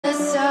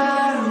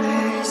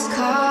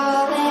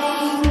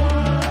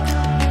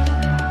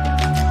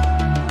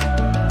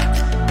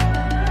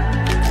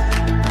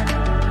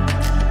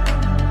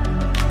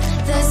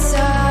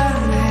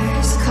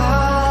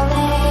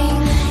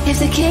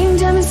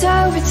kingdom's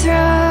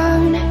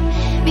overthrown.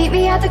 Meet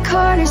me at the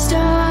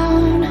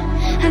cornerstone.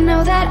 I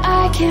know that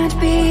I can't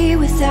be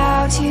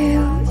without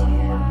you.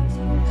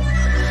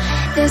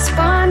 This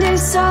bond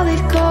is solid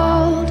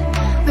gold.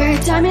 We're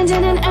a diamond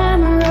and an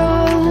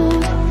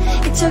emerald.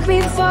 It took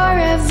me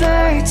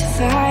forever to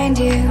find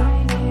you.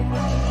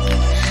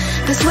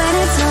 'Cause when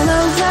it's all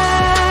over,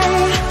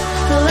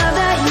 the love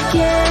that you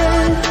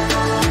give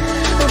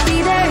will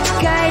be there to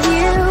guide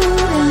you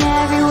in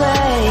every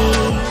way.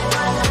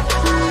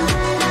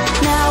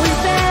 Now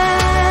we've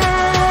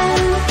been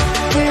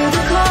through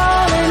the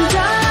cold and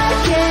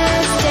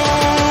darkest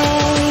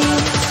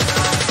days.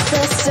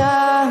 The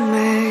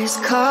summer's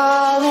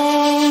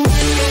calling.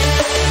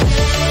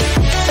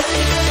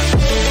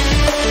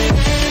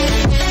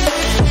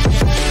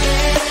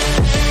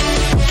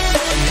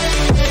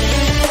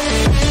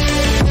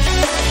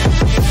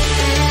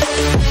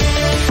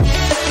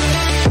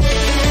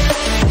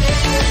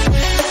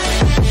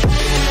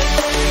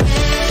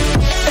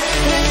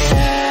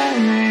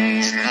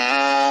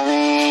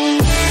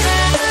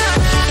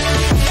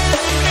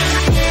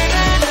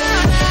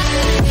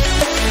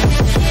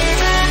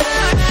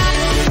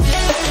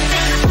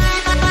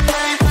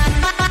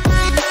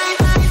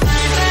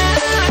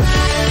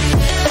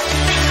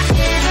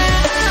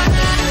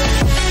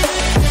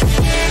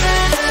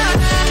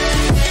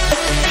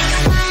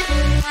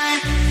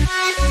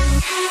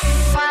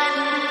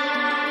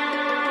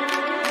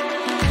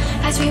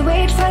 As we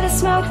wait for the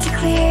smoke to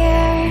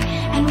clear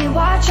and we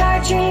watch our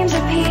dreams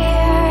appear,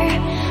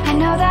 I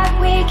know that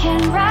we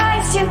can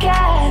rise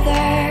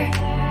together.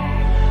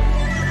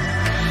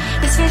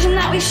 This vision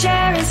that we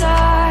share is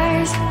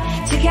ours.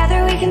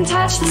 Together we can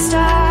touch the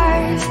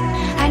stars.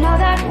 I know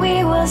that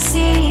we will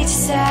see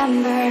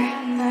December.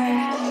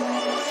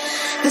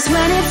 'Cause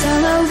when it's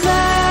all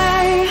over,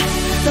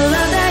 the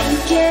love that you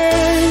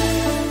give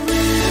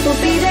will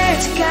be there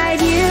to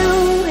guide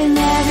you in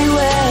every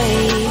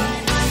way.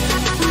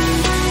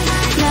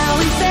 Now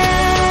we've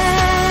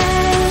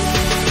been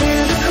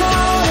through the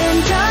cold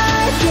and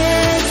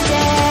darkest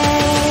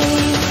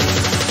days.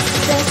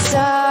 The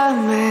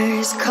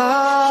summer's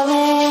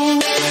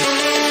calling.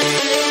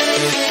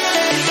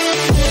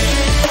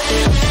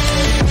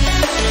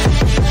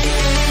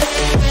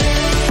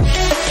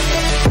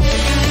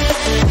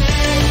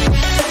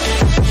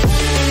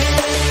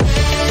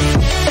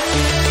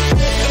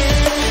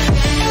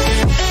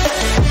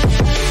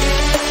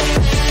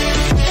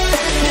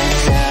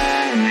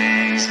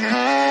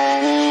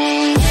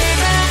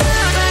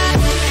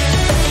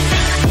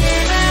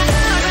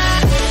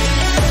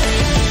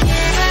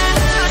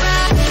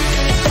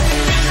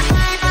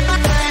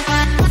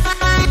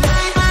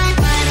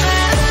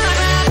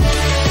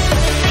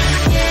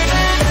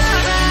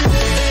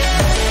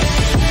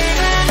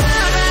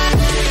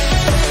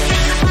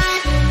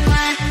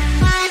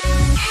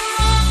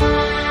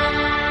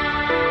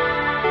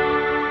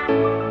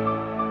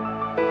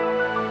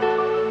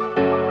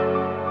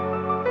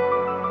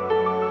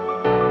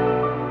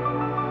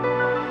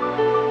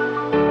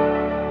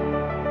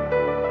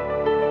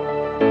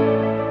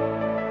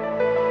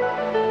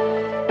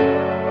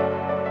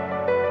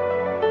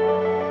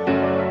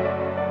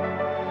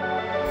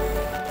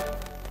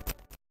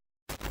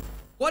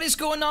 What is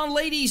going on,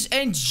 ladies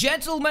and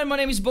gentlemen? My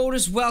name is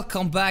Bodus.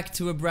 Welcome back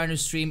to a brand new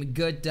stream.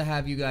 Good to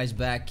have you guys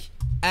back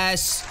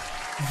as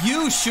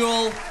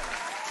usual.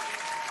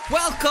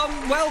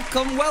 Welcome,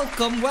 welcome,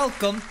 welcome,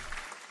 welcome.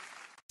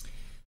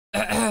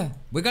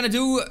 We're gonna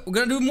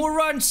do more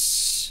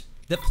runs.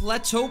 The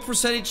plateau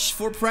percentage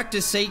for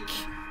practice sake.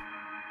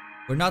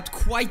 We're not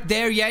quite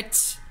there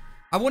yet.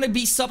 I want to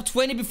be sub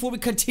 20 before we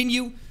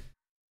continue.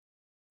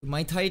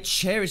 My entire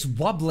chair is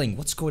wobbling.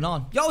 What's going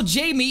on? Yo,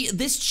 Jamie,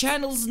 this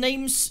channel's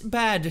name's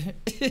bad.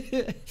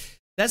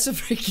 That's a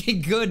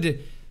freaking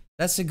good...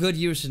 That's a good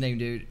username,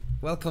 dude.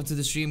 Welcome to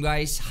the stream,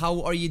 guys.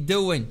 How are you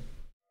doing?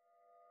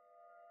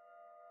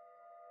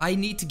 I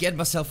need to get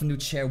myself a new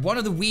chair. One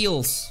of the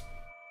wheels.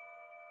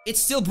 It's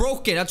still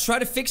broken. I tried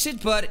to fix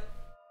it, but...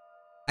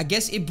 I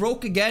guess it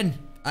broke again.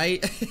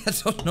 I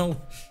don't know.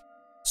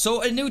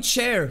 So, a new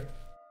chair.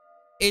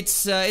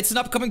 It's an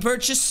upcoming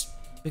purchase.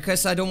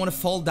 Because I don't want to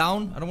fall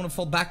down. I don't want to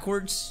fall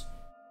backwards.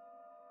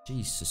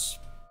 Jesus.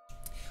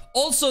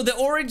 Also, the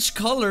orange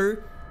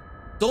color.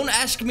 Don't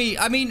ask me.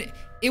 I mean,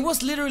 it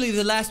was literally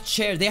the last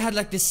chair. They had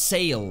like this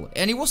sale.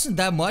 And it wasn't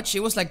that much. It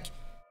was like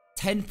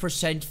 10%,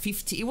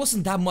 50%. It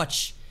wasn't that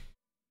much.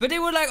 But they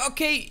were like,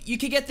 okay, you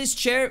can get this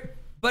chair.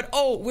 But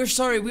oh, we're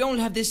sorry. We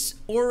only have this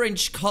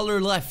orange color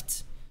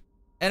left.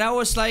 And I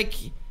was like,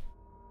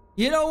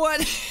 you know what?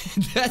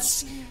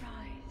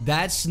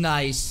 That's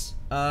nice.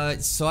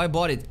 So I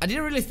bought it. I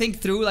didn't really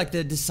think through like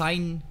the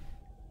design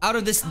out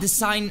of this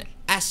design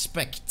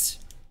aspect.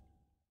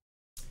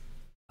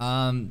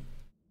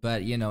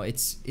 But you know,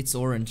 it's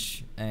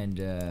orange and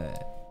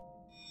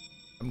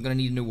I'm gonna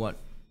need a new one.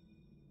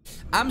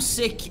 I'm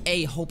sick.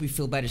 Hey, hope you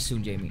feel better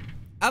soon, Jamie.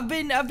 I've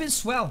been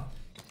swell.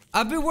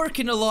 I've been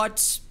working a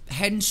lot,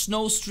 hence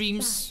no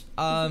streams.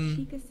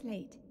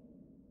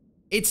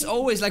 it's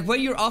always like when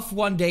you're off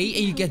one day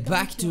and you get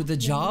back to the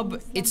job,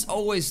 it's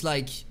always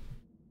like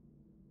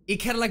it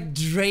kind of like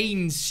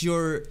drains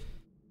your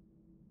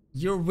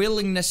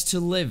willingness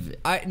to live.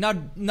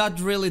 Not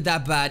really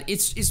that bad.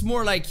 It's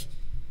more like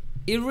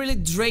it really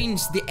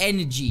drains the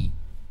energy.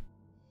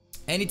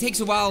 And it takes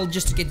a while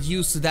just to get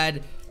used to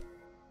that.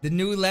 The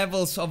new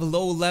levels of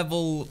low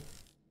level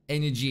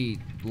energy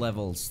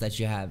levels that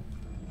you have.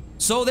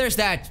 So there's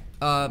that.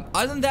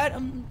 Other than that,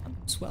 I'm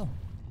swell.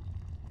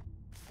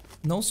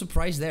 No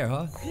surprise there,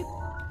 huh?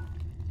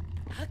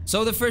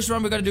 So the first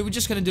run we're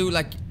just gonna do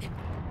like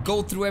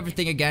go through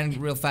everything again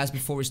real fast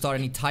before we start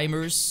any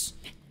timers.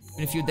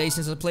 Been a few days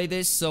since I played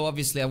this, so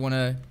obviously I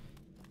wanna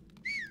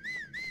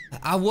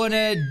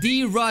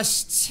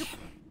de-rust.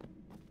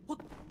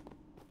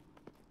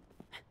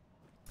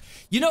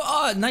 You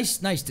know, nice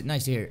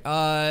to hear.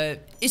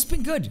 It's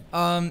been good.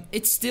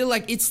 It's still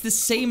like, it's the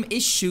same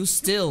issues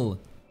still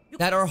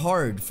that are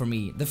hard for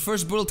me. The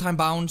first bullet time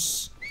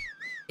bounce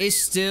is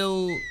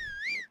still...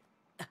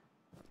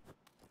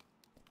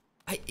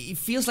 it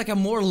feels like I'm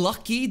more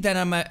lucky than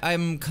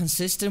I'm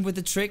consistent with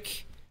the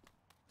trick.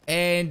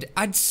 And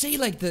I'd say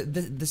like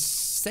the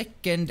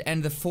second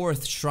and the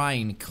fourth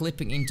shrine,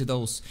 clipping into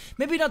those.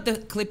 Maybe not the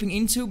clipping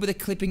into, but the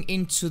clipping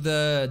into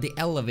the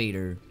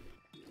elevator.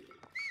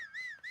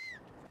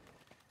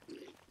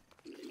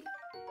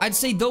 I'd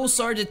say those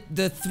are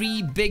the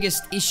three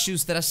biggest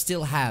issues that I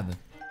still have.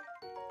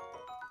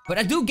 But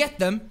I do get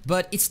them,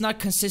 but it's not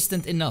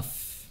consistent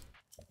enough.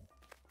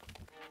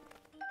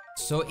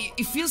 So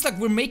it feels like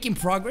we're making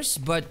progress,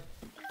 but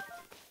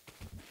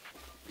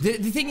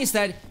the thing is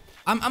that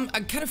I'm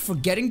kind of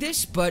forgetting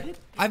this, but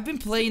I've been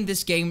playing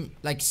this game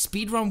like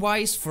speedrun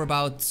wise for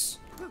about,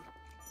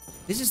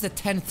 this is the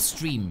 10th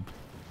stream,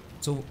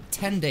 so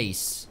 10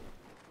 days.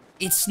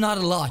 It's not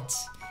a lot,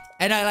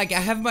 and I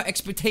have my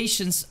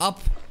expectations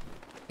up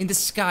in the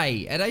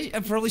sky, and I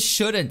probably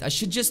shouldn't. I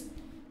should just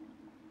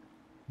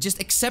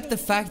accept the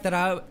fact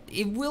that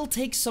it will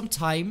take some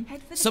time.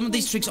 Some of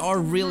these tricks are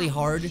really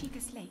hard.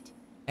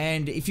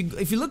 And if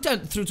you look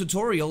through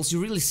tutorials, you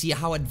really see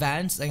how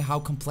advanced and how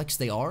complex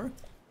they are.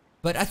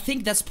 But I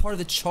think that's part of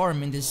the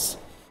charm in this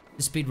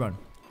speedrun.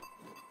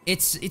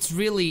 It's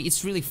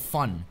really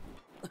fun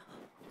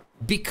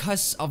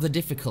because of the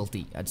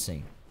difficulty, I'd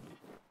say.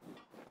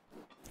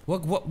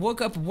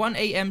 Woke up 1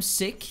 AM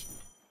sick.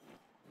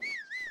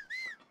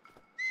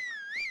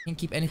 Can't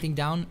keep anything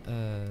down.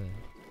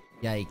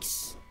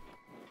 Yikes.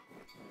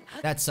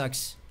 That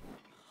sucks.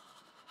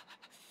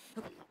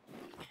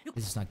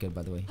 This is not good,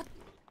 by the way.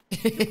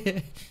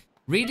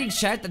 Reading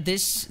chat at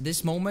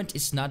this moment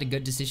is not a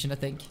good decision, I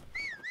think.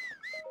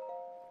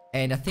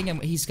 And I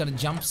think he's gonna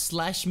jump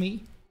slash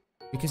me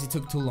because it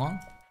took too long.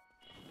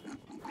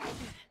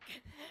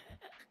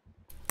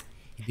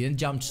 He didn't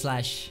jump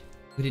slash,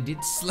 but he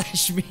did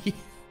slash me.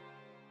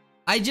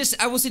 I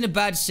was in a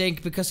bad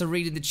sync because of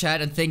reading the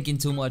chat and thinking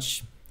too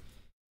much.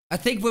 I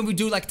think when we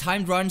do like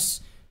timed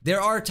runs,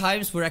 there are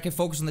times where I can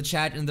focus on the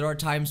chat, and there are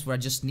times where I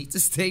just need to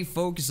stay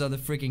focused on the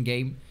freaking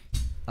game.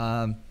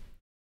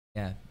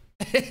 Yeah.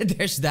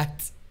 There's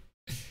that.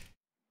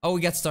 Oh,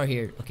 we got star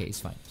here. Okay, it's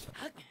fine. It's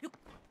fine.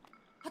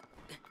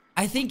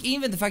 I think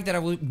even the fact that I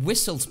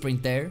whistle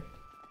sprint there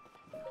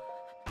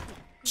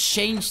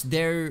changed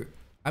their...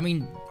 I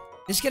mean,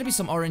 there's gotta be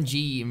some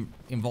RNG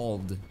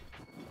involved.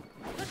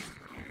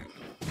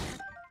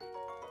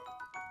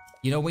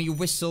 You know, when you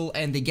whistle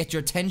and they get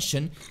your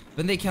attention,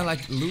 then they kind of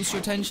like lose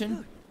your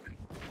attention.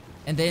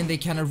 And then they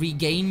kind of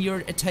regain your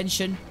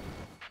attention.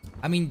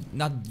 I mean,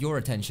 not your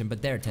attention,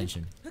 but their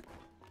attention.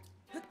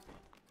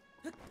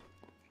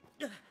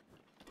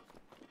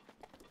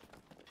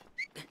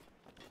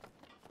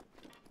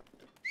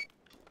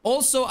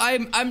 Also,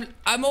 I'm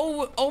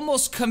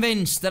almost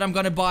convinced that I'm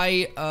gonna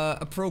buy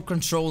a pro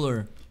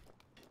controller.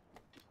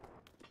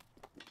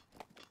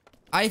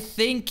 I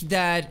think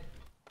that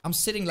I'm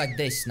sitting like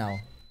this now,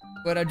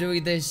 but I'm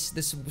doing this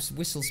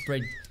whistle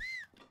sprint.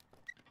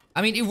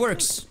 I mean, it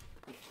works,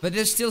 but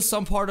there's still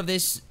some part of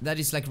this that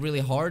is like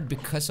really hard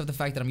because of the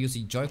fact that I'm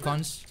using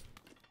Joy-Cons.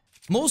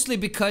 Mostly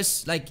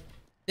because like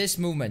this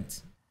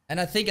movement,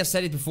 and I think I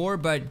said it before,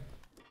 but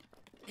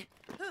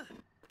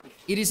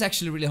it is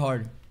actually really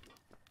hard.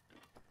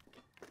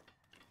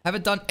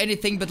 Haven't done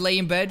anything but lay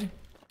in bed.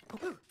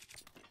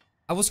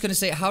 I was gonna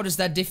say, how does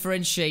that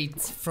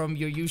differentiate from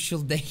your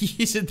usual day?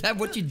 Isn't that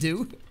what you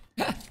do?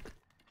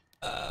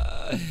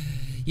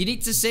 You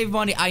need to save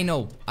money. I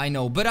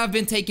know, but I've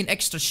been taking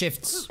extra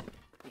shifts.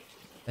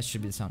 That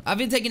should be the sound. I've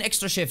been taking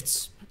extra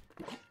shifts.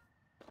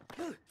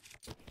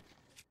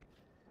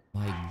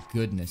 My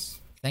goodness.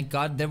 Thank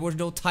God there were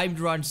no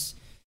timed runs.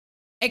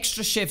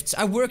 Extra shifts.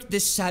 I worked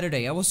this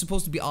Saturday. I was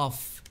supposed to be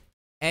off.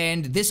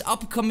 And this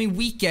upcoming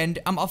weekend,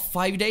 I'm off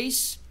 5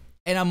 days.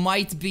 And I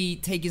might be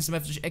taking some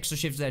extra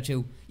shifts there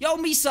too. Yo,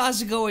 Misa,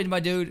 how's it going, my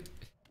dude?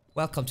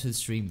 Welcome to the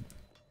stream.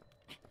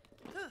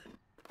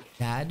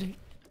 Dad?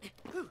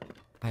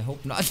 I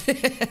hope not.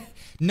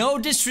 No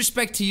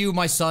disrespect to you,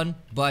 my son.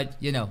 But,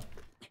 you know.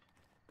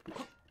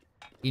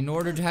 In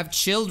order to have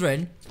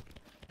children,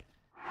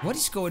 What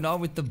is going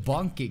on with the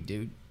bonking,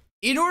 dude?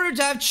 In order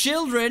to have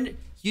children,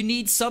 you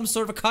need some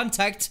sort of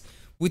contact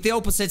with the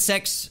opposite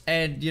sex.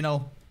 And, you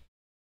know,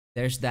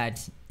 there's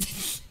that.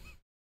 It's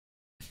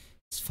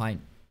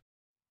fine.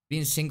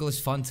 Being single is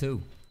fun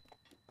too.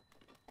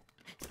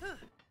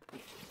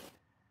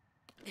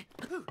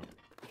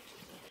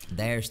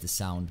 There's the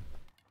sound.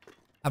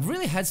 I've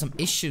really had some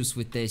issues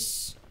with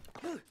this.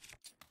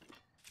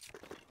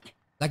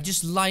 Like,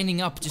 just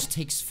lining up just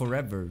takes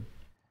forever.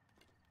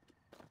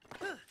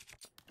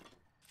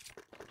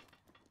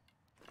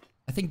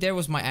 I think there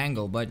was my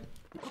angle, but...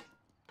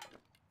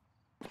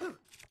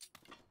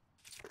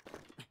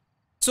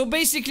 So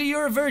basically,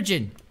 you're a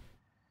virgin.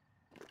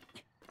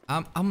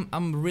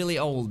 I'm really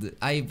old.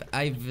 I've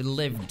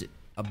lived,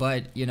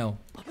 but you know,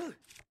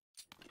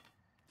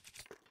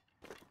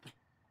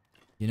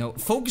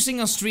 focusing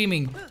on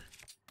streaming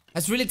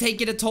has really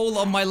taken a toll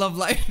on my love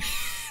life.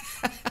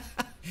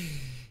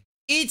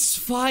 It's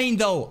fine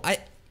though.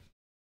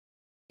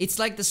 It's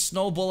like the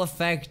snowball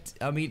effect.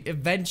 I mean,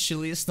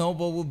 eventually a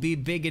snowball will be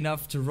big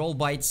enough to roll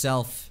by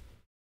itself.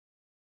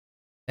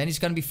 Then it's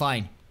gonna be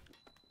fine.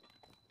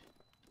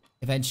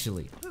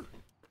 Eventually.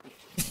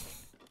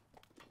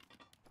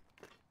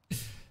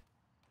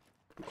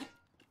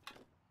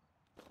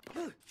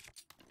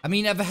 I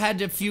mean, I've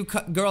had a few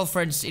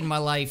girlfriends in my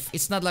life.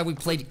 It's not like we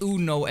played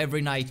Uno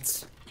every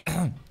night.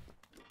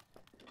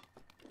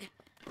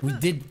 We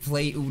did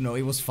play Uno.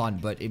 It was fun,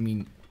 but I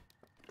mean...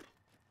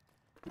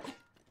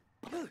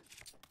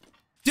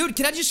 Dude,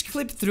 can I just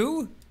clip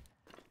through?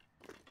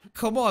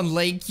 Come on,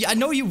 Lake. Yeah, I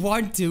know you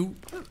want to.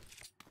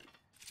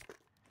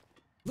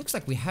 Looks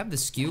like we have the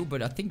skew,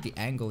 but I think the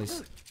angle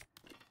is...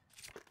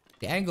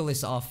 The angle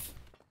is off.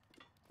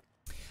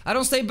 I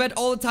don't stay in bed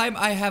all the time.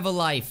 I have a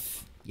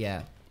life.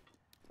 Yeah.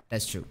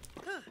 That's true.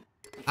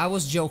 I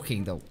was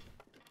joking, though.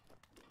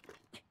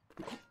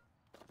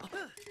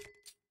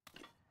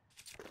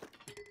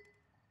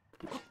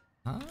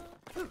 Huh?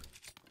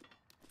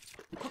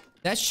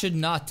 That should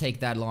not take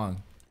that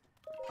long.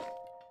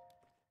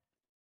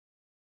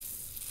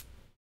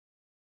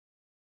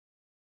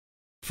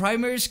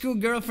 Primary school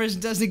girlfriends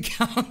doesn't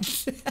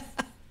count.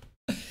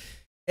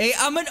 Hey,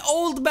 I'm an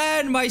old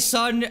man, my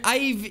son.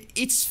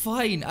 It's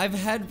fine. I've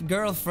had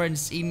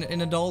girlfriends in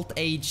an adult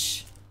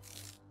age.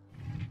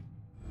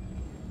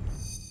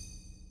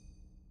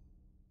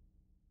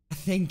 I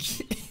think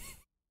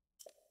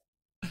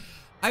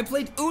I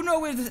played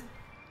Uno with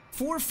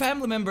 4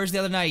 family members the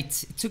other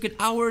night. It took an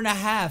hour and a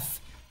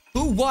half.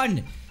 Who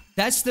won?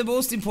 That's the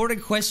most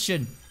important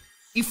question.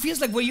 It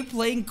feels like when you're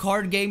playing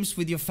card games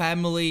with your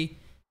family,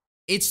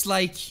 it's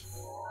like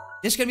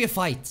there's gonna be a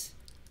fight.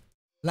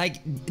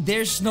 Like,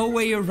 there's no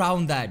way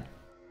around that.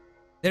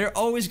 There's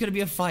always gonna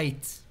be a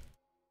fight.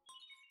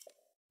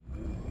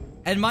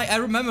 And I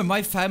remember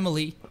my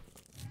family.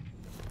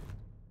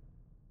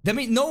 I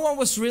mean, no one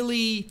was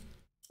really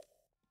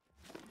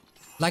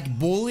like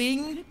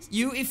bullying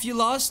you if you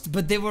lost,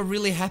 but they were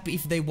really happy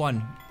if they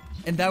won.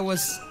 And that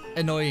was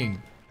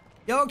annoying.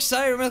 Yo,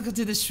 Xyra, welcome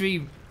to the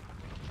stream.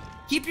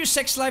 Keep your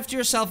sex life to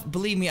yourself.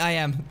 Believe me, I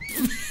am.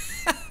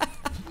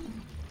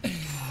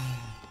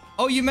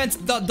 Oh, you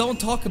meant don't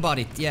talk about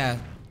it. Yeah,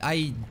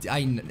 I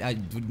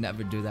would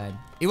never do that.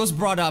 It was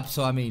brought up,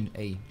 so I mean,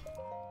 hey.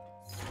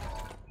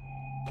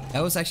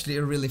 That was actually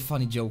a really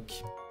funny joke.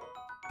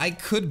 I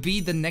could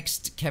be the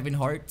next Kevin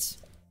Hart.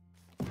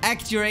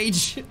 Act your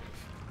age.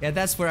 Yeah,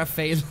 that's where I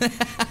failed.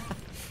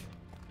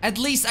 At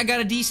least I got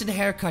a decent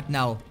haircut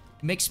now.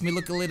 Makes me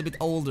look a little bit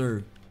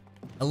older.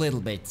 A little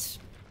bit.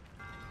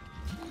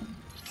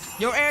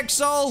 Your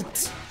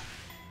Exalt!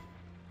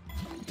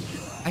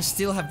 I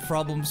still have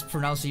problems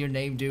pronouncing your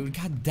name, dude.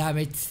 God damn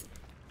it.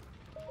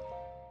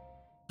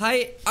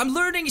 Hi, I'm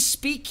learning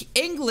speak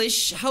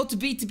English. How to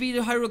beat the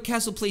Hyrule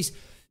Castle, please.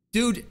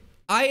 Dude,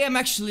 I am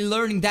actually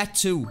learning that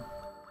too.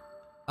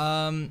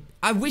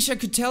 I wish I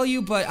could tell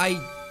you, but I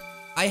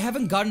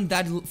haven't gotten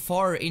that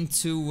far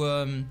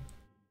into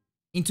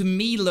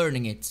me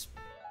learning it.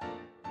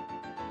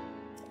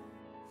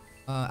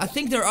 I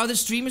think there are other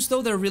streamers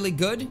though that are really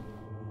good.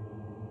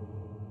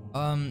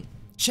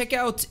 Check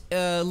out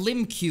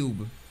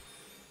Limcube.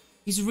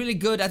 He's really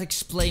good at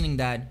explaining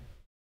that.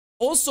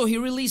 Also, he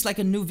released like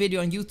a new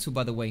video on YouTube,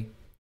 by the way.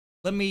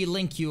 Let me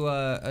link you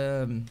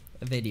a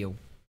video.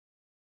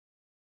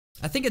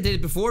 I think I did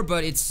it before,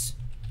 but it's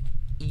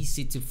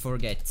easy to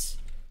forget.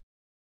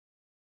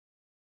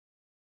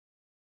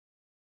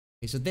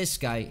 Okay, so this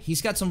guy,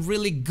 he's got some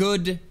really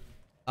good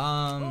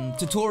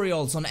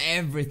tutorials on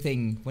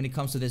everything when it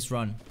comes to this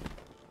run.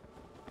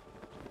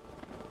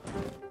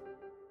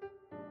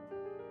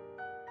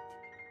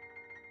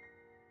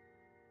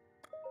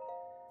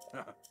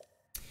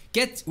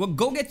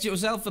 Go get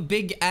yourself a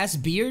big ass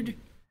beard.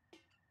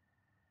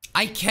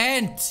 I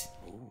can't.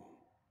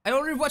 I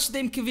already watched the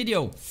MK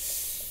video.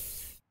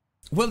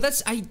 Well,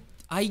 that's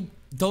I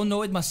don't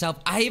know it myself.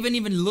 I haven't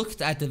even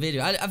looked at the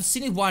video. I've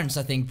seen it once,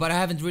 I think, but I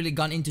haven't really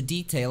gone into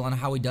detail on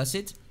how he does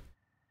it.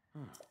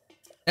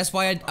 That's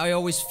why I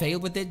always fail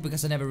with it,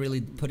 because I never really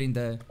put in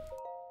the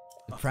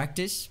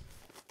practice.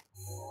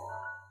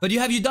 But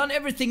have you done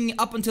everything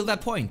up until that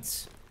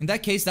point? In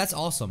that case, that's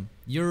awesome.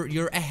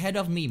 You're ahead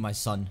of me, my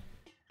son.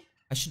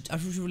 I should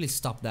really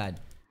stop that.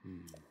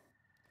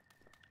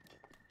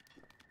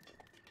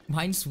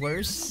 Mine's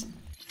worse.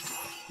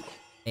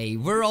 Hey,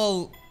 we're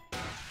all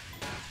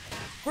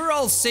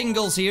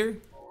singles here.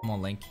 Come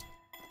on, Link.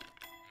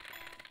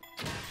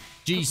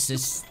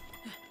 Jesus.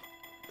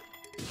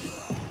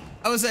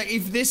 I was like,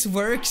 if this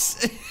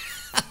works.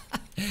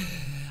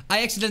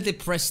 I accidentally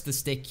pressed the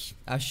stick.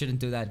 I shouldn't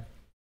do that.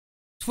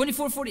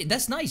 2440.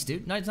 That's nice,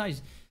 dude.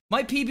 Nice.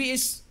 My PB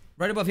is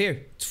right above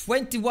here.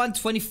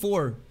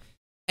 2124.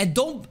 And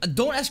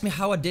don't ask me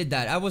how I did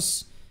that.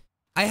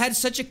 I had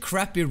such a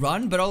crappy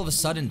run, but all of a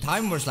sudden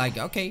time was like,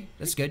 okay,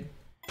 that's good.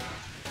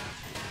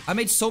 I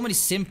made so many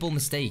simple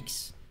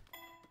mistakes.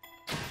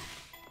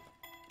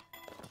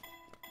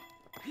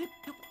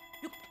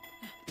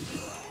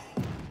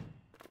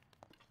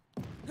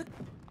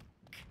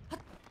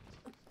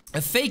 A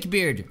fake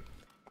beard.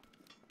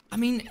 I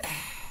mean,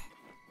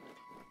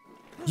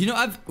 you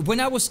know,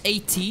 when I was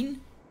 18,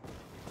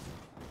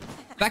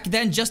 back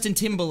then Justin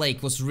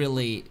Timberlake was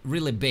really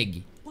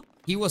big.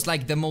 He was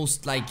like the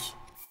most like,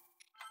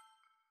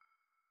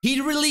 he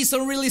released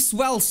some really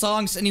swell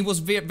songs and he was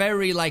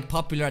very like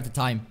popular at the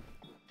time.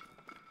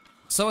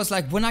 So I was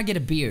like, when I get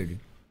a beard,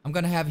 I'm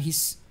gonna have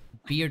his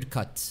beard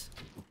cut.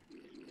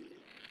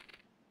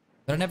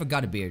 But I never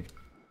got a beard.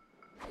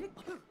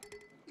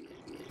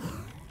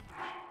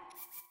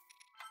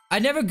 I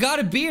never got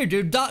a beard,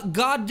 dude.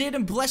 God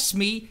didn't bless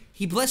me.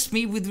 He blessed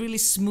me with really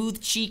smooth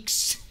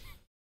cheeks.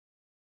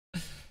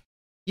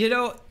 You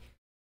know,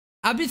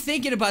 I've been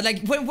thinking about,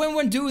 like, when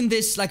we're doing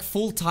this, like,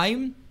 full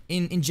time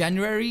in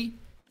January,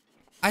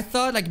 I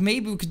thought, like,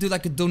 maybe we could do,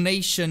 like, a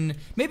donation.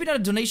 Maybe not a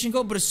donation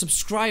goal, but a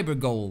subscriber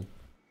goal.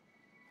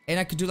 And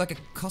I could do, like, a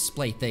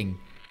cosplay thing.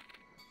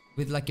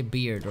 With, like, a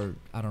beard, or,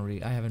 I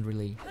haven't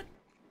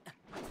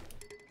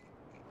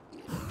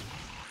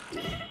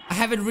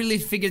really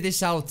figured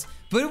this out.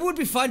 But it would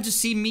be fun to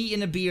see me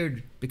in a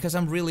beard, because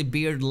I'm really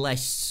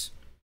beardless.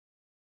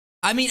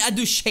 I mean, I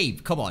do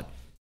shave, come on.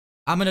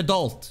 I'm an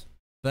adult,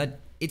 but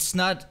it's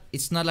not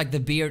like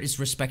the beard is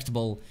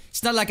respectable.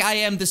 It's not like I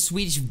am the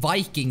Swedish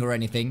Viking or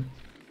anything.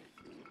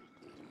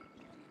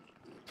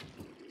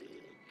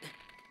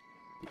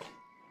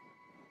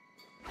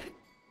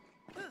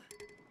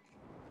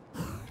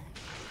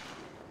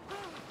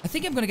 I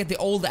think I'm gonna get the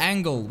old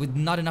angle with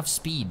not enough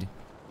speed.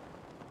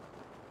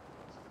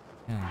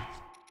 Yeah.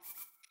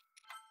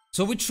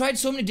 So we tried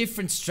so many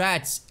different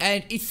strats,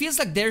 and it feels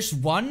like there's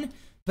one,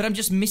 but I'm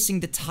just missing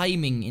the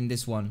timing in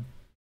this one.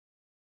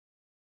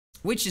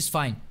 Which is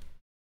fine.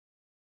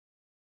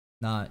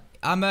 Nah,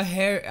 I'm a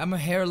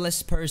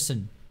hairless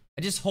person.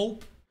 I just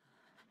hope.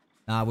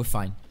 Nah, we're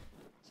fine.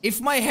 If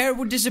my hair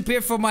would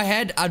disappear from my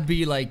head, I'd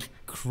be like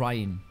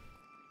crying.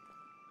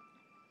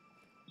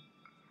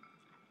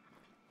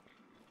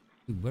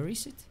 Dude, where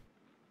is it?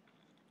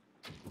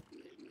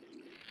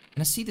 And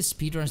I see the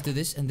speedrunners do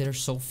this and they're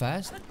so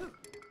fast.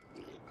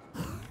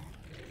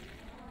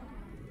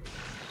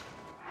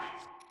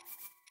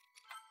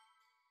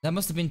 That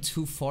must have been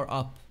too far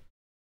up.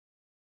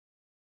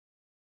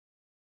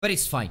 But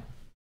it's fine.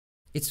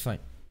 It's fine.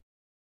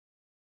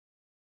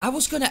 I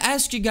was gonna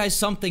ask you guys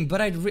something,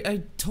 but I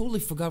totally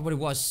forgot what it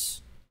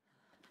was.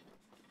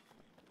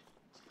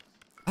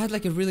 I had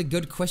like a really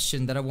good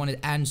question that I wanted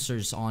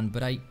answers on,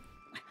 but I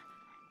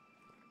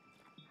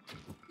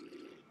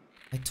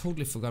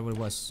totally forgot what it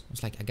was. I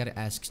was like, I gotta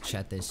ask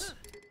chat this.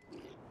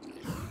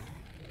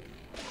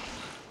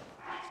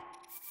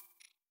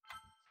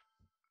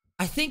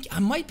 I think I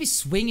might be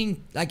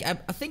swinging, like, I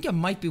think I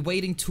might be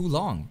waiting too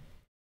long.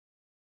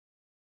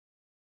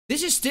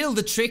 This is still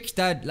the trick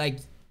that, like,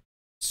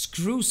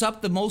 screws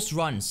up the most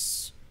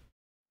runs.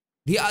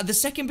 The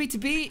second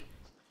BTB,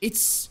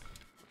 it's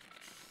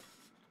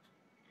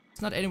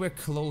not anywhere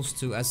close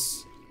to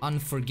as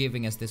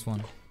unforgiving as this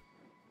one.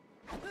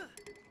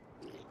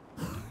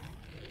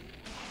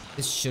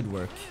 This should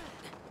work.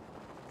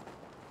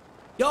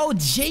 Yo,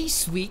 J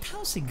Sweet,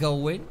 how's it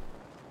going?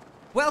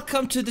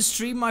 Welcome to the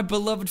stream, my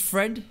beloved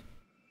friend.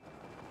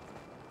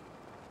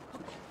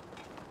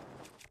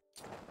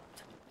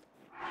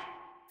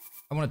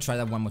 I want to try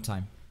that one more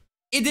time.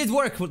 It did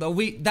work though.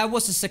 That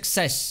was a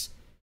success.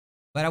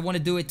 But I want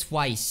to do it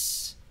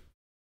twice.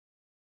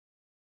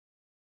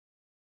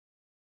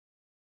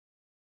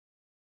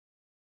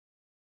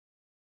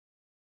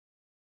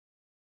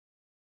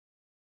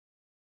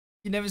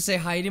 You never say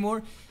hi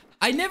anymore?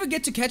 I never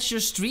get to catch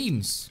your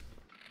streams.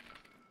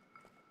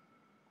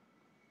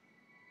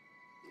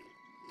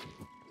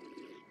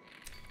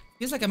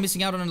 Feels like I'm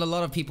missing out on a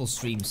lot of people's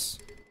streams.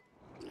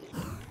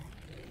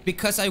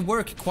 Because I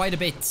work quite a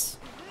bit.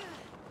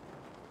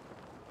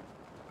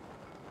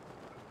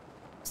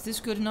 Is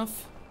this good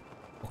enough?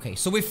 Okay,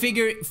 so we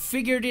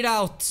figured it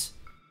out.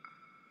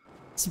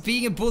 It's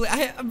being a bully.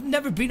 I've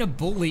never been a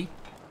bully.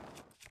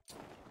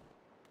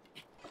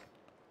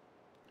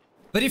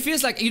 But it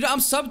feels like, you know, I'm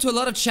subbed to a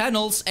lot of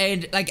channels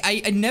and like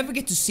I never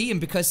get to see them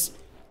because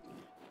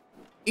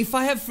if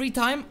I have free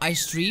time, I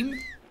stream.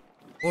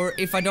 Or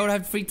if I don't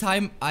have free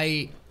time,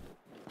 I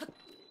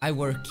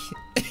work.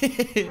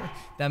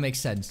 That makes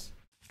sense.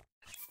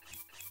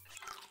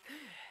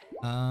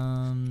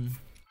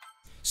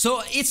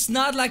 So it's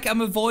not like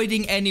I'm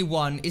avoiding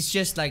anyone. It's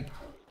just like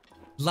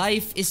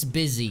life is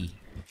busy.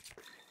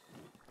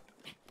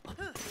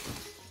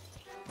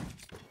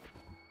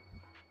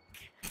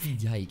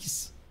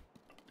 Yikes.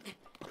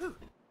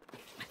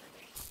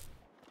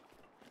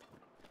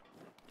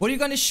 What are you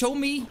gonna show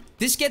me?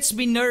 This gets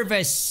me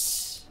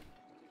nervous.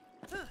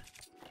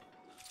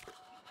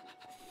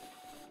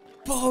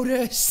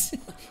 Bodus.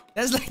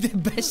 That's like the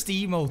best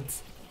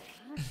emote.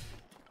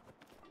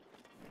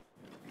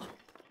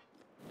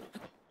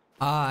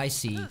 Ah, I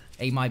see.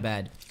 Hey, my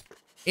bad.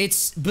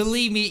 It's,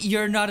 believe me,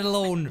 you're not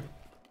alone.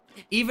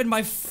 Even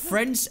my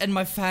friends and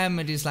my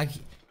family is like,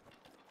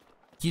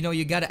 you know,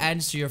 you gotta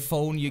answer your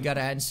phone, you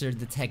gotta answer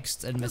the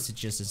text and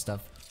messages and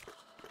stuff.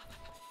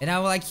 And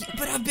I'm like,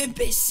 but I've been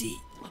busy.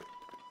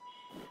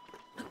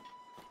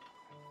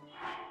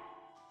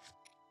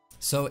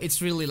 So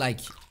it's really like,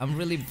 I'm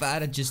really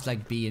bad at just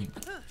like being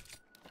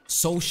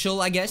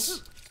social, I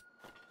guess.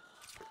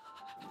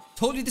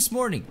 Told you this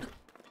morning.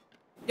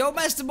 Yo,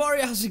 Master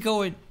Mario, how's it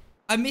going?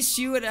 I miss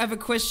you and I have a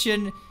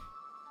question.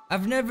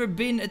 I've never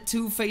been a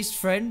two-faced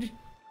friend.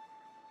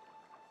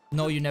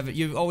 No, you never.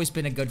 You've always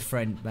been a good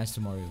friend, Master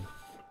Mario.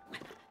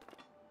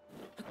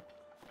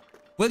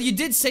 Well, you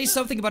did say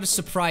something about a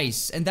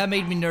surprise, and that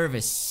made me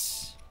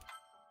nervous.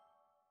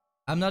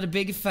 I'm not a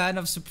big fan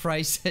of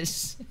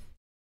surprises.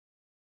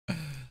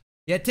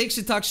 Yeah,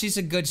 Tixie Talk, she's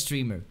a good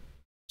streamer.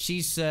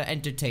 She's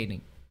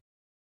entertaining.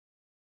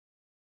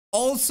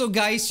 Also,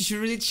 guys, you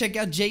should really check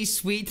out J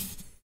Sweet.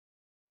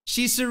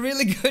 She's a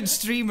really good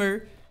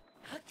streamer.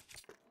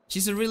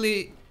 She's a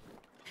really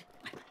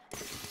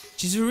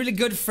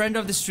good friend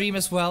of the stream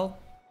as well.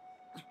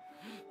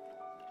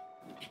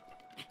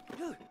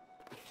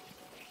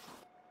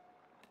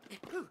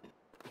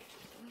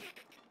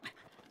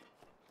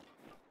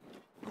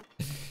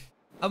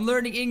 I'm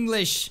learning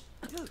English.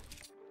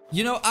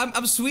 You know,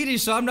 I'm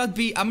Swedish, so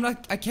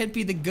I can't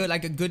be a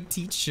good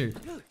teacher.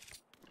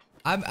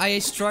 I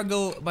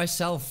struggle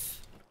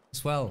myself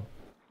as well.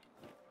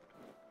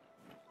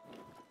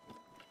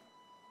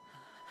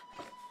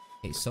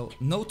 Okay, so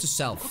note to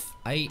self.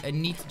 I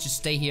need to just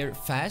stay here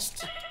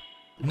fast.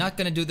 Not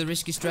gonna do the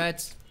risky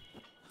strat.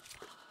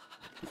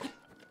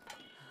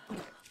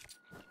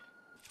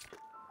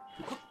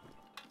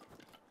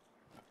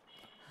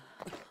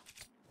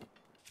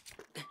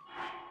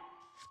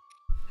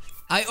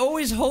 I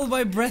always hold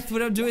my breath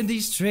when I'm doing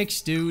these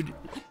tricks, dude.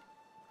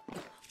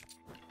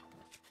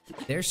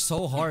 They're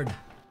so hard.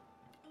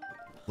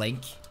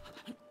 Link.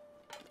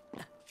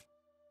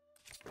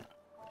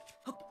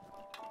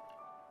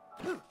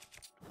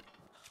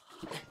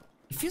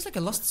 It feels like I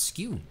lost the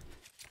skew.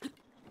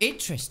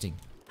 Interesting.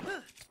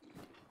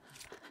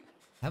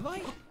 Have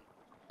I?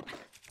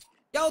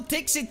 Yo,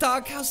 Tixie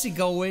Talk, how's it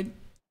going?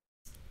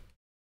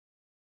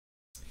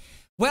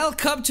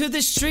 Welcome to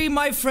the stream,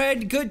 my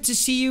friend. Good to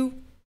see you.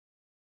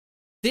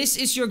 This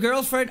is your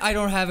girlfriend? I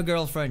don't have a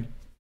girlfriend.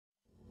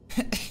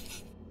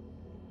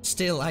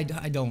 Still, I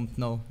don't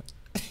know.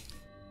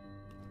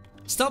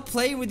 Stop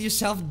playing with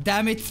yourself,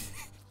 damn it.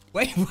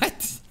 Wait,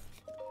 what?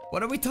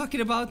 What are we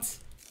talking about?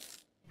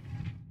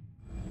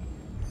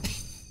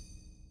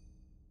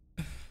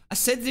 I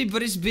said it,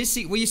 but it's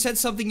busy. Well, you said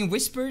something in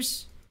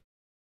whispers?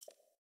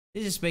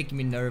 This is making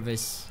me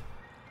nervous.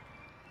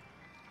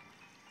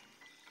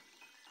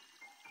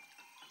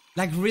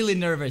 Like, really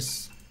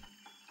nervous.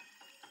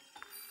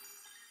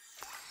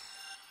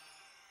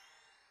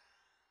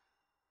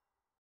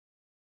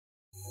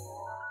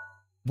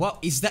 What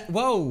is that?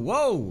 Whoa,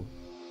 whoa.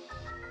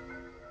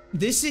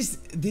 This is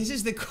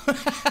the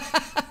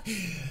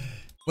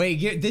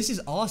Wait, this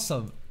is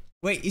awesome.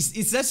 Wait,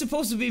 is that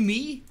supposed to be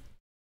me?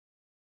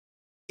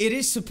 It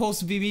is supposed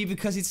to be me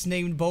because it's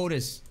named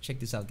Bodus.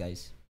 Check this out,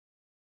 guys.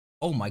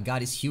 Oh my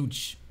god, it's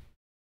huge.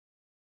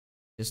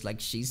 Just like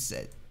she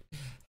said.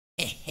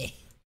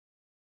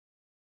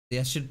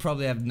 Yeah, I should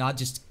probably have not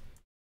just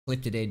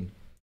clipped it in.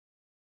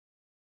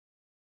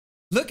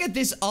 Look at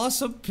this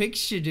awesome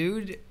picture,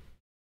 dude.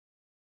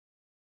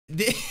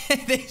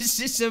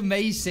 This is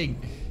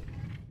amazing.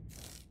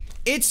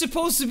 It's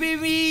supposed to be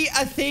me,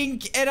 I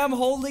think, and I'm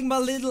holding my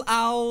little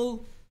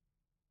owl.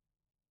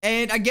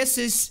 And I guess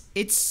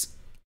it's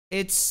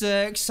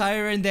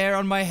Siren there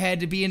on my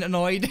head being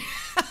annoyed.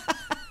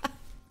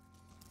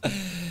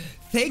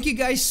 Thank you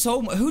guys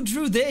so much. Who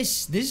drew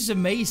this? This is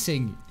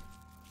amazing.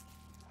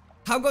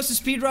 How goes the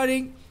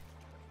speedrunning?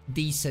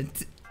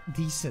 Decent.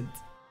 Decent.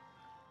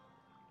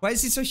 Why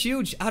is it so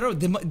huge? I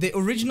don't know. The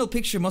original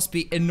picture must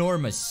be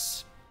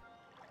enormous.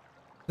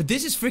 But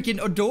this is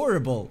freaking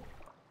adorable.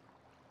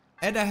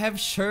 And I have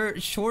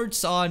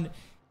shorts on.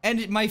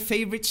 And my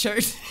favorite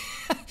shirt.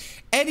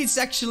 And it's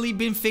actually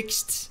been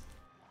fixed.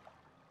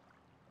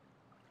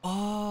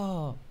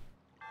 Oh.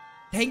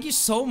 Thank you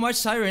so much,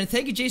 Siren.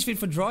 Thank you, J-Speed,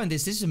 for drawing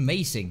this. This is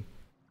amazing.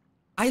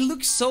 I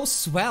look so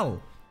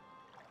swell.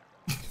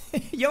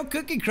 Yo,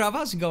 Cookie Crab,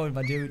 how's it going,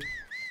 my dude?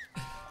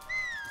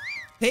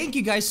 Thank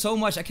you guys so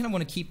much. I kind of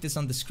want to keep this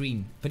on the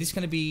screen, but it's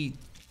gonna be...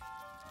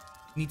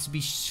 needs to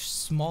be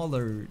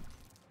smaller.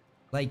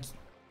 Like,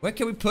 where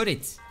can we put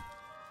it?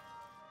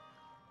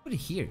 Put it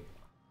here.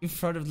 In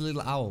front of the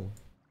little owl.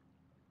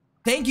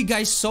 Thank you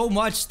guys so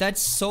much.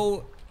 That's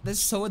so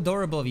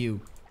adorable of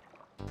you.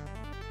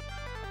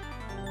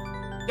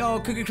 Yo,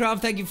 Cookie Crown,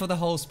 thank you for the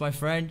host, my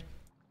friend.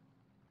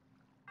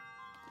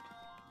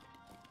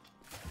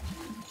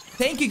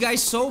 Thank you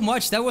guys so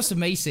much. That was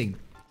amazing.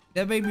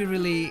 That made me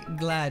really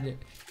glad.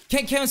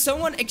 Can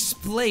someone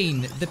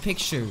explain the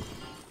picture?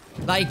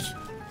 Like,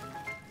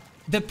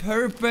 the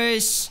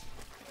purpose,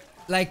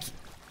 like,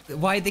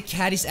 why the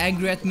cat is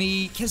angry at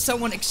me. Can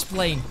someone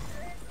explain?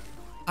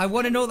 I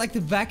want to know, like, the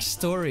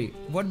backstory.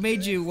 What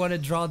made you want to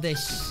draw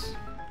this?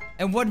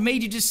 And what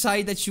made you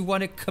decide that you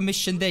want to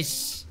commission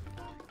this?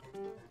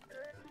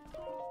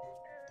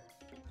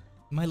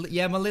 My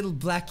little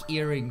black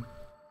earring.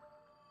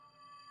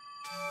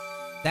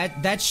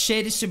 That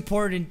shit is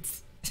important.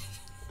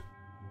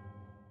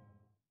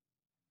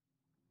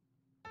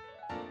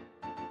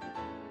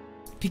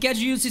 Pikachu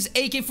uses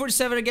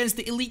AK-47 against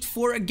the Elite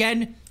Four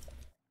again.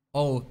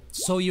 Oh,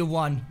 so you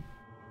won.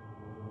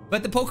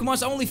 But the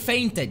Pokemon's only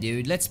fainted,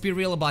 dude. Let's be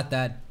real about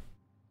that.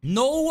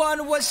 No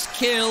one was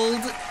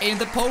killed in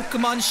the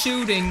Pokemon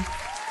shooting.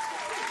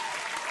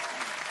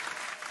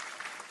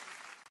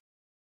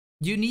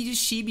 You need to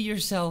chibi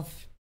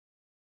yourself.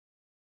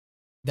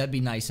 That'd be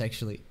nice,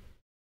 actually.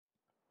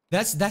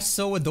 That's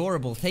so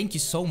adorable. Thank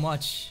you so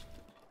much.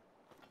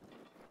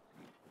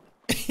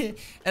 And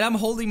I'm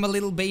holding my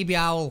little baby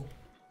owl.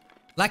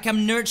 Like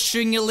I'm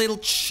nurturing a little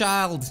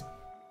child.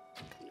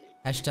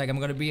 Hashtag I'm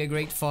gonna be a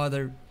great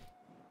father.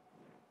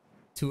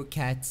 To a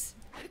cat.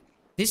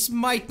 This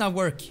might not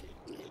work.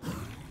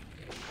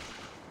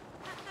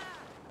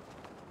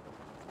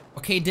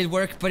 Okay, it did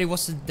work, but it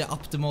wasn't the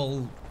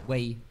optimal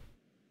way.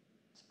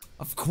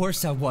 Of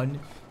course I won.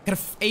 Got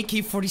a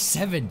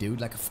AK-47,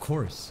 dude. Like, of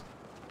course.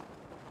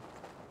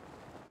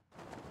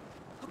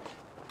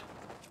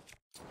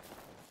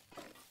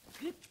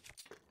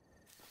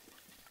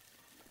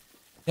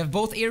 They have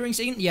both earrings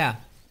in? Yeah.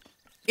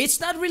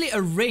 It's not really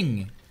a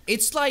ring.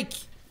 It's like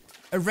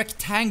a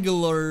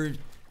rectangular...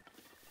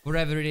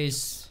 whatever it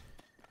is.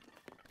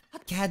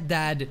 Cat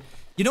dad.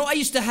 You know, I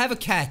used to have a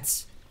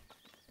cat.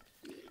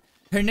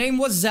 Her name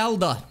was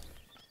Zelda.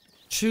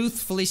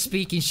 Truthfully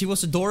speaking, she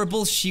was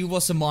adorable. She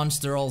was a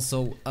monster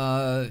also.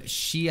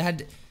 She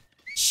had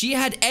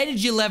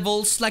energy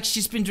levels like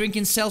she's been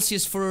drinking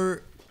Celsius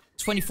for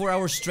 24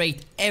 hours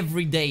straight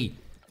every day.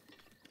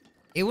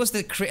 It was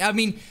the I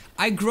mean,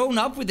 I grown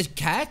up with a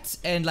cat,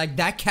 and like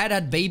that cat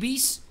had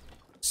babies.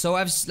 So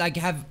I've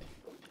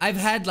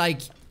had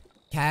like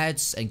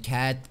cats and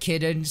cat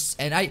kittens,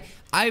 and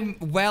I'm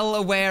well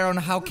aware on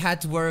how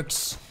cat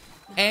works.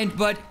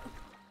 But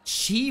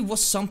she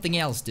was something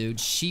else, dude.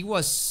 She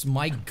was,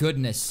 my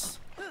goodness.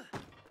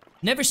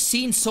 Never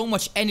seen so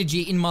much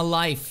energy in my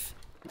life.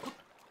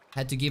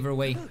 Had to give her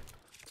away.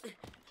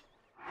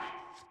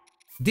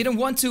 Didn't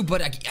want to,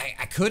 but I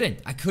couldn't.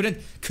 I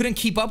couldn't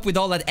keep up with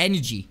all that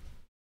energy.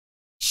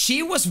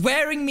 She was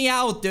wearing me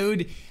out,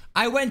 dude.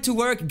 I went to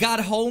work,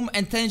 got home,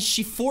 and then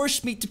she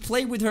forced me to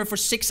play with her for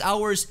 6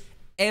 hours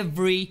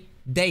every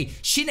day.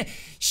 She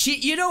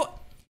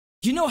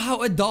you know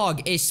how a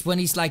dog is when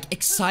he's like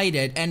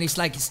excited and it's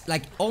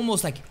like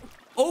almost like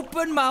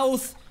open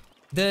mouth,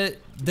 the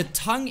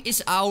tongue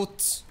is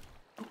out.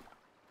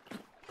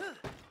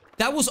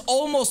 That was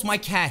almost my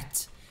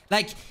cat.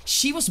 Like,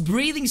 she was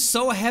breathing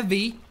so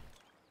heavy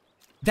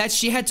that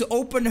she had to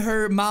open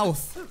her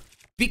mouth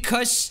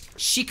because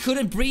she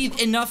couldn't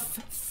breathe enough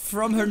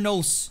from her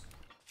nose.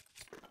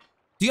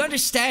 Do you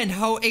understand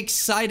how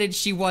excited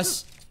she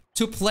was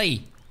to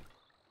play?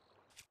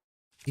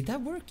 Did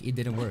that work? It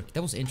didn't work.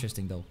 That was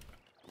interesting though.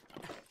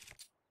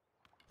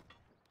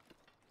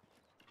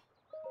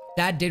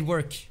 That did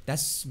work.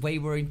 That's way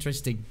more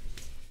interesting.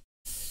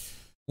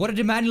 What a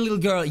demanding little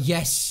girl.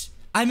 Yes.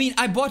 I mean,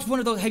 I bought one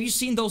of those. Have you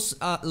seen those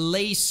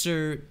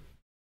laser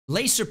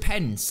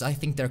pens? I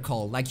think they're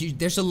called. Like,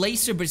 there's a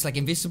laser, but it's like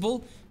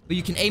invisible. But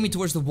you can aim it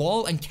towards the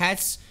wall, and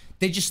cats,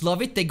 they just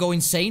love it. They go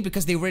insane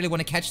because they really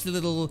want to catch the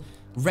little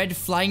red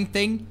flying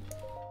thing.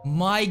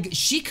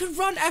 She could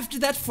run after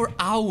that for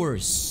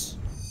hours.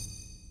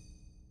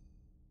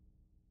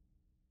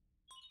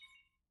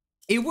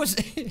 It was...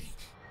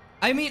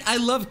 I mean, I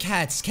love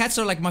cats. Cats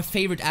are like my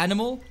favorite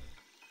animal.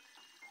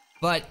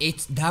 But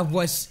that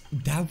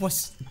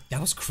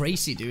was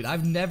crazy, dude.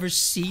 I've never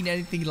seen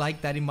anything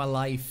like that in my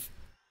life.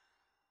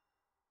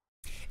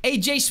 Hey,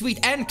 J Sweet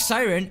and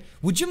Siren,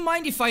 would you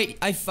mind if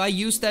I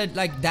use that,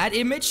 like, that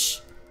image?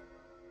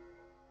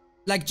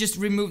 Like, just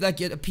remove, like,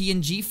 a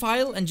PNG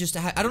file and just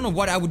I don't know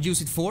what I would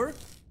use it for,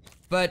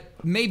 but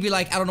maybe,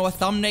 like, I don't know, a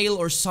thumbnail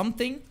or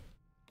something.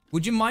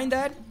 Would you mind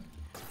that?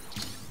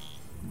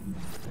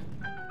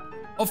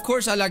 Of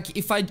course,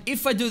 if I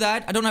do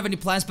that, I don't have any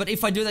plans, but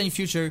if I do that in the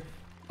future,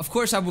 of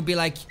course I would be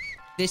like,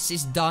 this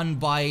is done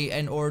by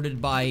and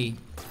ordered by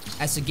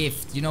as a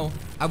gift, you know?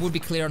 I would be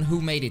clear on who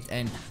made it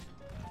and...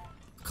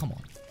 Come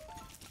on.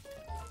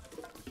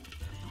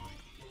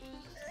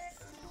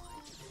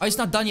 Oh, it's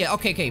not done yet.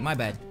 Okay, okay, my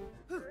bad.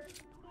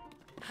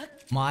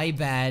 My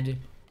bad.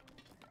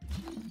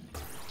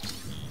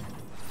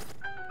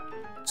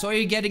 So are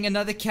you getting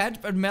another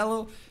cat, but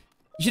Mellow?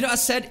 You know, I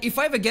said, if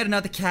I ever get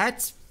another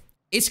cat,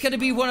 it's gonna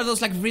be one of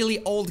those, like,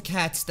 really old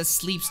cats that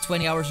sleeps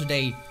 20 hours a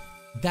day.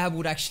 That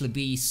would actually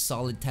be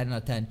solid 10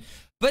 out of 10.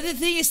 But the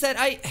thing is that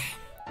I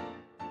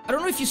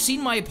don't know if you've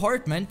seen my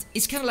apartment.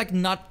 It's kind of, like,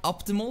 not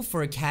optimal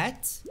for a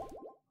cat.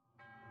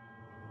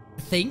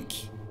 I think.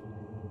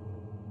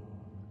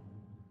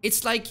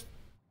 It's like,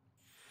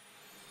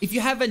 if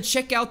you haven't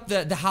checked out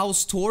the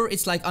house tour,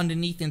 it's like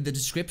underneath in the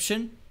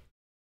description.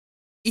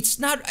 It's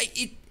not,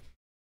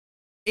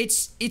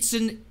 it's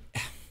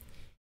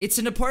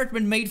an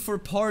apartment made for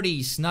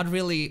parties, not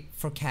really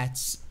for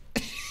cats.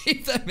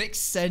 If that makes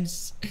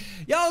sense.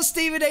 Yo,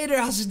 Steven Ader,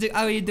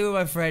 how are you doing,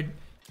 my friend?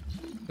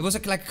 It was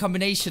like a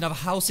combination of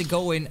how's it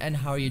going and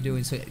how are you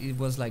doing, so it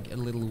was like a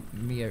little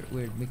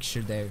weird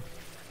mixture there.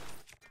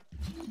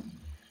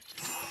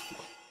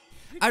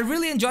 I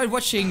really enjoyed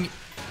watching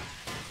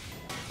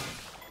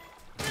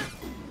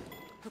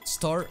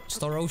Star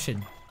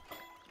Ocean.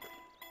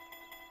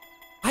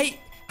 I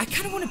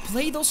kind of want to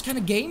play those kind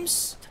of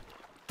games.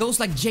 Those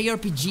like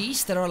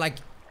JRPGs that are like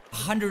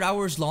 100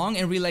 hours long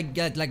and really like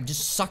get like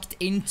just sucked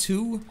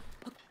into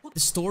the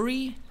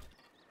story.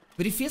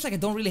 But it feels like I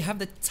don't really have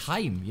the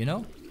time, you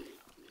know?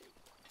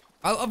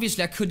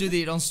 Obviously I could do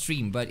it on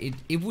stream, but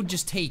it would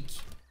just take...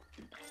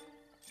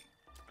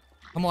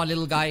 Come on,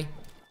 little guy.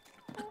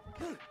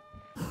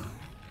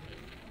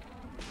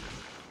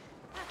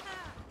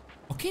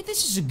 Okay,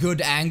 this is a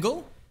good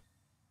angle.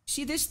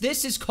 See this?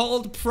 This is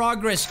called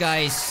progress,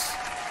 guys.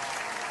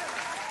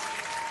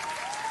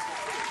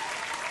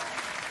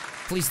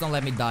 Please don't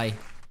let me die.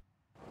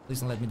 Please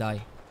don't let me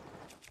die.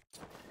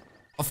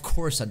 Of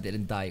course I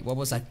didn't die. What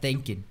was I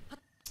thinking?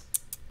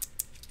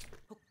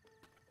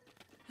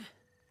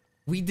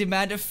 We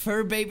demand a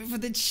fur baby for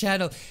the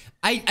channel.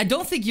 I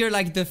don't think you're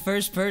like the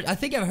first person. I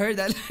think I've heard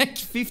that like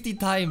 50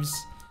 times.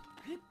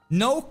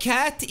 No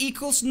cat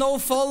equals no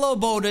follow,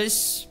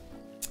 Bodus.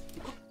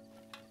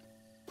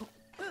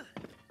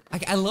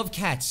 I love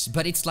cats,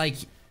 but it's like...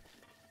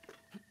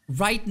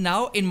 Right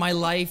now, in my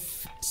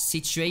life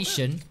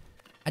situation,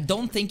 I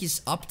don't think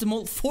it's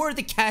optimal for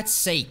the cat's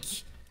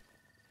sake.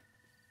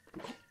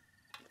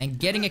 And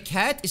getting a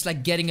cat is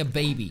like getting a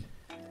baby.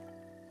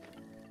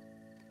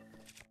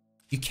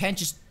 You can't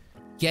just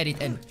get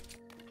it and...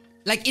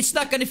 Like, it's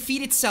not gonna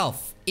feed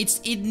itself.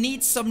 It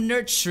needs some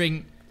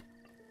nurturing.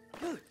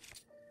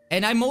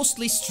 And I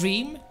mostly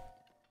stream.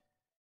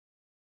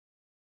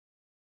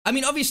 I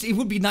mean, obviously, it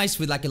would be nice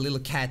with, like, a little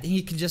cat. And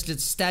he can just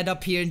stand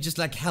up here and just,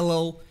 like,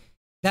 hello.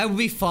 That would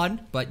be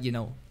fun. But, you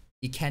know,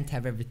 you can't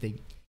have everything.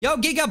 Yo,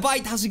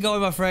 Gigabyte, how's it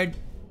going, my friend?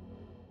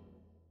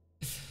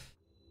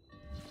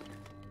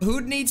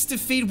 Who needs to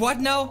feed what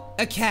now?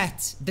 A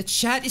cat. The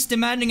chat is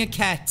demanding a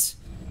cat.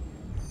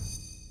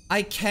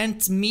 I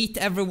can't meet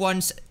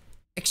everyone's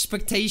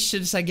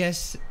expectations, I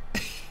guess.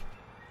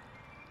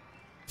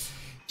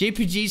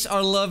 JPGs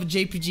are love,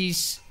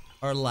 JPGs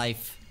are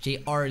life.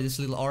 JR, this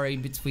little R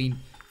in between.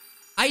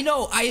 I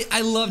know,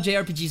 I love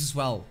JRPGs as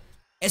well.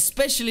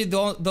 Especially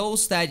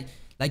those that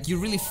like you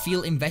really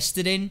feel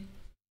invested in.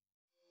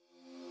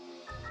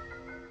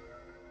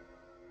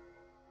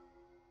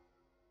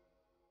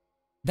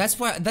 That's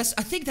why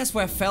I think that's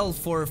why I fell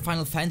for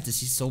Final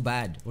Fantasy so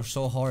bad or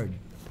so hard.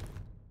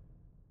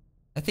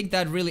 I think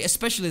that really,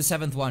 especially the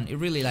 7th one, it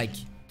really like,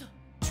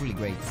 it's really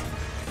great.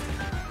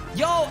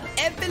 Yo,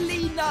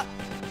 Evelina!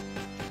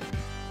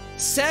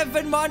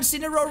 7 months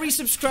in a row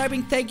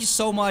resubscribing, thank you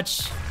so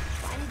much.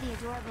 Why did the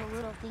adorable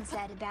little thing say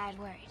a bad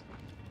word?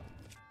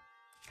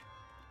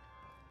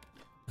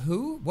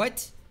 Who?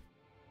 What?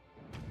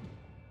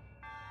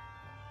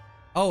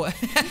 Oh,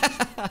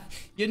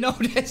 you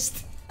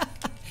noticed?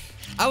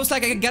 I was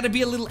like, I gotta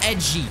be a little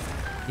edgy,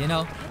 you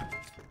know?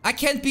 I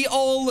can't be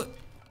all...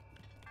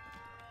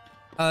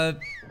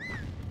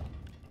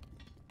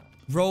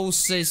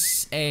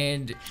 roses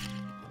and...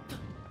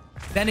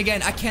 Then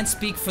again, I can't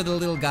speak for the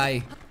little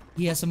guy.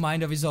 He has a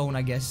mind of his own,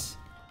 I guess.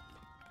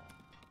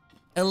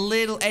 A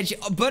little edgy,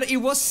 but it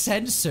was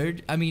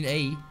censored. I mean,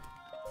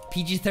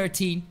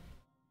 PG-13.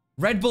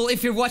 Red Bull,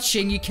 if you're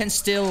watching, you can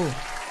still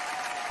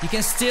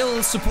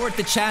support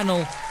the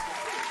channel.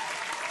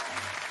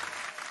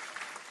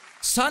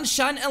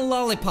 Sunshine and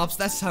lollipops,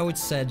 that's how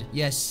it's said.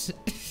 Yes.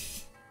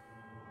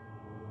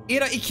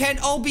 It can't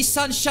all be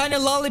sunshine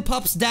and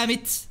lollipops, damn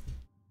it.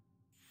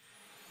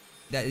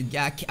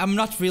 Yeah, I'm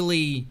not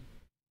really...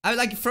 I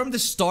like, from the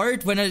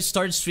start, when I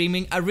started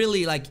streaming, I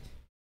really, like...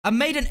 I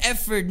made an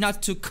effort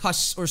not to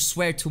cuss or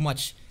swear too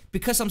much.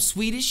 Because I'm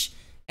Swedish,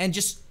 and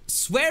just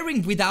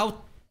swearing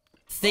without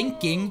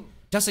thinking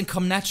doesn't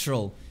come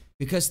natural.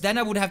 Because then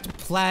I would have to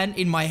plan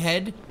in my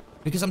head,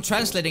 because I'm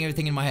translating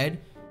everything in my head,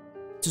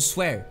 to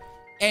swear.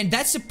 And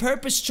that's a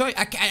purpose choice.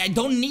 I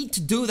don't need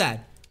to do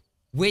that.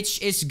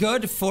 Which is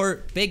good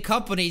for big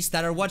companies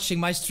that are watching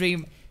my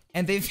stream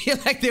and they feel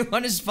like they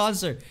want to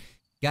sponsor.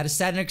 Gotta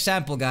set an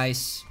example,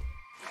 guys.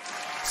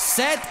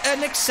 Set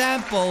an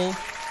example.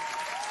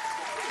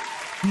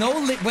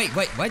 Wait,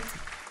 what?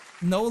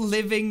 No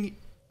living...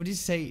 What did you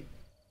say?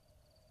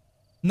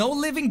 No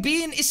living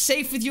being is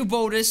safe with you,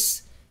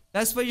 Bodus.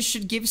 That's why you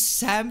should give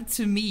Sam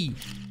to me.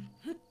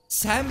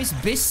 Sam is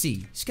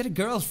busy. He's got a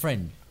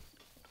girlfriend.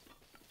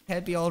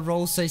 Can't be all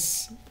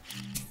roses.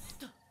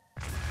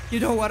 You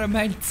know what I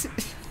meant.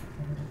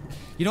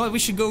 You know what? We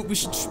should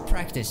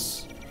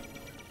practice.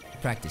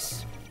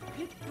 Practice.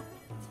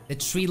 The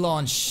tree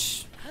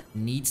launch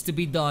needs to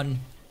be done.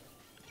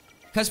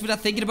 Because without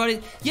thinking about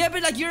it... Yeah,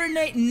 but like, you're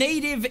a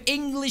native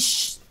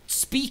English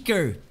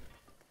speaker.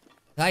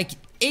 Like,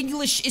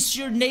 English is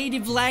your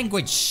native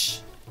language.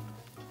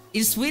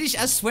 In Swedish,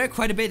 I swear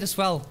quite a bit as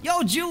well.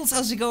 Yo, Jules,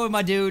 how's it going,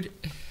 my dude?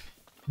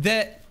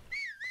 The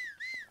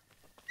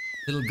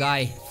little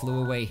guy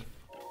flew away.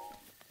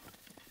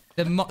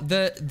 I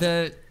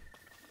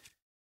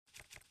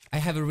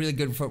have a really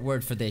good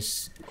word for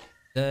this.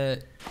 I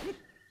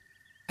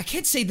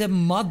can't say the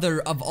mother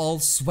of all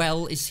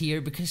swell is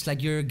here because,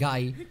 like, you're a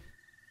guy.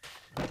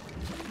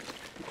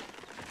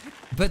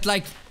 But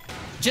like,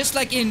 just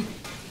like in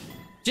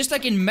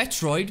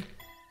Metroid.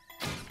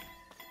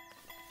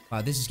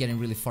 Wow, this is getting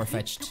really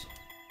far-fetched.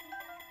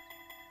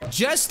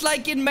 Just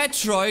like in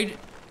Metroid,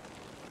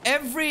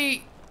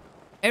 every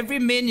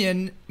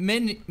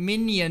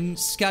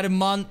minion's got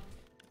a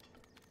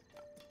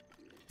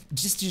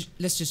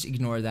let's just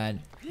ignore that.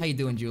 How you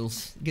doing,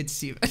 Jules? Good to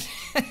see you.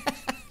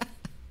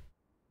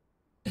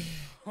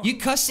 You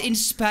cuss in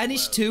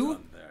Spanish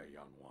too?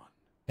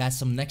 That's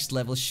some next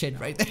level shit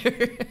right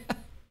there.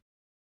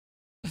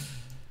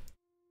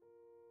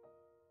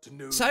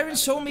 Siren,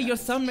 show me your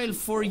thumbnail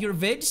for your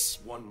vids.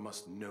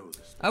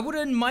 I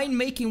wouldn't mind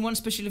making one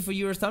specially for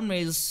your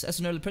thumbnails as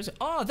an early present.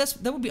 Oh,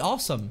 that would be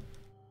awesome.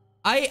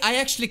 I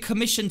actually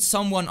commissioned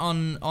someone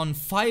on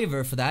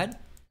Fiverr for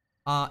that.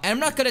 And I'm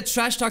not gonna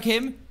trash talk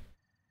him,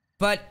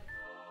 but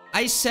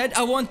I said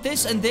I want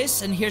this,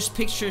 and here's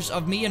pictures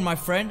of me and my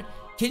friend.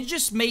 Can you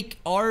just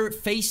make our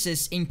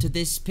faces into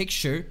this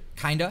picture,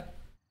 kinda?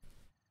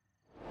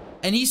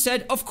 And he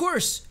said, of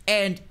course.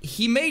 And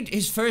he made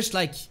his first,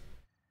 like,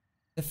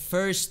 the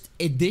first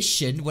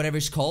edition, whatever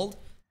it's called.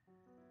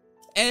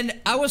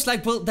 And I was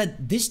like, well,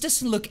 this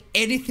doesn't look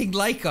anything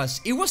like us.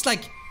 It was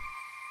like,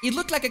 it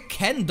looked like a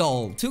Ken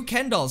doll, 2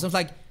 Ken dolls. I was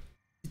like,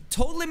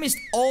 totally missed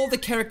all the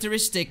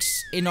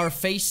characteristics in our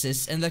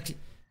faces, and like,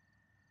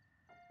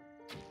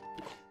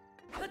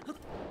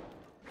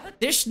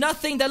 there's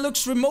nothing that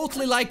looks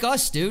remotely like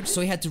us, dude.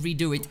 So he had to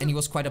redo it, and he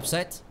was quite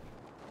upset.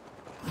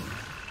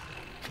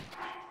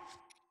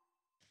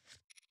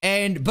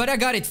 But I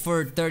got it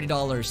for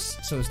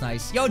 $30, so it's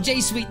nice. Yo,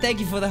 J Sweet, thank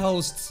you for the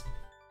hosts.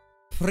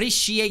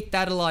 Appreciate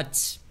that a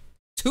lot.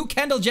 2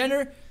 Kendall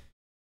Jenner.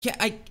 Yeah,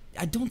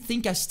 I don't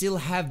think I still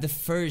have the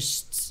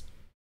first.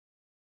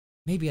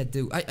 Maybe I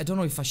do. I don't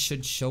know if I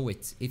should show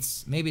it.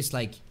 Maybe it's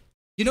like,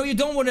 you know, you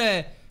don't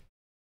wanna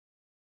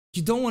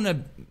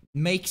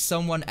make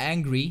someone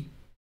angry,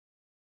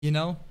 you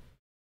know?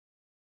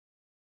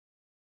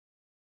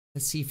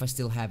 Let's see if I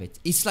still have it.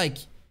 It's like,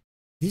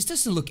 this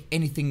doesn't look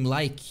anything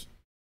like.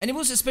 And it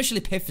was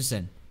especially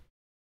Piffison.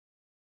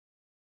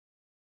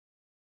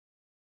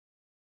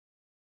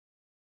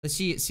 Let's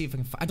see if I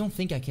can. I don't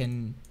think I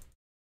can.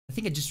 I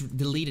think I just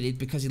deleted it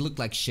because it looked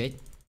like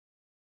shit.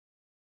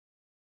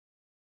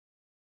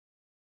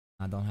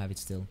 I don't have it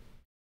still.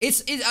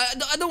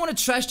 I don't want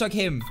to trash talk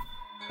him.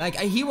 Like,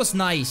 he was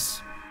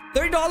nice.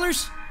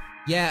 $30?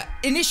 Yeah.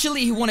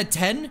 Initially he wanted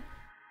 10,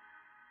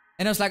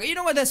 and I was like, you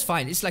know what? That's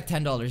fine. It's like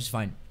 $10. It's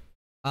fine.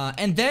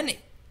 And then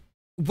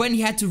when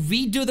he had to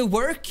redo the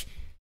work,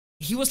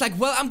 he was like,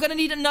 well, I'm gonna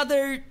need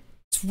another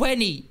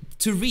 20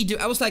 to redo.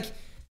 I was like,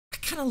 I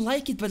kind of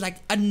like it, but like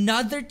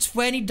another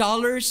 $20?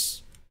 I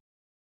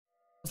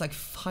was like,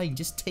 fine,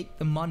 just take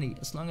the money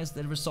as long as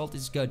the result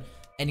is good.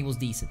 And it was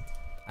decent.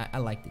 I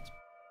liked it.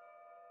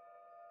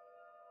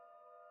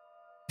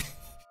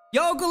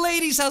 Yo, good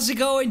ladies, how's it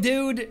going,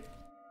 dude?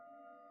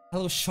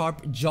 Hello,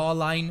 sharp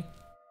jawline.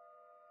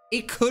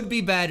 It could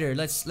be better.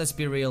 Let's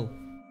be real.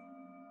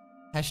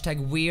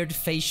 Hashtag weird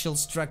facial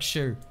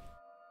structure.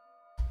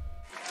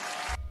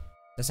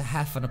 That's a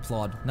half an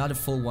applaud, not a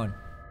full one.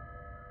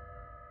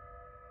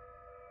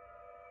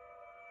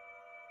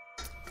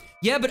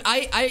 Yeah, but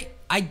I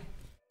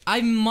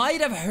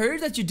might have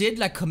heard that you did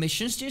like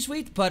commissions this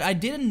week, but I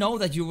didn't know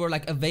that you were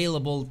like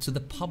available to the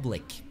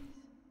public.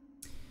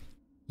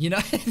 You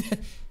know,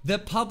 the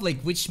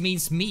public, which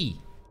means me.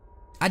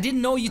 I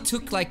didn't know you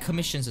took like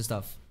commissions and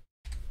stuff.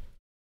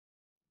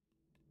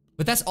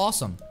 But that's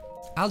awesome.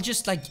 I'll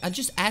just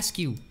ask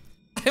you.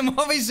 I'm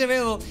always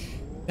available.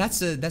 That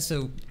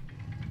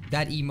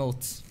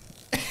emote.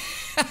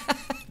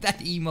 That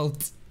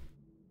emote.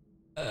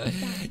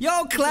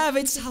 Yo,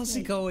 Klavitz, how's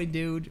it going,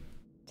 dude?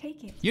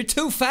 Take it. You're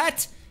too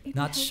fat.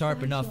 Not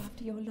sharp enough.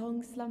 After your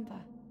long slumber.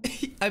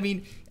 I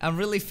mean, I'm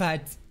really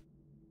fat.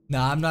 No,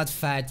 I'm not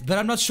fat, but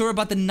I'm not sure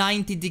about the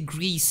 90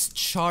 degrees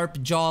sharp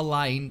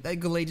jawline that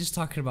Goulet is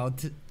talking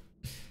about.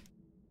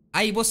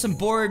 I wasn't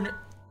born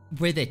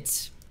with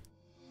it,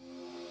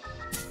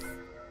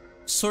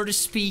 so to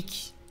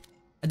speak.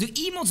 Do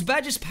emotes,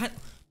 badges,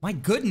 My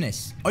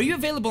goodness. Are you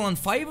available on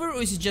Fiverr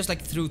or is it just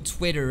like through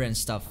Twitter and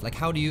stuff? Like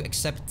how do you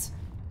accept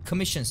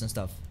commissions and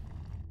stuff?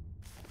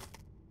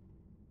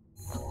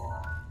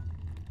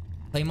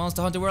 Play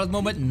Monster Hunter World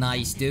moment?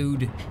 Nice,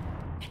 dude.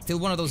 Still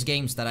one of those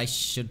games that I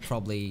should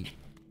probably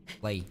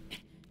play.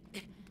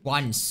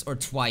 Once or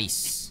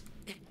twice.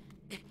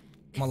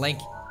 Come on, Link.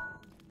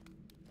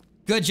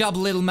 Good job,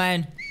 little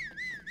man.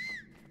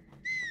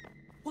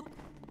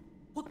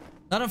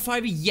 Not on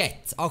Fiverr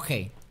yet.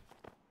 Okay.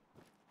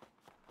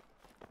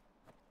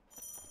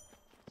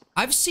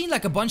 I've seen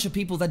like a bunch of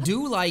people that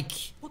do like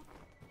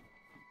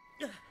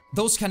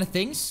those kind of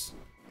things.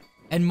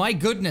 And my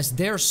goodness,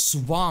 they're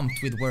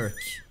swamped with work.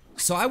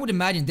 So I would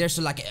imagine there's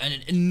like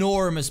an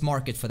enormous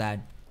market for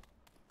that.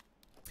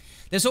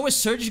 There's always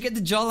surgery to get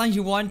the jawline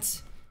you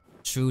want.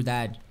 True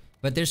that.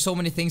 But there's so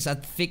many things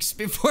I'd fix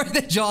before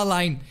the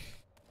jawline.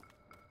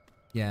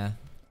 Yeah.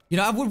 You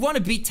know, I would want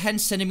to be 10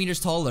 centimeters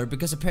taller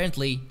because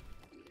apparently,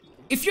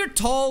 if you're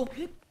tall,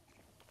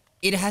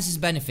 it has its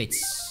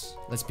benefits.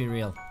 Let's be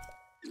real.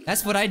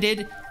 That's what I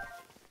did.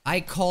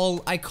 I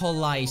call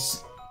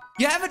lies.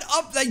 You haven't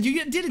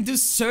you didn't do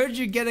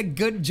surgery, get a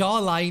good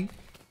jawline.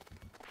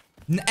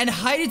 And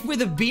hide it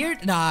with a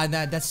beard? Nah,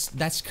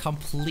 that's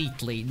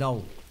completely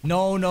no.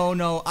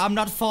 No. I'm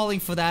not falling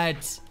for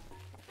that.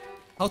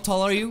 How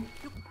tall are you?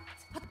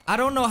 I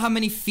don't know how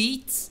many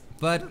feet,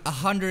 but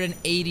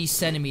 180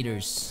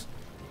 centimeters.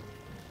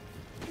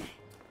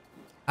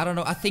 I don't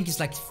know. I think it's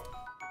like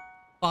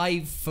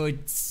 5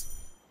 foot.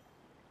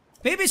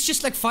 Maybe it's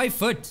just like 5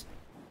 foot.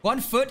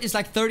 1 foot is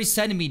like 30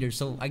 centimeters,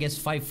 so I guess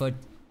 5 foot.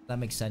 That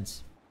makes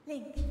sense.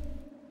 Link.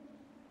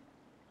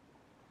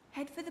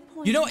 Head for the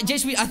point. You know,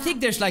 Jason, I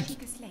think there's like,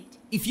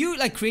 if you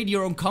like create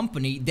your own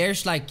company,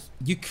 there's like,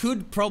 you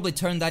could probably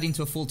turn that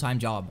into a full-time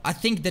job. I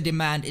think the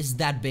demand is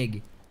that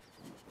big.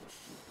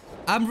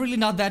 I'm really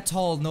not that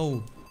tall,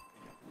 no.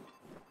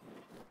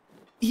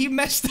 He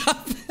messed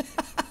up.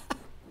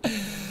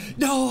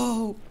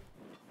 No.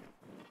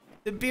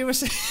 The beer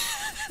was...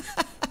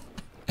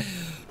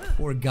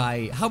 Poor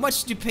guy. How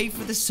much did you pay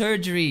for the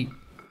surgery?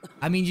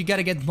 I mean, you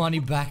gotta get money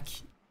back.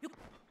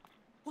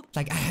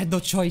 Like, I had no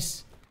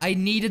choice. I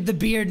needed the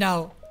beard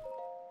now.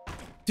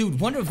 Dude,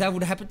 wonder if that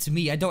would happen to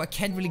me. I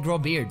can't really grow a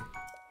beard.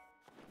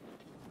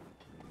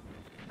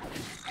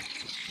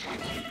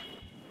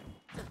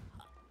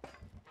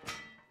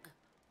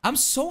 I'm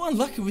so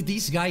unlucky with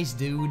these guys,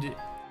 dude.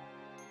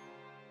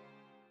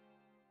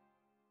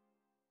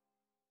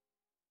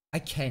 I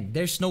can't.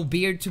 There's no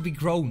beard to be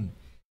grown.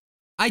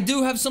 I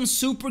do have some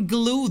super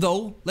glue,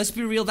 though. Let's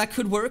be real, that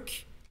could work.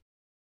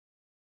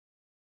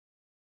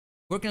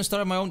 Working on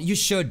start on my own? You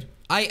should.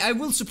 I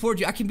will support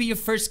you. I can be your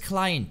first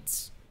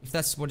client. If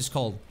that's what it's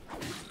called.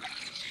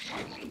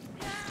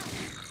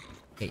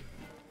 Okay.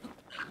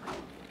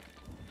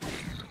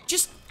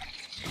 Just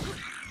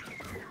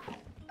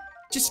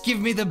give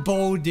me the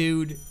bow,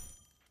 dude.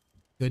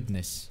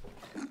 Goodness.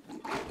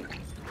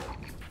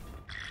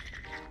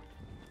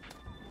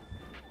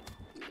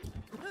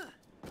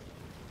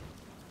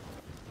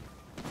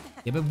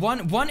 Yeah, but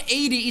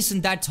 180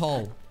 isn't that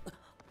tall.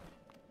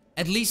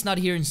 At least not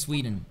here in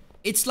Sweden.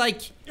 It's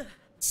like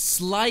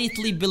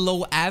slightly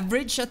below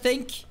average, I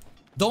think.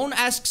 Don't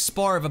ask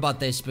Sparv about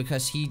this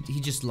because he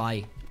just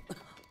lie.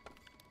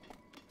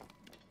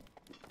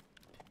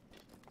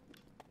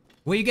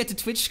 Where you get the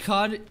Twitch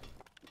card?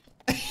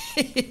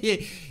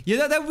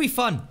 Yeah, that would be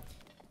fun.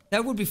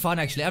 That would be fun,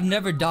 actually. I've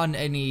never done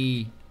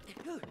any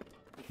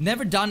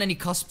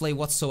cosplay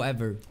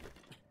whatsoever.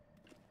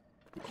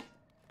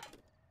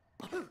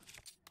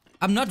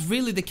 I'm not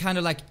really the kind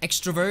of like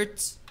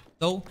extrovert,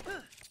 though.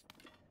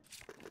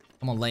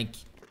 Come on, Link.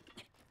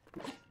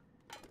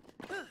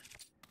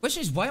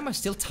 Question is, why am I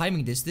still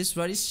timing this? This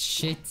run is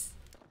shit.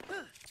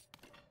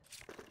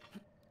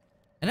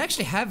 And I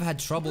actually have had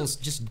troubles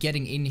just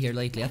getting in here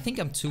lately. I think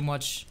I'm too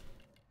much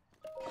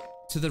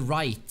to the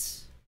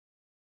right.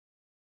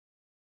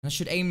 I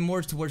should aim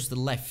more towards the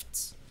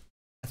left.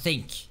 I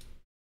think.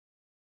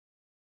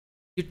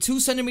 You're 2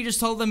 centimeters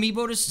taller than me,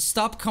 Bodus.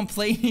 Stop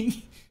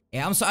complaining.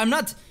 Yeah, I'm sorry.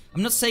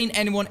 I'm not saying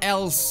anyone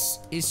else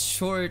is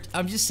short.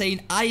 I'm just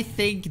saying I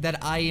think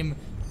that I am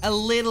a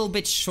little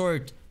bit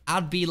short.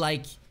 I'd be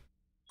like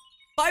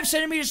 5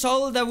 centimeters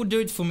taller. That would do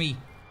it for me.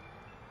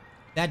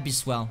 That'd be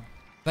swell.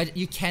 But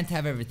you can't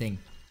have everything.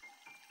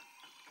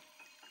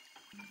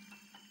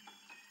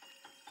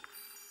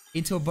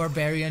 Into a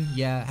barbarian,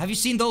 yeah. Have you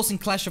seen those in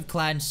Clash of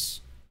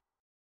Clans?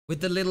 With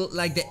the little,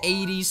 like the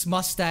 80s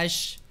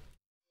mustache?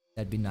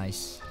 That'd be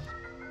nice.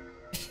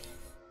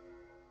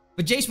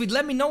 But Jace,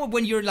 let me know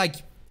when you're like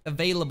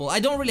available. I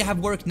don't really have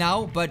work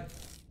now, but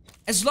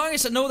as long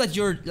as I know that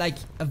you're like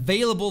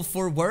available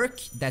for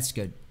work, that's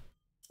good.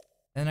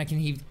 Then I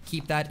can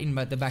keep that in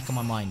the back of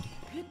my mind.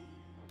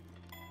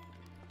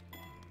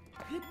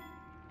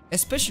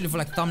 Especially for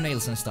like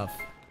thumbnails and stuff.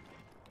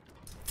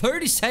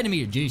 30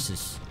 centimeters,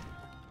 Jesus.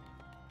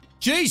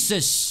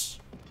 Jesus!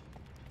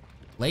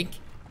 Lake?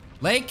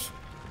 Lake?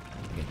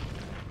 Okay.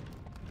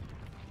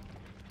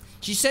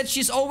 She said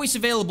she's always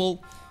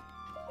available.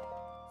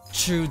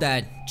 True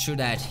that, true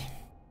that.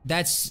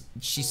 That's...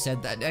 She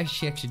said that.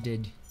 She actually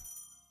did.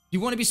 You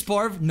want to be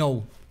Sparv?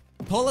 No.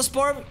 Polar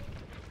Sparv?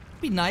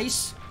 Be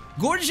nice.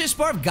 Gorgeous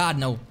Sparv? God,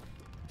 no.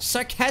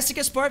 Sarcastic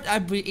Sparv?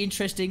 I'd be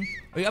interesting.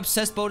 Are you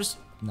obsessed, Bodus?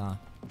 Nah.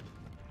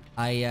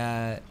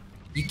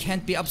 You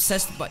can't be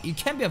obsessed, but you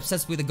can't be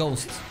obsessed with a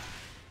ghost.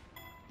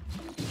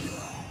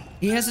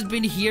 He hasn't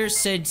been here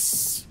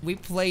since we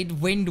played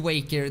Wind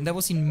Waker, and that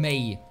was in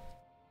May.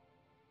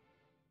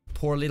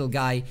 Poor little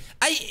guy.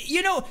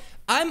 You know,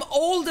 I'm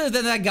older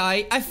than that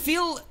guy. I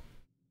feel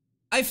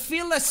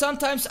that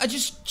sometimes I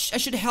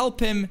should help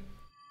him.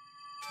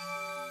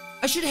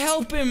 I should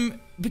help him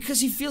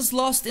because he feels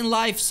lost in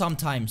life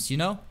sometimes, you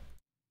know?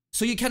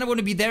 So you kind of want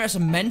to be there as a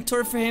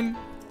mentor for him.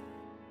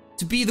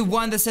 To be the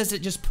one that says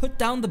that just put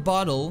down the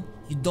bottle.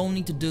 You don't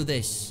need to do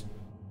this.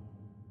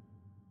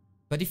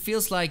 But it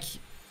feels like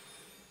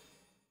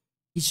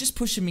he's just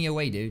pushing me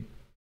away, dude.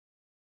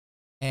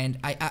 And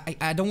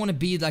I don't want to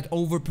be like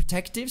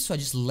overprotective, so I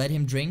just let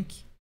him drink.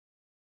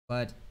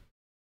 But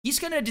he's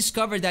gonna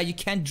discover that you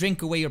can't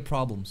drink away your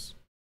problems.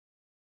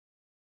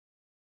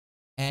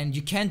 And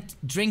you can't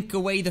drink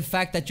away the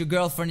fact that your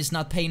girlfriend is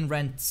not paying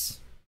rent.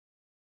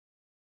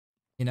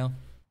 You know?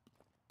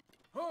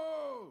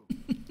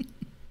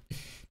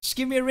 Just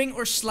give me a ring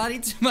or slide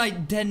into my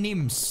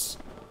denims.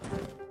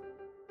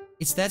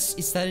 Is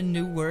that a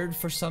new word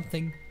for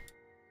something?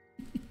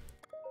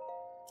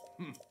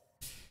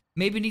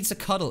 Maybe needs a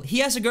cuddle. He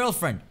has a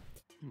girlfriend.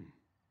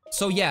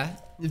 So yeah,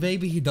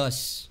 maybe he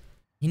does.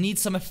 He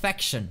needs some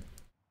affection.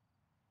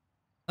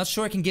 Not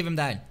sure I can give him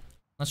that.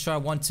 Not sure I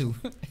want to.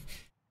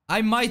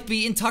 I might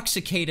be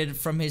intoxicated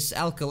from his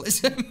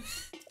alcoholism.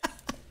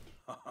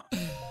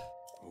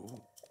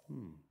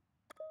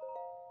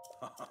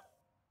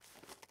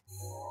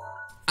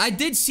 I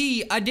did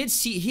see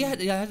he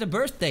had a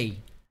birthday.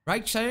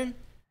 Right, Sharon?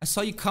 I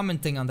saw you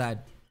commenting on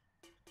that.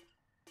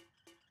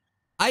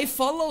 I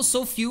follow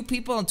so few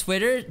people on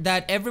Twitter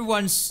that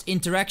everyone's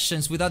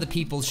interactions with other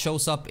people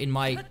shows up in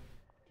my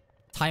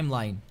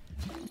timeline.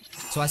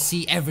 So I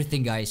see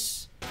everything,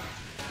 guys.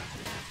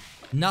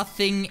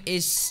 Nothing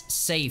is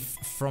safe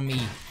from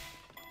me.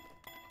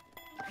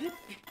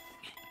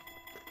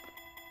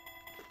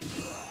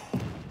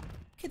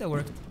 Okay, that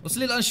worked. Was a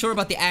little unsure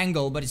about the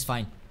angle, but it's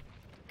fine.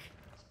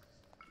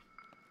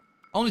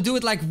 Only do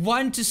it like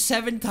 1 to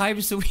 7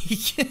 times a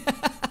week.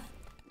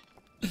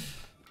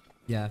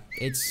 Yeah,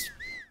 it's...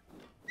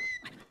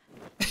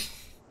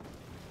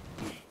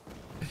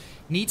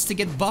 Needs to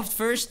get buffed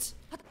first.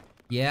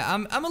 Yeah,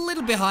 I'm a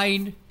little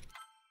behind.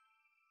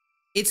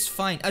 It's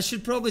fine. I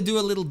should probably do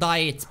a little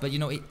diet, but you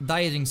know,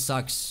 dieting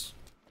sucks.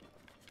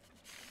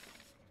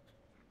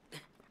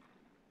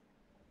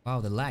 Wow,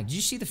 the lag. Did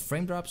you see the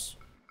frame drops?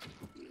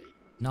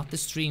 Not the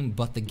stream,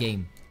 but the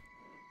game.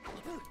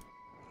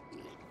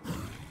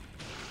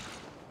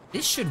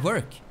 This should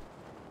work.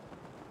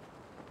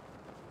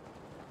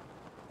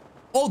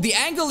 Oh, the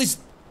angle is...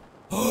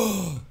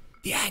 Oh,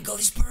 the angle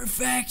is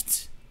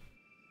perfect.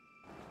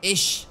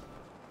 Ish.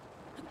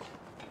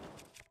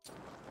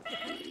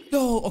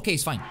 No, okay,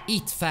 it's fine.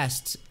 Eat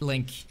fast,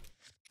 Link.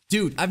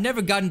 Dude, I've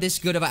never gotten this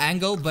good of an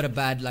angle, but a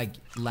bad, like,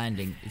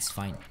 landing. It's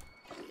fine.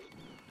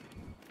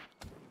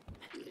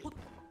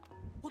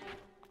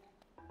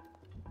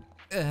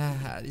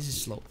 This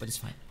is slow, but it's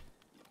fine.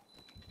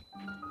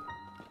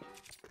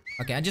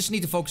 Okay, I just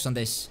need to focus on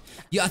this.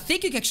 Yeah, I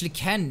think you actually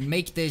can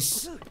make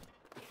this...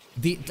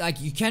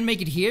 Like, you can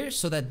make it here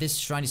so that this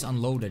shrine is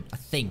unloaded. I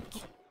think.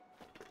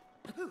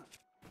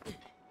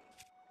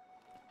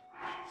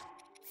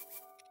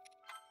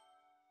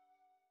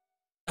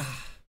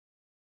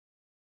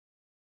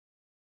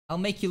 I'll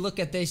make you look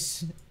at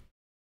this.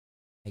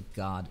 My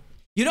God.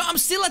 You know, I'm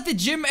still at the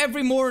gym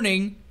every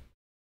morning.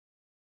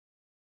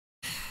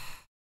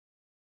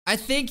 I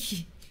think,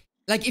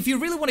 like, if you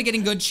really want to get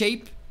in good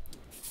shape,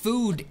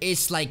 food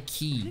is, like,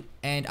 key.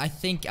 And I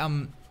think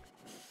I'm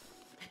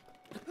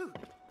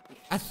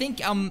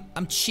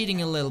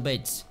cheating a little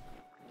bit.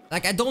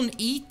 Like, I don't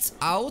eat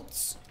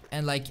out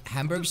and, like,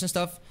 hamburgers and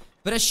stuff.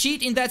 But I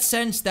cheat in that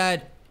sense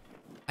that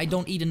I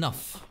don't eat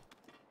enough.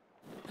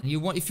 And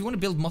if you want to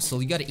build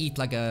muscle, you gotta eat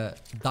like a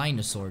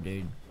dinosaur,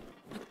 dude.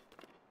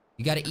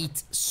 You gotta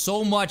eat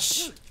so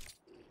much.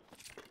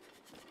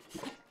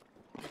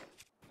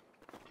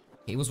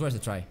 Okay, it was worth a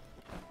try.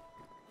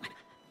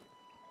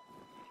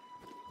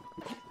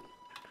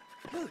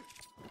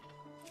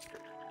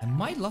 I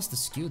might lost the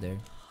skew there.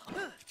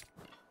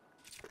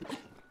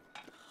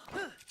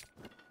 I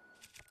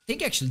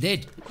think I actually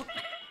did.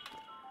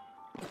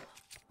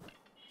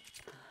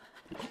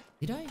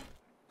 Did I?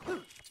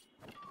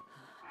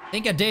 I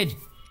think I did.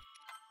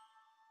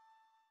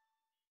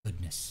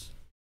 Goodness.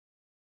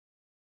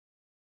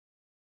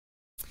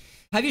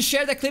 Have you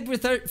shared that clip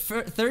with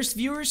Thirst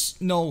viewers?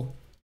 No.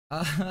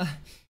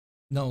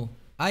 No.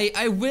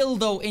 I will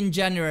though in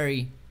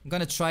January. I'm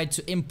gonna try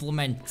to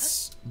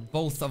implement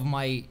both of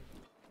my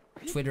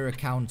Twitter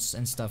accounts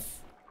and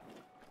stuff.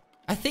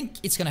 I think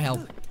it's gonna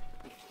help.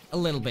 A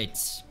little bit.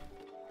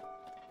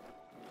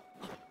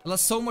 I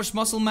lost so much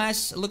muscle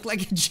mass. I look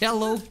like a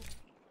jello.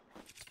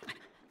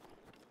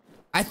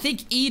 I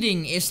think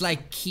eating is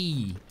like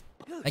key.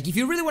 Like if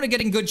you really want to get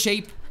in good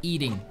shape,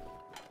 eating.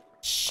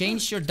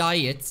 Change your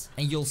diet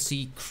and you'll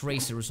see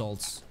crazy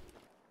results.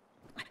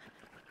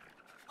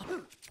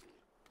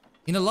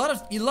 In a lot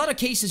of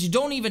cases, you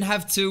don't even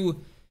have to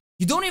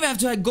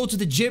go to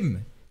the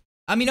gym.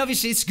 I mean,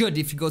 obviously it's good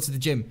if you go to the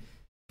gym,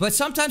 but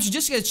sometimes you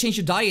just gotta change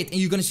your diet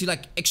and you're gonna see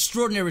like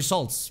extraordinary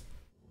results.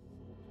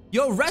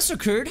 Yo,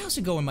 Resurcurd, how's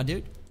it going, my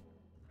dude?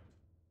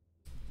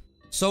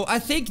 So I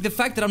think the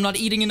fact that I'm not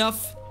eating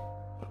enough,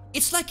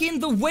 it's like in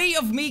the way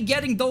of me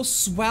getting those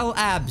swell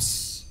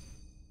abs.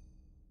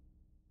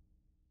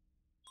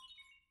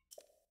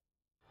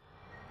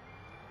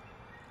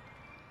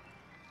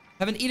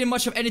 Haven't eaten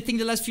much of anything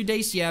the last few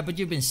days, yeah, but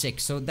you've been sick,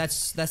 so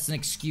that's an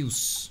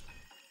excuse.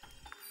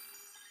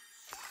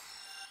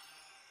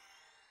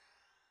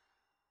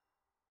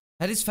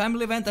 At his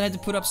family event, I had to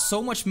put up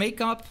so much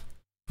makeup,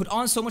 put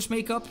on so much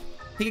makeup.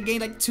 I think I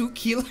gained like 2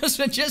 kilos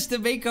with just the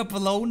makeup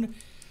alone.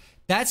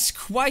 That's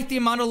quite the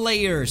amount of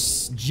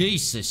layers.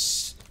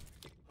 Jesus.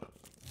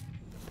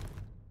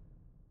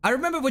 I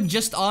remember when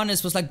Just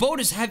Honest was like,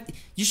 Bodus,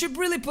 you should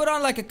really put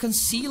on like a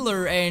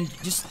concealer and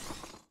just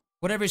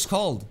whatever it's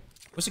called.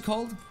 What's it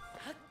called?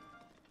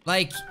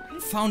 Like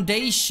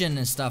foundation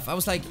and stuff. I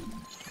was like,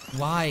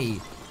 why?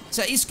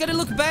 So it's gonna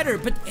look better,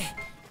 but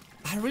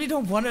I really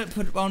don't want to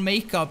put on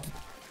makeup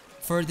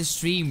for the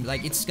stream.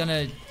 Like it's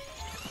gonna,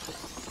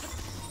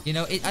 you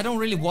know, I don't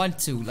really want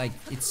to. Like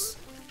it's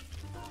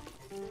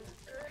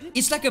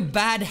like a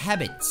bad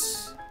habit.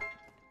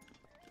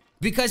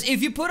 Because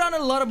if you put on a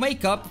lot of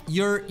makeup,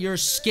 your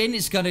skin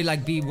is gonna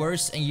like be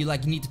worse, and you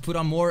need to put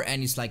on more,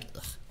 and it's like,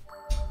 ugh.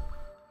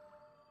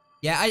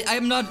 Yeah,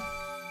 I'm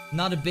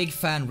not a big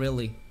fan,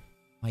 really.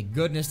 My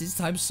goodness, this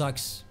time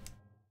sucks.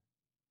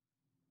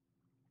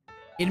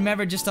 It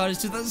never just started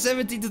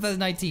 2017,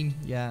 2019.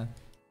 Yeah.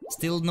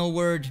 Still no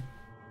word.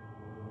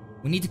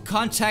 We need to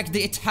contact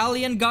the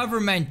Italian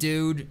government,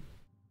 dude.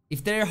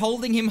 If they're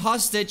holding him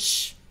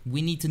hostage,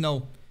 we need to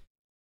know.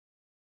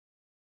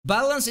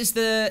 Balance is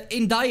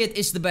in diet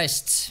is the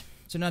best.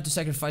 So not to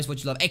sacrifice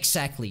what you love.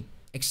 Exactly.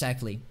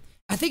 Exactly.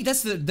 I think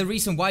that's the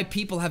reason why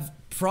people have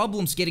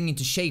problems getting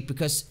into shape,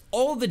 because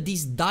all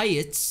these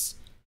diets,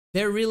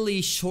 they're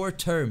really short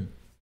term.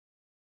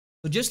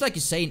 So just like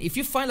you're saying, if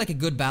you find like a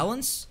good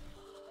balance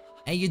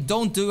and you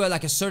don't do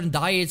like a certain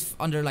diet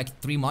under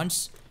like 3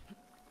 months,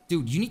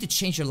 dude, you need to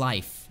change your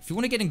life. If you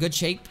want to get in good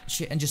shape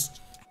and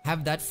just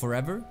have that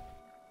forever,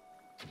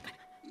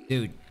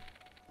 dude,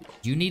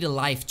 you need a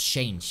life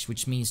change,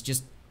 which means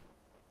just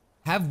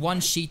have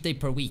 1 cheat day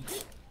per week.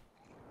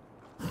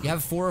 You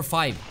have 4 or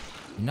 5.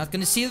 You're not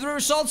gonna see the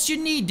results you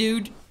need,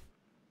 dude.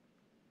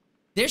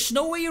 There's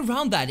no way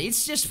around that.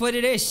 It's just what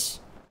it is.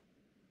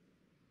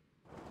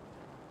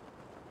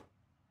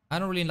 I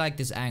don't really like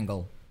this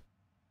angle.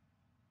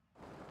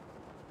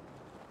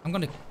 I'm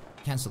gonna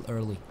cancel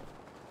early.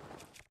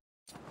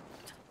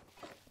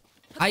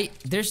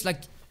 There's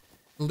like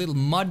a little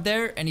mud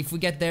there, and if we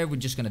get there, we're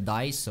just gonna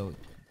die, so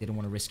they don't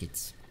want to risk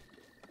it.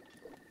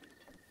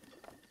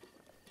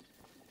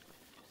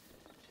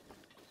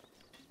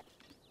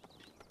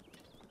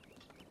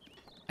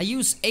 I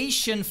use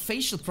Asian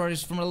facial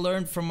products from I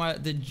learned from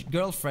the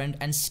girlfriend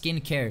and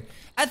skincare.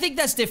 I think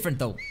that's different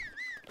though.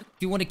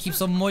 If you want to keep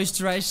some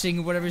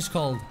moisturizing, whatever it's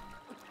called,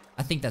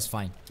 I think that's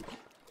fine.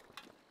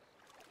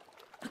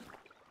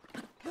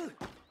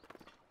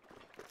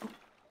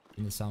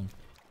 In the sound.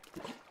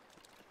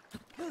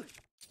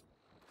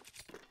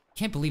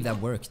 Can't believe that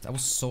worked. That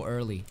was so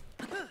early.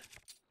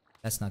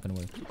 That's not gonna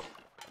work.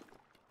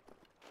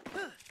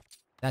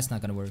 That's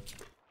not gonna work.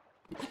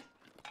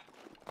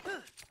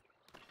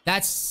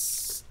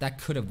 That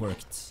could have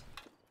worked.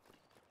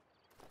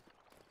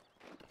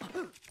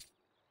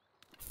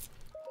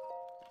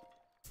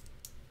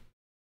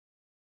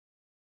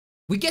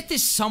 We get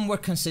this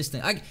somewhat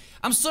consistent.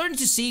 I'm starting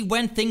to see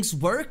when things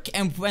work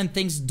and when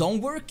things don't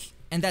work,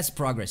 and that's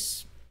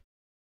progress.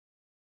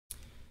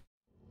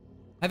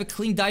 I have a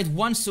clean diet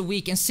once a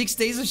week and 6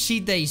 days of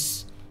cheat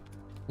days.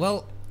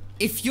 Well,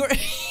 if your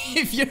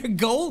if your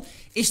goal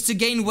is to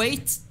gain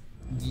weight,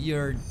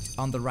 you're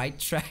on the right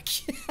track.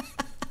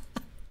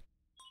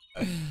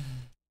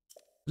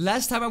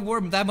 Last time I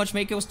wore that much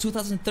makeup was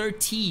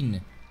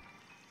 2013.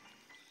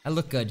 I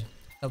look good.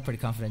 Felt pretty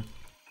confident.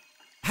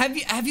 Have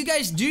you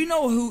guys, do you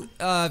know who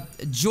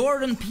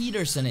Jordan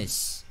Peterson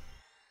is?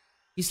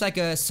 He's like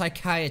a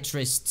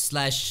psychiatrist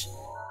slash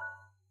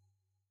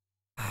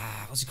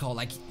what's it called?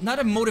 Like, not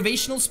a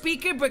motivational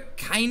speaker, but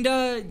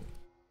kinda.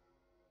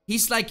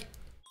 He's like,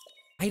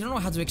 I don't know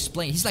how to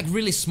explain. He's like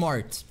really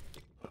smart.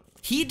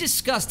 He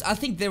discussed, I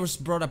think there was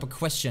brought up a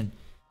question.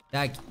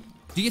 Like,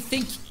 do you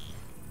think,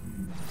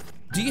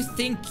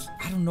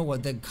 I don't know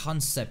what the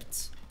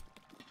concept.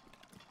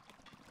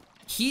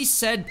 He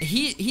said,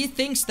 he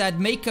thinks that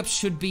makeup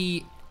should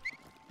be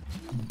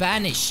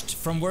banished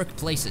from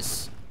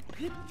workplaces.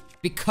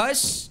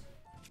 Because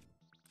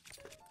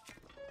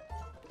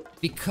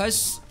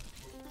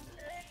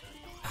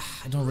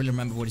I don't really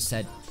remember what he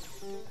said.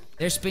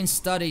 There's been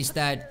studies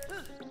that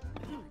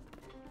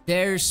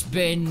there's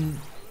been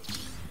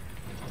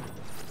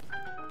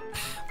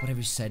whatever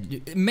you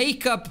said.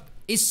 Makeup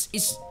is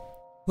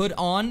put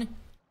on,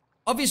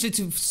 obviously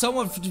to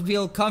somewhat to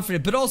feel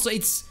confident, but also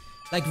it's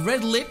like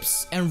red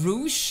lips and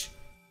rouge.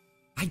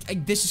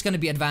 This is gonna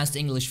be advanced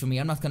English for me.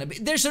 I'm not gonna be.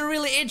 There's a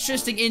really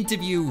interesting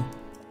interview.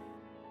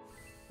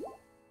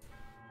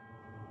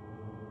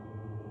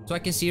 So I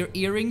can see her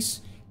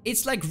earrings.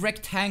 It's like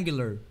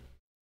rectangular.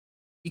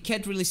 You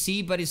can't really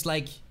see, but it's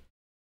like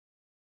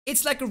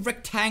a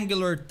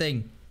rectangular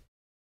thing.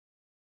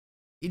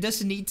 It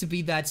doesn't need to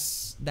be that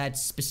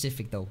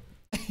specific though.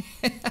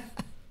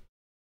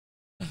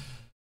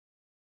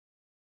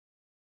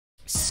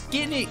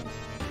 Skinny.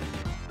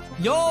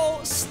 Yo,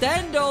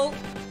 Stendal.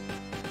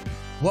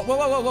 Whoa, whoa,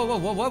 whoa, whoa, whoa,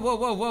 whoa, whoa, whoa,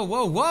 whoa, whoa,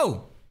 whoa,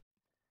 whoa.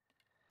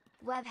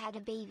 Web had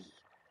a baby.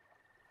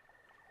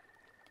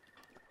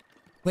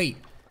 Wait,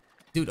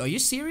 dude, are you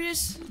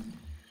serious?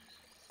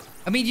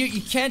 I mean,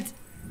 you can't.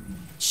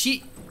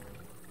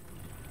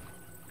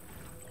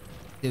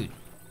 Dude,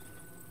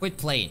 quit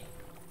playing.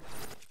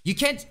 You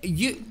can't.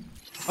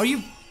 Are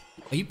you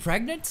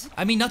pregnant?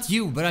 I mean, not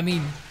you, but I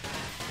mean,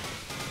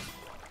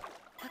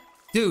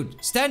 dude,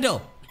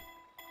 Stendal.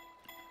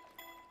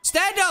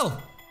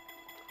 Stendal.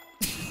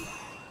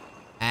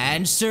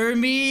 Answer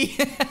me.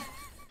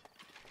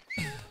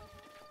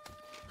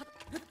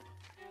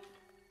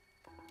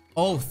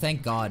 Oh,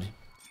 thank God.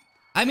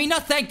 I mean,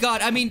 not thank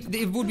God. I mean,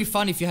 it would be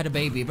fun if you had a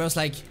baby, but I was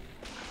like,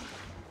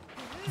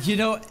 you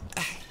know,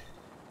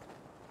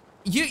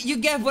 you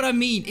get what I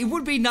mean. It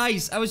would be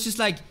nice. I was just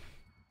like,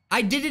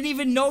 I didn't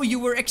even know you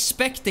were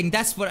expecting.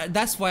 That's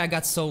why I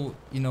got so,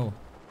 you know,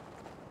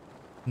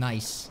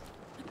 nice.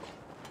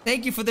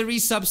 Thank you for the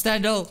resub,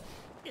 Stendal.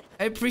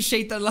 I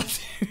appreciate that a lot.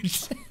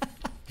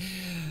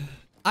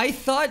 I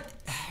thought,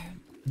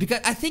 because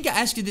I think I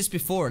asked you this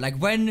before, like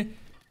when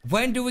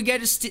do we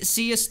get to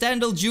see a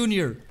Stendal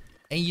Jr.?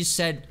 And you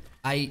said,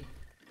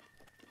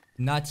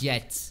 not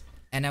yet.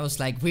 And I was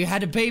like, we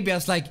had a baby. I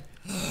was like,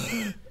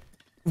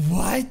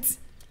 what?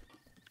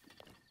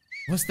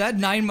 Was that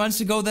 9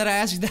 months ago that I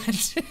asked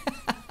that?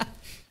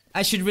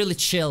 I should really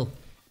chill.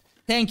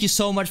 Thank you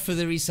so much for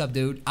the resub,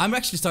 dude. I'm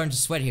actually starting to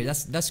sweat here.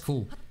 That's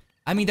cool.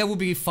 I mean, that would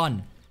be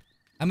fun.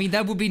 I mean,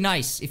 that would be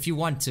nice if you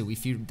want to.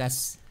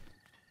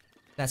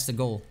 That's the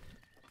goal.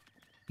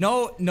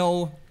 No.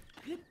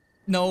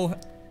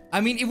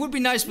 I mean, it would be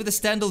nice with a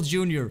Stendal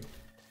Jr.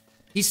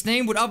 His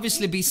name would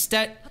obviously be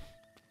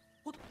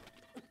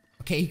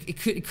Okay,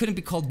 it couldn't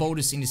be called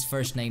Bodus in his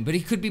first name, but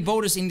it could be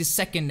Bodus in his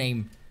second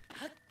name.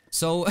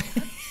 So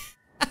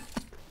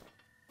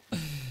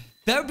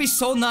that would be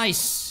so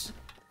nice.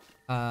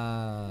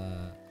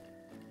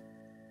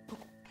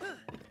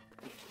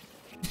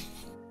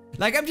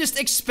 Like, I'm just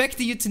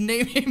expecting you to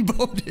name him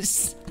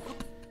Bodus.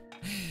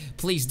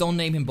 Please don't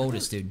name him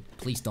Bodus, dude.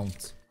 Please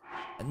don't.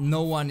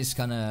 No one is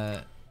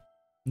gonna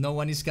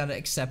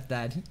accept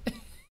that.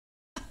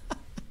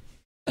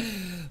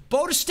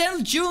 Bodus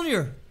Stendal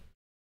Jr.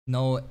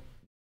 No,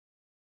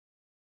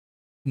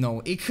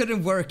 it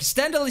couldn't work.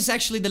 Stendal is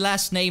actually the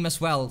last name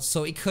as well,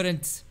 so it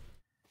couldn't.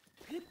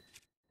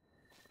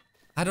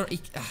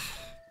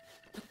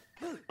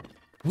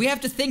 We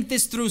have to think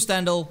this through,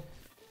 Stendal.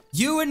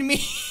 You and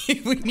me,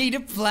 we need a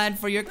plan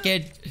for your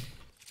kid.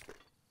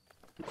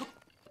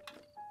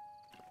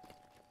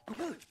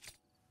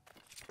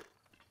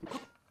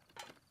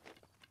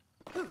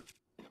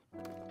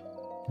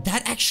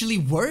 That actually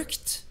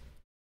worked?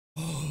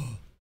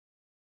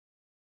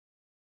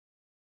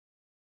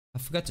 I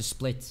forgot to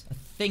split. I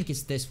think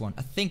it's this one.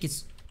 I think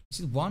it's...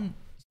 Is it 1?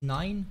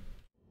 9?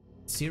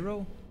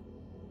 0?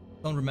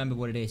 Don't remember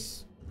what it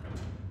is.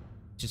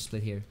 Just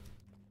split here.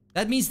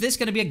 That means this is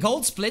gonna be a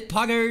gold split,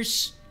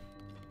 poggers!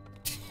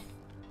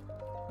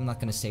 I'm not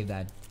gonna save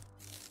that.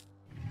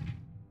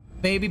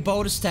 Baby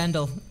Bodus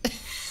Stendal.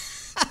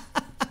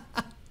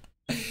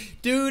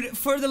 Dude,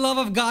 for the love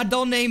of God,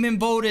 don't name him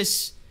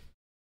Bodus.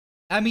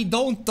 I mean,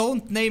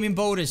 don't name him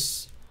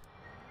Bodus.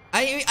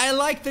 I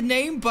like the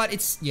name, but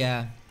it's...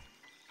 Yeah.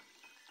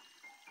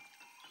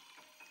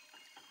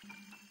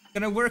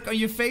 Gonna work on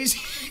your face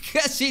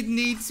because it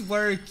needs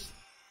work.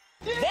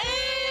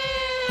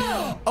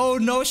 Damn! Oh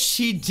no,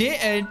 she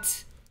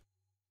didn't.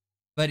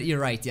 But you're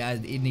right, yeah,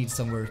 it needs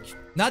some work.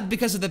 Not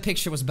because of the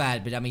picture was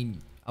bad, but I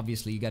mean,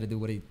 obviously you gotta do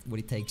what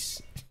it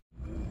takes.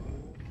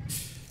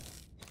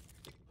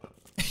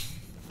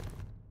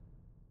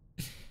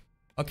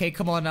 Okay,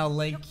 come on now,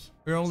 Link.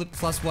 We're only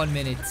plus 1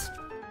 minute.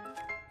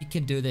 You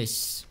can do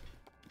this.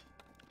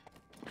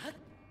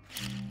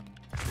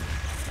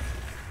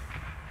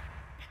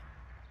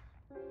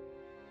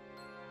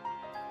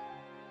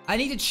 I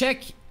need to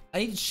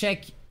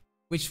check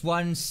which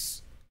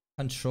one's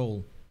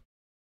control.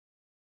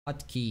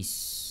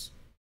 Hotkeys.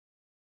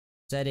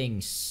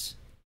 Settings.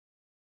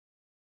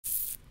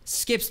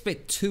 Skip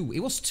split 2. It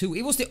was 2.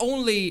 It was the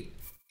only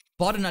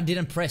button I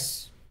didn't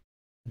press.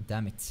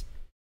 Damn it.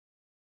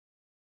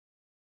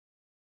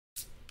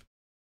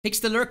 Fix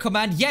the lurk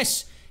command.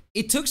 Yes!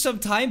 It took some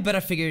time, but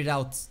I figured it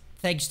out.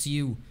 Thanks to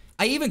you.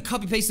 I even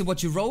copy-pasted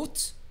what you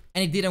wrote,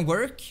 and it didn't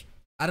work.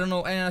 I don't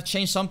know, and I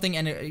changed something,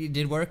 and it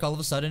did work all of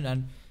a sudden,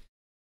 and...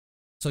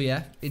 So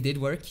yeah, it did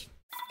work.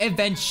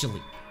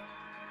 Eventually.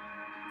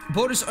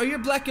 Bodus, are you a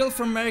black girl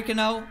from America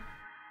now?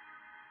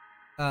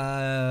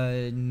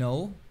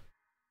 No.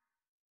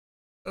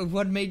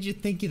 What made you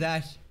think of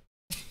that?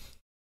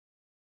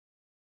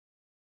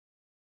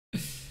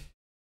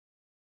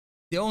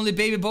 The only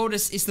baby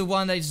Bodus is the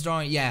one that is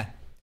drawing. Yeah.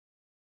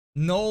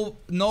 No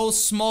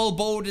small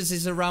Bodus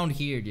is around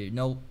here, dude.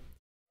 No.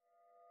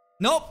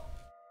 Nope.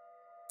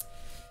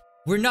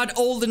 We're not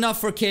old enough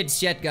for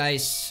kids yet,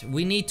 guys.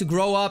 We need to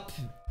grow up.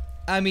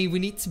 I mean, we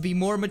need to be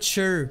more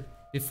mature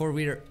before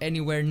we're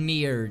anywhere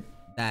near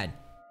that.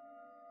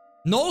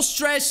 No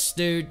stress,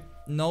 dude.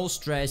 No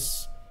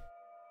stress.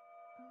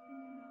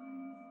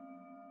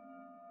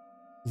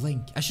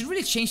 Link. I should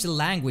really change the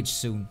language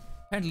soon.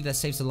 Apparently that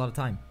saves a lot of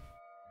time.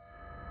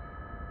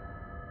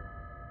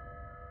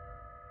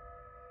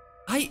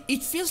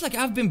 It feels like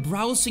I've been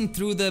browsing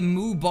through the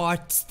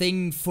MooBot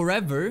thing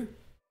forever.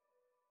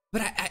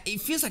 But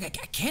it feels like I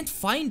can't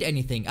find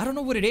anything. I don't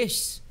know what it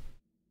is.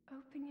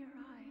 Open your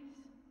eyes.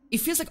 It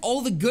feels like all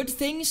the good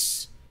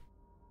things...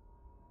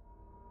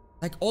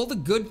 Like all the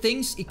good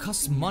things, it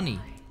costs money.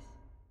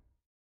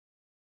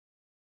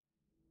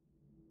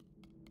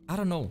 I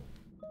don't know.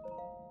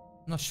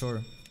 I'm not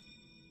sure.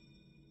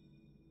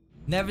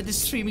 Never the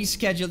streaming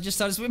schedule just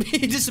starts with me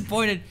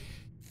disappointed.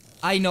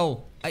 I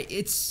know.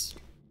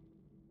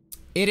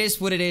 It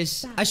is what it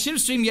is. I should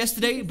have streamed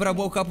yesterday, but I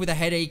woke up with a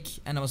headache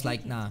and I was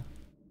like, nah.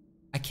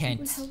 I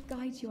can't. It will help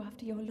guide you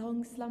after your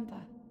long slumber.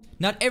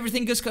 Not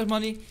everything costs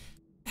money.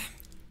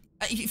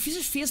 It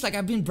just feels like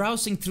I've been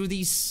browsing through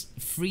these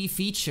free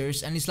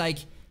features and it's like...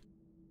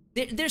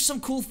 There's some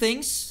cool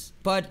things,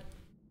 but...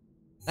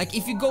 Like,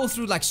 if you go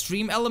through, like,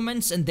 Stream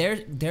Elements and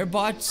their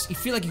bots, you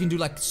feel like you can do,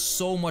 like,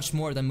 so much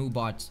more than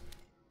MooBot.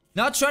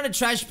 Not trying to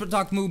trash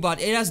talk MooBot,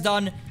 it has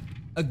done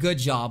a good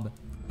job.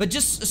 But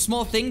just a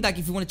small thing, like,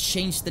 if you want to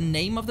change the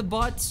name of the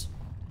bot...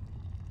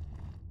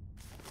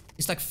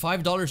 It's like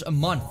 $5 a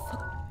month.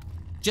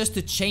 Just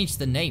to change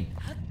the name.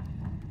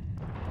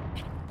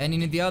 And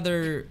in the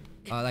other,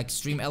 like,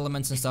 Stream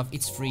Elements and stuff,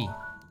 it's free.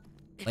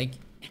 Like...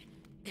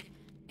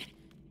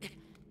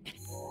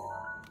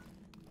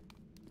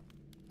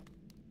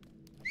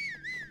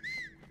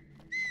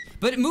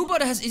 But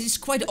MooBot is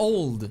quite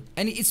old,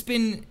 and it's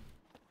been...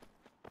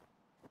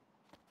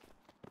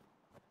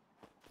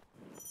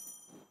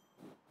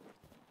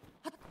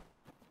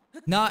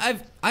 Now,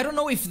 I don't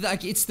know if,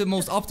 like, it's the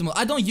most optimal.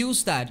 I don't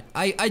use that.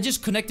 I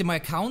just connected my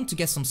account to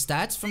get some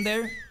stats from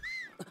there.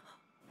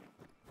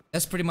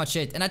 That's pretty much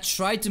it. And I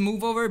tried to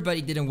move over, but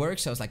it didn't work,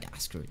 so I was like, ah,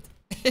 screw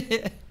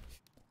it.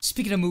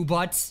 Speaking of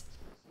MooBot.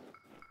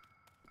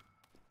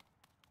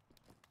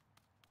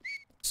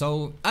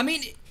 So, I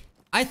mean...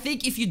 I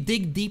think if you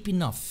dig deep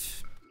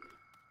enough.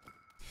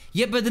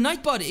 Yeah, but the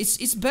Nightbot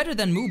it's better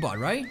than MooBot,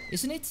 right?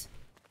 Isn't it?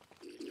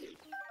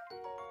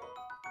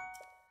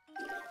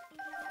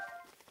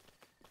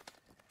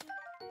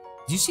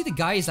 Do you see the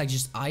guy is like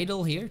just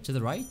idle here to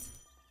the right?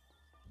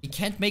 He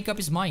can't make up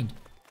his mind.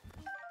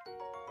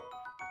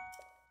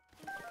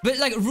 But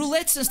like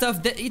roulettes and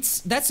stuff,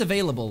 that's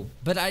available.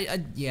 But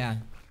yeah.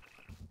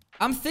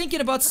 I'm thinking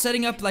about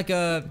setting up like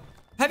a...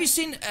 Have you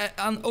seen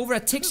over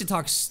at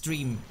TikTok's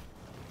stream?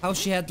 How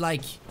she had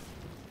like,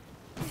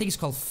 I think it's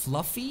called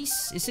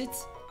Fluffies, is it?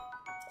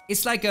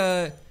 It's like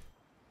a,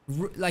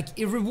 like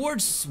it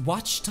rewards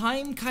watch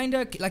time,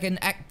 kinda, like an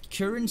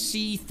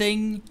currency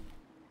thing.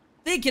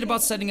 Thinking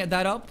about setting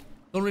that up.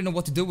 Don't really know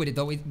what to do with it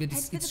though,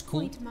 it's cool.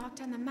 Point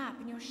marked on the map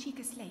in your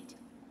Sheikah slate.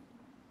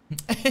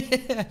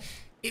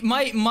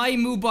 my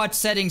MooBot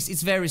settings,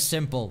 it's very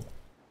simple.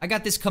 I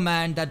got this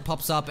command that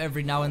pops up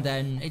every now and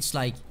then. It's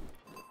like,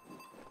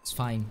 it's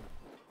fine.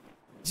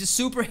 It's a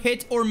super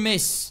hit or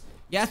miss.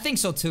 Yeah, I think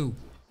so too.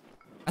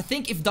 I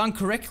think if done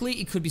correctly,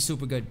 it could be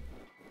super good.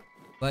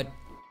 But...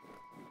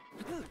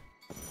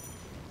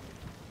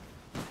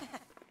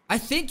 I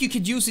think you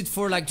could use it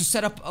for like, to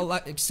set up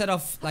a set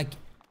of like...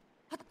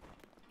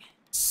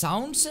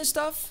 sounds and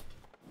stuff.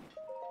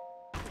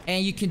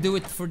 And you can do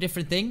it for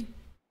different thing.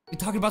 We're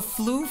talking about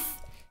floof?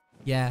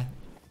 Yeah.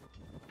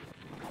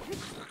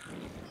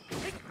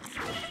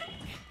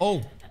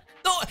 Oh.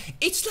 No,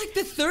 it's like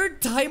the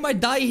third time I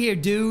die here,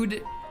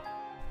 dude.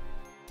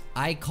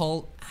 I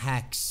call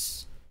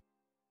hacks.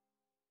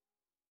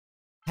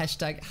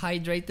 Hashtag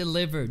hydrate the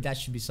liver. That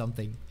should be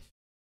something.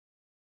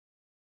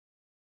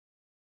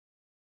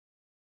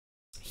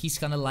 He's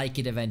gonna like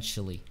it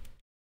eventually.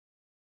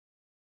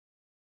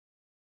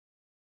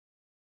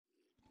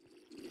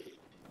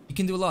 You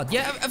can do a lot.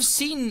 Yeah, I've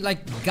seen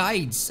like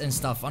guides and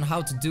stuff on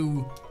how to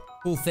do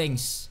cool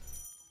things.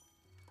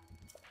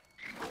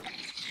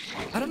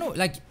 I don't know,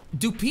 like,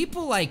 do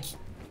people like...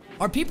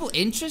 Are people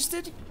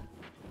interested,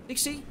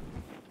 Dixie?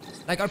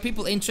 Like, are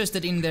people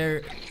interested in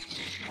their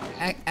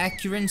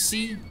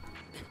accuracy?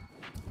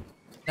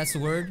 That's the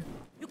word.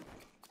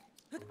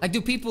 Like,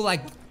 do people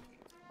like...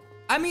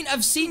 I mean,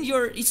 I've seen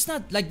your... It's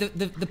not like the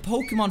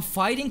Pokemon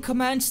fighting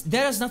commands.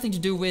 That has nothing to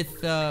do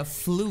with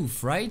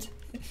floof, right?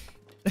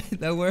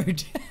 That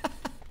word.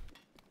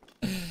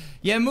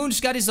 Yeah, Moon's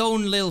got his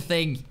own little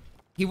thing.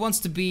 He wants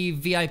to be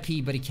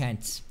VIP, but he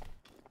can't.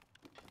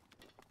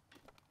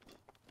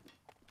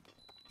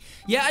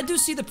 Yeah, I do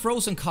see the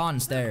pros and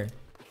cons there.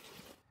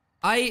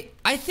 I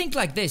think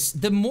like this.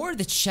 The more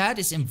the chat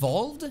is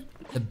involved,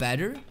 the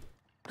better.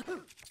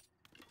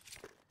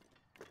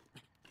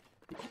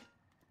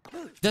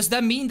 Does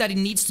that mean that it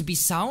needs to be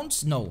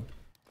sounds? No.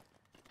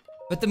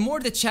 But the more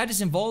the chat is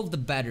involved, the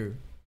better.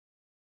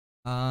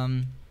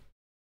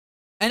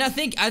 And I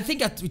think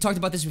we talked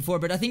about this before,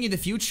 but I think in the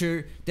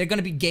future there are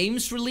gonna be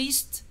games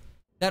released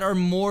that are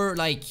more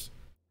like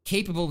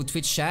capable with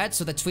Twitch chat,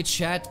 so that Twitch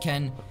chat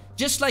can,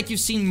 just like you've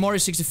seen Mario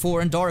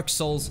 64 and Dark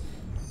Souls,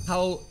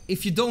 how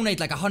if you donate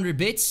like 100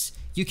 bits,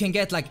 you can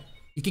get like,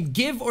 you can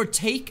give or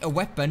take a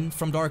weapon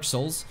from Dark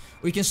Souls,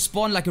 or you can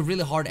spawn like a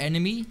really hard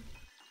enemy.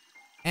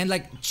 And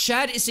like,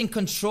 chat is in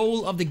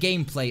control of the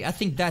gameplay. I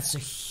think that's a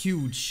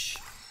huge...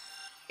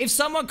 If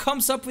someone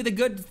comes up with a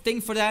good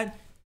thing for that,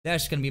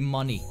 there's gonna be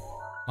money.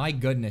 My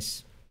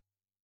goodness.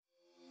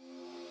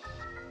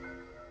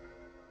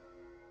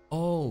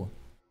 Oh.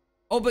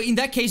 Oh, but in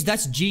that case,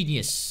 that's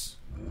genius.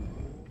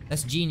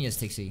 That's genius,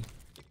 Tixie.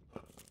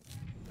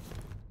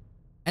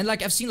 And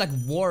like, I've seen like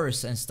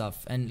wars and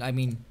stuff. And I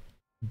mean,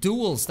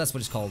 duels, that's what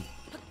it's called.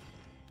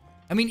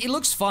 I mean, it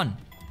looks fun.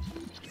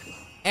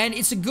 And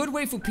it's a good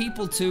way for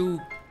people to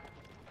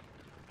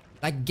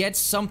like get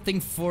something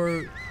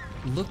for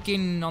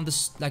looking on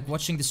the, like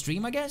watching the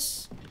stream, I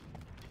guess.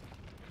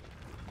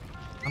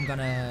 I'm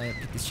gonna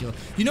pick this shield.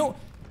 You know,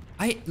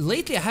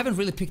 lately I haven't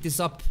really picked this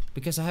up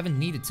because I haven't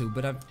needed to,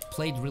 but I've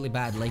played really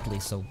bad lately,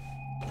 so.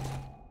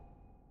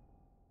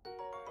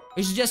 Are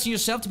you suggesting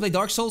yourself to play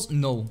Dark Souls?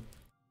 No.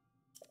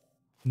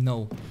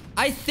 No.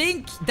 I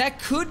think that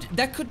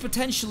could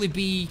potentially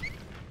be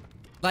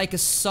like a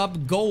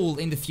sub goal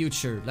in the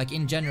future, like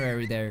in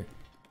January there.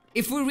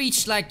 If we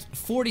reach like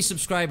 40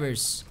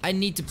 subscribers, I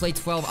need to play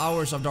 12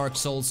 hours of Dark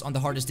Souls on the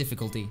hardest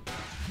difficulty.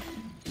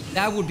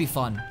 That would be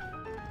fun.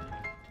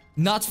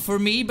 Not for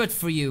me, but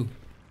for you.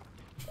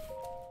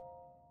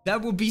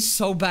 That would be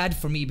so bad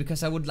for me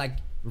because I would like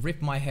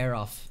rip my hair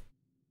off.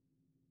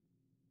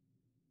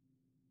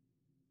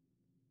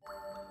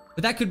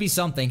 But that could be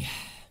something.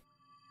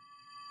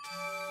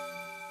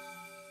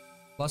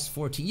 Plus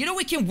 14. You know,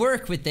 we can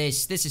work with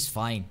this. This is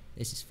fine.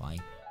 This is fine.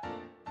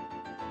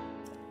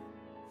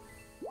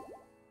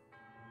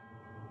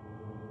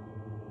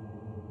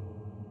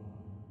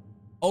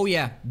 Oh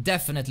yeah,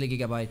 definitely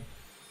Gigabyte.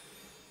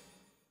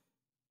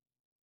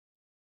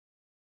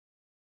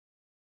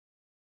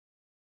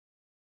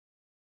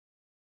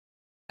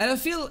 And I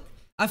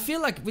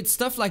feel like with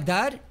stuff like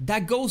that,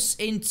 that goes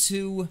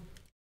into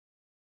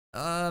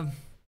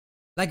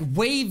like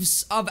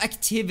waves of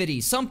activity.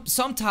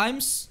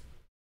 Sometimes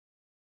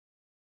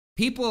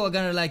people are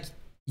gonna like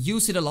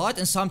use it a lot,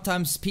 and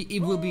sometimes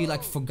it will be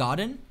like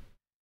forgotten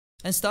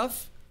and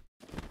stuff.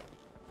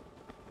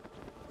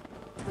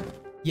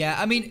 Yeah,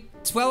 I mean,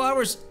 12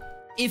 hours,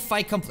 if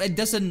I complete, it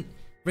doesn't,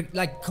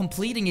 like,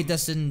 completing it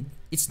doesn't,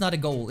 it's not a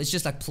goal. It's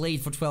just like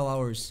played for 12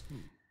 hours.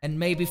 And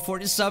maybe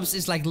 40 subs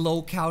is like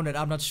low counted,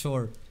 I'm not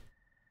sure.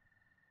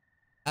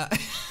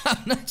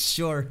 I'm not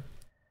sure.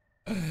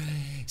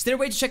 Is there a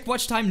way to check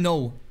watch time?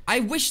 No. I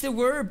wish there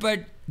were,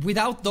 but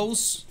without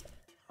those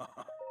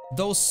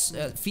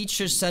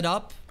features set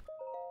up,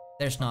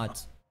 there's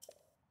not.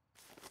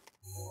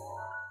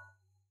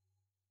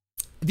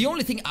 The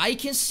only thing I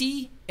can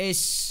see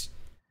is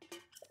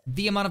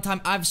the amount of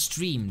time I've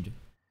streamed.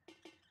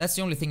 That's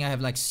the only thing I have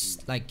like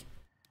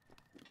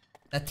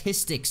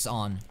statistics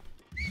on.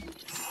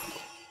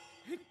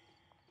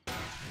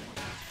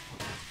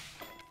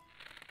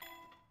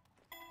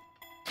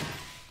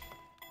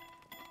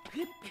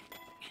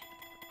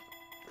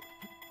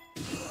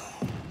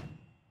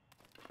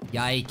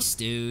 Yikes,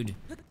 dude.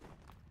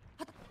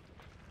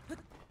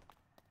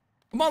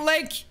 Come on,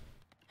 Link!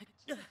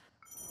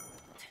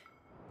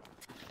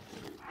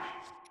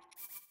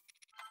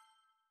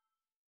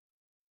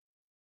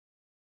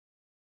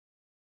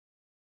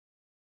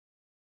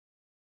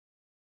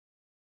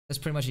 That's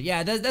pretty much it.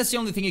 Yeah, that's the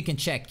only thing you can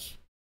check.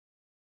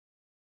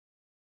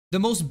 The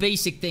most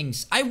basic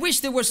things. I wish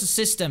there was a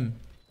system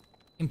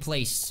in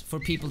place for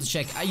people to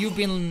check. You've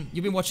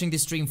been watching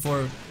this stream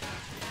for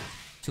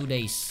 2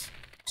 days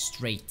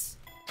straight.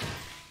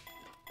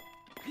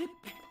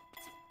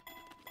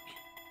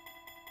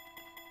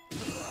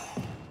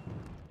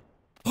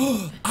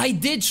 I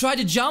did try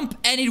to jump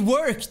and it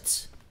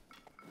worked.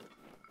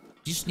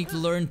 You just need to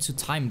learn to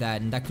time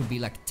that, and that could be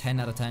like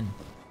 10 out of 10.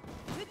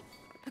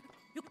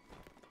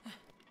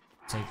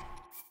 Save.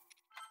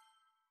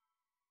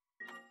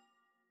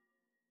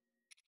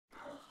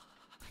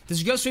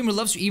 Does your girl streamer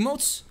loves your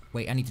emotes?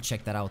 Wait, I need to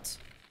check that out.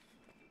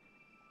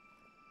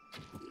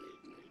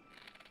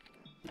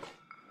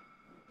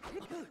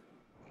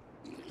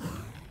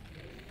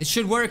 This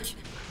should work.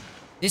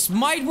 This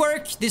might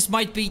work. This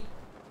might be...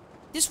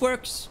 This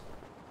works.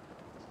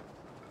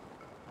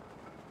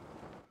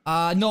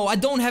 No, I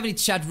don't have any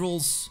chat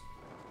rules.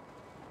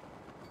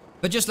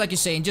 But just like you're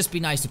saying, just be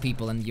nice to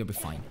people and you'll be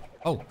fine.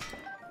 Oh.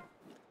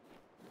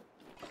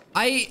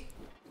 I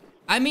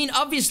I mean,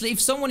 obviously, if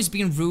someone is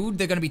being rude,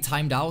 they're gonna be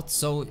timed out,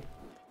 so...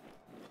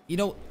 You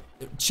know,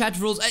 chat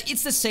rules,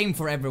 it's the same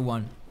for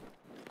everyone.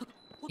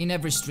 In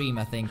every stream,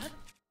 I think.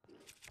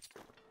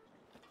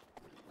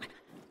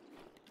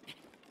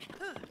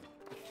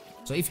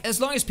 So as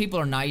long as people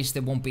are nice,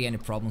 there won't be any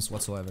problems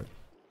whatsoever.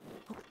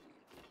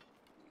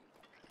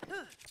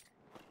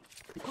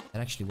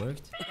 That actually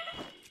worked.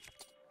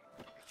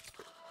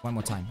 One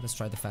more time, let's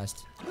try the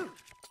fast.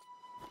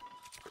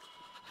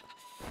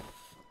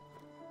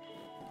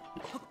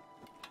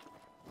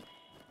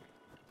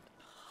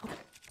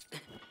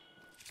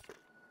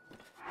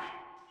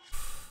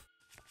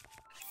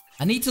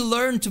 I need to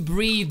learn to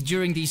breathe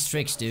during these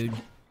tricks, dude.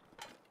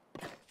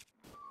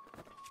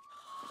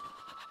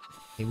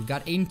 Okay, we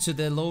got into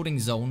the loading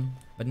zone,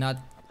 but not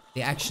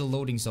the actual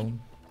loading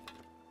zone.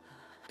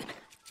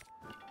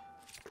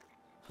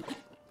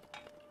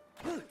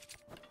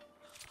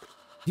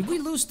 Did we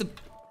lose the...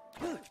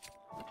 I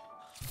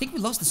think we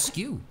lost the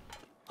skew.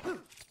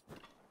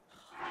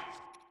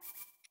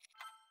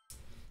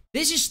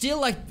 This is still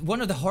like one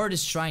of the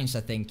hardest shrines,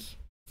 I think.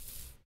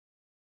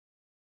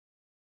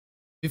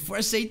 Before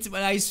I say it,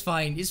 it's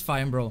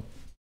fine, bro.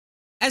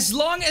 As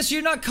long as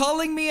you're not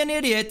calling me an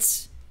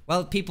idiot.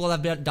 Well, people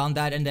have done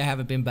that and they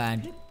haven't been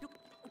banned.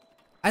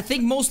 I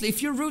think mostly,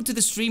 if you're rude to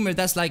the streamer,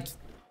 that's like...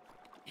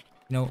 You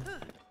know,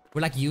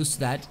 we're like used to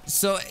that.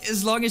 So,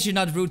 as long as you're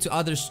not rude to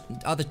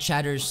other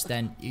chatters,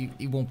 then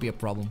it won't be a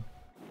problem.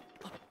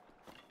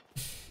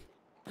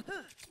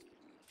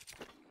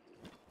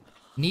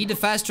 Need the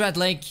fast strat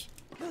link.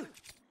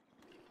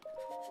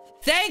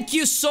 Thank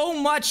you so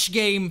much,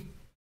 game.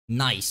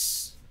 Nice.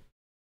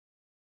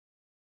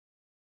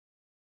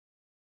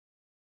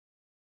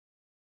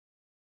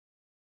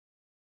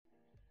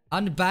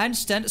 Unbanned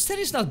stand.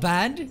 Stand is not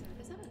banned. Is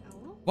that an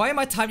owl? Why am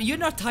I timed? You're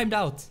not timed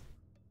out.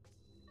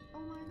 Oh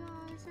my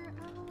gosh, they're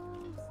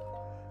owls.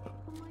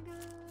 Oh my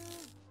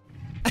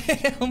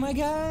god. Oh my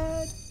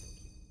god.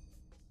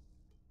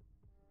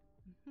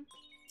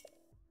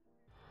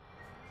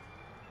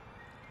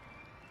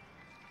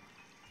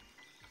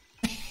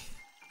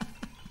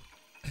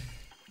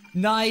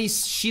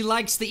 Nice. She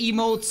likes the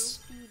emotes.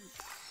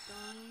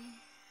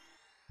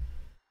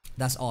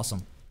 That's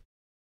awesome.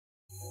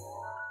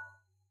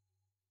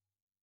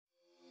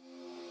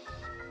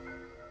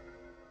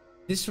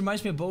 This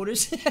reminds me of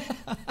Bodus.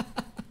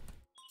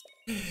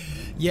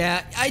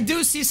 Yeah, I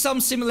do see some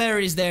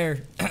similarities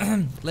there.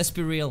 Let's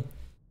be real.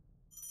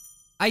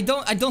 I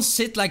don't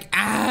sit like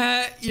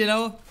you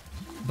know,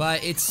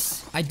 but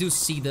I do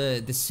see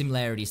the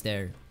similarities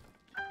there.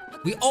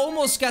 We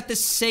almost got the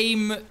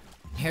same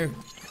hair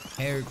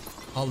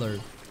color.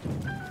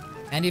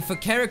 And if a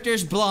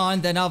character's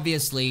blonde, then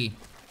obviously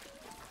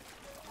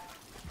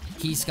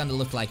he's gonna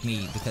look like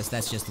me because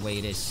that's just the way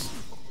it is.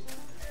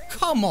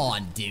 Come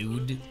on,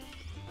 dude.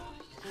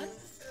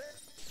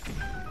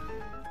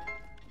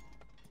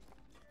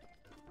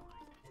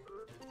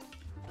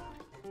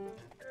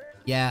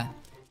 Yeah,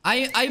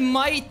 I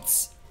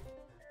might...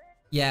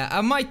 Yeah,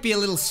 I might be a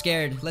little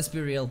scared, let's be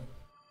real.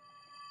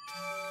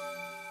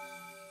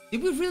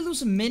 Did we really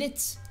lose a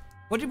minute?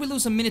 What did we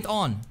lose a minute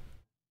on?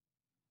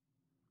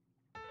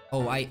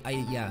 Oh,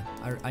 yeah,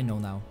 I know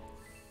now.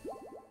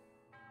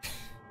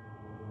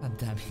 God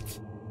damn it.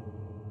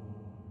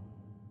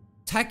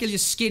 Tackle your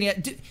skinny...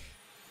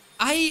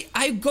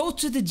 I go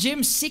to the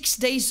gym 6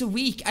 days a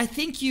week. I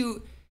think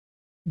you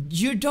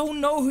don't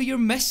know who you're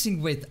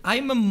messing with.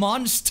 I'm a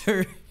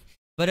monster.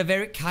 But a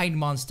very kind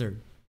monster.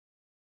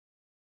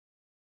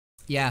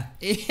 Yeah.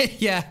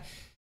 Yeah.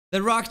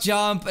 The rock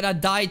jump, and I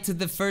died to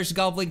the first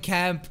goblin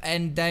camp,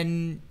 and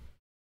then...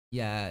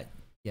 Yeah.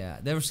 Yeah,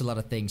 there was a lot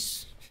of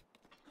things.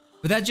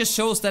 But that just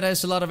shows that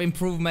there's a lot of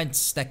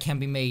improvements that can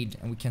be made,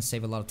 and we can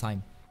save a lot of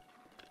time.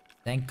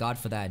 Thank God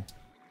for that.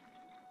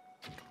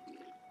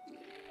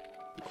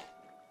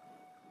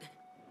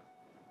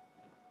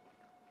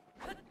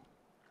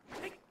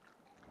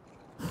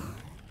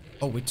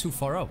 Oh, we're too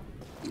far out.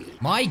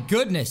 My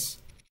goodness!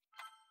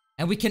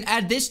 And we can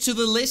add this to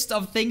the list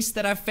of things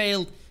that I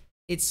failed.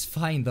 It's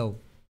fine though.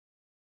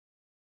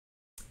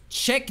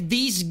 Check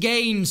these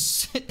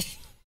gains.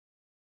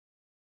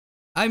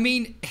 I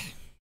mean...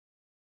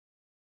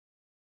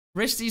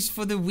 Rest is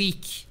for the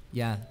weak.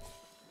 Yeah.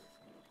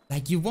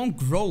 Like, you won't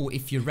grow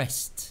if you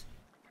rest.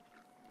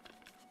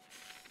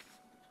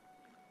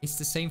 It's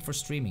the same for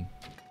streaming.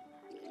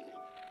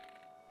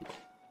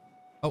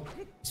 Oh,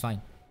 it's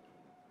fine.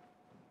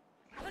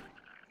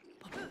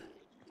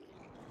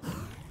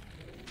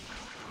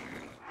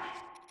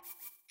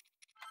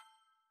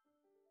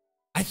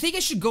 I think I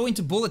should go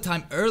into bullet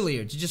time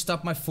earlier to just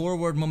stop my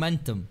forward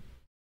momentum.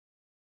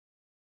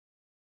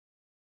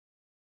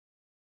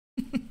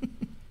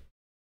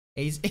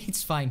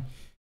 It's fine.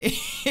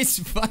 It's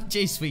fine,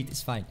 J Sweet,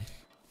 it's fine.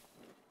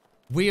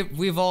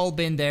 We've all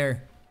been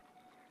there,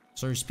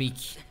 so to speak.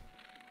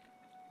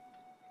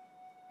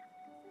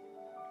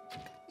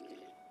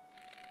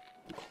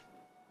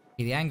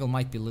 Okay, the angle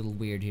might be a little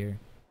weird here.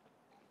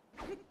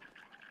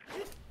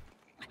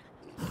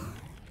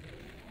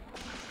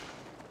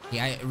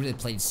 Yeah, I really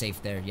played it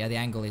safe there. Yeah, the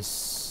angle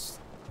is...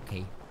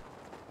 okay.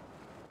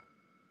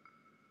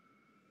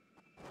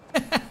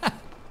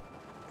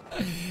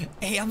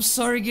 Hey, I'm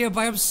sorry, Gearby,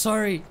 I'm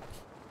sorry.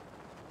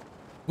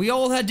 We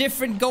all had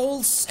different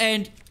goals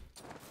and...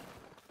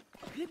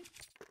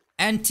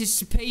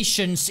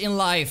 anticipations in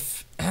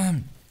life.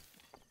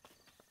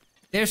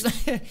 There's...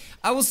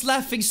 I was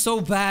laughing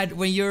so bad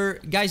when you're...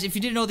 Guys, if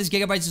you didn't know this,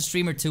 Gigabyte's a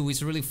streamer too.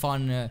 He's really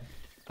fun.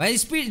 But he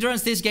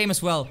speedruns this game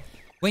as well.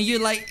 When you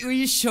like... when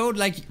you showed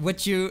like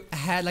what you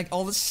had, like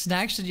all the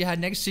snacks that you had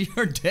next to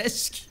your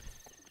desk.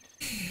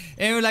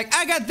 And you were like,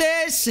 I got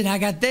this and I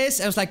got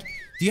this. I was like,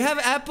 do you have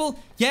apple?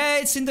 Yeah,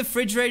 it's in the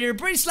refrigerator.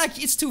 But it's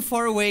like, it's too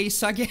far away.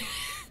 So I can't...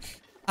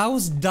 I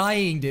was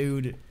dying,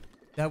 dude.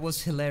 That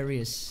was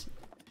hilarious.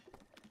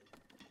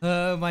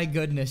 Oh my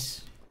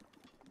goodness.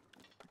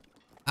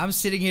 I'm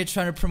sitting here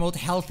trying to promote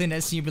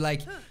healthiness and you'd be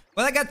like,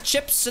 well, I got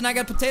chips and I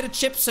got potato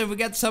chips and we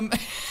got some...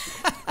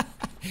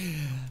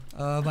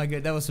 Oh my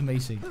god, that was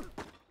amazing.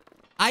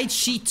 I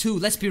cheat too,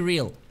 let's be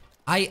real.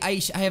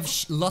 I have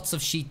lots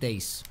of cheat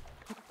days.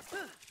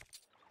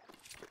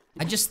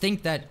 I just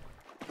think that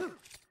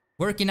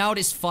working out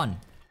is fun.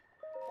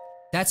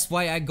 That's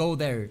why I go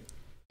there.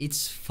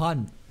 It's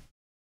fun.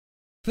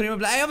 Put him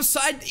up, I am so...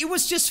 it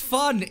was just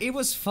fun. It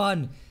was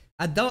fun.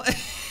 I don't...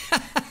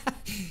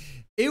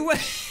 it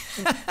was...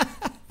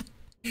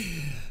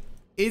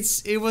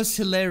 it was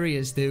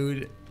hilarious,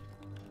 dude.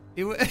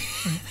 It was...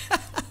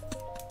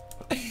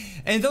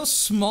 And those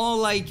small,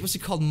 like, what's it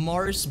called?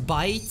 Mars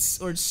bites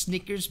or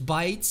Snickers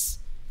bites.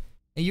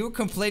 And you were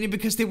complaining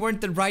because they weren't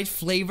the right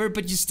flavor,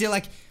 but you still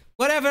like,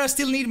 whatever, I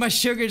still need my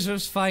sugar, so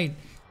it's fine.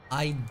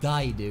 I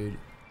died, dude.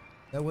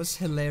 That was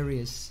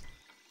hilarious.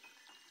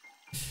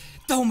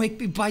 Don't make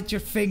me bite your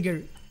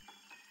finger.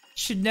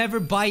 Should never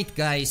bite,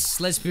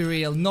 guys. Let's be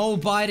real. No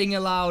biting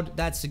allowed.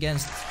 That's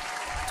against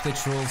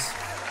Twitch rules.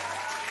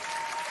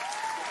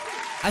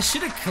 I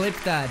should have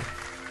clipped that.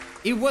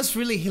 It was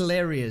really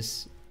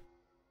hilarious.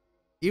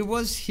 It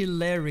was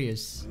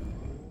hilarious.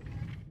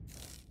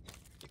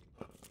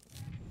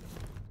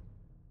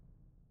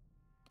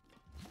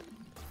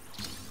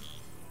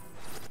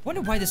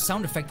 Wonder why the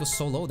sound effect was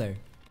so low there.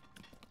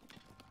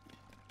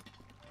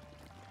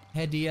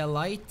 Hedia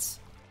light.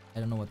 I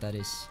don't know what that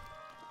is.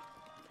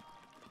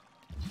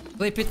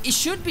 Clip it. It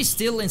should be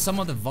still in some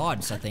of the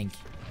VODs, I think.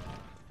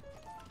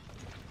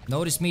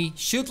 Notice me.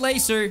 Shoot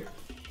laser.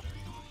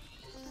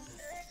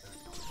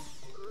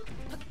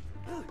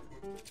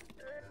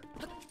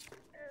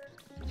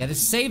 Gotta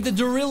save the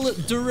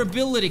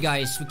durability,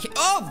 guys. We can't...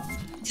 Oh!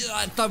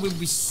 I thought we'd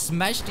be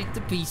smashed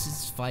into pieces.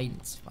 It's fine.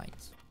 It's fine.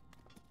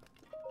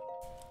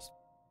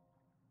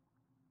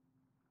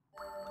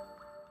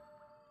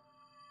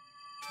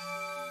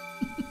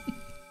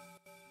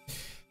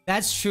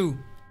 That's true.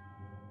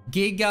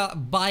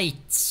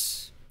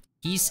 Gigabyte.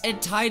 He's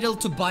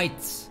entitled to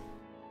bite.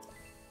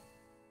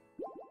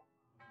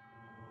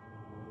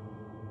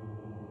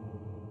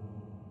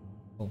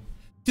 Oh.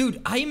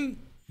 Dude,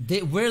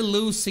 we're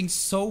losing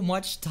so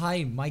much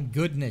time. My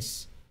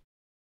goodness.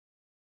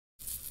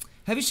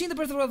 Have you seen the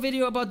Breath of the Wild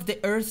video about the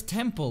Earth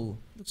Temple?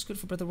 Looks good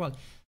for Breath of the Wild.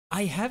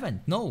 I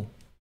haven't. No.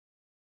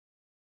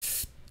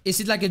 Is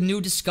it like a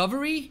new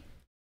discovery?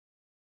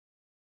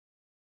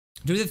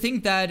 Do they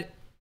think that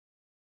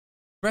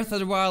Breath of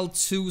the Wild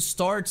 2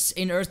 starts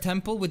in Earth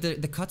Temple with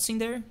the cutscene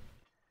there?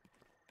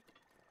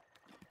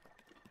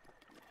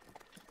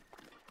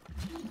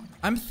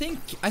 I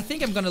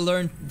think I'm gonna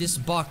learn this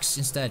box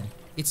instead.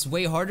 It's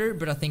way harder,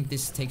 but I think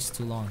this takes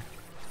too long.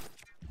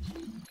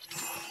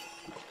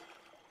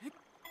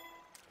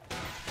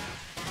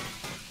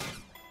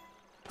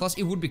 Plus,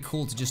 it would be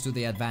cool to just do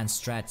the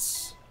advanced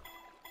strats.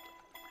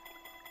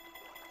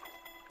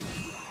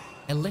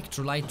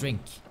 Electrolyte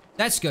drink.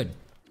 That's good.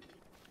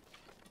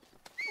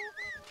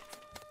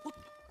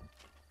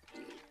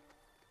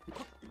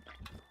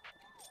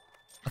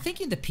 I think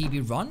in the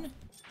PB run.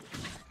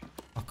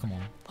 Oh, come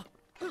on.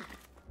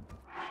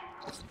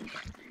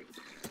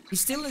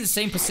 He's still in the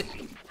same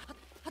position.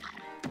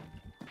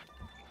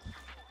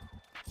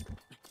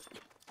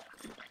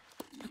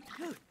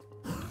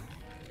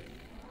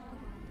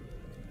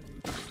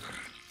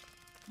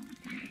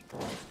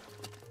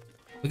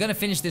 We're gonna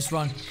finish this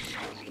run.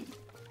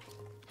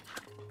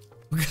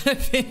 We're gonna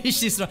finish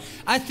this run.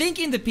 I think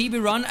in the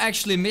PB run, I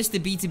actually missed the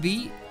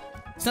BTB.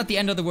 It's not the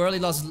end of the world.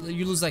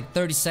 You lose like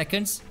 30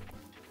 seconds.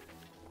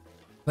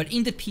 But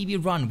in the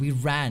PB run, we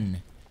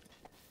ran.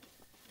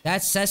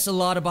 That says a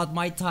lot about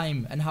my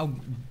time and how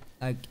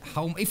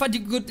if I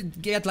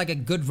get like a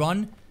good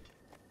run,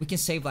 we can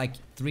save like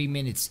 3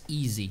 minutes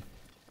easy.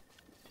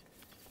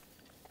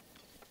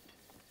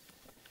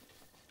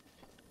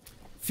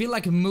 Feel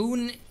like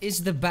Moon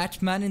is the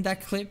Batman in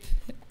that clip.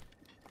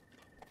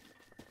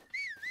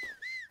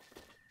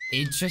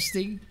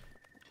 Interesting.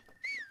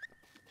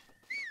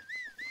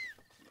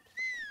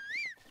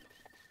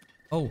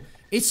 Oh,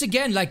 it's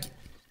again like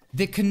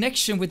the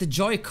connection with the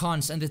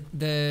Joy-Cons and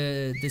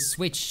the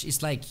Switch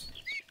is like,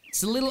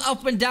 it's a little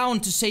up and down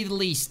to say the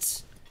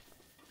least.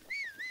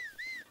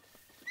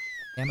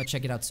 Yeah, I'm gonna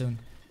check it out soon.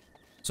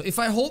 So if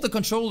I hold the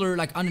controller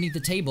like underneath the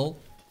table,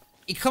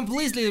 it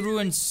completely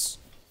ruins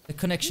the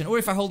connection. Or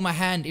if I hold my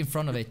hand in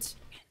front of it.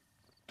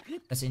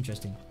 That's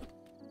interesting.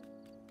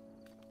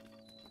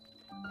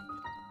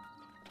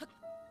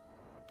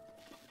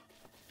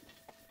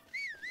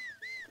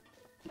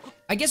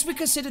 I guess we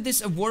consider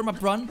this a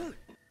warm-up run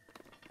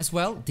as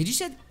well. Did you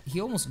say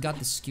he almost got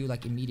the skew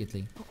like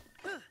immediately?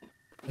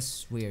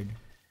 That's weird.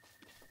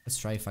 Let's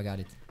try if I got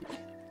it.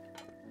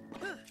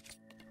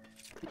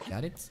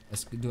 Got it?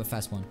 Let's do a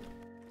fast one.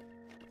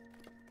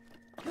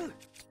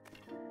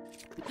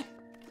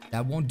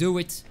 That won't do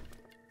it.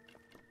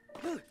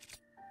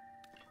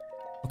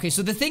 Okay,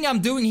 so the thing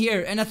I'm doing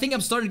here, and I think I'm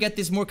starting to get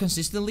this more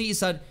consistently, is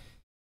that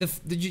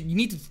you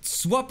need to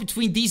swap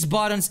between these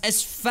buttons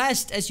as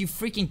fast as you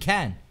freaking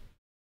can.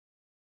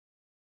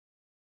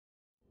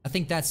 I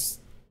think that's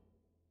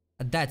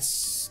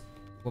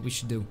what we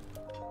should do.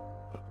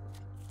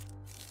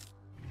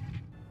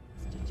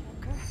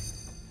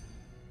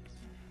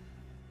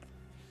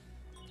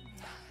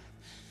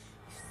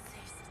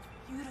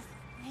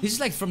 This is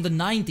like from the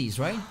 90s,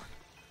 right?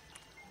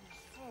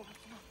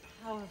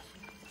 Powerful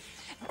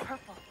and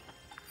purple.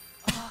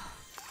 Oh,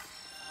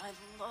 I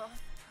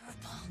love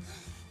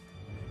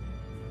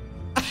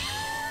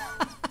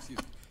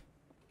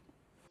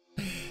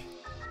purple.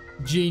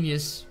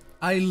 Genius.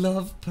 I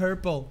love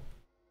purple.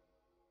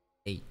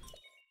 Hey.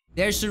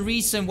 There's a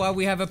reason why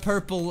we have a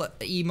purple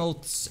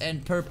emotes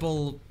and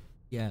purple...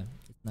 Yeah,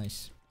 it's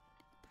nice.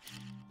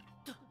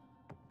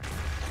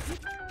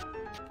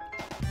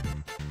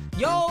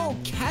 Yo,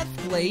 Cat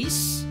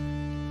Place.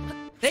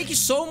 Thank you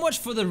so much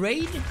for the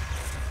raid.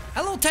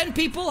 Hello, 10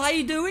 people. How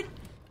you doing?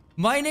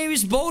 My name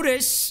is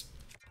Bodus.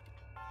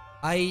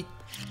 I'm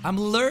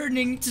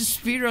learning to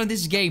speedrun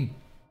this game.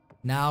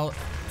 Now,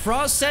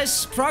 progress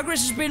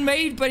has been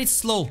made, but it's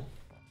slow.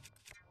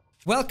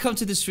 Welcome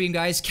to the stream,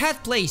 guys.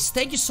 Cat Place,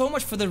 thank you so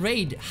much for the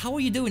raid. How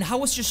are you doing? How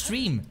was your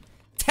stream?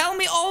 Tell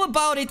me all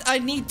about it. I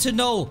need to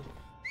know.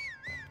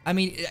 I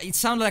mean, it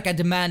sounded like I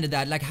demanded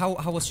that. Like, how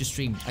was your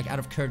stream? Like, out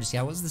of courtesy,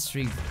 how was the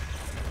stream?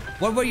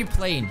 What were you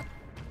playing?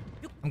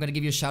 I'm gonna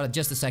give you a shout out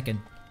just a second.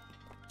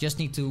 Just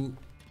need to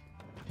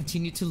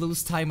continue to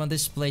lose time on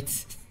this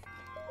split.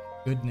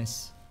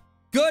 Goodness.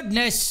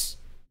 Goodness!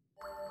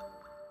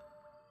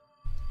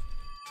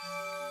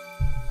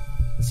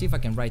 Let's see if I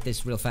can write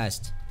this real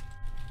fast.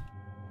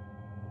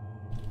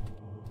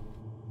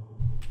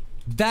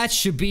 That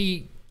should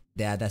be...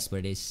 Yeah, that's where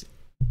it is.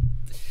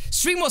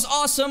 Stream was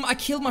awesome. I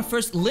killed my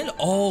first Lin.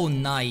 Oh,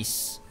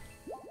 nice.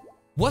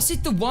 Was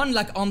it the one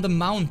like on the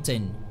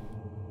mountain?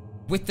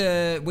 With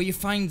the... Where you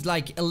find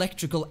like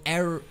electrical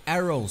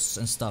arrows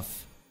and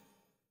stuff.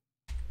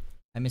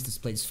 I missed this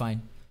plate. It's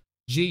fine.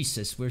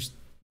 Jesus,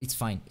 it's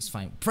fine. It's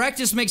fine.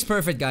 Practice makes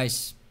perfect,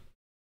 guys.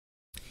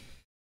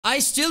 I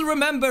still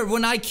remember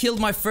when I killed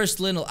my first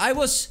Linel. I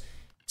was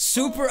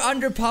super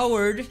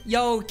underpowered.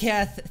 Yo,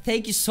 Kath,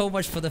 thank you so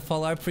much for the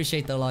follow. I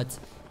appreciate that a lot.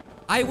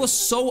 I was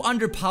so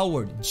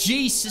underpowered.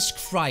 Jesus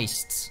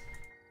Christ.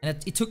 And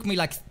it took me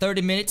like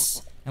 30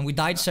 minutes. And we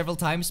died several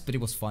times, but it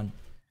was fun.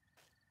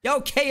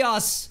 Yo,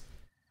 Chaos.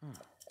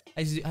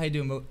 How you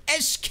doing, Mo?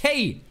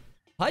 SK.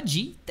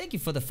 Haji, thank you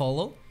for the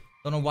follow.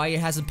 Don't know why it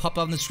hasn't popped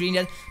up on the screen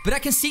yet. But I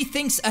can see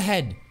things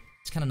ahead.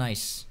 It's kind of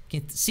nice.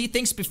 Can see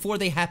things before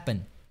they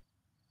happen.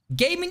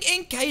 Gaming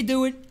Inc, how you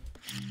doing?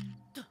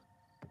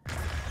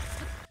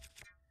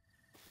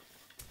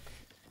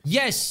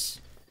 Yes.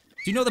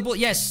 Do you know the bullet?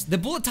 Yes, the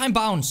bullet time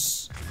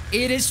bounce.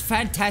 It is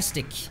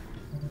fantastic.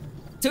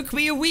 Took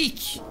me a week.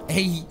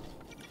 Hey.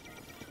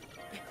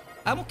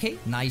 I'm okay.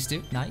 Nice,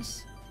 dude.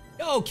 Nice.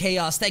 Yo,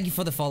 Chaos. Thank you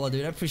for the follow,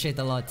 dude. I appreciate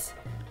that a lot.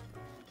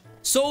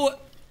 So,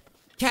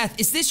 Kath,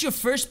 is this your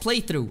first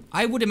playthrough?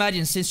 I would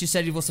imagine, since you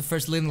said it was the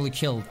first literally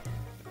killed.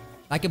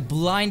 Like a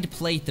blind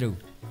playthrough.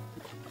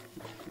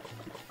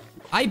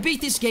 I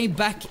beat this game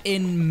back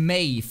in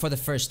May for the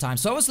first time.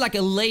 So I was like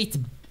a late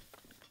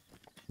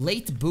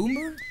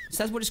boomer? Is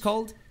that what it's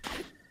called?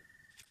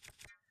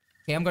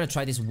 Okay, I'm gonna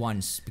try this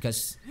once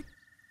because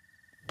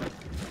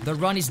the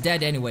run is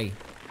dead anyway.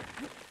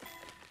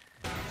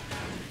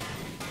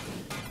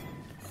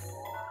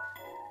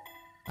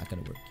 Not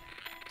gonna work.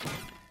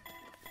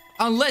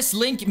 Unless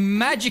Link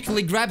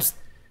magically grabs...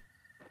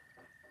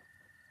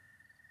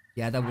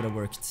 Yeah, that would have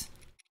worked.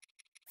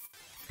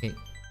 Okay.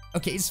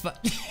 Okay, it's fine.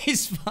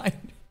 It's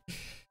fine.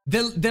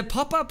 The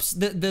pop-ups,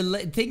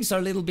 the things are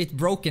a little bit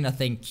broken, I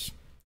think.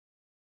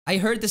 I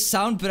heard the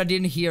sound, but I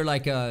didn't hear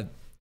like I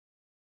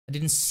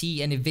didn't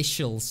see any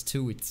visuals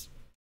to it.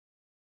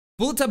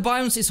 Bullet time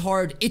bounce is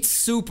hard. It's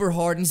super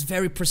hard and it's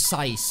very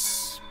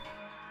precise.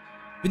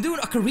 Been doing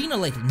Ocarina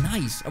lately.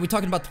 Nice. Are we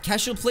talking about the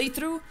casual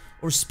playthrough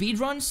or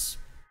speedruns?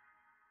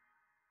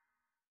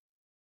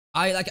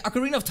 I like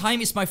Ocarina of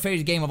Time is my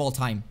favorite game of all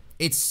time.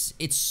 It's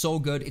so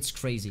good. It's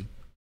crazy.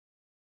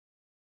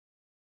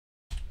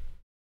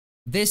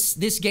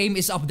 This game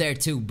is up there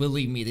too.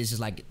 Believe me, this is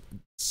like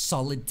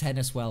solid 10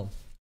 as well.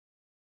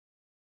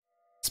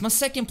 It's my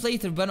second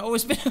playthrough, but I've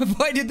always been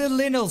avoiding the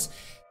Linels.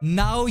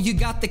 Now you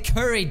got the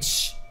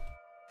courage.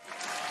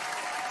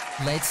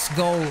 Let's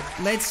go.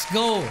 Let's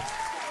go.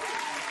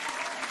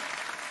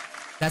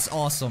 That's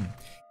awesome.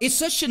 It's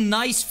such a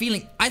nice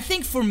feeling. I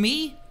think for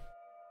me,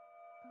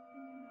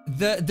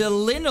 the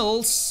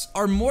linnels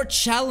are more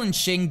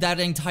challenging than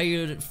the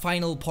entire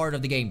final part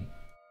of the game.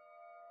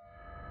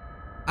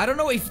 I don't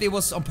know if it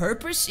was on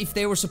purpose, if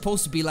they were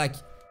supposed to be like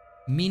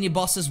mini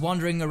bosses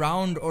wandering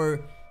around,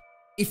 or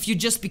if you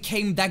just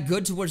became that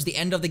good towards the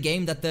end of the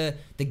game that the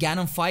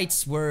Ganon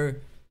fights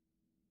were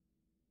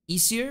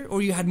easier,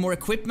 or you had more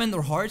equipment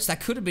or hearts. That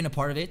could have been a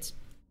part of it.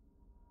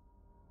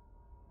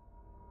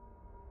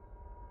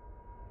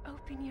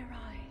 Open your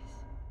eyes.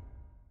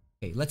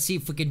 Okay, let's see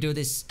if we can do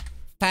this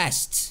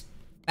fast.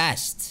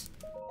 Fast.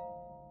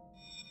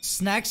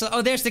 Snacks.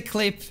 Oh, there's the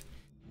clip.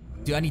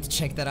 Dude, I need to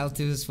check that out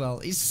too as well.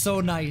 It's so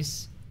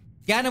nice.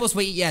 Ganon was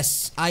wait.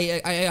 Yes,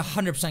 I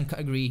 100%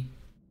 agree.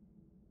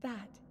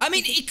 That I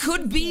mean, it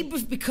could be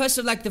because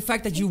of like the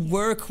fact that you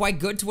were quite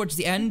good towards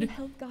the will end.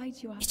 help guide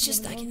you after It's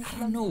just your like, long I don't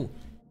slumber. know.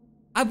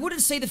 I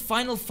wouldn't say the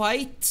final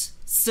fights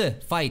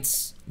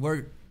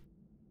were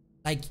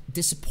like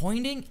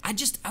disappointing.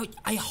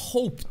 I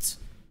hoped,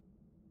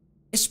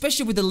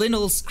 especially with the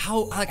linnels,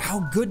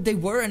 how good they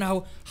were and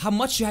how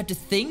much you had to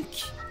think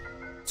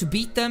to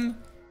beat them.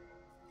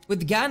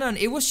 With Ganon,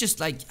 it was just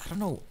like, I don't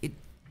know,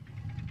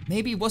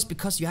 maybe it was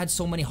because you had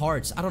so many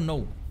hearts, I don't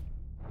know.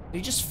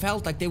 It just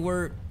felt like they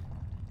were,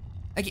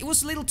 like it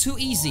was a little too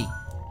easy.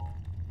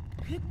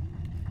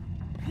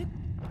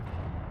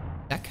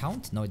 That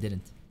count? No, it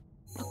didn't.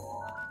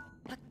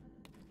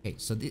 Okay,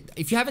 so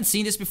if you haven't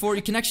seen this before,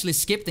 you can actually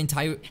skip the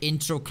entire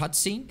intro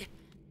cutscene.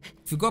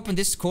 If you go up in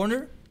this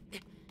corner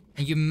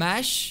and you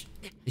mash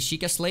the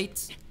Sheikah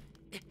Slate,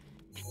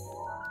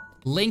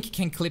 Link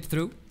can clip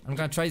through. I'm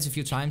gonna try this a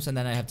few times and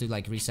then I have to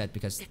like reset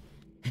because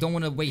I don't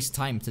want to waste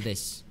time to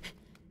this.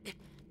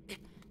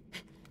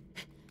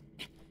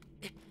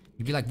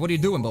 You'd be like, what are you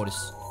doing,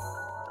 Bodus?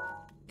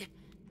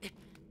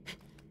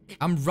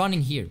 I'm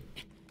running here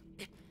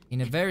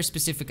in a very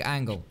specific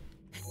angle.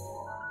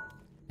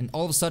 And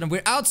all of a sudden,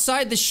 we're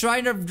outside the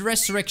Shrine of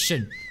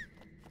Resurrection.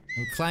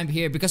 We'll climb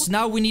here because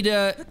now we need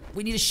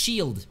a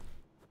shield.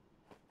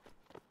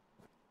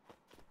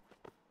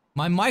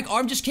 My mic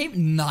arm just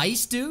came.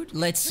 Nice, dude.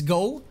 Let's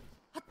go.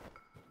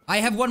 I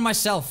have one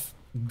myself.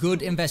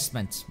 Good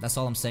investment. That's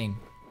all I'm saying.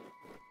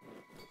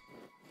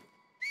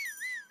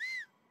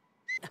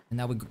 And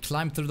now we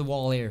climb through the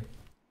wall here.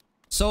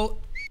 So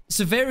it's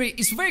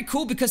very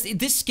cool because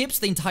this skips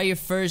the entire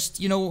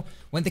first, you know,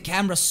 when the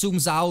camera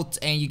zooms out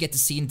and you get to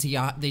see into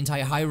the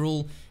entire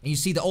Hyrule and you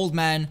see the old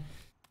man.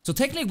 So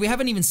technically we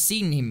haven't even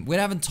seen him. We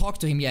haven't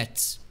talked to him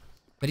yet.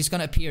 But he's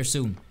gonna appear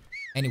soon.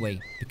 Anyway,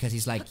 because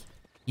he's like,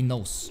 he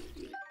knows.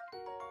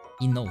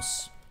 He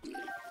knows.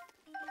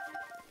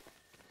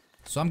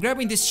 So I'm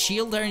grabbing this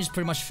shield there and it's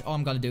pretty much all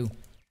I'm gonna do.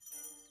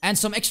 And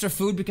some extra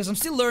food because I'm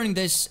still learning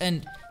this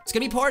and it's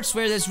gonna be parts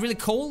where it's really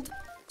cold.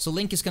 So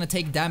Link is gonna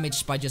take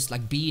damage by just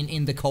like being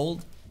in the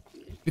cold.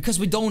 Because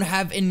we don't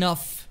have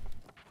enough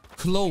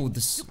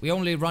clothes. We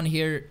only run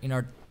here in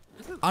our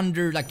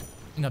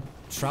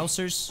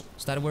trousers.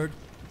 Is that a word?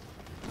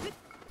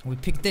 We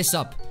pick this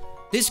up.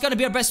 This is gonna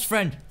be our best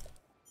friend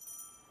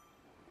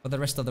for the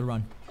rest of the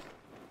run.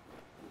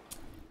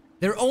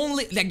 They're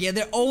only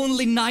they're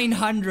only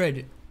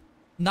 900.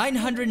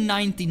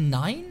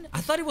 999?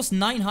 I thought it was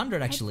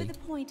 900 actually. Head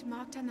for the point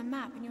marked on the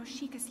map in your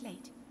Sheikah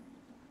Slate.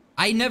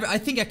 I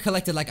think I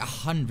collected like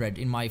 100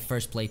 in my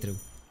first playthrough.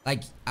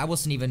 Like, I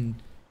wasn't even...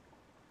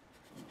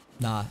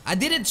 Nah, I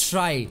didn't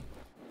try.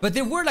 But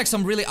there were like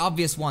some really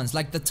obvious ones.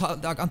 Like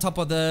like on top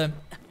of the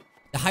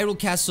Hyrule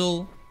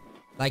Castle,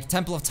 like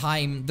Temple of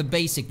Time, the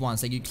basic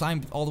ones. Like you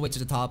climb all the way to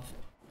the top.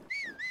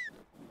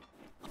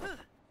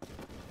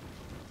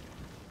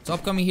 So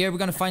upcoming here, we're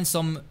gonna find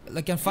some...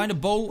 Like, find a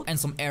bow and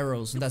some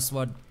arrows. And that's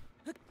what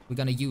we're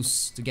gonna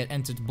use to get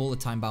entered the bullet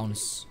time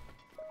bonus.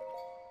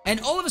 And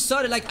all of a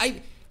sudden, like,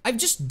 I've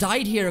just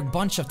died here a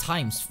bunch of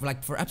times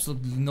for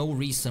absolutely no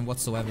reason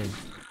whatsoever.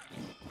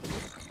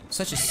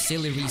 Such a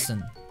silly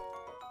reason.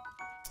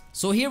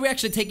 So here we're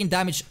actually taking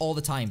damage all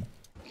the time.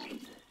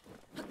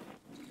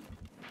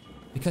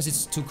 Because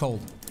it's too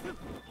cold.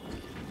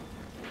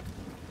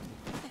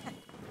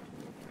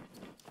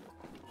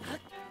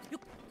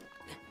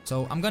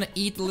 So I'm gonna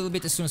eat a little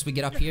bit as soon as we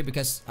get up here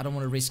because I don't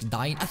want to risk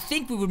dying. I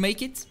think we will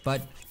make it,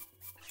 but I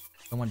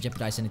don't want to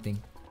jeopardize anything.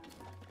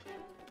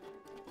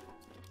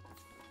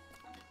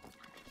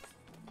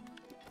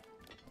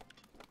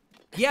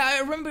 Yeah, I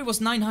remember it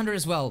was 900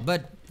 as well,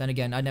 but then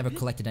again, I never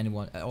collected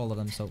all of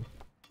them, so...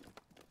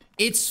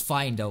 It's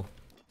fine, though.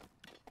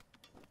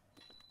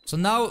 So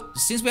now,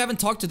 since we haven't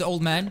talked to the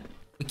old man,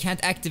 we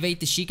can't activate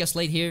the Sheikah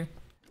Slate here.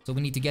 So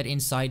we need to get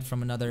inside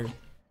from in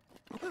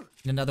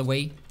another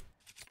way.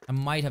 I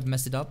might have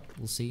messed it up,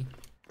 we'll see.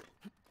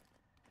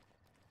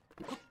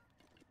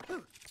 I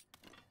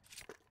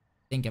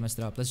think I messed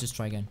it up, let's just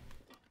try again.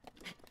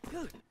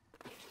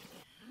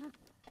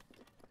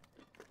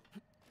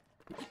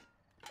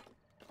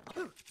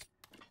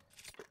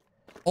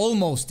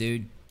 Almost,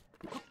 dude.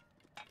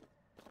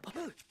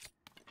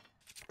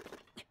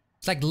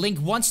 It's like Link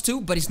wants to,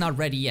 but he's not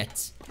ready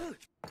yet.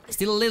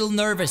 Still a little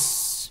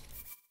nervous.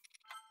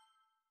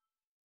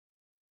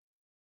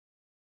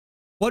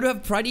 What do I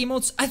have pride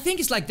emotes? I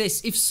think it's like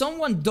this. If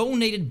someone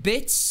donated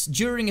bits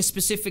during a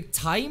specific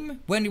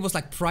time, when it was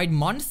like Pride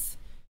Month,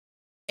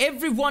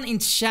 everyone in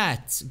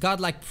chat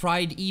got like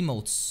pride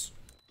emotes.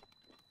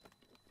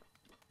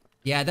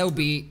 Yeah, that'd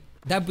be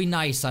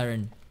nice,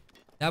 Iron.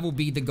 That would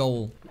be the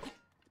goal.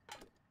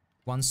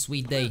 One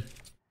sweet day.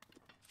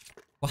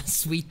 One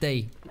sweet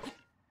day.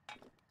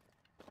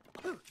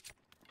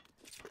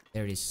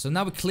 There it is. So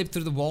now we clip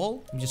through the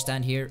wall. We just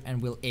stand here and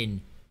we'll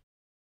in.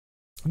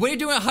 When you're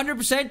doing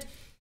 100%.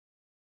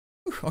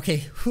 Okay.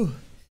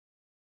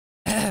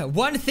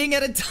 One thing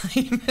at a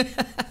time.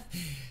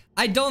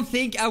 I don't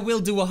think I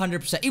will do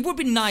 100%. It would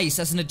be nice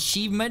as an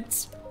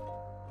achievement.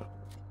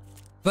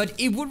 But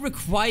it would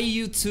require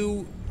you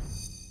to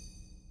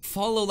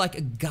follow like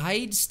a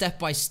guide step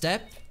by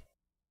step.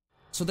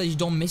 So that you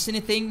don't miss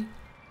anything.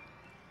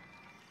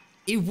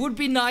 It would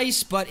be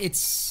nice, but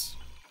it's...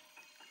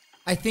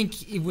 I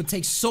think it would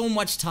take so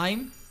much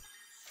time.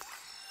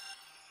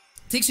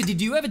 Tixie,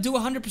 did you ever do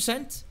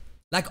 100%?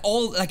 Like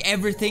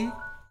everything?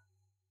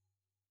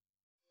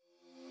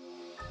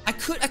 I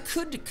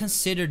could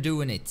consider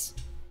doing it.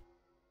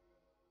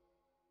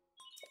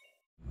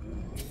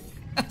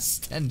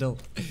 Stendhal.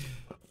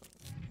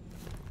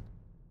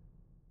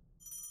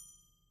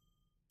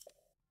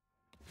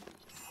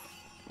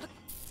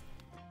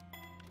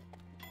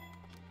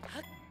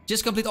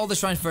 Just complete all the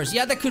shrines first.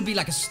 Yeah, that could be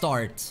like a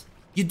start.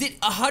 You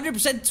did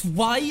 100%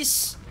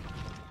 twice?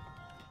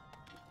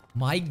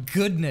 My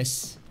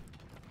goodness.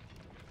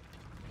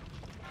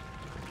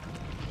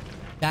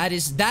 That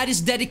is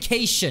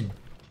dedication.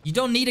 You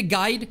don't need a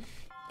guide.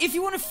 If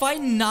you want to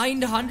find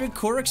 900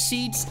 Korok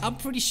seeds, I'm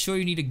pretty sure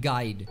you need a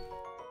guide.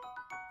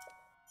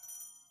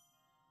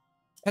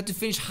 You have to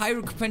finish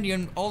Hyrule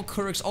Compendium, all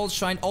Koroks, all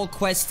Shrine, all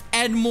quests,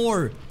 and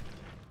more.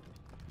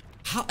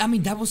 How? I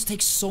mean, that will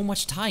take so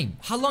much time.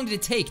 How long did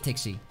it take,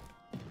 Tixie?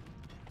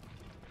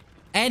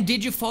 And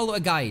did you follow a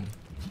guide?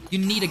 You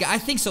need a guide. I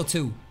think so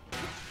too.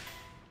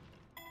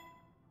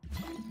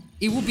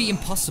 It would be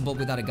impossible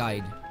without a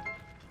guide.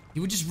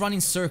 You would just run in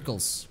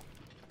circles.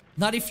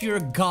 Not if you're a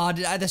god.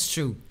 That's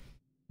true.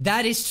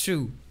 That is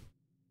true.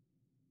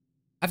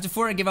 After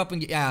 4 I give up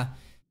and yeah.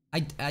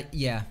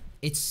 Yeah.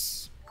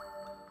 It's...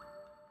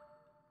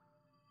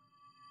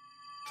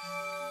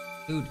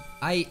 Dude,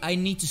 I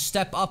need to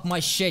step up my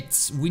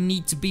shit. We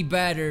need to be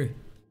better.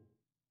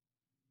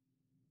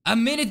 A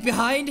minute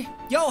behind.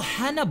 Yo,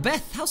 Hannah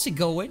Beth, how's it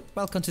going?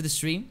 Welcome to the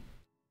stream.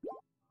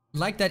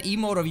 Like that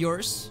emote of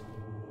yours.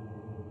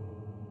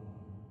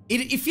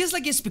 It feels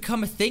like it's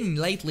become a thing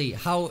lately.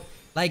 How,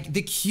 like,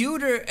 the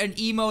cuter an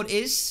emote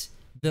is,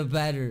 the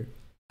better.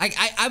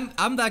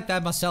 I'm like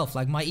that myself.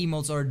 Like, my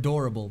emotes are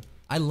adorable.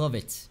 I love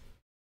it.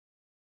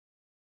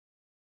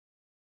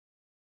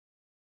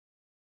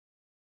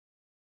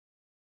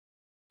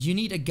 You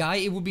need a guy?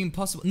 It would be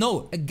impossible.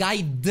 No, a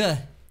guide.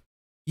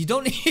 You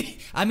don't need...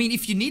 I mean,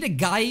 if you need a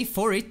guy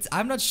for it,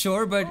 I'm not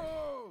sure, but...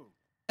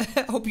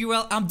 Hope you're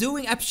well. I'm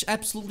doing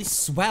absolutely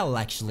swell,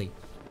 actually.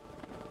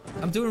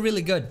 I'm doing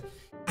really good.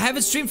 I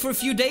haven't streamed for a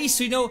few days,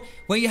 so you know,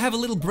 when you have a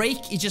little break,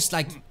 it's just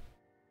like...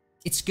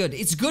 It's good.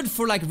 It's good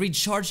for like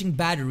recharging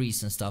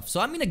batteries and stuff. So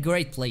I'm in a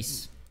great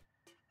place.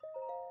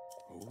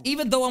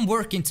 Even though I'm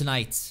working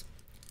tonight.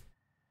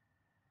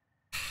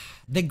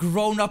 The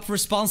grown-up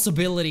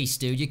responsibilities,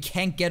 dude. You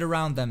can't get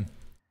around them.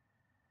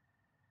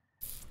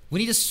 We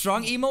need a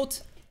strong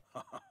emote?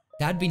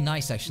 That'd be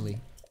nice,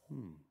 actually.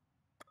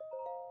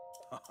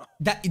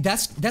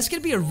 That's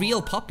gonna be a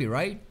real puppy,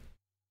 right?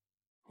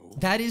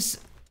 That is...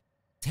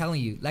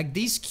 Telling you. Like,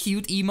 these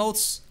cute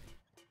emotes,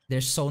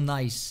 they're so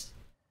nice.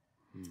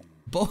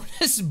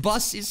 Bonus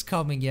bus is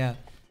coming, yeah.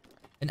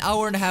 An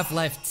hour and a half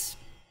left.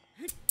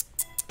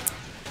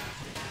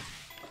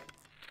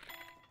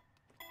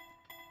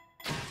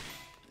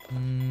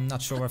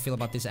 Not sure what I feel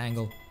about this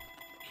angle.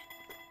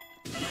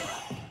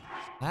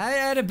 I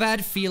had a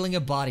bad feeling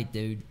about it,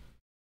 dude.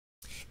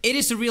 It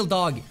is a real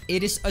dog.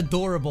 It is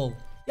adorable.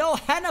 Yo,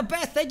 Hannah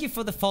Beth, thank you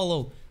for the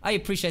follow. I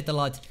appreciate it a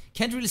lot.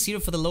 Can't really see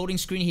it for the loading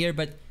screen here,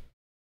 but...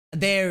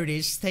 There it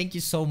is. Thank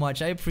you so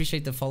much. I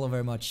appreciate the follow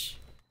very much.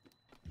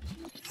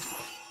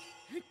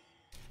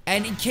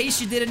 And in case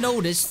you didn't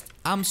notice,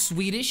 I'm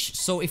Swedish,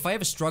 so if I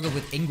ever struggle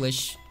with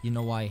English, you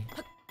know why.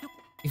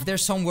 If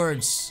there's some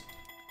words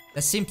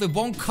that simply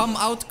won't come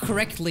out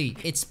correctly,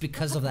 it's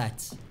because of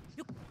that.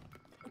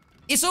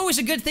 It's always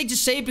a good thing to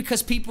say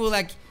because people are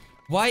like,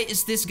 why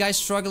is this guy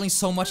struggling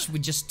so much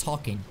with just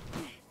talking?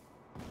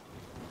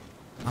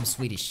 I'm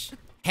Swedish.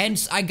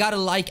 Hence, I gotta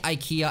like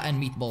IKEA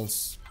and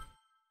meatballs.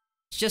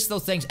 It's just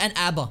those things. And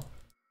ABBA.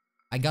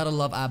 I gotta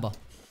love ABBA.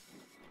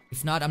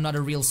 If not, I'm not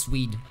a real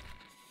Swede.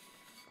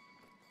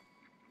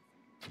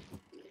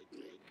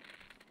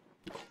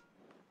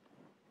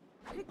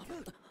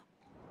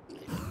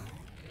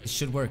 This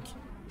should work.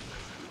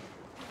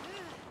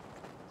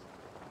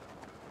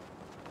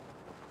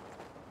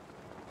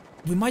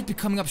 We might be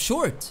coming up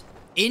short.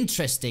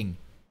 Interesting.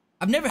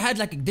 I've never had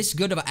like this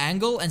good of an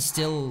angle and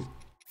still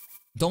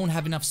don't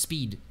have enough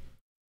speed.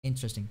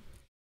 Interesting.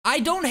 I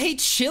don't hate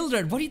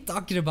children. What are you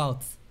talking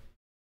about?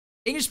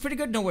 English pretty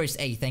good. No worries.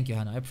 Hey, thank you,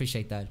 Hannah. I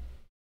appreciate that.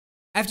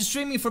 After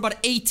streaming for about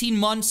 18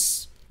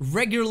 months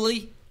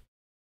regularly,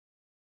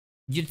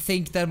 you'd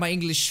think that my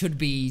English should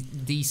be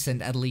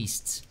decent at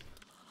least.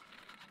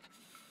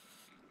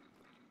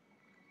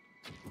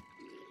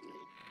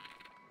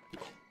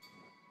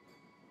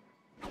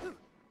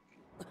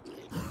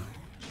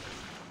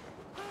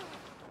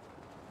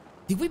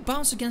 Did we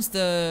bounce against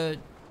the...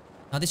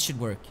 Now this should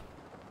work.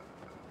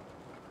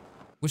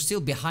 We're still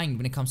behind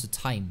when it comes to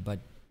time, but...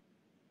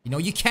 You know,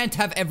 you can't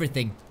have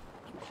everything.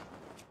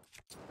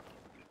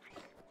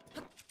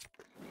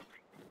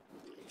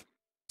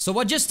 So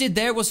what I just did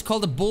there was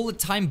called a bullet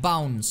time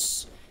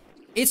bounce.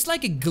 It's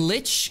like a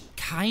glitch,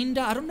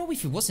 kinda. I don't know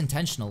if it was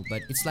intentional,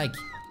 but it's like...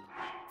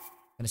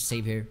 I'm gonna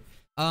save here.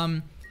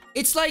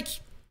 It's like...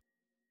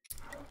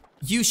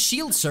 You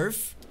shield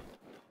surf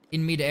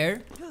in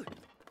mid-air.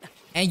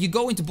 And you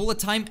go into bullet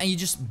time and you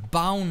just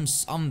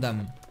bounce on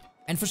them.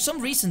 And for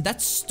some reason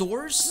that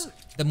stores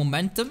the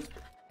momentum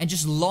and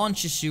just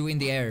launches you in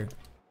the air.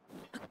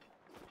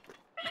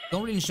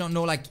 Don't really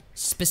know like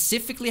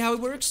specifically how it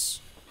works.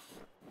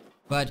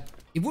 But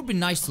it would be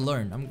nice to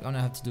learn. I'm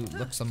gonna have to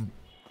look some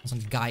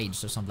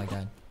guides or something like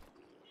that.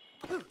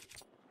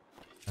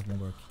 That won't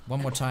work.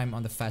 One more time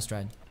on the fast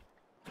ride.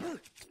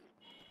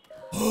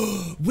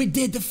 We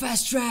did the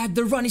fast ride!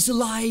 The run is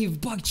alive!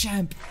 Bug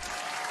champ!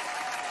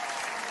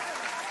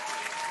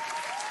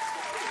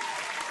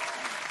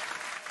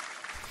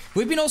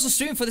 We've been also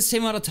streaming for the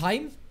same amount of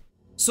time.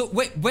 So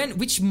wait,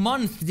 which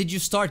month did you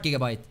start,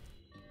 Gigabyte?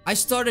 I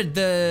started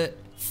the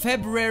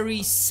February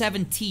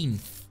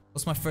 17th.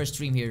 Was my first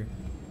stream here.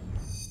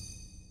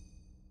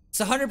 It's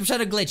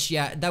 100% a glitch.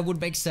 Yeah, that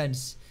would make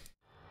sense.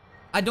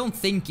 I don't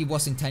think it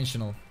was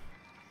intentional.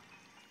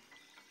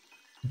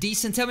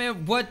 Decent, tell me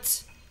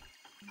what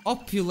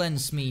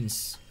opulence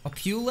means.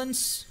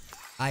 Opulence?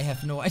 I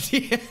have no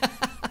idea.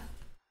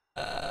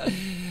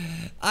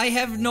 I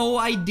have no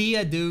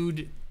idea,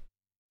 dude.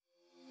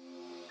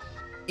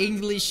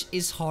 English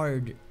is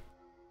hard.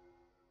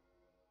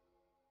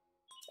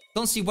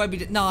 Don't see why we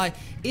did. No,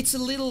 it's a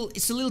little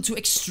too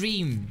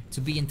extreme to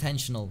be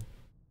intentional.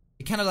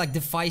 It kind of like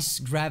defies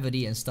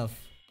gravity and stuff.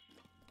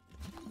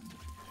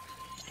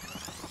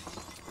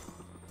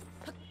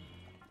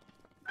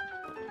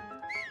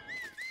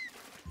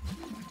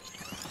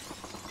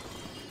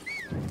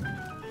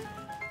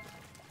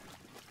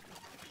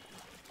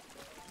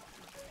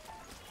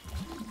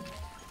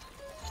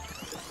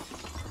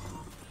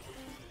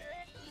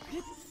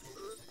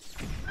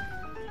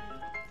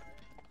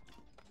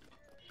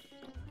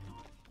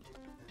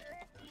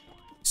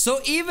 So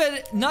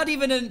not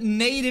even a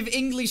native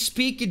English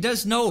speaker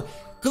does know.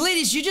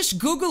 Ladies, you just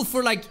Google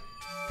for like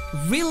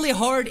really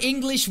hard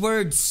English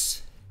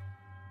words.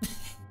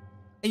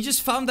 And you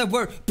just found that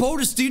word.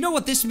 Bodus, do you know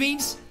what this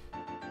means?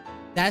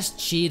 That's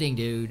cheating,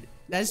 dude.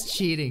 That's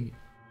cheating.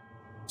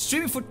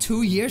 Streaming for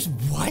 2 years?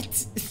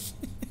 What?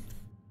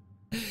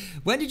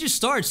 When did you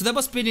start? So that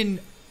must have been in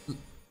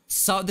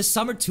the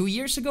summer 2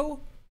 years ago?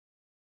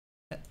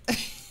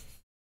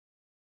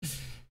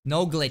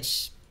 No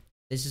glitch.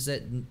 This is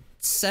a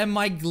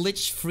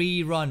semi-glitch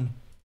free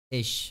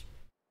run-ish.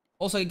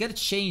 Also, I gotta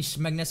change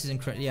magnesis and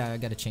yeah, I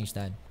gotta change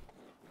that.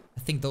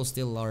 I think those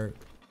still are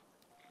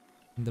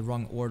in the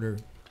wrong order.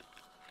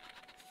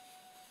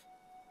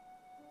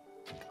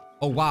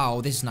 Oh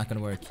wow, this is not gonna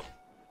work.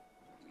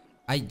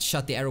 I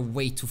shot the arrow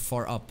way too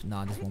far up.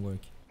 Nah, this won't work.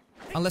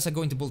 Unless I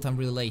go into bullet time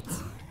really late.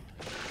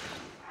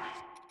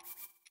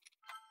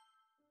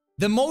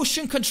 The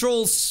motion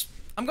controls.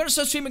 I'm gonna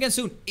start streaming again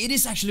soon. It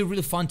is actually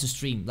really fun to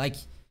stream. Like,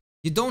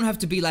 you don't have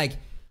to be like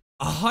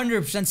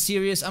 100%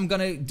 serious. I'm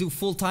gonna do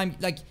full time.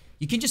 Like,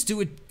 you can just do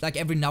it like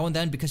every now and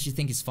then because you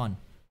think it's fun.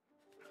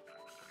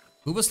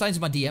 Who was sliding to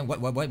my DM? What?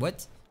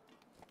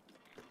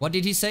 What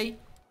did he say?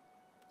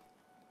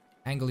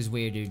 Angle is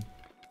weird, dude.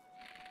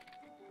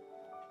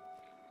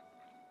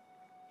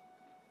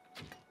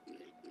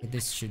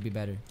 This should be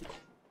better.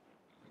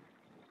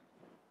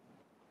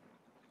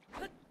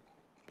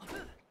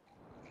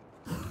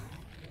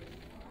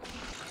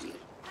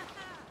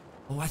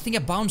 Oh, I think I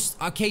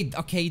bounced. Okay.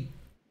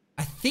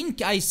 I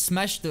think I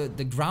smashed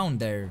the ground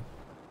there,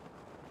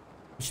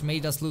 which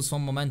made us lose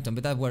some momentum.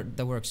 But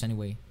that works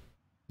anyway.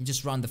 You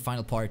just run the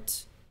final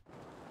part.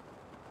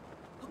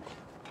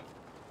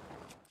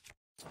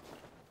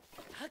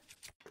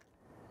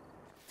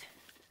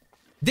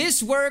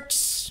 This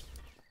works.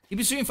 You've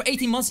been streaming for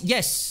 18 months?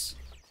 Yes.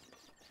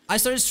 I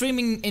started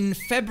streaming in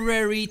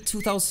February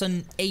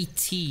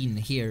 2018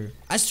 here.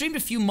 I streamed a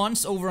few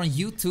months over on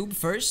YouTube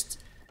first.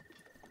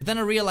 But then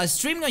I realized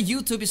streaming on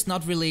YouTube is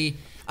not really...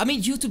 I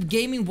mean, YouTube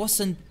gaming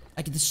wasn't...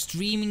 Like, the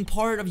streaming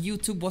part of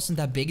YouTube wasn't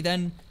that big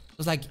then. It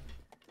was like...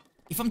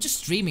 If I'm just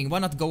streaming, why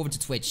not go over to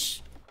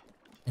Twitch?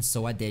 And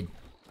so I did.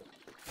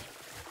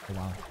 Oh,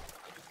 wow.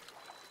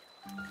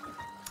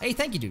 Hey,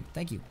 thank you, dude.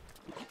 Thank you.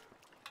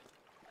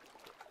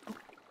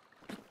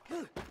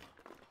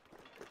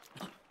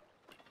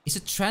 Is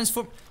it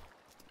transform?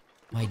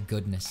 My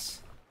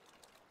goodness.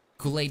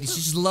 Kool-Aid, she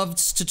just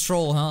loves to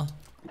troll, huh?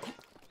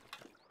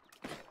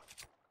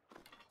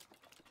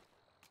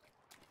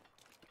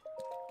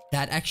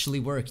 That actually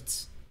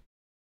worked.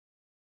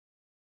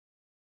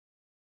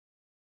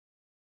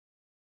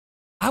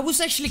 I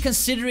was actually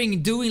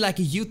considering doing like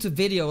a YouTube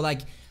video,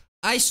 like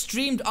I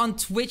streamed on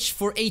Twitch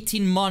for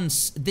 18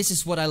 months. This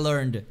is what I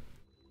learned.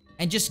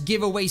 And just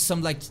give away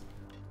some like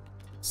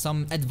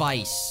some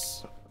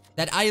advice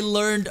that I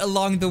learned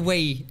along the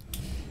way.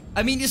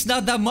 I mean, it's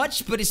not that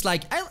much, but it's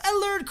like I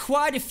learned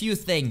quite a few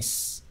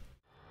things.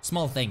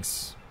 Small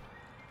things.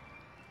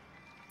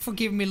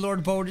 Forgive me,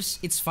 Lord Bodus.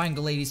 It's fine,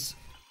 ladies.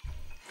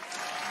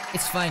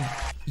 It's fine.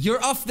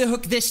 You're off the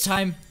hook this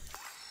time.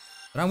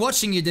 But I'm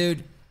watching you,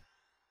 dude.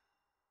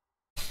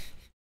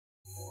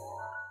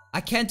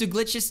 I can't do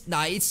glitches.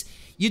 Nah, it's...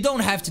 You don't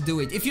have to do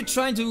it. If you're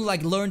trying to,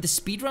 like, learn the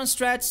speedrun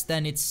strats,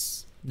 then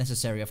it's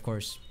necessary, of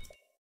course.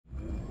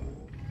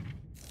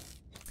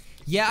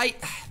 Yeah,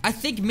 I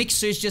think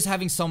Mixer is just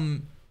having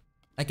some...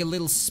 like, a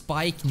little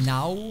spike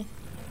now.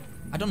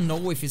 I don't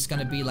know if it's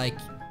gonna be, like,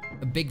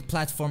 a big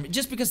platform.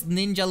 Just because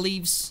Ninja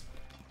leaves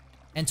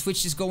and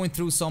Twitch is going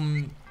through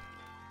some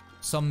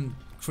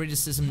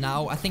criticism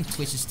now, I think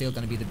Twitch is still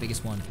gonna be the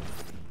biggest one.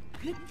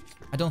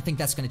 I don't think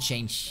that's gonna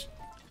change.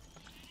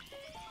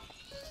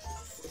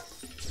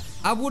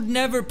 I would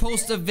never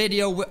post a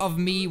video of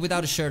me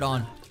without a shirt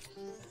on.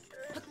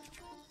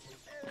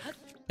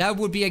 That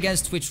would be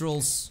against Twitch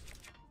rules.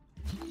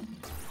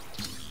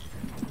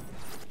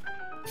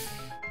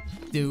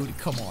 Dude,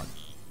 come on.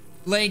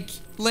 Link,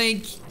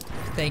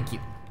 thank you.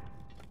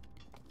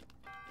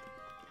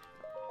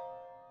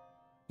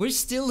 We're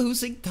still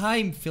losing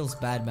time. Feels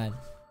bad, man.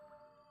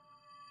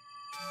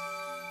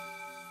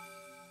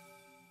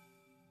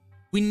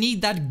 We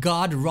need that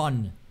God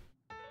run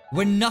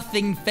where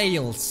nothing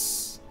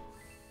fails.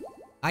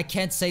 I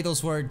can't say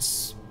those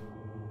words.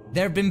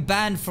 They've been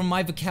banned from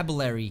my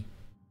vocabulary.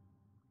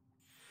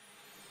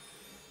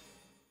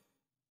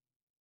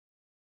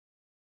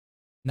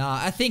 Nah,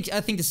 I think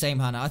the same,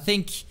 Hannah. I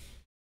think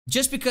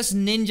just because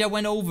Ninja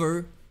went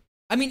over,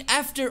 I mean,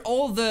 after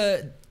all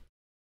the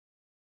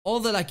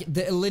like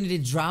the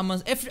eliminated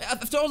dramas,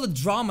 after all the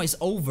drama is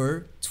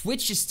over,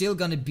 Twitch is still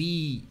gonna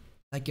be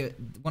like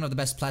one of the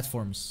best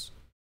platforms.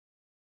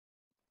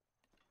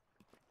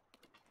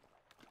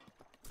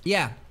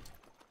 Yeah.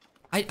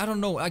 I don't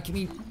know, I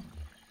mean...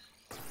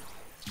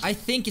 I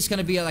think it's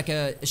gonna be like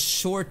a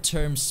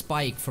short-term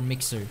spike for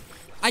Mixer.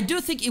 I do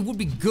think it would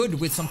be good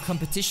with some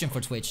competition for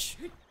Twitch.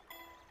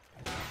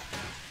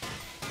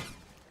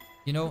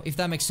 You know, if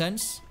that makes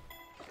sense?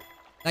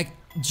 Like,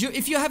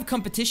 if you have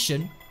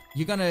competition,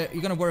 you're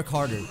gonna work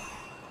harder.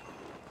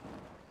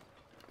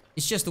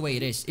 It's just the way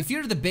it is. If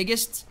you're the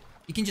biggest,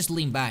 you can just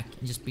lean back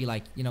and just be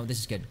like, you know, this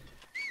is good.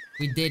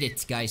 We did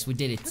it, guys, we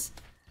did it.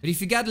 But if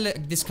you got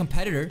this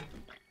competitor...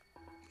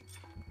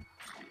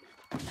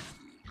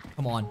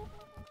 Come on.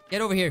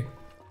 Get over here.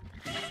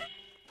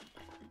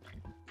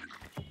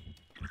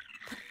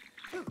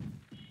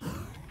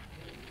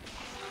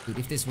 Dude,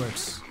 if this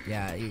works.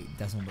 Yeah, it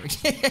doesn't work.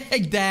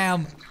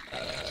 Damn.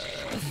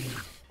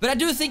 But I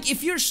do think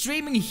if you're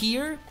streaming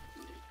here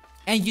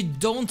and you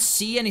don't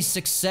see any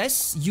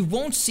success, you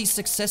won't see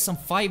success on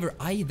Fiverr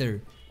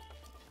either.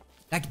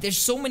 Like, there's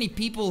so many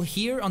people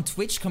here on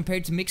Twitch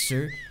compared to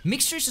Mixer.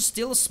 Mixer is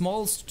still a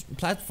small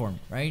platform,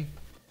 right?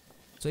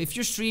 So if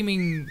you're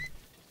streaming...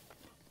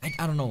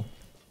 I don't know.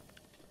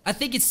 I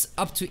think it's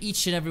up to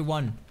each and every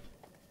one.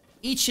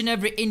 Each and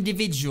every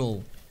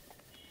individual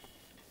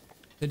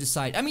to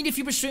decide. I mean, if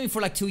you've been streaming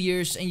for like 2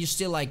 years and you're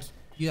still like,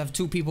 you have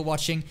 2 people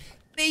watching,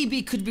 maybe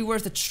it could be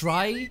worth a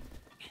try.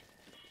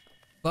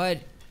 But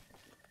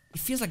it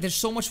feels like there's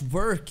so much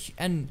work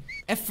and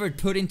effort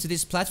put into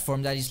this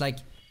platform that is like,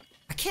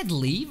 I can't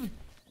leave.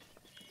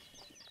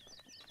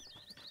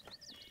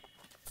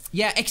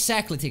 Yeah,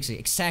 exactly, Tixie,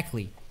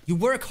 exactly. You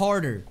work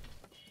harder,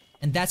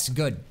 and that's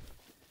good.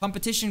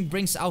 Competition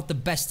brings out the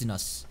best in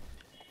us.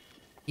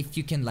 If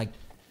you can, like...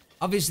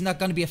 Obviously not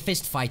gonna be a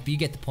fist fight, but you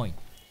get the point.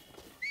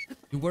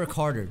 You work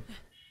harder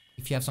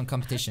if you have some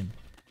competition.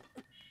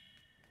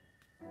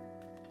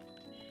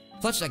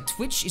 Plus, like,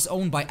 Twitch is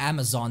owned by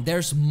Amazon.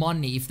 There's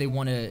money if they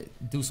want to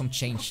do some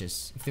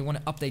changes. If they want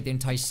to update the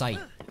entire site.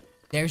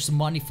 There's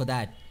money for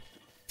that.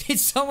 Did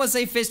someone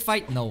say fist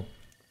fight? No.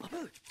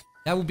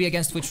 That would be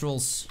against Twitch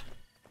rules.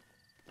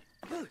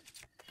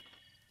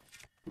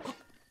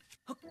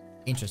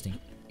 Interesting.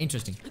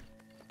 Interesting.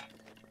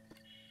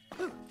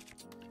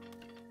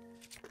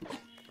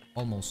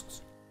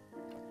 Almost.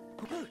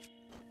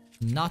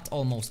 Not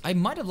almost. I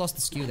might have lost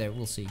the skew there.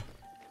 We'll see.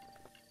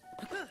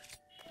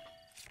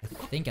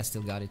 I think I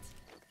still got it.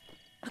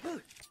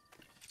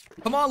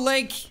 Come on,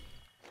 Lake!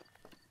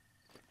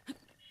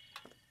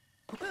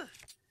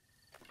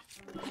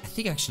 I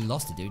think I actually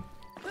lost it, dude.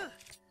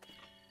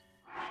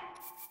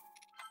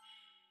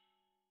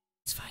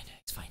 It's fine.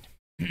 It's fine.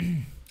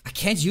 I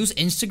can't use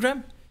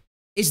Instagram?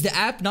 Is the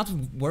app not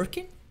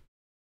working?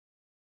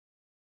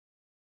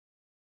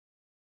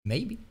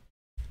 Maybe.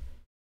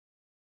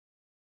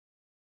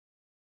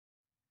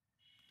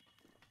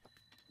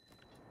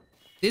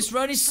 This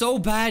run is so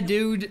bad,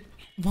 dude.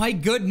 My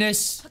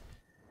goodness.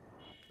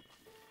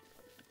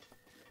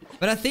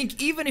 But I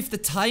think even if the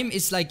time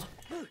is like...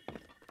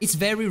 It's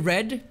very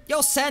red.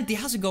 Yo, Santi,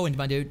 how's it going,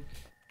 my dude?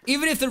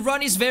 Even if the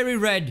run is very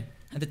red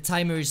and the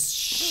timer is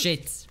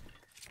shit.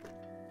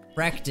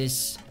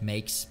 Practice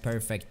makes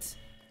perfect.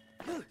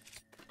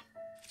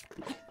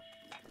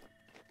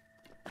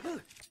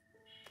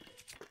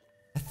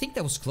 I think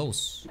that was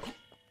close.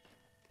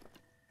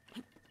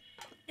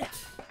 Come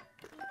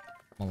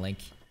on, Link.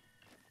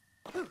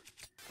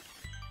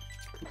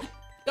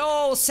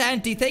 Oh,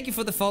 Santi, thank you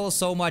for the follow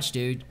so much,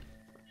 dude.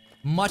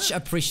 Much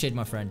appreciated,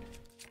 my friend.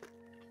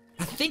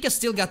 I think I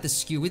still got the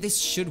skew. This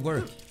should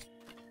work.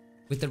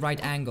 With the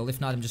right angle. If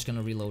not, I'm just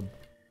gonna reload.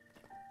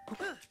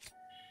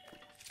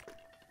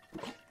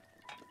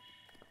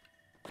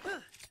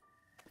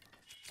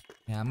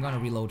 Yeah, I'm gonna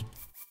reload.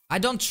 I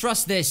don't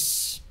trust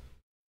this.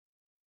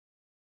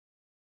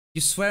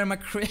 You swear my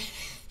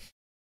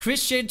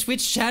Christian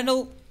Twitch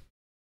channel?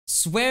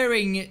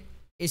 Swearing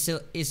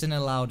isn't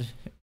allowed.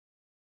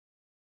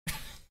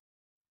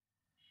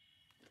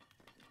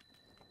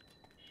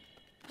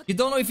 You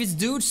don't know if it's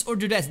dudes or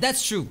dudettes.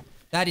 That's true.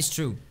 That is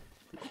true.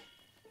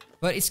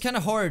 But it's kind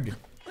of hard.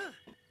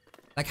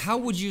 Like, how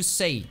would you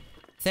say,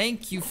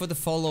 thank you for the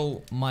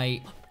follow,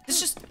 my... It's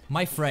just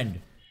my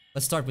friend.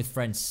 Let's start with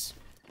friends.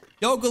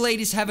 Yo, go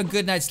ladies, have a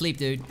good night's sleep,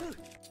 dude.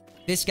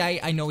 This guy,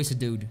 I know is a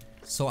dude.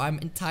 So I'm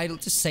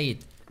entitled to say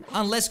it.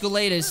 Unless go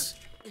ladies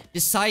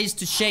decides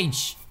to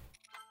change.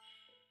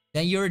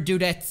 Then you're a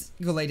dudette,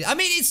 go ladies. I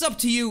mean, it's up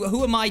to you.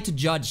 Who am I to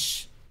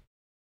judge?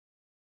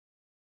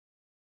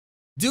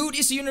 Dude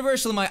is a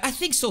universal, I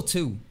think so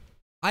too.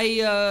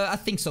 I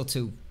think so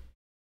too.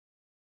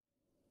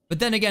 But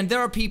then again, there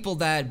are people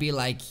that be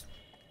like...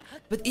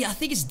 But yeah, I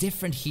think it's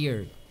different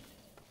here.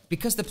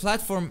 Because the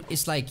platform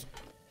is like...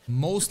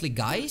 Mostly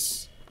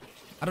guys?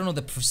 I don't know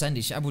the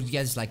percentage. I would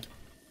guess like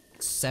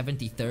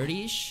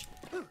 70-30-ish.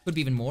 Could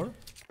be even more.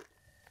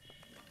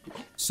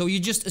 So you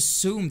just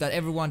assume that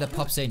everyone that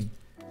pops in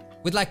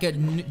with like a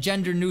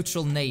gender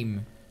neutral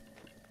name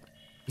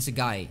is a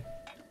guy.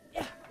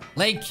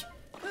 Link!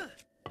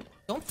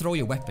 Don't throw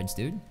your weapons,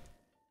 dude.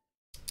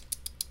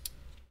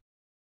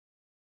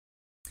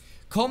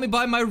 Call me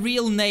by my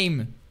real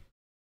name.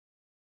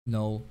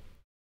 No.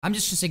 I'm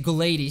just gonna say go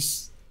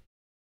ladies.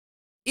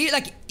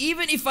 Like,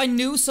 even if I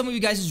knew some of you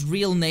guys'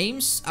 real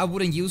names, I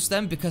wouldn't use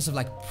them because of,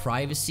 like,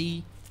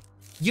 privacy.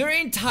 You're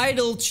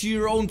entitled to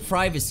your own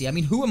privacy. I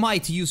mean, who am I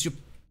to use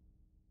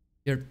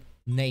your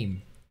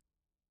name?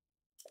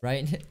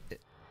 Right?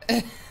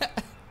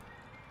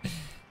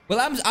 Well,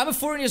 I'm a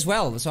foreigner as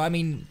well, so I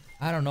mean,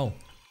 I don't know.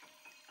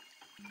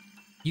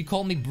 You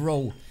call me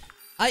bro.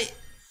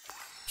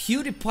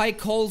 PewDiePie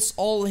calls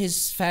all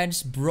his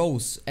fans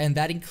bros, and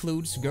that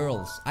includes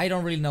girls. I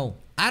don't really know.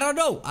 I don't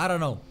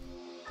know.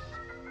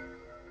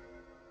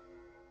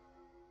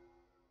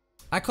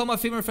 I call my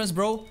female friends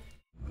bro.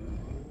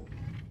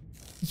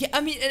 Yeah,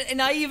 I mean,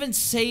 and I even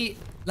say,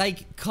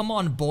 like, come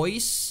on,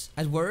 boys,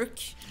 at work.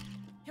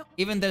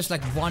 Even there's,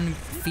 like, one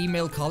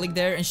female colleague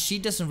there, and she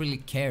doesn't really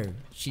care.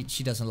 She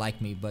doesn't like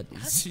me, but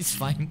it's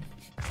fine.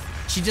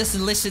 She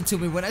doesn't listen to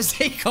me when I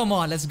say, come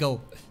on, let's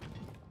go.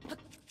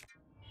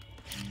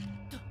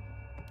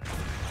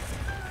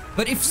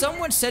 But if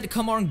someone said,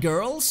 come on,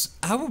 girls,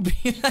 I would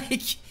be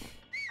like,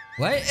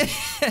 what?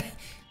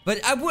 But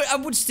I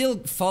would still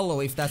follow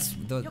if that's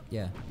the...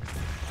 Yeah.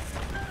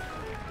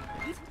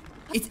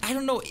 I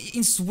don't know.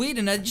 In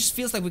Sweden, it just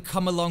feels like we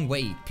come a long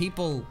way.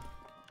 People...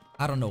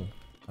 I don't know.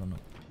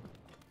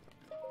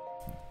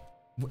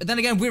 Then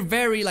again, we're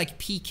very, like,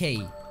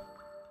 PK.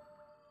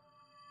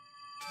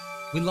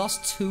 We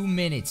lost 2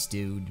 minutes,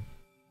 dude.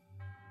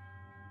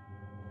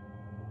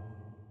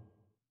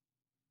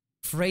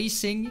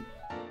 Phrasing.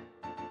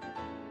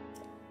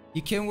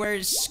 You can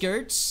wear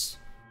skirts.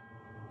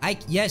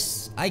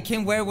 Yes, I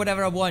can wear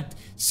whatever I want.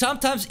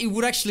 Sometimes it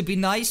would actually be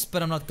nice,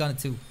 but I'm not gonna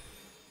to.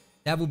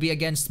 That would be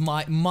against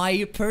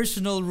my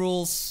personal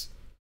rules.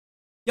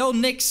 Yo,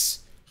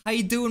 Nix, how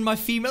you doing, my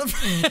female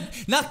friend?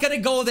 Not gonna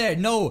go there.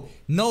 No.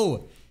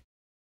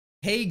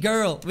 Hey,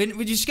 girl,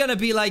 we're just gonna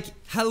be like,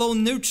 hello,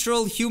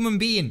 neutral human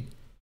being.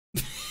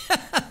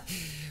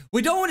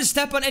 We don't want to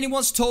step on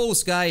anyone's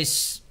toes,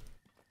 guys.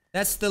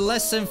 That's the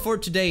lesson for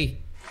today.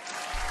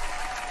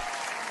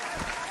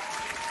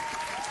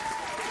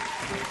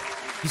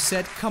 You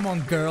said, come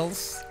on,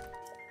 girls.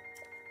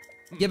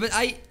 Yeah, but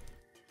I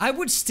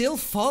would still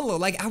follow.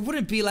 Like, I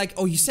wouldn't be like,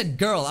 oh, you said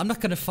girl, I'm not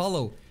gonna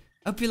follow.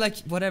 I'd be like,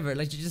 whatever,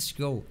 like, you just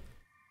go.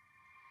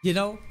 You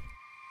know?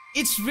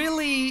 It's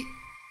really...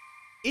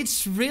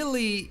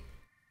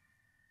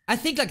 I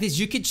think like this,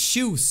 you could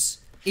choose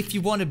if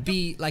you want to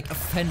be, like,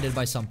 offended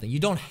by something. You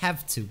don't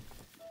have to.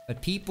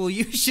 But people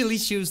usually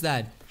choose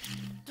that.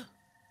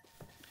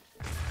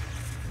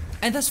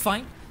 And that's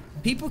fine.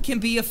 People can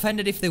be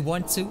offended if they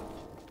want to.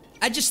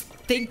 I just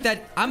think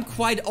that I'm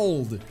quite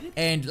old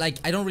and, like,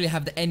 I don't really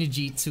have the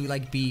energy to,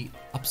 like, be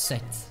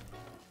upset.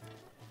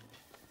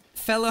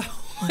 Fellow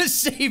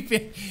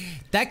savior.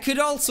 That could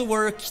also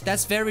work.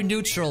 That's very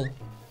neutral.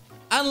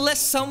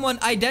 Unless someone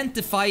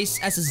identifies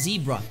as a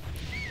zebra,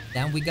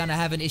 then we're gonna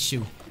have an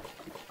issue.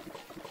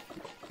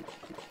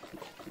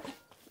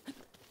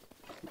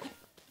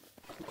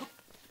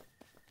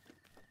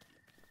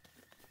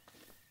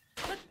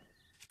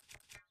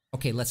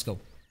 Okay, let's go.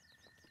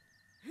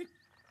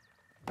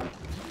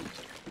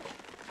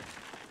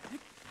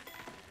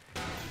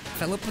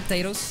 Fellow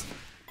potatoes.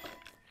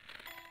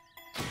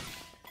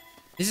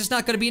 This is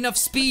not gonna be enough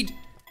speed.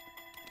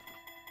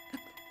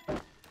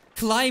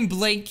 Climb,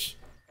 Blake.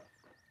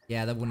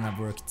 Yeah, that wouldn't have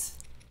worked.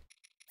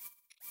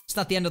 It's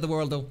not the end of the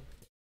world, though.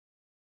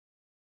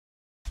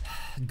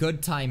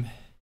 Good time.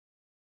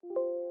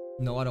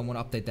 No, I don't want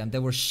to update them. They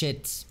were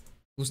shit.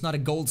 It was not a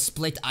gold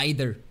split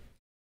either.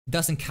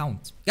 Doesn't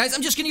count. Guys,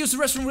 I'm just gonna use the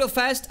restroom real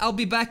fast. I'll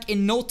be back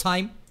in no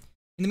time.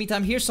 In the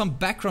meantime, here's some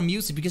background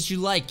music because you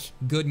like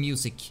good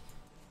music.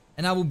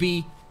 And I will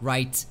be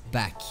right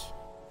back.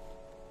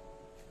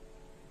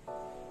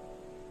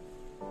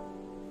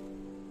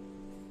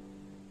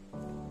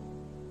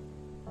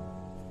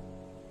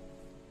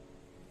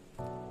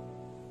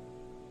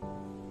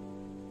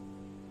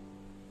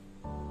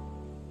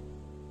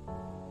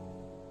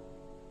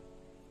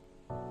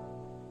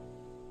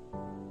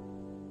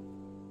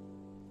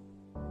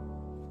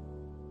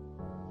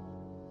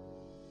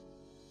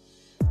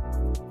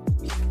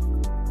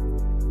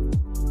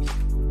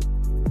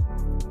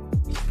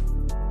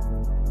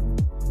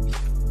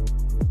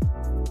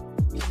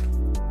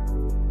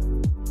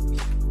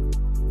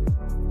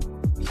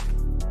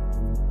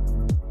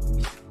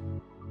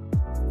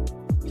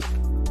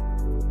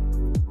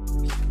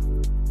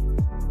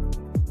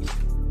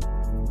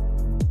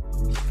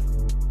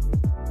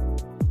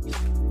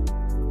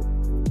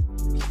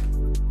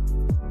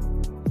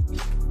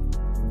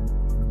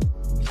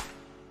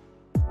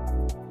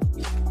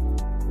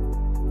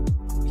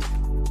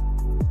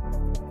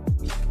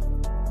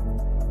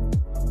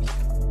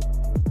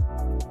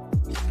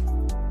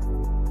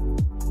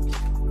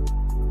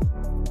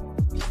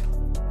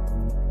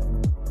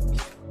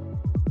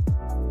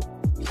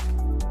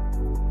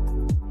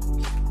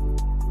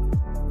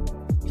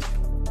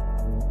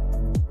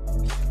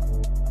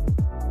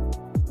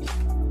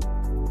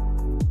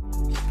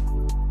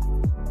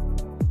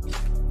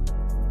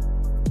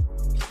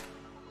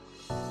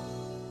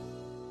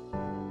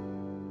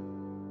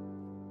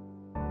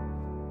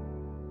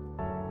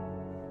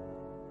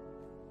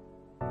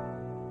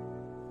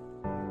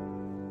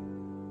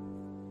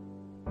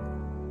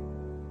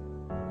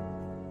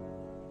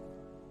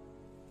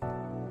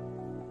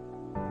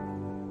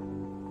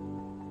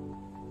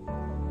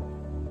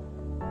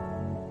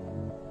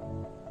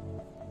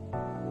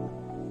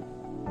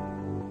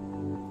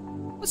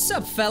 What's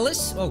up,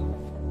 fellas? Oh.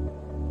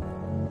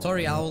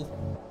 Sorry, Owl.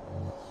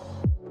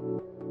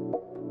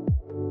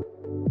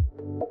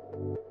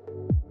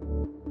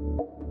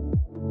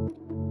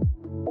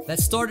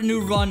 Let's start a new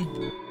run.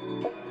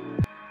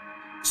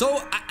 So,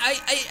 I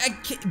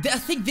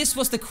think this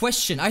was the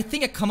question. I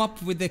think I come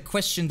up with the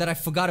question that I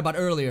forgot about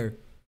earlier.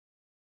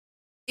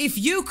 If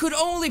you could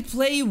only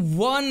play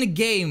one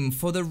game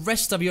for the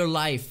rest of your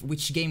life,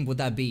 which game would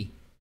that be?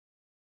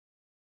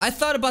 I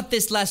thought about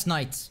this last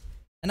night.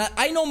 And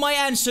I know my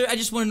answer, I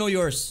just want to know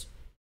yours.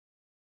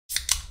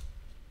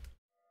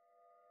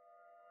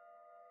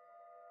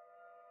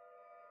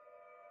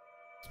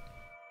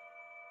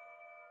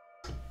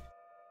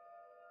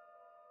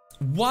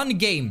 One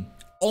game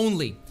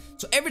only.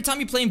 So every time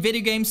you play in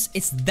video games,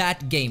 it's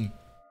that game.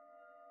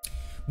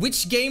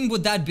 Which game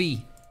would that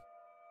be?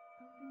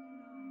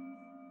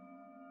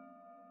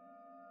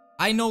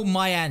 I know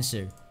my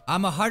answer.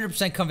 I'm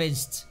 100%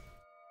 convinced.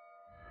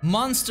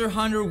 Monster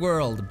Hunter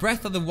World,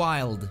 Breath of the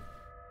Wild.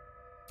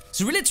 It's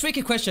a really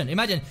tricky question.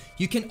 Imagine,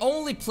 you can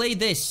only play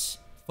this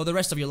for the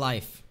rest of your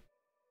life.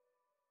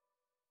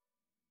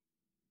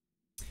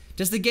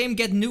 Does the game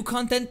get new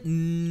content?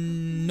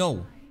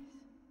 No.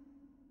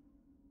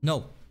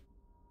 No.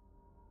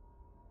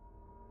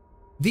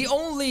 The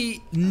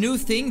only new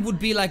thing would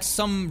be like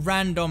some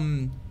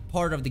random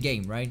part of the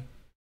game, right?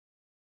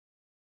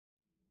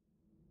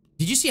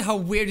 Did you see how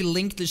weirdly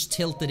Link just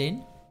tilted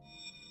in?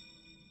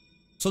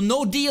 So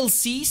no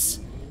DLCs?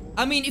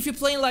 I mean, if you're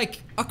playing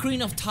like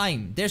Ocarina of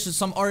Time, there's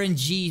some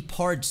RNG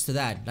parts to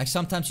that. Like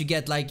sometimes you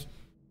get like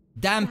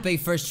Dampe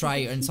first try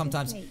and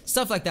sometimes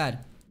stuff like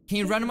that. Can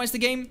you randomize the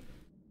game?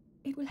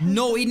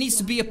 No, it needs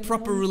to be a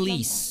proper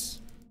release.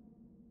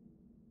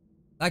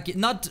 Like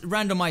not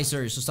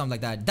randomizers or something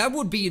like that. That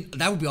would be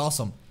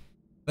awesome.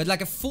 But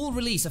like a full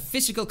release, a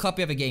physical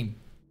copy of a game.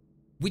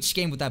 Which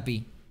game would that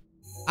be?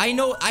 I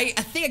know, I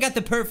think I got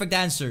the perfect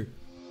answer.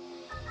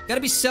 Gotta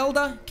be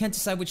Zelda, can't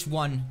decide which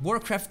one.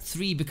 Warcraft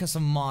 3 because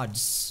of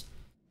mods.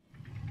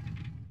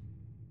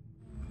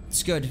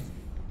 It's good.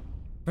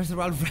 Breath of the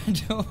Wild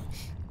Rando.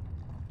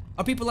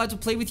 Are people allowed to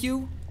play with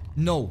you?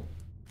 No.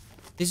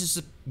 This is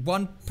a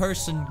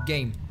one-person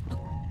game.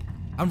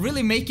 I'm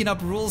really making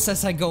up rules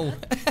as I go.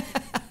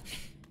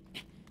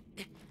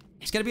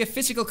 It's gotta be a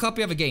physical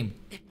copy of a game.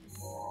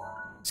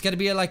 It's gotta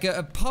be like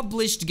a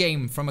published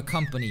game from a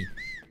company.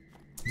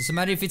 Doesn't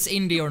matter if it's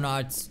indie or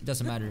not.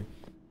 Doesn't matter.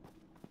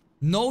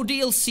 No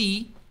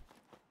DLC.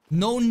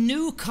 No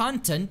new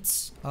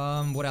content.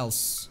 What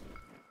else?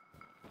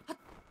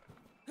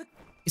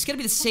 It's gonna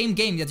be the same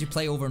game that you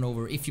play over and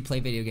over if you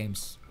play video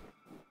games.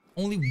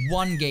 Only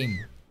one game.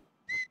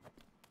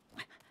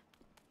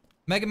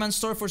 Mega Man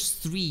Star Force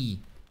 3.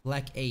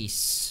 Black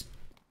Ace.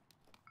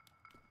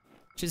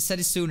 Should have said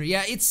it sooner.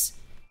 Yeah, it's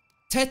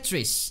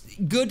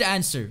Tetris. Good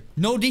answer.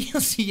 No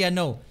DLC. Yeah,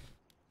 no.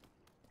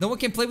 No one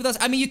can play with us.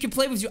 I mean, you can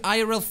play with your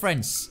IRL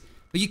friends.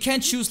 But you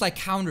can't choose like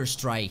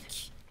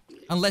Counter-Strike.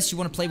 Unless you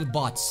want to play with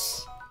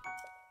bots.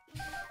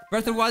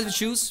 Breath of the Wild,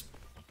 choose.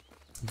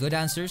 Good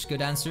answers.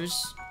 Good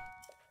answers.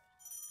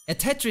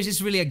 Tetris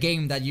is really a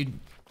game that you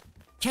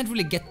can't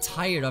really get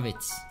tired of it.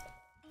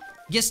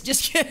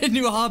 Just get a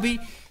new hobby.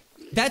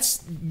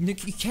 That's... You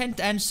can't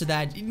answer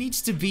that. It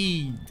needs to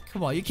be...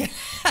 Come on, you can't...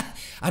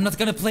 I'm not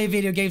gonna play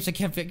video games. I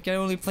can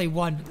only play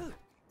one.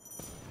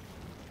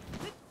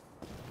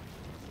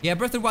 Yeah,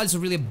 Breath of the Wild is a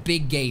really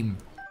big game.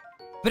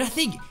 But I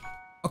think...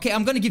 Okay,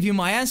 I'm gonna give you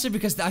my answer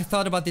because I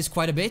thought about this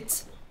quite a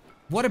bit.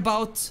 What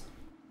about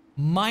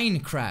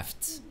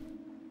Minecraft?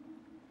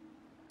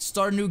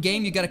 Start a new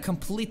game, you got a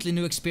completely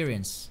new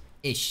experience.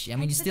 Ish. I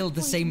mean, it's still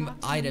the same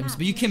items,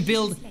 but you can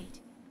build...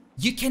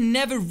 You can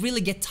never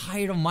really get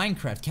tired of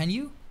Minecraft, can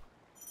you?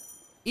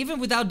 Even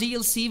without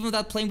DLC, even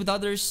without playing with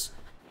others.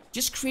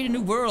 Just create a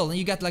new world and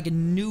you got like a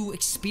new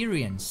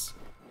experience.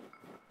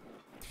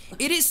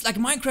 It is like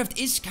Minecraft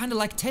is kind of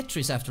like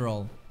Tetris after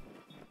all.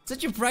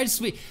 Such a bright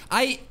sweet.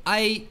 I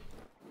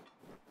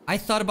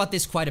thought about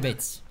this quite a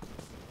bit.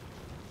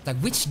 Like,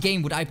 which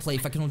game would I play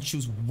if I can only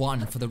choose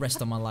one for the rest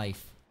of my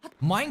life?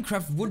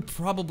 Minecraft would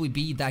probably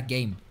be that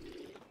game.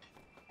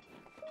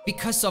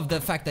 Because of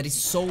the fact that it's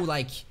so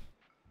like...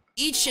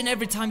 Each and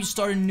every time you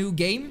start a new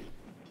game,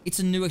 it's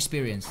a new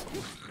experience.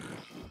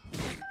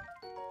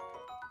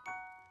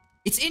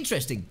 It's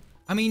interesting.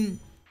 I mean...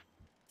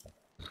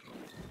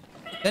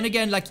 Then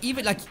again, like,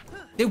 even like...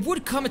 There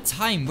would come a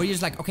time where you're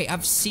just like, okay,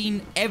 I've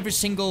seen every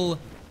single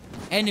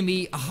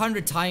enemy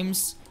 100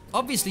 times.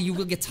 Obviously, you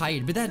will get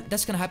tired, but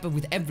that's gonna happen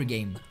with every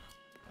game.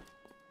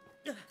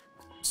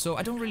 So,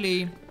 I don't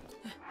really...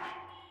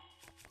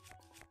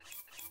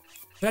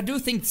 But I do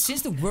think,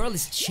 since the world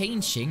is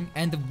changing,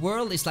 and the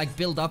world is like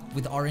built up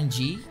with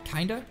RNG,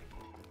 kinda.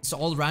 It's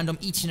all random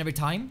each and every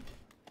time.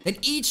 Then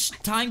each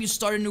time you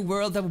start a new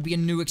world, that will be a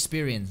new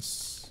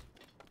experience.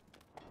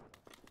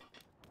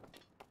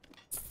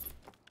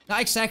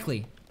 Not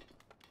exactly.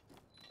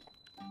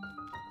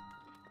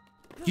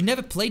 You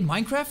never played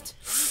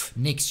Minecraft?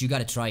 Nix, you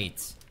gotta try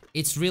it.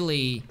 It's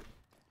really...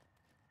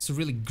 It's a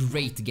really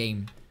great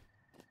game.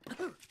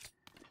 Did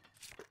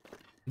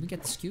we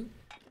get the skew?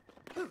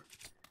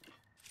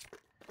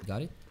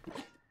 Got it?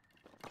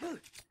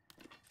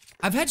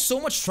 I've had so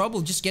much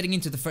trouble just getting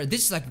into the first...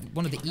 This is like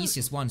one of the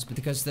easiest ones, but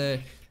because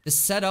the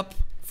setup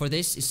for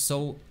this is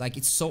so... Like,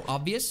 it's so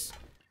obvious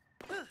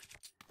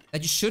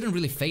that you shouldn't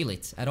really fail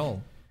it at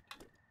all.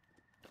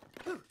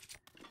 I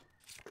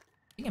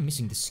think I'm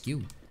missing the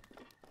skew.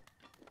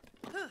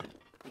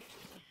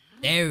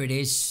 There it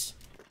is.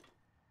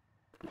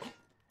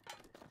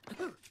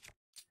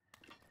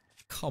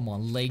 Come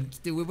on,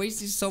 Link. Dude, we're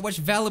wasting so much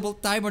valuable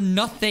time on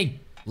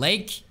nothing.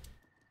 Link.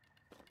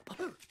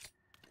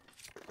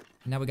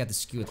 Now we got the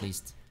skew at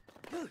least.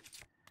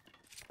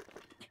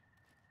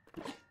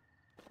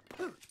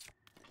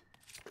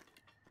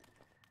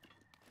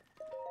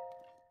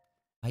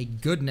 My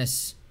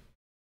goodness.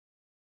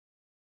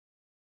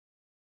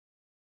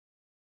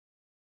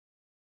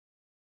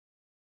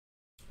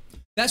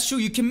 That's true,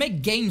 you can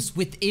make games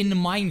within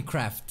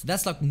Minecraft.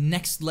 That's like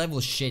next level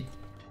shit.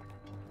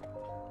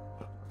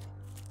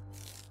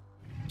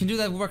 You can do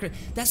that with Warcraft.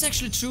 That's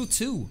actually true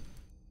too.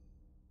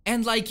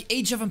 And like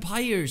Age of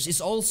Empires is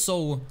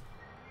also...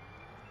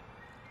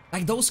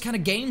 Like those kind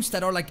of games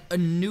that are like a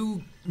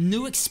new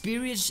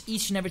experience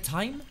each and every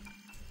time.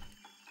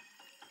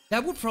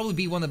 That would probably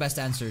be one of the best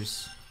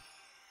answers.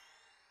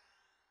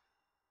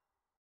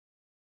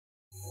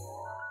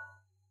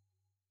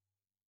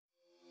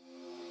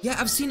 Yeah,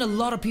 I've seen a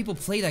lot of people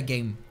play that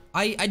game.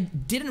 I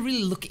didn't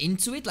really look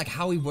into it, like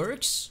how it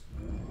works.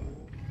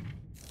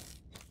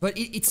 But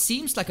it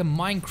seems like a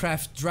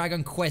Minecraft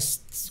Dragon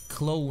Quest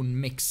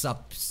clone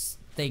mix-up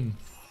thing.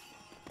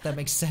 That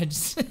makes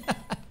sense.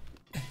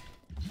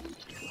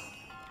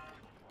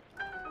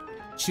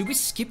 Should we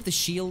skip the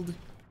shield?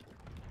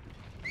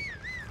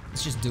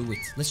 Let's just do it.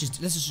 Let's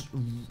just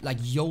like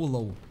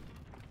YOLO.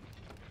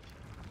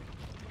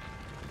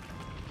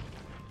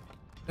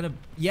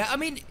 Yeah, I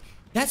mean,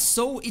 it's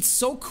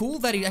so cool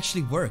that it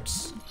actually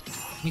works.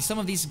 I mean, some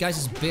of these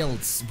guys'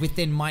 builds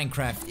within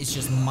Minecraft is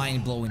just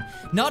mind-blowing.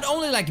 Not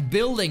only like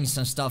buildings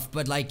and stuff,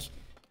 but like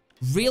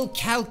real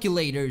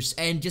calculators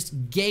and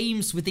just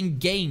games within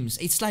games.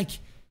 It's like,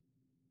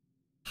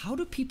 how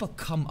do people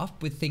come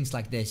up with things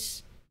like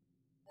this?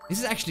 This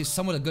is actually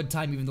somewhat a good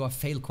time, even though I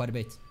failed quite a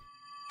bit.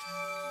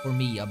 For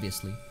me,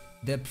 obviously.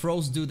 The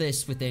pros do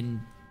this within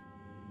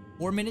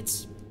 4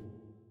 minutes.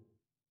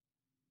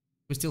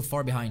 We're still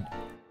far behind.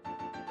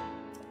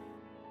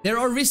 There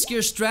are riskier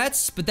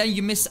strats, but then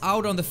you miss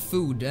out on the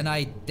food, and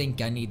I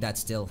think I need that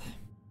still.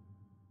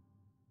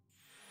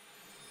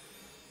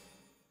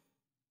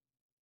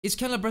 It's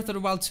kind of like Breath of the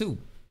Wild 2.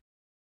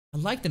 I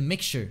like the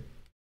mixture.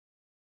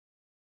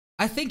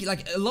 I think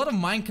like a lot of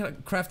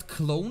Minecraft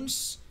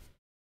clones,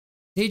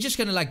 they're just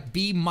gonna like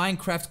be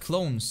Minecraft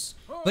clones.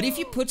 But if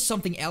you put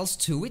something else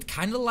to it,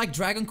 kind of like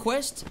Dragon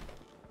Quest,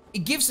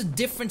 it gives a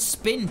different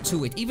spin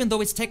to it, even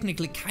though it's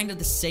technically kind of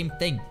the same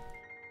thing.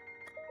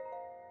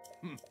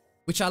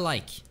 Which I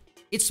like.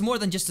 It's more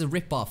than just a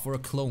ripoff or a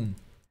clone.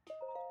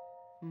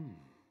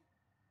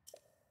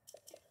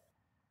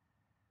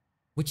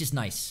 Which is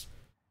nice.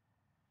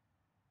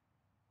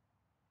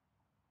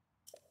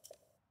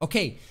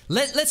 Okay,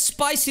 let's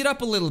spice it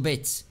up a little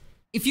bit.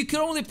 If you could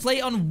only play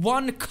on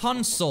one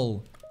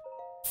console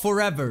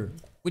forever,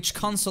 which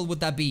console would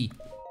that be?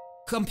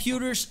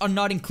 Computers are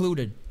not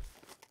included.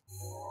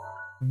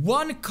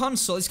 One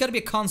console, it's gotta be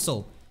a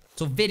console.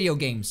 So video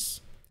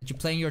games that you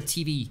play on your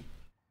TV.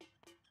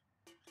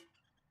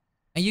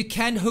 And you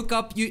can't hook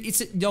up,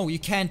 no, you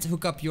can't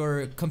hook up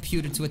your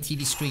computer to a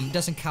TV screen, it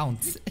doesn't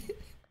count.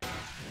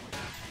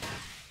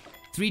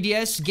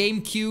 3DS,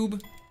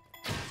 GameCube.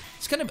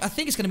 I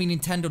think it's gonna be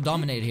Nintendo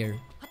dominated here.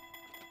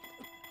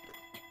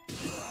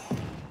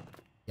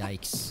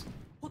 Yikes.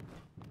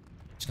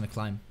 Just gonna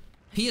climb.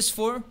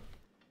 PS4.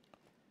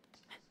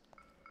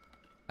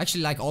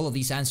 Actually like all of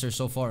these answers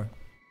so far.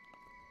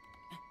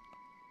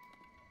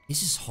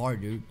 This is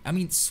hard, dude. I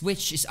mean,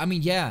 Switch is,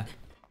 yeah.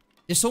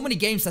 There's so many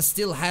games that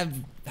still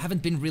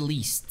haven't been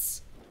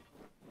released.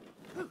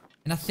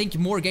 And I think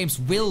more games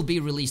will be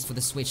released for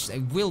the Switch.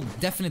 It will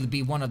definitely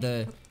be one of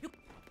the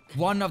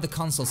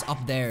consoles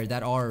up there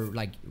that are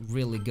like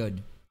really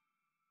good.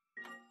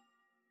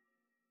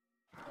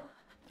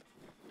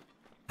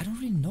 I don't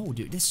really know,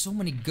 dude. There's so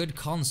many good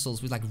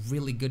consoles with like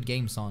really good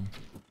games on.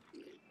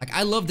 Like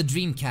I love the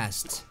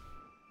Dreamcast.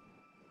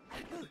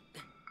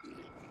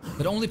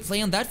 But only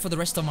play on that for the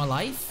rest of my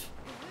life?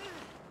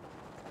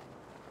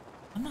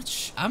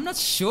 I'm not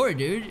sure,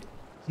 dude.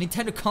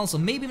 Nintendo console,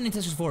 maybe Nintendo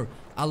 64.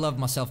 I love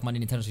myself my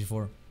Nintendo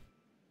 64.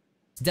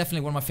 It's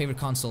definitely one of my favorite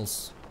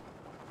consoles.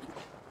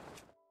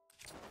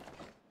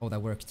 Oh,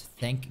 that worked.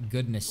 Thank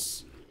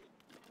goodness.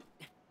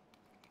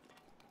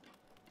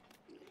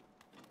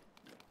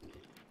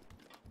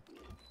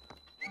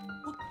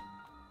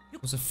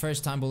 It was the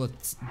first time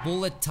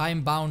bullet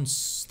time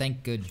bounce.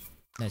 Thank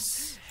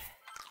goodness.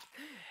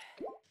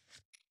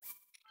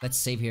 Let's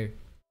save here.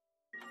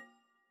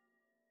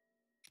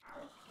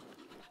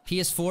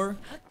 PS4.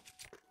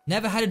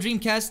 Never had a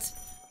Dreamcast.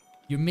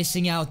 You're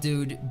missing out,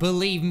 dude.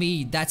 Believe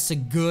me, that's a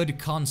good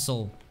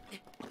console.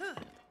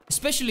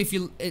 Especially if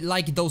you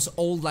like those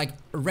old like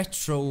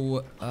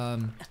retro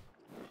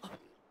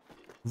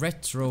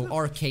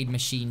arcade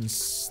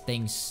machines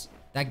things.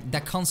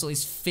 That console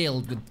is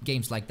filled with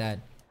games like that.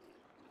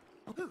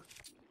 But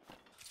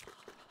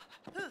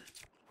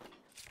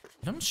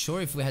I'm not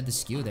sure if we had the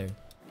skew there.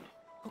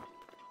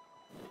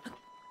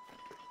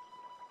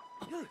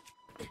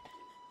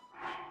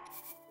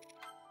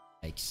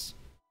 Yikes.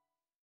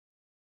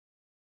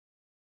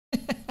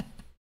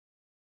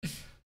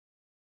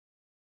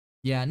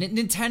 Yeah,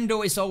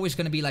 Nintendo is always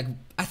gonna be like...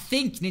 I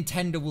think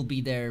Nintendo will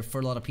be there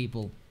for a lot of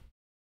people.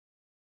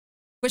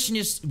 Question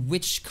is,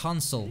 which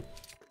console?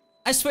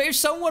 I swear, if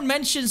someone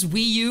mentions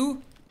Wii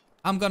U,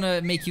 I'm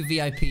gonna make you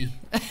VIP.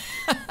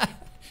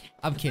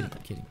 I'm kidding,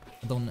 I'm kidding.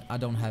 I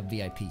don't have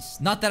VIPs.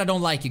 Not that I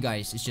don't like you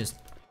guys, it's just...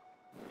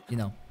 You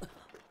know.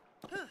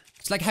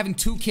 It's like having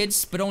two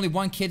kids, but only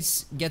one kid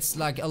gets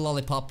like a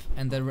lollipop,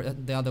 and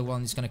the other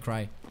one is gonna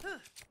cry.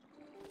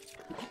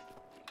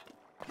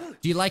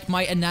 Do you like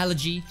my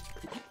analogy?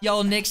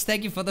 Yo, Nix,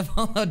 thank you for the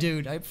follow,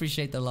 dude. I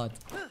appreciate that a lot.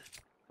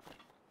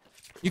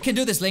 You can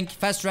do this, Link.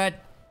 Fast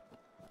rat.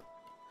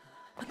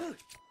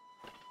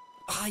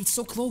 Ah, it's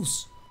so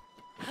close.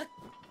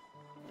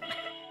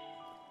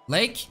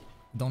 Lake?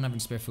 Don't have any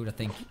spare food, I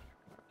think.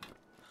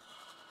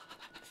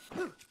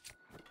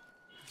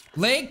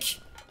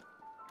 Lake?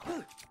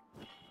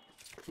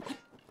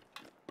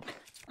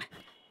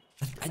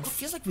 It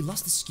feels like we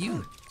lost the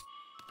skew.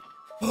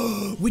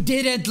 We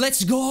didn't!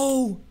 Let's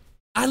go!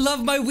 I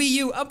love my Wii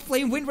U! I'm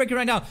playing Wind Waker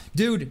right now!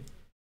 Dude!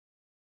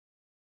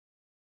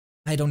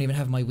 I don't even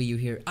have my Wii U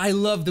here. I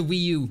love the Wii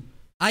U.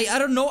 I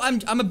don't know,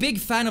 I'm a big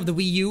fan of the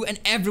Wii U,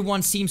 and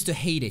everyone seems to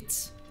hate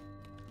it.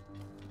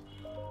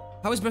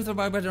 How is Breath of the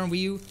Wild better on Wii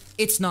U?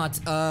 It's not,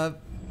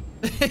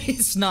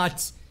 it's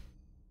not.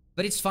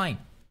 But it's fine.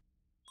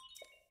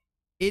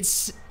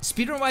 It's...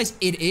 Speedrun-wise,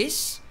 it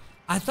is.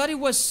 I thought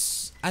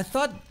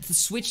the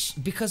Switch,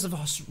 because of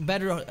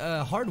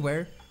better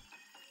hardware,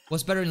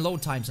 was better in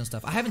load times and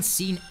stuff. I haven't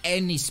seen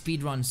any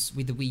speedruns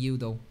with the Wii U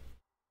though.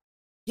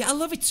 Yeah, I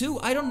love it too.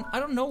 I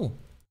don't know.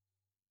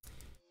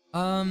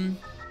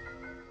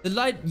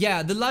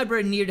 The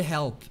library needed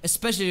help,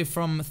 especially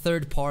from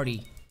third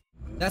party.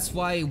 That's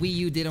why Wii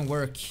U didn't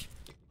work.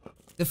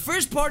 The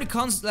first party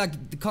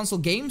the console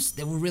games,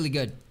 they were really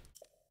good.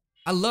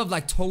 I love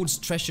like Toad's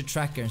Treasure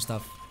Tracker and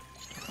stuff.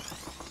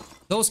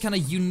 Those kind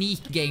of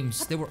unique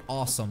games, they were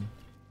awesome.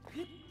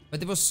 But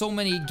there were so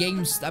many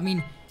games. I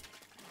mean,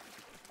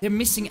 they're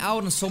missing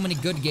out on so many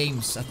good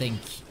games, I think.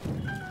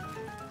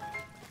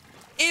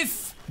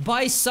 If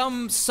by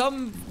some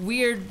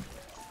weird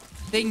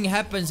thing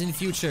happens in the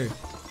future,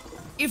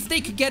 if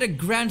they could get a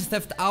Grand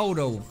Theft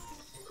Auto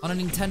on a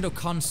Nintendo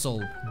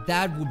console,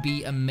 that would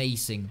be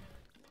amazing.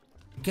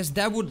 Because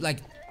that would, like,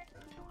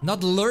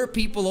 not lure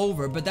people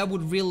over, but that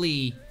would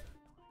really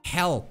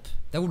help.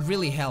 That would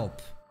really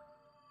help.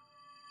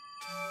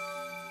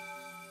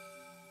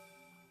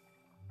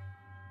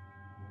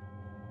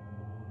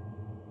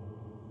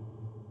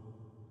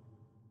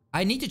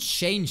 I need to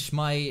change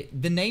my...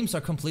 The names are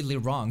completely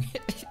wrong.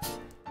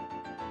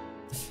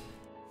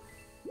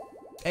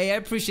 Hey, I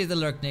appreciate the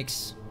lurk,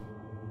 Nix.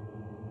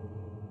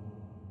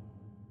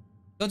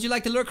 Don't you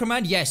like the lurk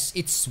command? Yes,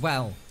 it's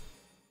swell.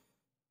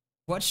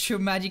 What's your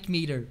magic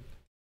meter?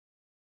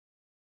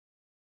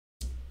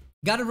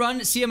 Gotta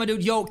run. See you, my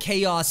dude. Yo,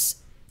 Chaos.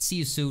 See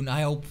you soon,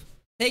 I hope.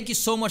 Thank you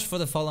so much for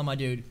the follow, my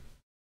dude.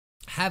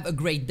 Have a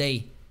great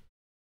day.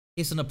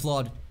 Here's an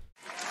applaud.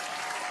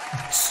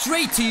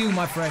 Straight to you,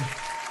 my friend.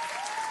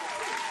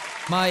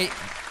 My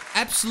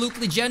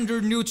absolutely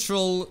gender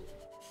neutral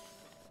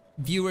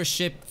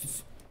viewership.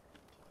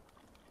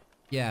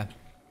 Yeah.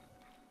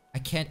 I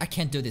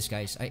can't do this,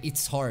 guys.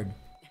 It's hard.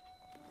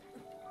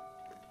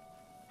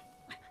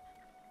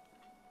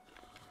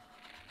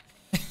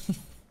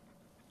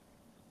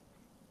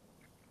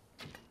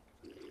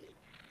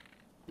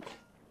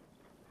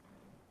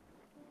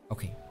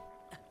 Okay.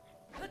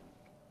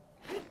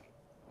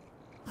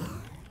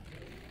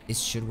 This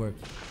should work.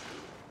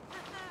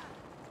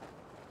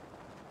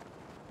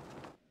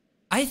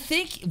 I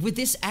think with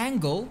this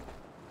angle,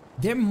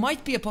 there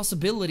might be a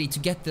possibility to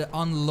get the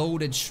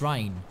unloaded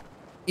shrine.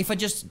 If I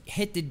just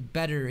hit it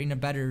better, in a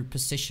better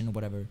position or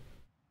whatever.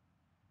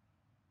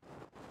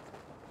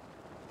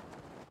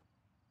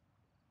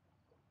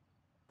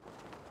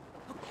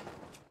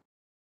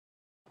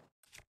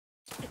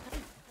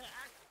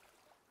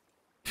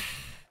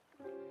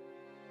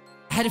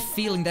 I had a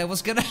feeling that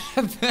was gonna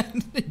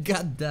happen.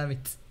 God damn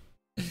it.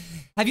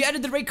 Have you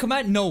added the raid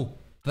command? No,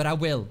 but I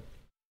will.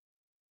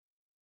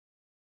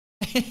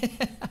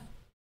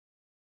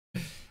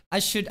 I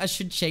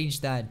should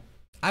change that.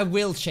 I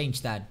will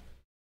change that.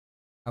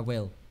 I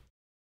will.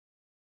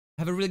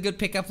 Have a really good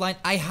pickup line.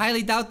 I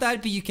highly doubt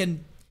that, but you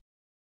can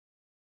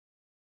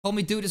call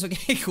me dude. Is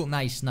okay. Cool.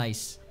 Nice,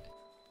 nice.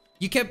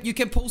 You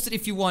can post it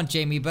if you want,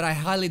 Jamie, but I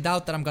highly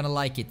doubt that I'm gonna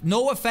like it.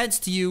 No offense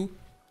to you.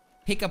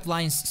 Pickup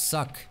lines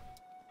suck.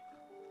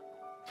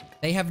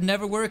 They have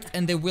never worked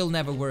and they will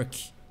never work.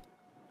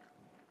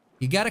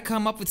 You gotta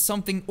come up with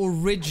something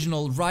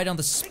original right on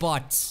the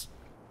spot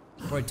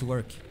for it to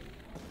work.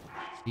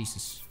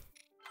 Jesus.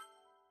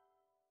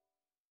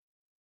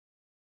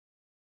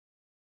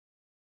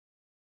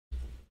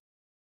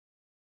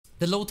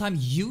 The load time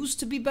used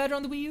to be better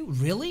on the Wii U?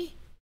 Really?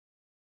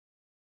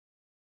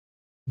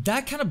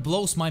 That kind of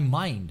blows my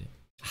mind.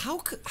 How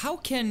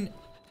can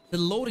the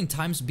loading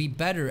times be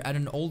better at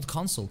an old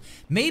console?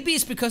 Maybe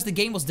it's because the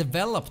game was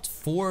developed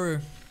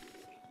for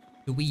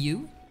the Wii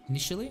U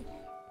initially?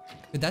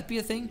 Could that be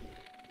a thing?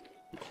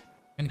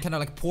 And kind of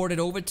like port it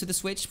over to the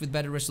Switch with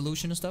better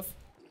resolution and stuff?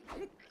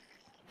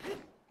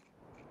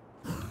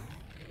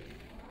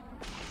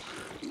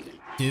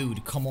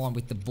 Dude, come on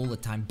with the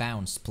bullet time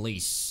bounce,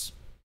 please.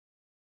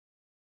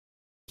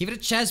 Give it a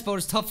chance,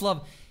 Bodus. Tough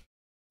love.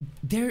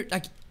 They're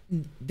like...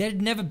 There's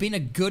never been a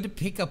good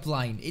pickup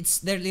line.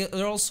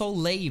 They're all so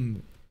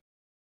lame.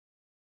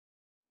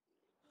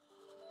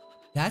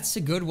 That's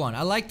a good one.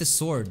 I like the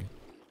sword.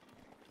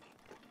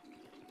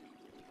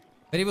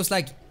 But it was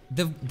like...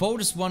 The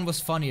Bodus one was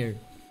funnier.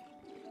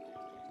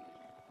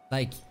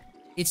 Like...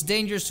 It's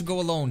dangerous to go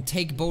alone.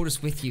 Take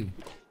Bodus with you.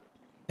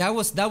 That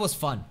was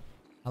fun.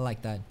 I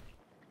like that.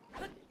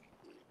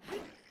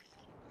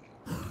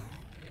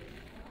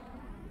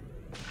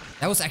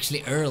 That was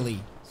actually early.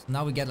 So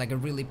now we get like a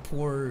really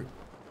poor...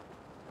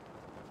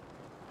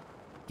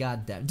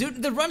 God damn.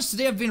 Dude, the runs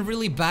today have been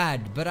really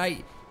bad, but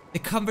the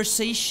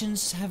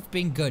conversations have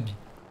been good.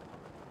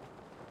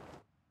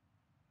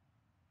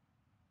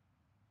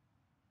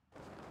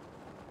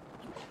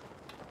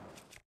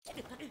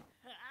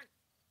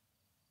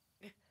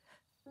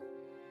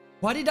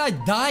 Why did I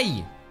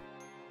die?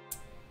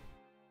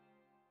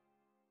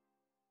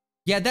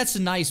 Yeah, that's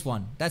a nice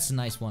one. That's a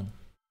nice one.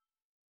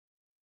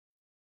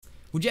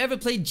 Would you ever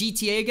play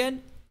GTA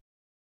again?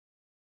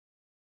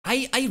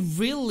 I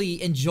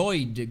really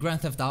enjoyed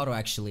Grand Theft Auto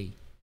actually.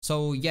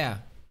 So yeah,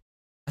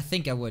 I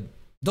think I would.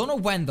 Don't know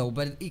when though,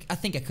 but I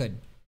think I could.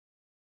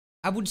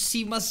 I would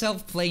see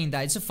myself playing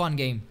that. It's a fun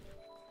game.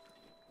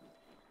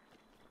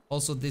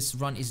 Also, this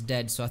run is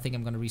dead, so I think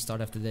I'm gonna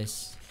restart after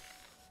this.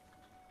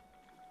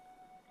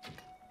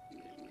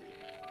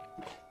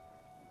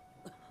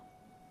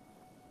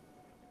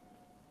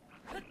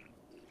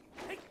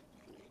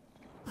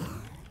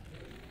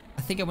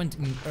 I think I went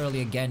early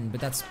again, but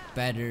that's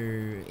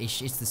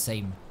better-ish. It's the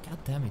same. God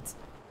damn it.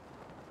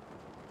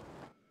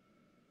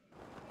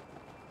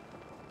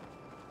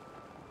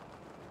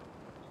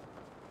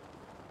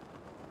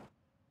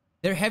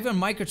 They're heavy on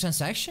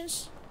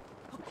microtransactions?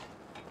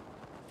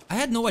 I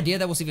had no idea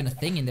that was even a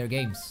thing in their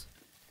games.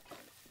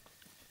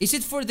 Is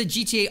it for the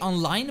GTA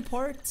Online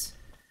part?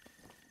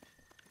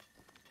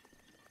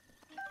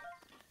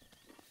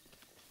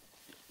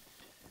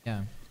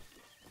 Yeah.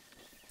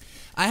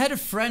 I had a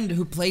friend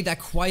who played that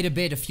quite a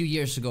bit a few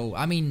years ago.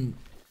 I mean,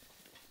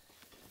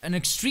 an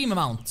extreme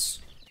amount.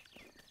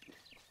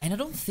 And I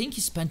don't think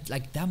he spent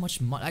like that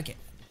much money, like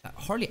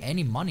hardly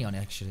any money on it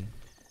actually.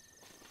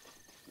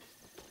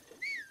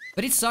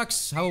 But it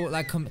sucks how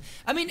like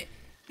I mean,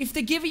 if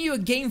they're giving you a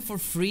game for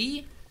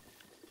free,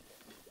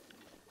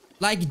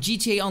 like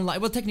GTA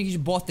Online, well technically you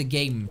bought the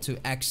game to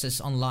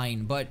access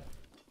online, but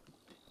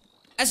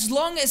as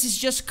long as it's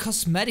just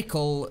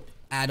cosmetical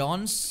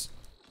add-ons,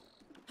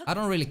 I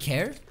don't really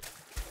care,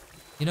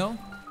 you know?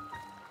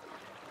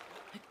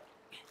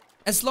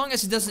 As long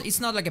as it's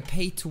not like a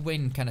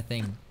pay-to-win kind of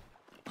thing.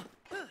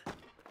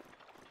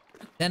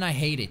 Then I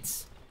hate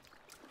it.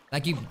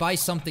 Like you buy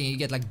something and you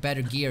get like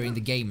better gear in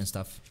the game and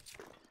stuff.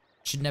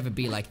 Should never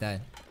be like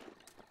that.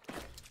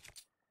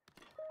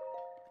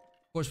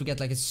 Of course we get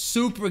like a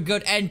super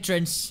good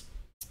entrance.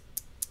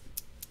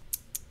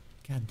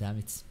 God damn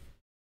it.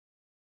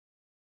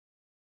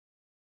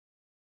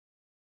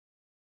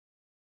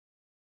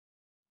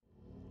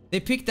 They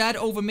picked that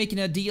over making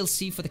a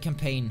DLC for the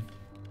campaign.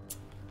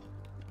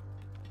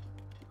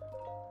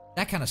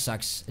 That kind of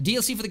sucks. A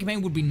DLC for the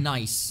campaign would be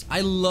nice.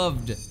 I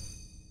loved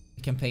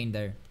the campaign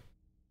there.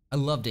 I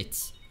loved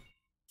it.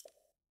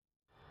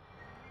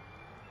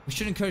 We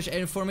should encourage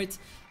anyone from it.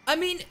 I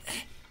mean,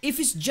 if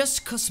it's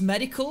just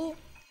cosmetical,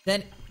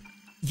 then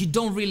you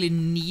don't really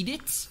need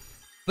it.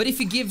 But if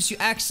it gives you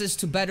access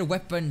to better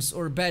weapons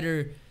or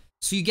better,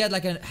 so you get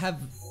like a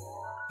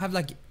have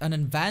like an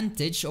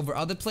advantage over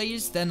other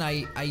players, then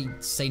I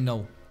say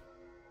no.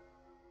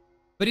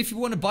 But if you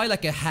want to buy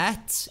like a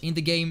hat in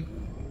the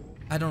game,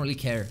 I don't really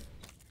care.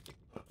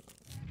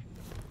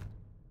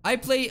 I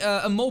play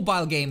a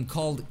mobile game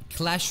called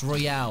Clash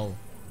Royale.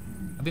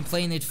 I've been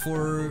playing it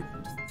for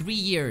 3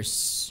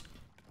 years.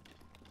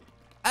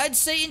 I'd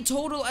say in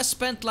total I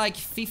spent like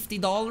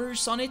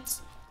 $50 on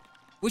it,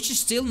 which is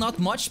still not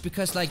much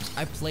because like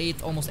I play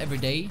it almost every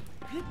day.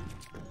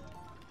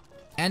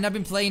 And I've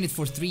been playing it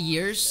for 3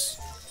 years.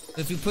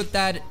 So if you put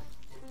that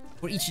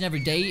for each and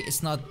every day,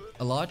 it's not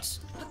a lot.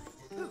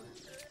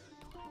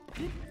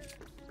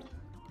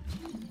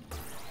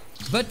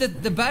 But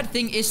the bad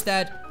thing is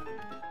that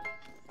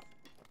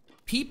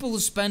people who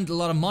spend a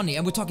lot of money,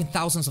 and we're talking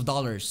thousands of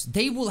dollars,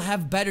 they will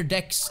have better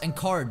decks and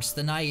cards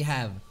than I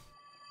have.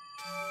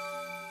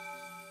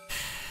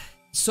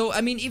 So,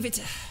 I mean, if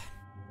it...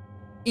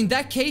 in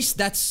that case,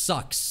 that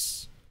sucks.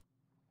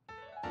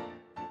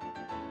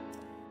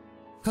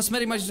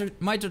 Cosmetic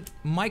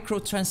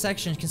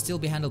microtransactions can still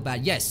be handled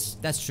bad. Yes,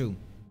 that's true.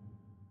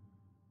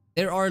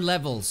 There are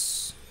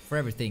levels for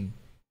everything.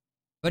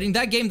 But in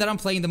that game that I'm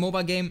playing, the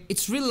mobile game,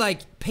 it's really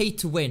like pay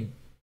to win.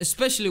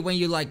 Especially when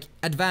you like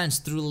advance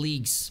through the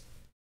leagues.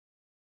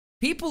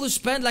 People who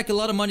spend like a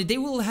lot of money, they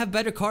will have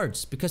better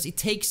cards. Because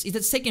it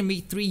has taken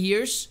me 3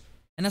 years.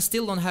 And I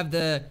still don't have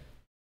the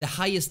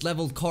highest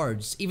level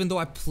cards. Even though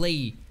I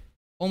play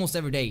almost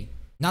every day.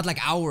 Not like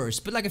hours,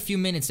 but like a few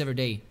minutes every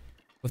day.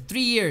 For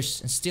 3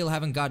 years and still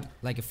haven't got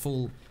like a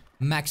full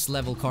max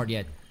level card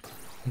yet.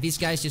 And these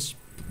guys just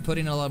put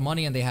in a lot of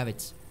money and they have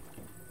it.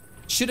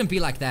 Shouldn't be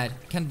like that.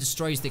 Kind of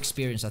destroys the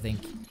experience, I think.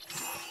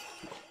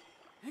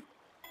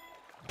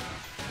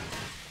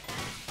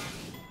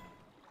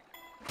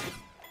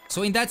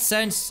 So in that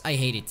sense, I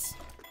hate it.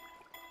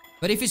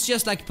 But if it's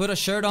just like put a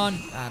shirt on,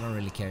 I don't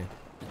really care.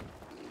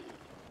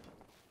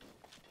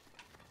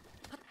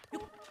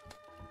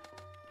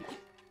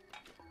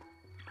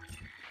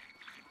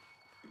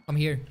 Come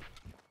here.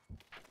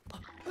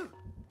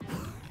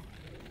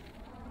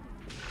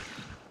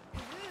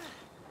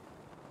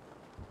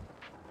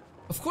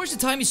 Of course the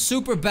time is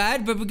super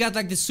bad, but we got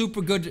like the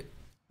super good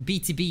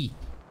BTB.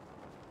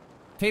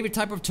 Favorite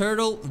type of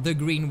turtle? The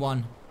green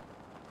one.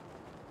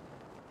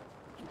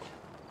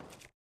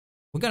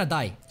 We're gonna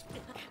die.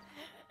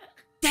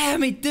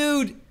 Damn it,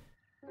 dude!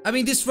 I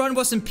mean, this run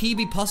wasn't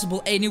PB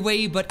possible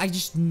anyway, but I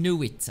just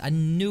knew it. I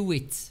knew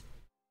it.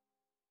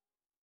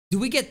 Do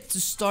we get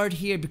to start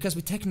here? Because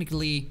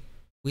we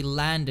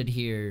landed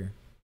here.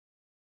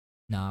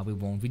 Nah, we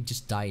won't. We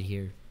just died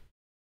here.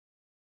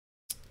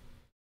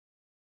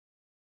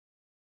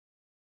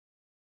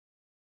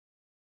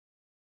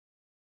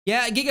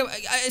 Yeah, Giga,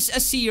 I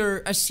see your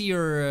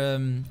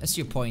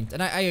point,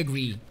 and I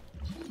agree.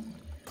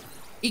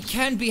 It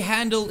can be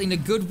handled in a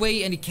good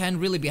way, and it can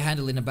really be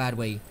handled in a bad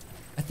way.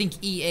 I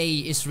think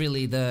EA is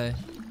really the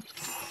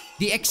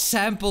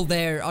example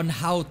there on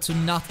how to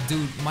not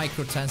do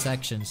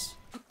microtransactions.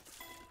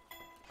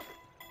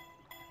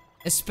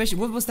 Especially,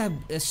 what was that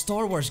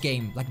Star Wars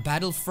game? Like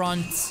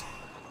Battlefront?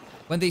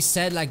 When they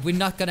said like, we're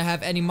not gonna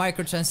have any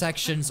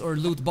microtransactions or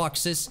loot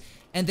boxes.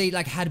 And they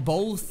like had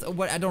both.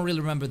 What, I don't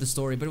really remember the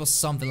story, but it was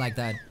something like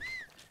that.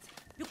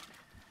 It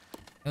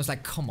was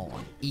like, come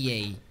on,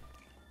 EA. You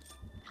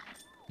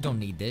don't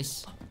need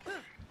this.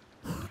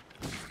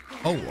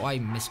 Oh, I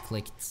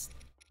misclicked.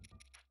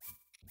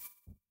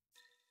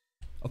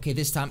 Okay,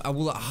 this time I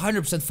will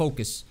 100%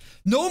 focus.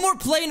 No more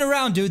playing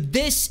around, dude.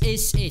 This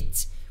is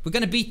it. We're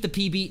gonna beat the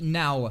PB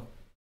now.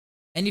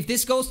 And if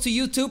this goes to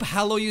YouTube,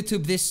 hello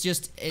YouTube, this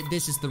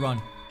is the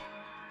run.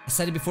 I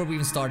said it before we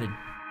even started.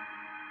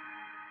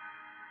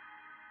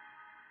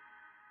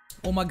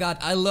 Oh my god,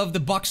 I love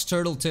the box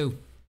turtle too.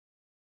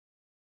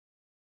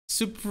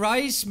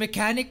 Surprise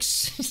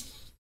mechanics.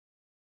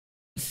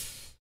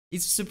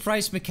 It's a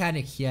surprise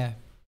mechanic, yeah.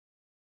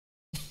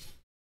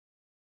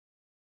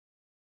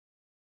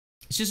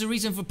 It's just a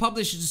reason for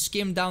publishers to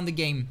skim down the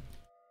game.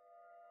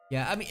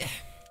 Yeah, I mean...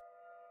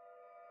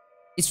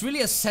 It's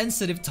really a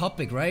sensitive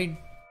topic, right?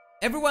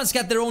 Everyone's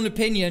got their own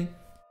opinion.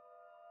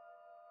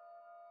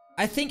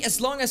 I think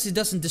as long as it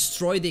doesn't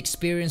destroy the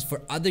experience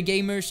for other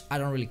gamers, I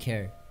don't really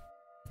care.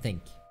 I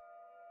think.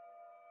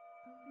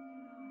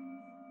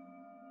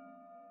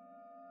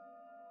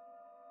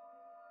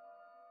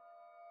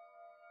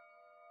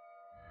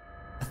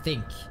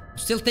 I'm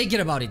still thinking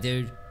about it,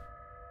 dude.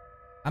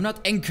 I'm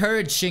not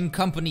encouraging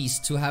companies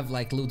to have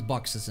like loot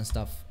boxes and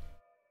stuff.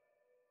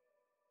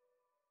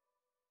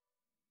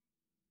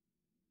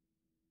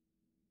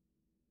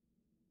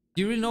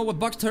 Do you really know what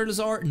box turtles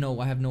are? No,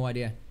 I have no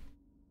idea.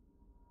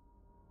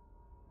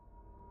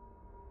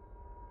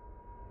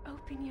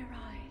 Open your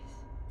eyes.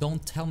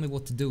 Don't tell me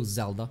what to do,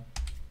 Zelda.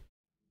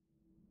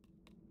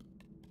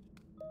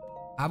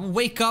 I will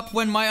wake up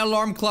when my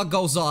alarm clock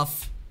goes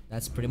off.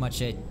 That's pretty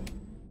much it.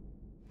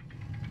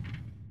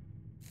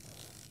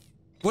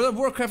 World of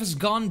Warcraft has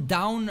gone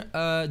down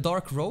a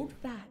dark road?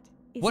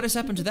 What has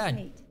happened to that?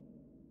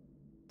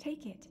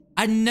 Take it.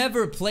 I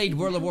never played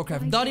World of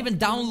Warcraft. Not even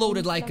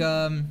downloaded like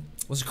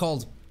what's it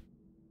called?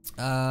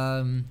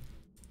 Like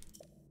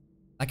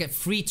a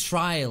free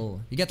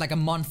trial. You get like a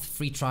month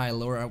free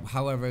trial or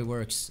however it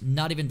works.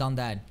 Not even done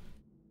that.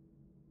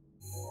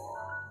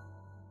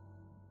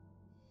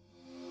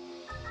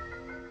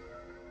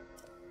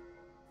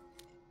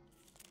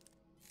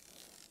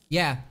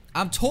 Yeah,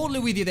 I'm totally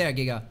with you there,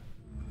 Giga.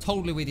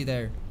 Totally with you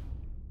there.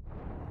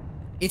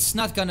 It's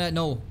not gonna,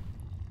 no.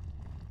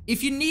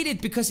 If you need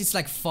it because it's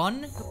like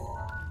fun,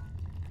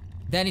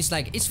 then it's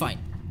like, it's fine.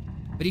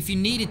 But if you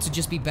need it to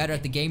just be better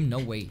at the game, no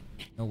way.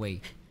 No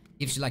way.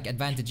 Gives you like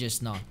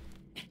advantages, no.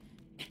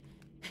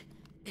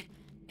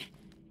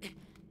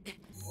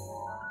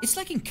 It's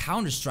like in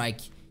Counter-Strike.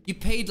 You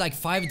paid like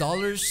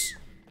 $5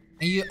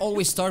 and you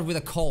always start with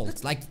a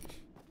Colt. Like,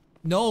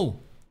 no.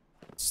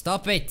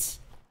 Stop it.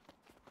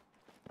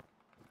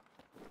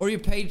 Or you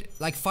paid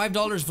like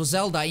 $5 for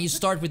Zelda and you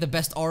start with the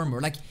best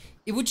armor. Like,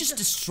 it would just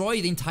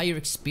destroy the entire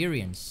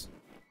experience.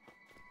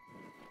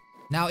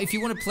 Now, if you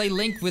want to play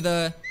Link with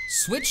a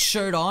Switch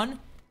shirt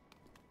on,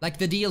 like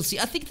the DLC,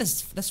 I think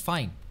that's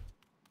fine.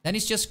 Then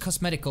it's just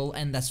cosmetical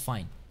and that's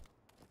fine.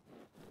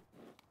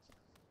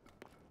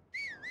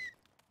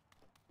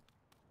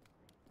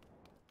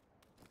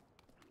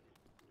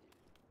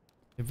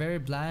 They're very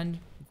bland.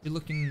 If you're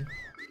looking...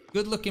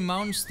 Good-looking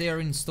mounts, they are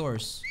in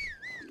stores.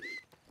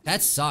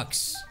 That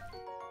sucks.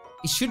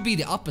 It should be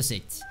the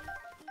opposite.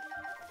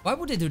 Why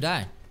would they do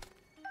that?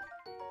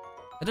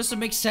 That doesn't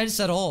make sense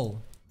at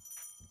all.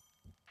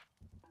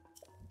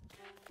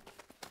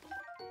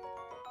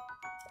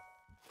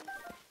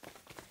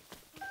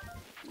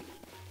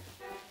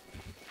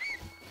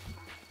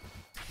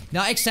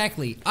 Now,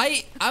 exactly.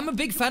 I'm a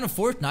big fan of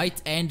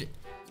Fortnite, and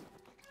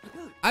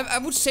I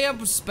would say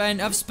I've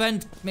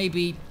spent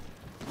maybe,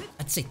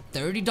 I'd say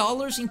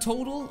 $30 in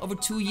total over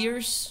 2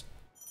 years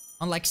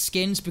on like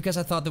skins because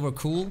I thought they were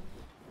cool.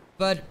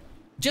 But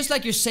just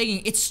like you're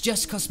saying, it's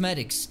just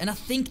cosmetics, and I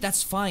think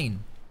that's fine.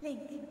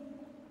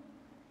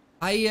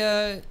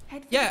 Yeah,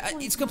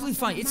 it's completely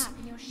fine.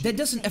 That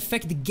doesn't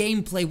affect the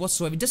gameplay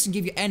whatsoever. It doesn't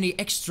give you any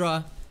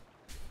extra,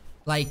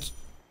 like,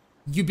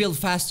 you build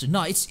faster.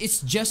 No,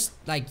 it's just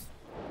like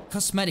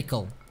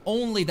cosmetical.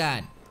 Only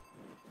that.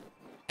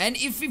 And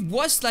if it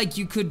was like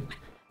you could,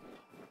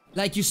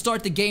 like you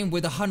start the game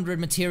with 100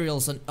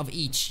 materials of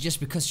each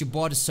just because you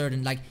bought a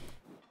certain, like,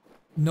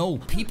 no,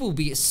 people would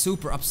be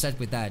super upset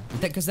with that.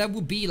 Because that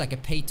would be like a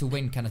pay to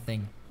win kind of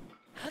thing.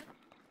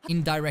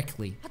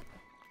 Indirectly.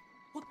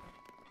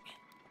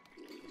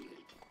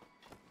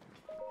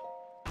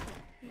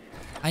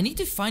 I need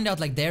to find out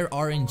like their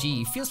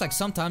RNG. It feels like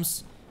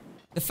sometimes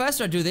the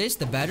faster I do this,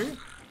 the better.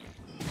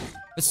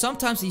 But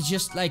sometimes he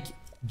just like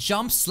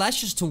jumps,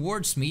 slashes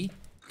towards me.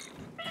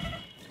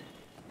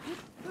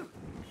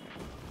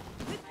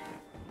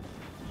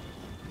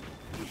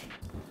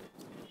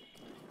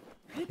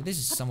 This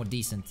is somewhat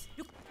decent.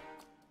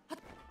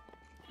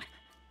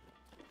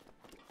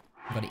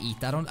 I gotta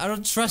eat. I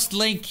don't trust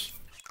Link.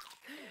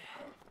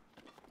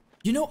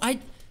 You know,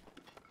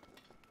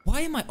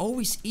 why am I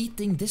always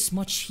eating this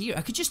much here?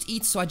 I could just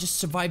eat so I just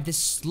survive this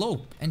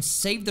slope and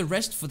save the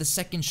rest for the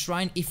second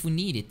shrine if we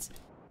need it.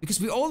 Because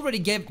we already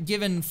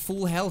given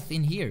full health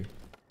in here.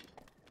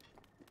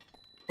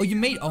 Oh, you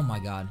made... Oh my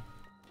god.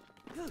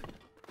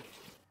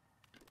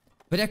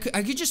 But I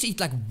could just eat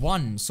like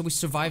one so we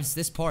survives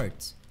this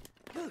part.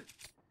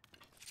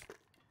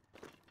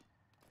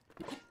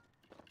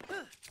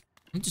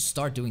 need to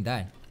start doing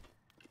that.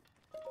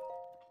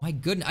 My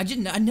goodness,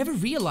 I never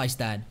realized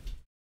that.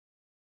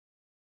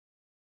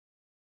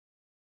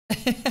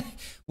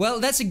 Well,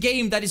 that's a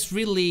game that is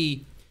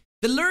really...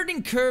 The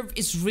learning curve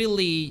is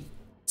really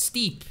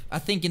steep, I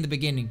think, in the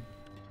beginning.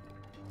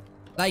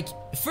 Like,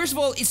 first of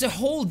all, it's a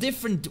whole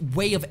different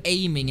way of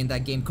aiming in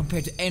that game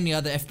compared to any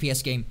other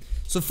FPS game.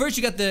 So first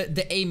you got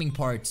the aiming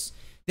parts.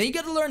 Then you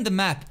gotta learn the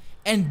map.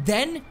 And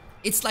then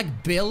it's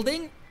like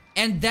building.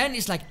 And then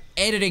it's like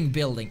editing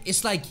building.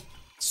 It's like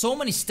so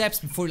many steps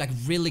before you're like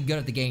really good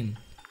at the game.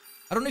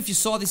 I don't know if you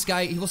saw this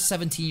guy, he was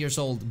 17 years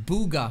old.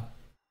 Booga.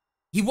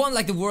 He won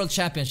like the world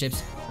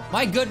championships.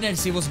 My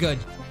goodness, he was good.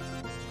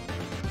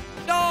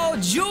 No,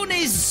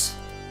 Junis!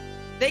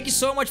 Thank you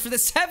so much for the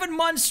 7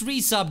 months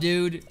resub,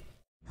 dude.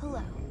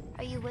 Hello.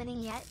 Are you winning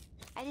yet?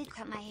 I did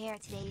cut my hair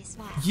today to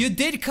smile. You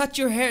did cut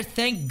your hair,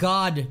 thank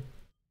God.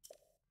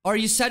 Are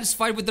you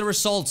satisfied with the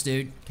results,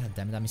 dude? God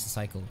damn it, I missed a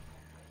cycle.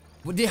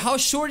 How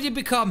short did you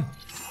become?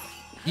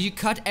 Did you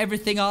cut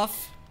everything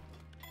off?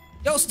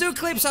 Yo, Stu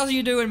Clips, how are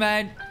you doing,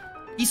 man?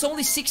 He's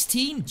only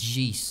 16?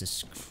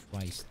 Jesus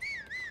Christ.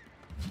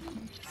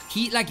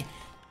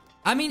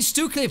 I mean,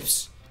 Stu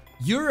Clips,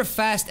 you're a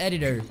fast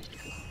editor.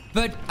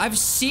 But I've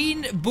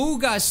seen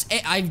Booga's...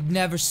 I've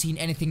never seen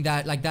anything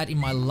like that in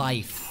my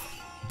life.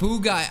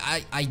 Booga,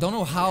 I don't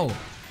know how.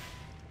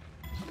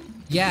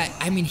 Yeah,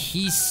 I mean,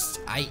 he's...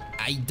 I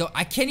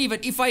can't even...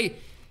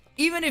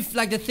 Even if,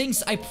 like, the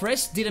things I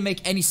pressed didn't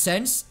make any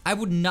sense, I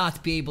would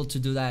not be able to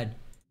do that.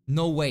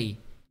 No way.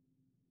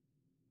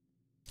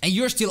 And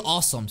you're still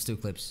awesome, Stu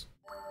Clips.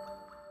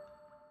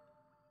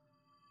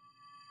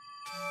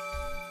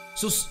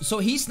 So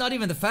he's not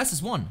even the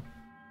fastest one.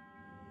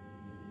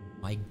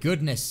 My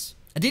goodness.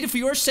 I did it for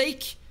your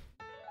sake?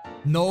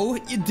 No,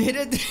 you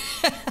didn't.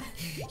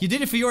 You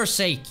did it for your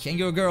sake and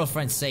your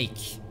girlfriend's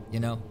sake,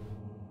 you know?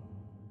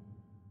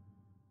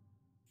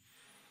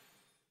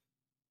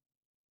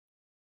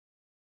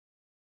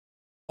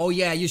 Oh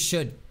yeah, you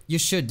should. You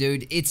should,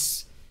 dude.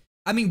 It's...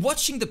 I mean,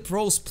 watching the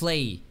pros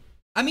play...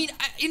 I mean,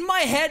 in my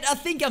head, I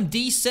think I'm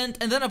decent,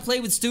 and then I play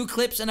with Stu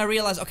Clips, and I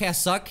realize, okay, I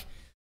suck.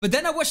 But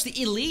then I watched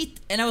the Elite,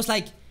 and I was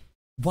like,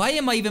 why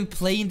am I even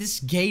playing this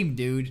game,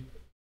 dude?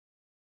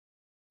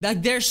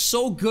 Like, they're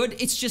so good,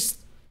 it's just...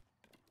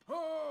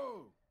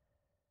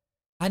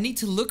 I need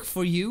to look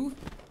for you?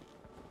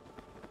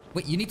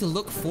 Wait, you need to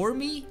look for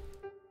me?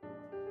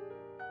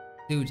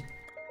 Dude.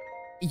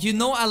 You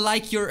know I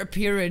like your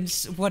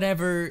appearance,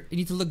 whatever. You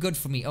need to look good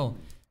for me. Oh.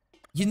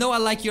 You know I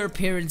like your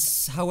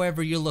appearance,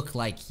 however you look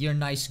like. You're a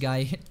nice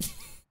guy.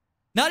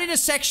 Not in a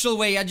sexual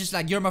way, I just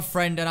like, you're my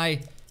friend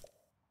and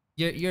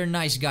You're a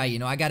nice guy, you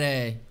know, I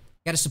gotta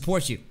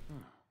support you.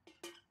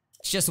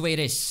 It's just the way it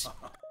is.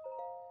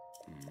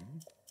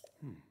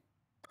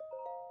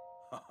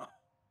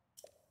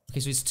 Okay,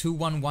 so it's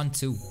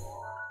 2112.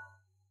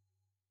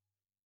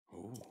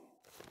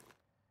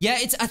 Yeah,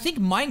 I think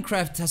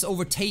Minecraft has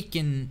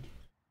overtaken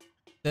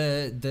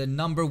the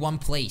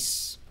 #1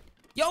 place.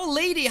 Yo,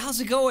 lady, how's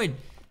it going?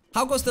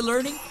 How goes the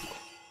learning?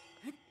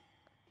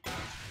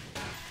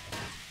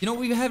 You know,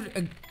 we've had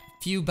a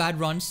few bad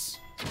runs,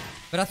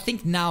 but I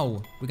think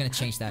now we're gonna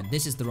change that.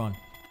 This is the run.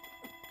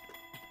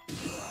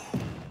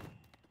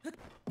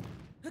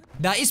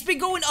 Now, it's been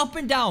going up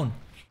and down.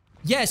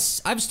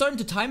 Yes, I'm starting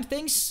to time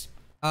things.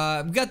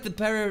 We got the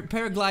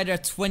paraglider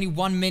at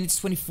 21 minutes,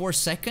 24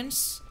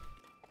 seconds.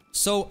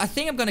 So, I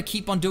think I'm gonna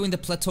keep on doing the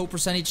plateau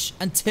percentage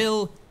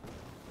until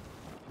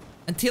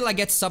I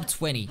get sub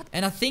 20.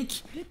 And I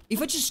think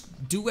if I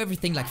just do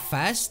everything like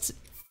fast,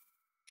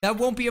 that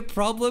won't be a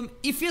problem.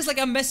 It feels like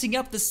I'm messing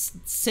up the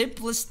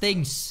simplest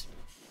things.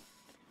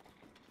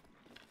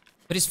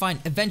 But it's fine.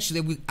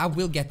 Eventually, I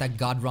will get that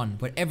god run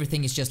where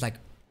everything is just like,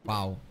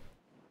 wow.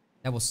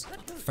 That was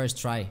first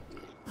try.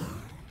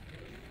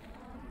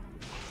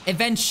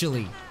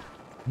 Eventually.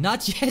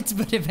 Not yet,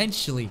 but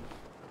eventually.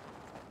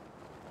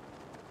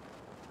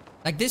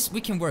 Like this,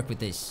 we can work with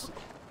this.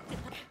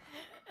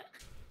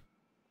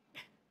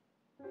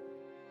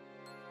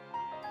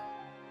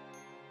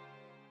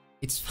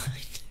 It's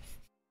fine.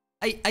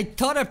 I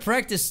thought I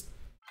practiced.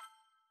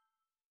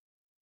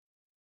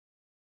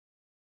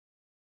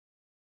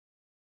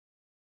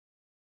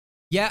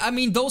 Yeah, I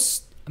mean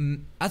those...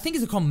 I think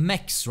it's called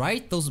mechs,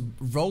 right? Those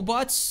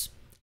robots.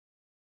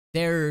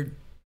 They're...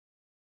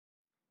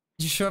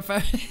 You sure if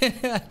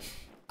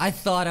I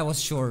thought I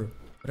was sure.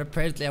 But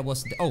apparently I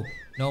wasn't. Oh,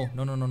 no.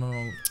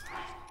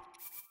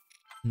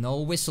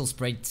 No whistle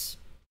sprays.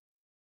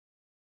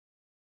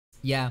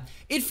 Yeah.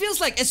 It feels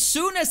like as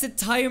soon as the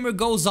timer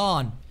goes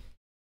on,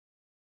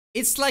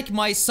 it's like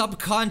my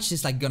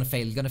subconscious like gonna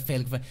fail.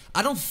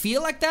 I don't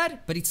feel like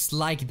that, but it's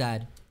like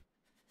that.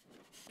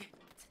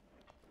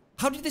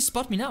 How did they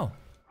spot me now?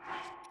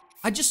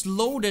 I just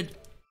loaded.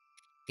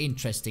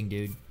 Interesting,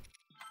 dude.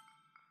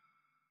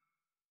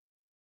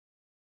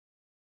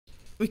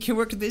 We can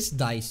work with this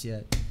dice,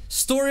 yeah.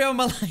 Story of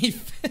my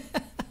life.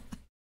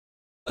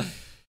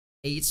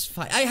 Hey, it's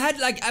fine. I had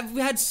like,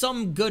 we had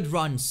some good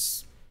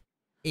runs.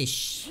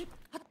 Ish.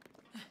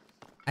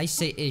 I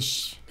say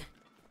ish.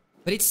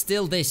 But it's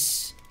still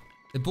this.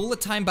 The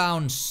bullet time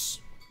bounce.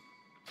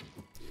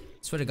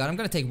 Swear to God, I'm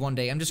gonna take one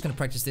day. I'm just gonna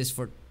practice this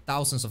for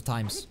thousands of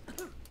times.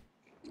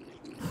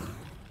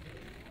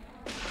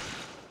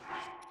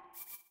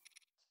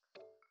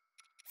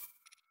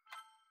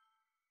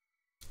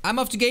 I'm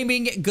off to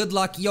gaming. Good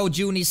luck. Yo,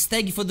 Junies,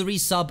 thank you for the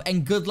resub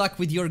and good luck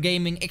with your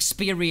gaming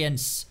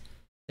experience.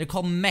 They're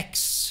called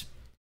mechs.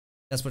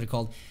 That's what they're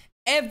called.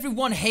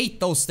 Everyone hate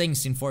those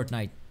things in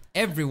Fortnite.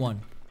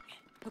 Everyone.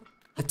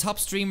 The top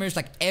streamers,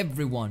 like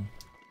everyone.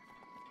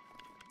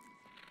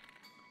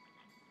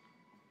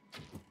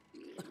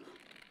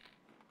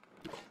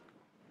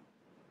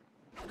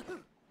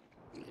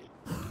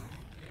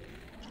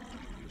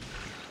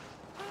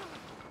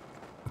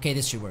 Okay,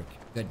 this should work.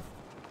 Good.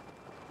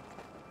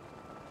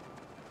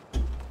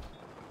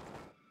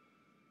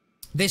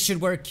 This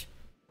should work.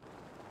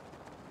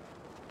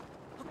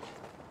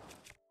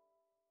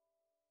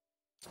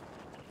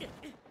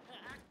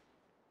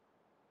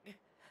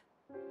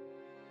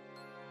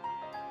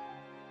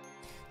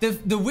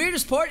 The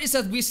weirdest part is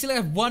that we still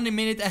have 1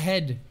 minute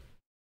ahead.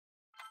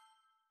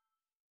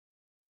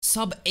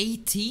 Sub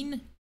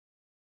 18?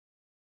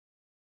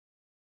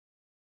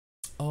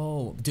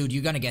 Oh, dude,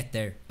 you're gonna get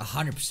there.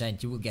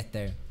 100%, you will get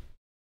there.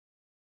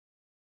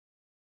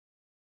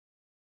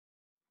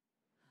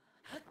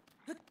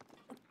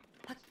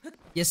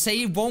 You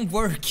say it won't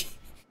work.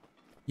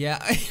 Yeah,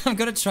 I'm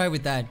gonna try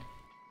with that.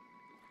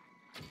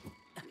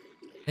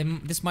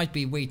 This might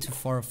be way too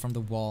far from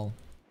the wall.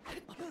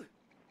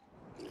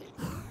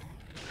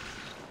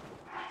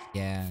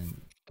 Yeah,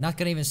 not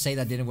gonna even say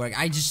that didn't work.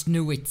 I just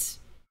knew it.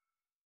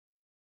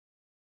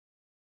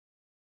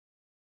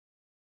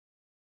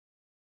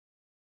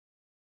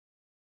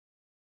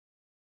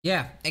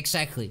 Yeah,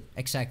 exactly,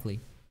 exactly.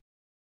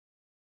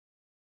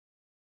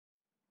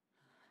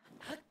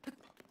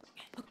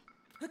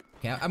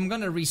 Okay, I'm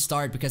gonna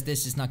restart because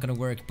this is not gonna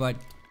work, but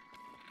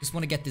just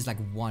want to get this like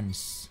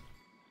once.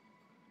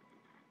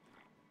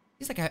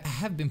 It's like I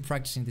have been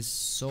practicing this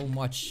so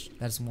much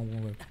that it won't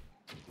work.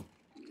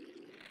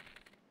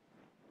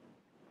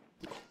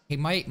 Hey,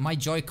 my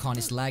Joy-Con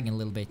is lagging a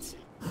little bit.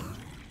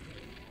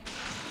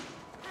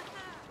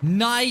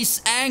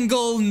 Nice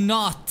angle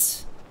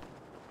knot.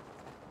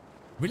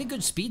 Really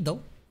good speed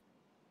though.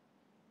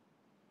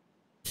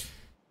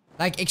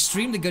 Like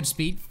extremely good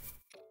speed.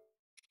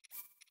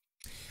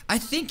 I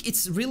think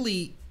it's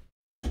really...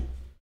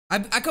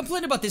 I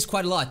complain about this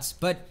quite a lot,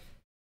 but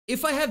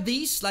if I have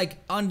these like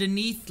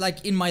underneath,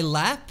 like in my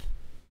lap,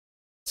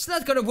 it's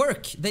not gonna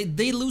work.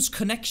 They lose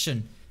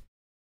connection.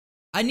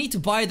 I need to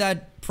buy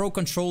that Pro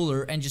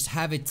controller and just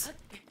have it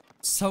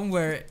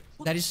somewhere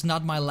that is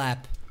not my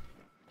lap.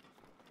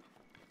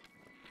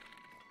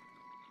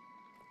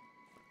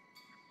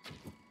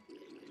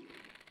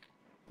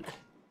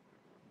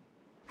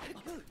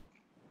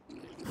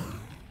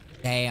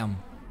 Damn.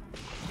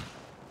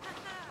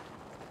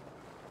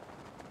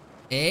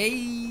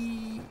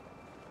 Hey.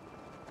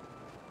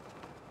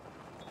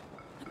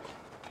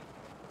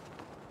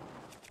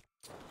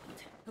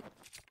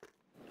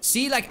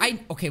 See, like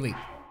okay, wait.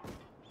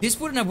 This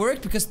wouldn't have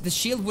worked because the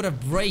shield would have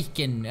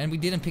broken and we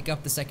didn't pick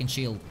up the second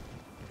shield.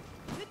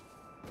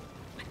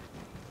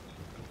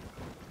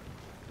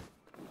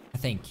 I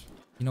think.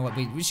 You know what?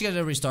 We should get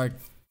a restart.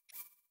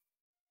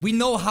 We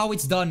know how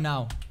it's done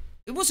now.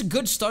 It was a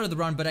good start of the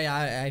run, but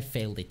I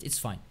failed it. It's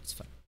fine. It's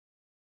fine.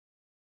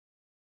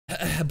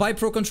 Buy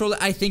Pro controller.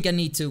 I think I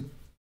need to.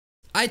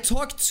 I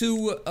talked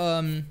to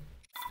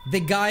the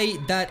guy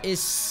that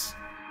is.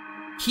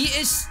 He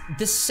is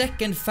the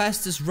second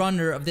fastest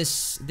runner of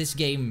this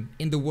game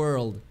in the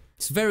world.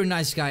 It's a very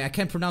nice guy. I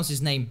can't pronounce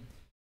his name.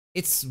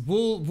 It's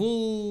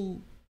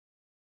Woolsack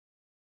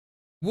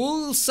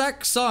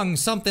Song,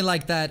 something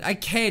like that. I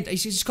can't.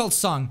 It's just called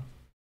Song.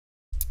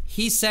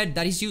 He said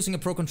that he's using a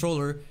Pro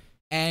controller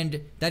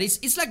and that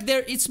it's like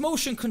it's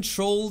motion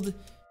controlled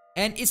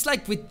and it's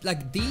like with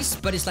like these,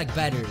 but it's like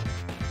better.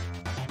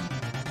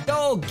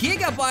 Yo,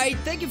 Gigabyte,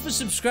 thank you for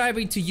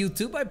subscribing to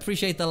YouTube. I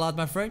appreciate that a lot,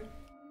 my friend.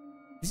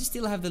 Does he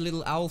still have the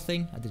little owl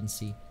thing? I didn't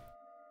see.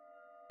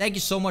 Thank you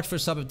so much for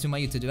subbing to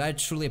my YouTube. I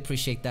truly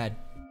appreciate that.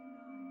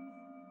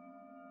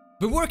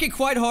 Been working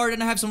quite hard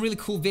and I have some really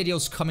cool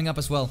videos coming up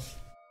as well.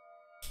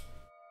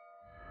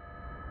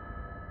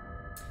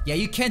 Yeah,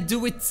 you can't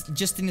do it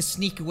just in a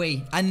sneaky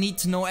way. I need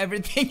to know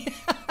everything.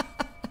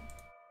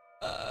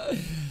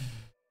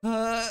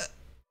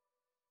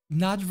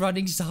 Not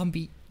running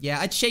zombie. Yeah,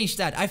 I changed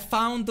that. I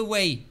found the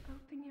way.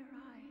 Open your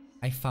eyes.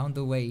 I found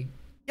the way.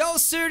 Yo,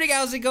 Surdig,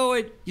 how's it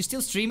going? You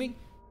still streaming?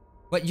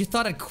 What, you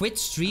thought I'd quit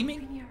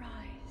streaming? Open your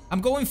eyes.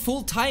 I'm going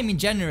full time in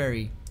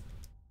January.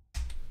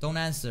 Don't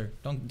answer.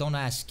 Don't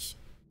ask.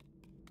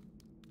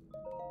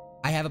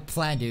 I have a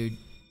plan, dude.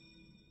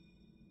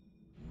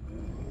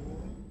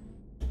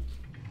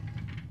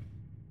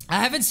 I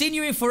haven't seen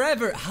you in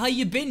forever. How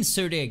you been,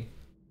 Surdig?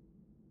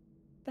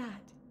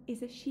 That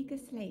is a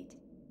Sheikah slate.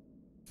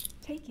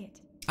 Take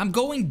it. I'm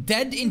going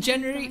dead in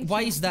January?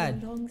 Why is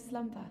that? A long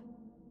slumber.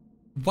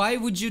 Why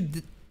would you...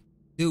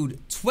 Dude,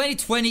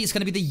 2020 is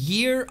gonna be the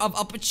year of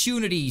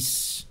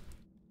opportunities.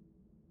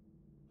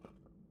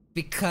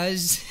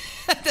 Because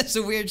that's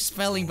a weird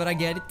spelling, but I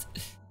get it.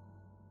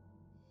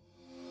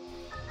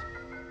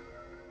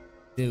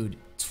 Dude,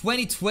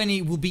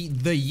 2020 will be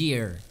the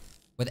year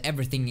when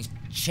everything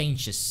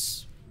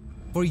changes.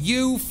 For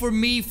you, for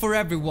me, for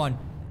everyone.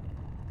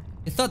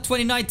 You thought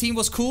 2019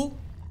 was cool?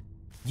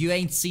 You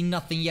ain't seen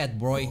nothing yet,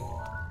 boy.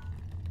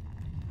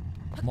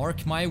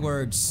 Mark my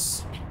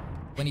words.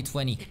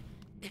 2020.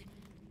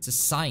 It's a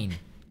sign.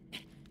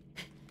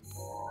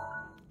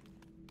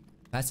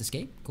 Fast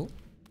escape? Cool.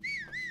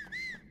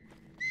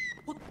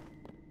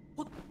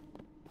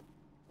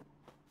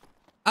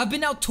 I've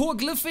been out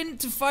tour-glyphing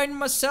to find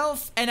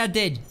myself, and I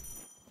did.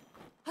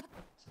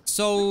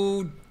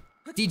 So,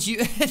 did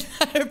you?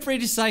 Another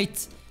pretty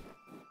sight.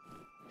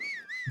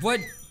 What?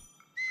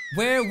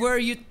 Where were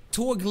you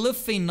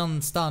tour-glyphing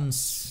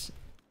någonstans?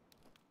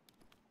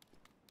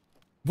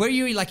 Were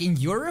you like in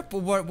Europe,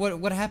 or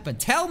what happened?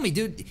 Tell me,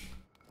 dude.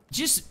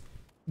 Just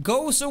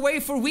goes away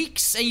for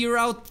weeks, and you're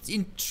out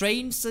in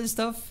trains and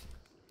stuff.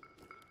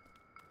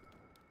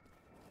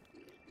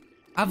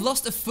 I've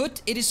lost a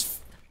foot. It is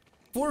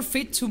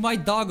forfeit to my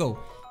doggo.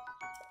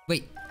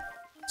 Wait.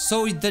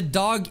 So the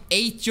dog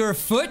ate your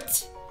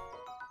foot?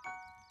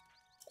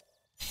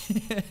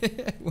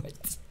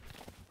 What?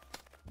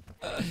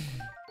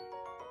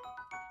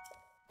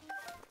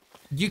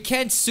 You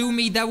can't sue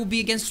me. That would be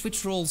against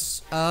Twitch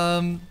rules.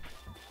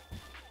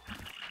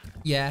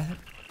 Yeah.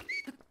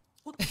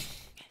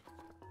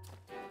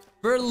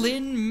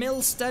 Berlin,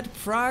 Millstead,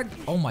 Prague.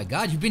 Oh my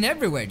god, you've been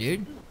everywhere,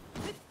 dude.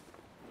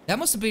 That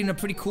must have been a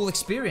pretty cool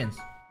experience.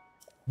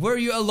 Were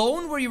you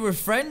alone? Were you with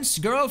friends?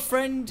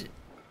 Girlfriend?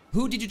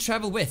 Who did you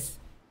travel with?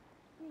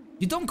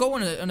 You don't go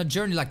on a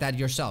journey like that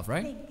yourself,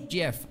 right?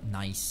 GF,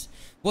 nice.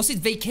 Was it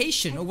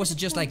vacation or was it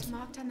just like,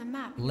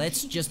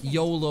 let's just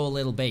YOLO a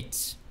little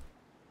bit?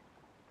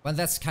 Well,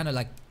 that's kind of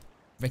like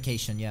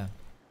vacation, yeah.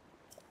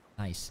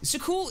 Nice. It's a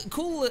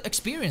cool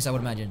experience, I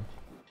would imagine.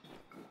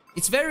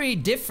 It's very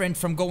different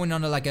from going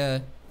on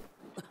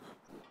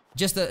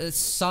just a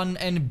sun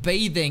and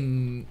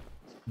bathing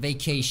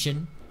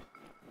vacation.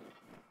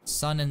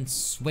 Sun and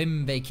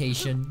swim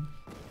vacation.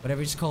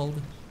 Whatever it's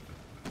called.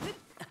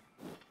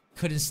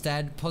 Couldn't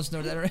stand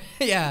post-nord.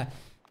 Yeah.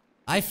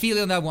 I feel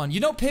it on that one.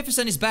 You know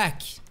Piffison is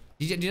back.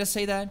 Did I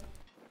say that?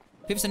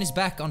 Piffison is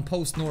back on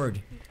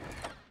post-nord.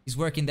 He's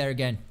working there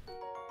again.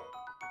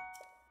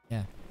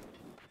 Yeah.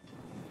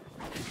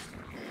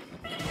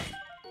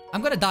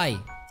 I'm gonna die.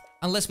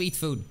 Unless we eat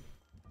food.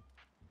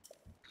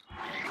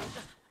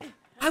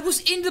 I was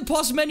in the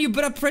pause menu,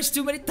 but I pressed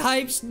too many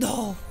times.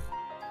 No.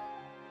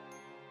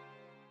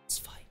 It's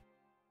fine.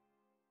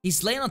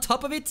 He's laying on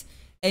top of it,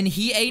 and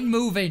he ain't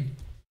moving.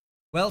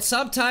 Well,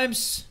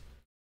 sometimes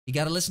you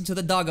gotta listen to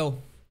the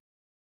doggo.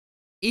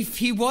 If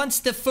he wants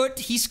the foot,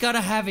 he's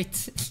gotta have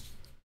it.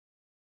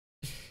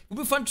 Would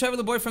be fun to travel with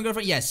a boyfriend,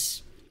 girlfriend?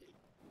 Yes.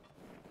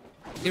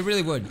 It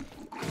really would.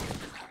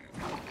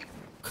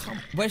 Come,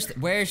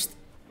 where's...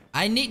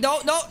 I need... No.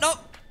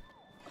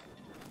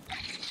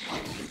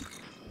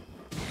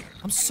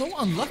 I'm so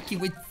unlucky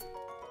with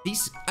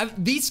these...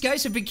 these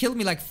guys have been killing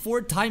me like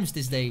 4 times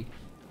this day.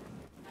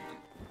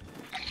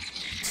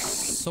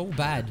 So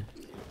bad.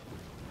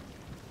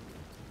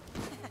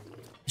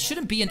 It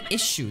shouldn't be an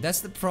issue.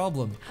 That's the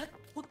problem.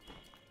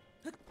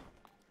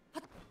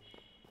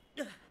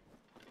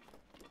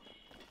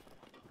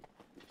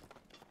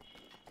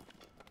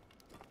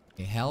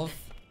 Okay, health.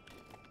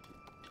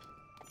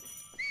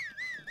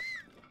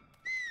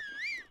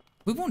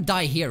 We won't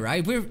die here,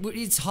 right?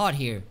 It's hot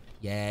here.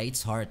 Yeah,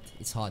 it's hot.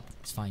 It's hot.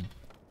 It's fine.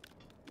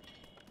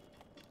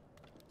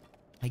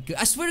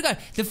 I swear to God,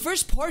 the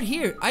first part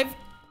here, I'm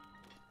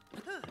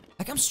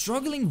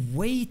struggling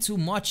way too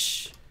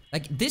much.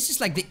 Like, this is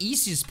like the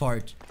easiest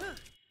part.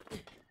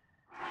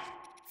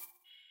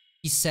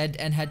 He said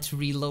and had to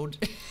reload.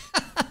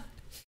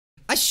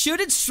 I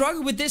shouldn't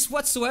struggle with this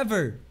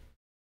whatsoever.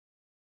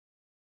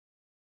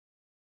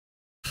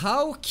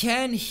 How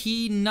can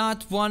he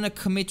not want to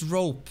commit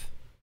rope?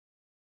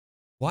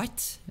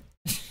 What?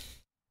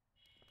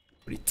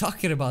 What are you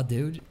talking about,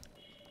 dude?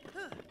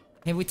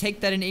 Can we take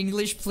that in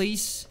English,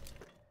 please?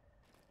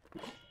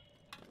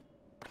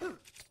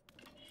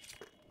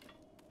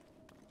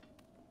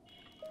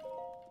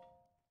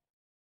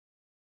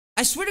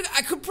 I swear to God,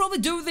 I could probably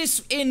do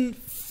this in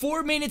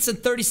 4 minutes and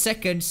 30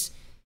 seconds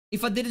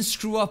if I didn't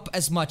screw up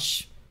as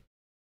much.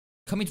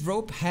 Commit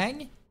rope,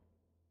 hang?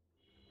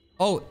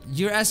 Oh,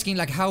 you're asking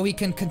like how he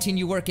can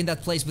continue working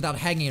that place without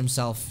hanging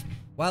himself.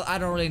 Well, I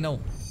don't really know.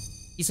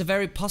 He's a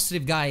very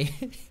positive guy.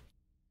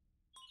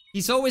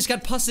 He's always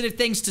got positive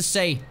things to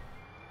say.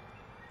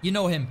 You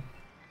know him.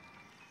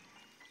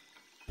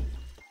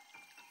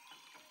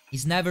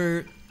 He's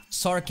never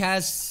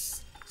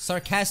sarcastic.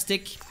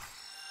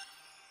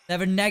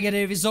 Never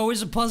negative. He's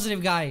always a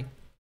positive guy.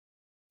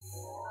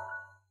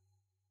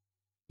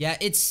 Yeah,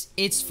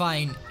 it's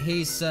fine.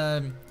 He's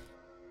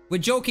we're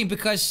joking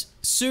because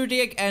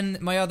Surdiak and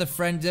my other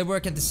friend, they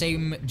work at the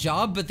same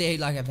job, but they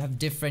like have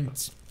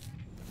different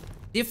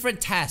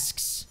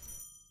tasks.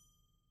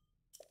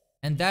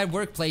 And that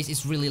workplace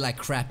is really like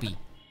crappy.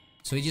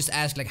 So he just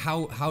asked like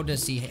how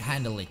does he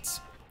handle it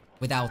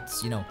without,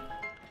 you know,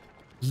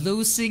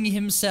 losing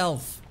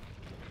himself.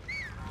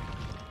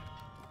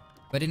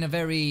 But in a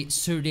very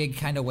surdig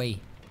kind of way.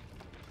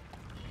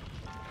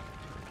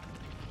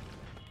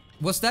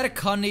 Was that a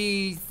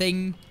Connie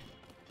thing?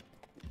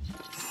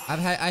 I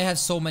have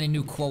so many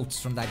new quotes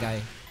from that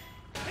guy.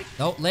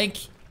 No, Link.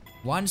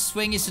 One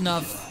swing is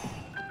enough.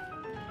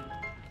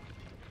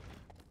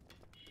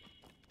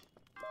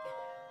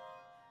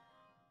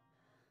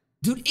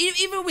 Dude,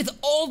 even with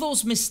all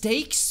those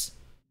mistakes,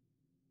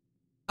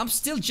 I'm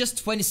still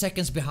just 20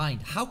 seconds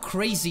behind. How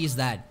crazy is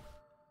that?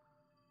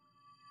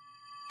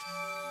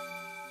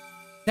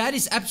 That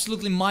is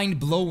absolutely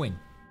mind-blowing.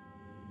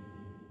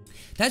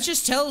 That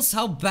just tells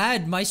how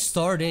bad my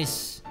start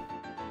is.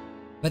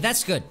 But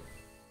that's good.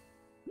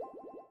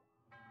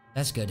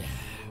 That's good.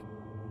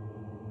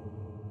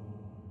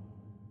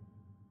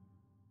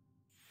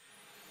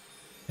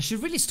 I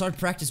should really start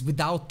practice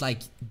without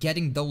like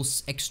getting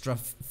those extra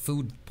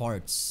food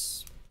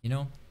parts, you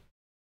know?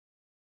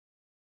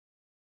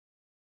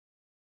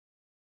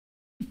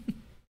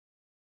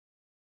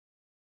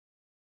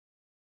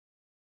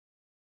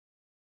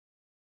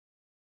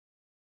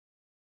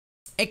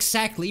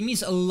 Exactly, it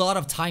means a lot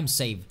of time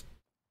saved,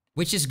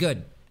 which is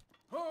good.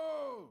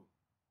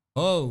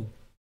 Oh.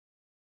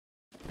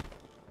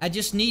 I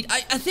just need,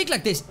 I think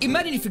like this.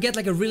 Imagine if you get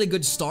like a really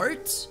good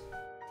start.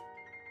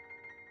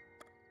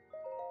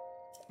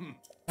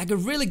 Like a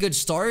really good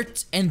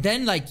start, and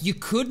then like you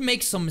could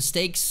make some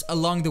mistakes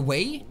along the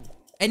way,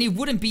 and it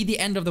wouldn't be the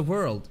end of the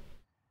world.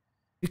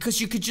 Because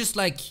you could just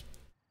like,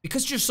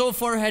 because you're so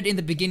far ahead in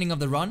the beginning of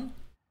the run,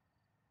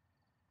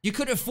 you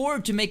could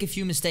afford to make a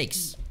few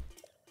mistakes.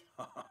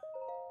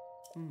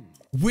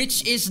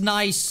 Which is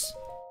nice.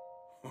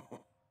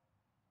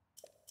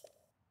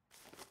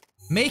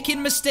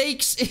 Making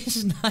mistakes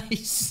is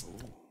nice.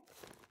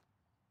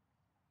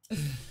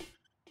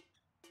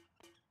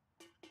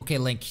 Okay,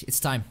 Link, it's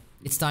time.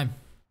 It's time.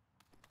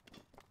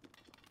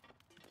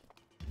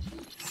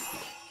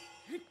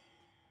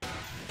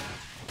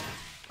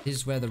 This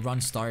is where the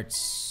run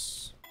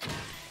starts.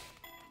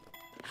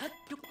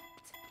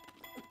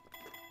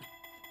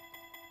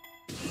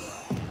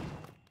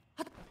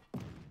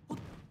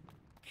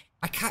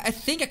 I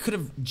think I could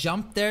have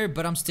jumped there,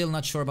 but I'm still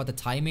not sure about the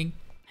timing.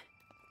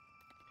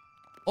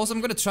 Also, I'm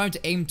gonna try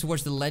to aim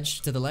towards the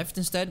ledge to the left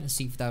instead and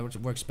see if that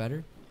works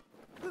better.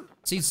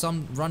 See,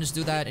 some runners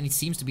do that and it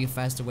seems to be a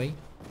faster way.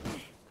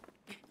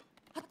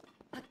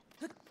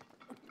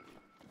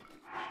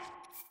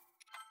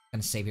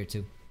 Gonna save here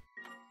too.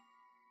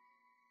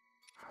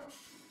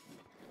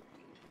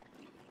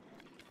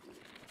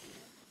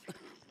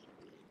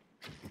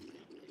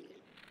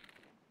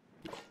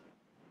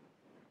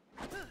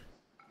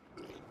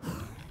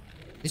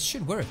 This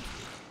should work.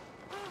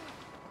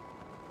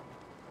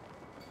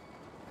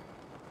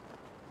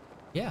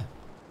 Yeah.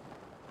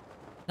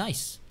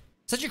 Nice.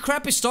 Such a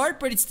crappy start,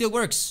 but it still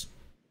works.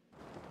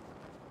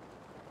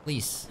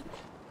 Please.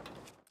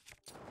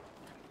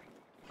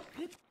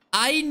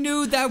 I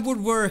knew that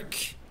would work.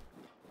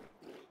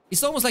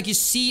 It's almost like you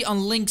see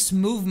on Link's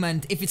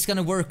movement if it's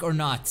gonna work or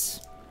not.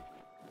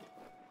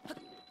 Okay,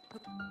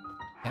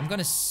 I'm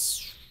gonna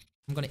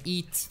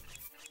eat.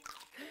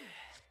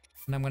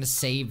 And I'm gonna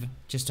save,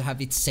 just to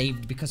have it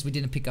saved, because we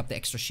didn't pick up the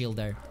extra shield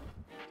there.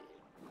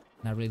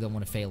 And I really don't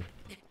want to fail.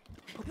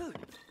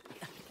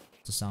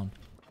 It's a sound.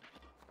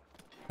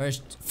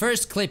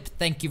 First clip,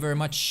 thank you very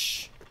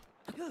much.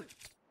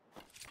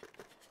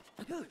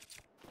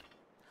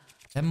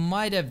 That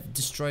might have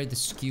destroyed the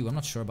skew, I'm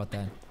not sure about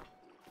that.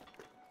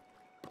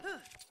 I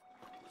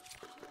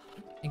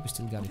think we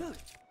still got it.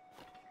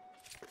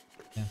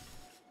 Yeah.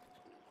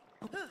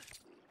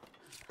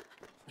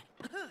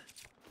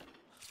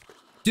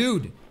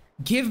 Dude,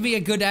 give me a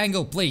good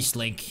angle, please,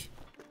 Link.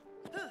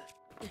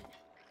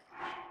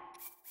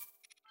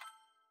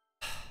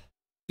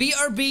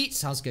 BRB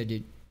sounds good,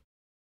 dude.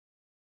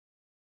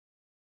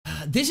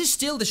 This is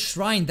still the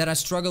shrine that I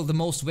struggle the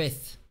most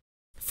with.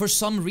 For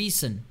some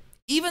reason.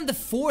 Even the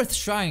fourth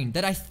shrine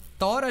that I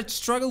thought I'd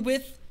struggle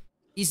with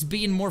is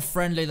being more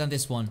friendly than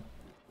this one.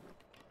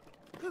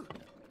 And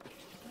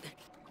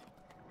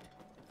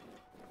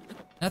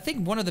I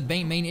think one of the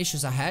main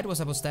issues I had was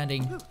I was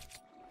standing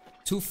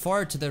too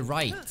far to the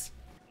right.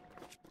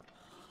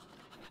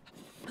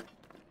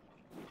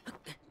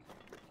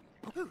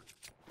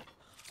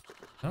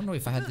 I don't know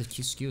if I had the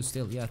skew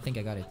still. Yeah, I think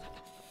I got it.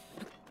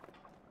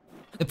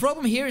 The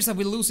problem here is that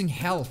we're losing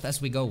health as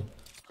we go.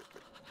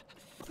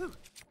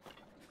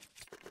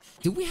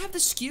 Do we have the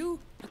skew?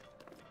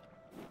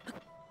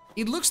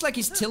 It looks like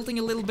he's tilting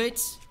a little bit.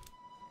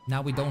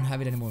 Now we don't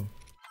have it anymore.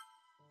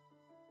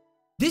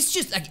 This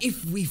just, like,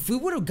 if we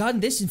would have gotten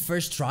this in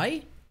first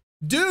try,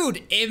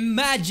 dude,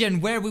 imagine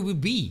where we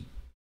would be.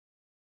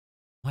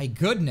 My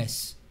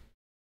goodness.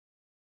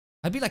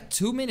 I'd be like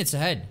 2 minutes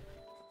ahead.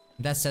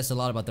 That says a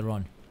lot about the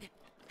run.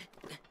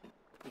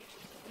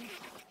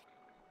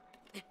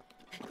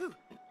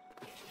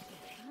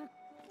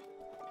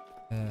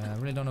 I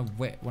really don't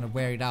want to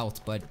wear it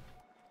out, but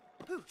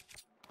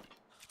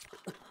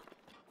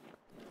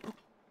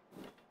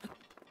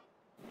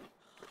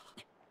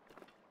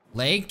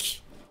Link.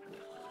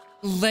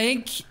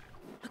 Link.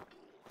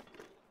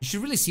 You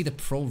should really see the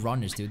pro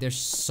runners, dude. They're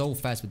so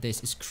fast with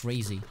this. It's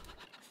crazy.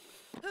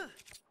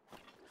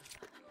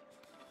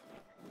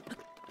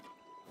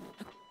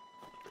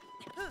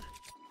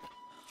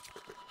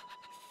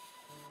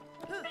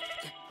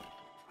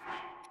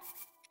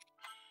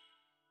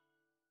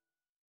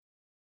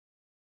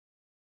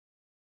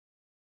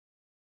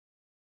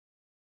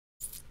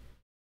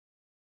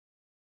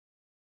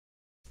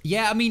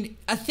 Yeah, I mean,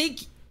 I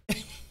think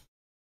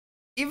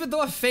even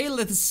though I failed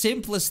at the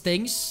simplest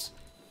things,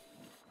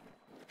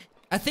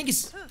 I think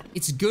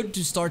it's good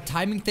to start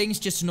timing things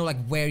just to know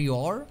like where you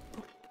are.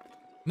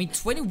 I mean,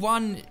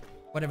 21,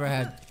 whatever I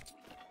had,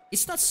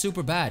 it's not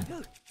super bad.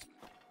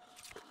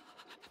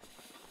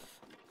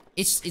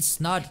 It's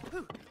not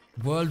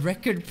world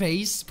record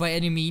pace by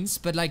any means,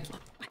 but like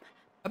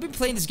I've been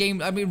playing this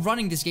game, I've been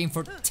running this game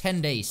for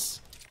 10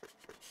 days.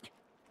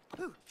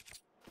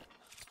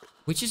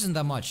 Which isn't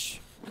that much.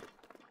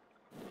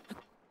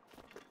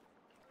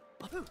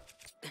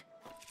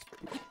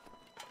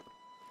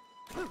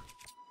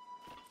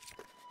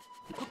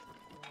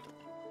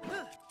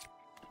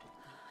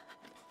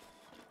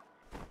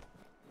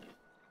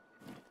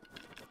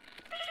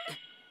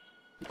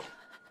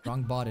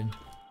 Wrong button.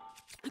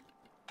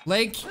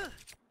 Link!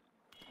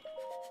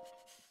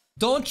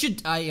 Don't you-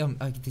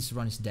 this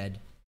run is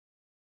dead.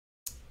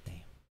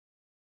 Damn.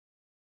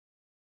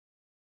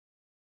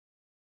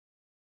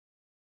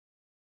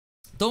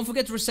 Don't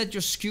forget to reset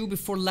your skew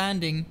before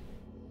landing.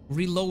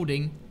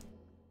 Reloading.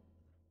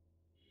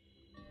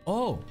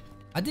 Oh,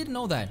 I didn't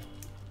know that.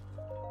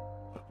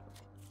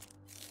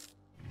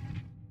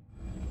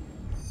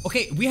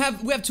 Okay, we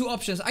have two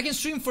options. I can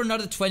stream for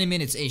another 20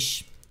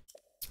 minutes-ish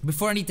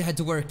before I need to head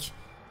to work.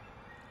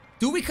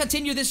 Do we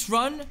continue this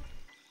run?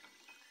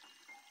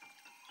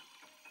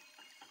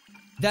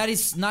 That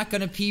is not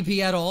gonna PB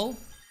at all?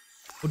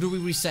 Or do we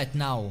reset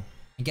now?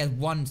 And get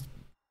one...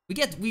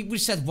 We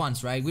reset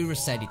once, right? We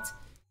reset it.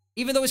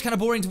 Even though it's kind of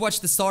boring to watch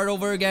the start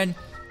over again.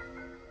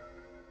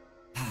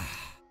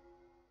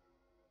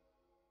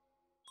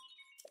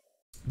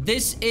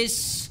 This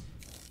is...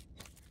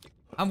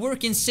 I'm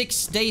working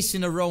 6 days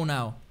in a row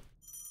now.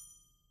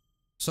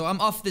 So I'm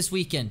off this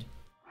weekend.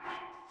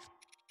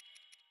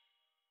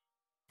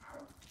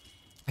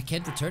 I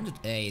can't return to...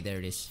 Hey, there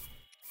it is.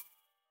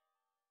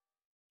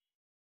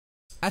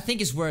 I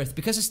think it's worth,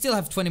 because I still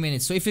have 20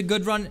 minutes. So if a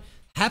good run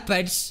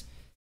happens,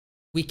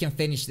 we can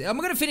finish it. I'm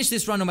gonna finish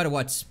this run no matter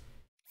what.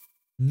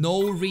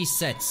 No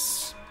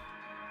resets.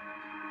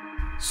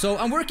 So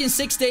I'm working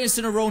 6 days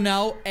in a row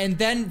now, and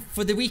then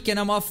for the weekend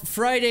I'm off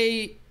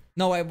Friday.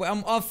 No,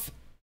 I'm off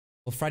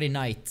Friday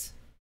night.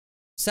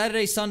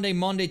 Saturday, Sunday,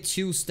 Monday,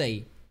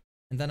 Tuesday.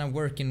 And then I'm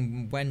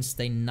working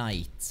Wednesday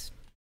night.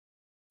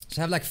 So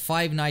I have like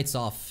 5 nights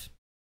off.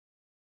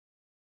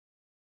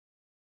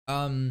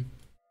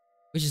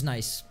 Which is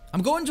nice.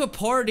 I'm going to a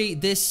party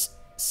this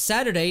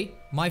Saturday.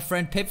 My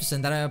friend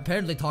Piffison, that I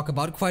apparently talk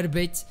about quite a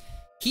bit.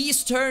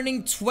 He's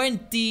turning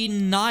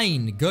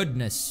 29.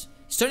 Goodness.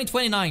 He's turning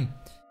 29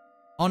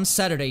 on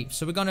Saturday.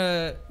 So we're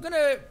gonna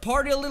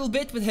party a little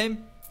bit with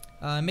him.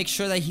 Make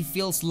sure that he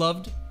feels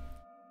loved.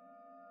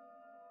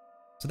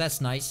 So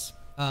that's nice.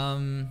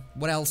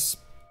 What else?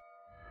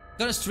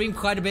 Gonna stream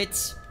quite a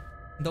bit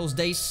in those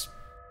days.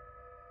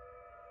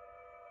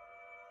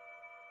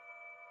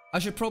 I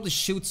should probably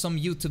shoot some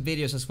YouTube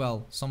videos as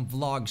well. Some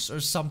vlogs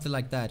or something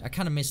like that. I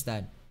kind of miss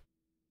that.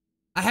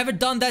 I haven't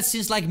done that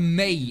since like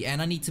May,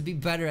 and I need to be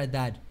better at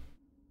that.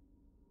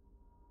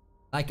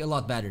 Like a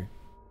lot better.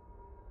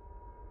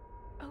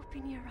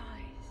 Open your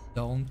eyes.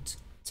 Don't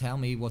tell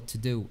me what to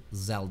do,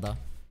 Zelda.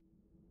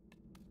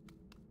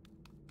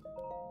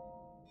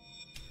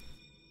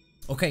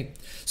 Okay,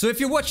 so if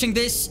you're watching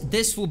this,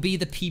 this will be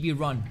the PB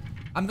run.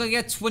 I'm gonna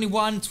get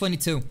 21,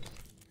 22.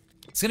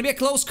 It's gonna be a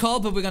close call,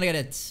 but we're gonna get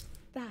it.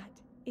 That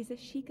is a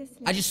Sheikah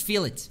slave. I just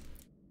feel it.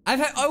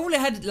 I only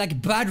had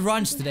like bad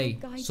runs today,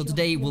 so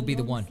today will be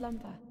the one.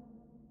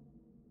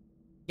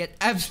 Get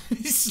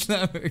absolutely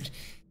slurred.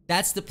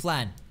 That's the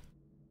plan.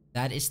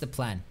 That is the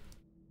plan.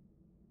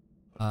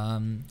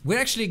 We're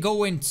actually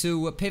going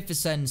to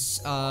Piffison's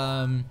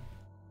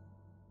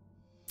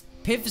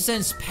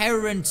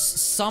parents'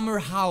 summer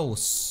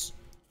house,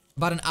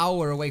 about an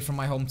hour away from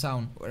my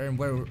hometown,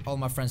 where all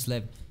my friends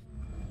live.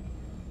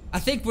 I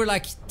think we're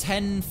like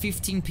 10,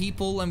 15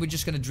 people, and we're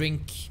just gonna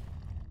drink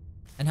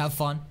and have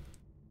fun.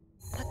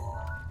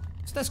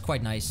 So that's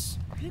quite nice.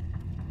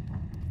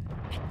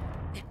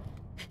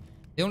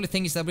 The only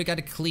thing is that we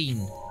gotta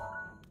clean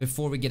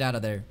before we get out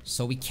of there,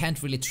 so we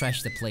can't really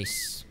trash the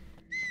place.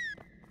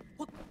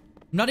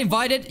 Not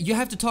invited? You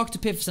have to talk to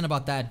Piffison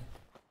about that.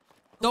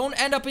 Don't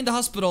end up in the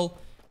hospital.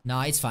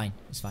 Nah, it's fine.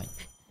 It's fine.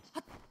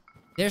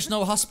 There's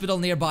no hospital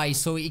nearby,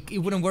 so it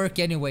wouldn't work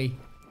anyway.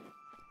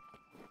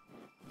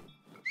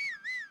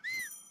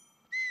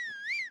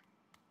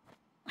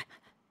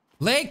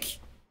 Link!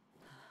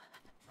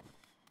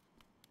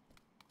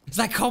 It's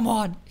like, come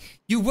on.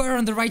 You were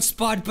on the right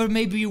spot, but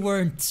maybe you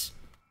weren't.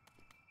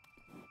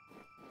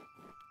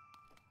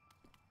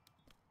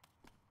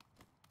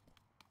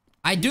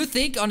 I do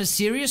think, on a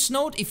serious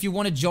note, if you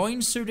want to join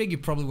Surdig, you're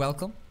probably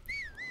welcome.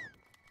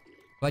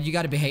 But you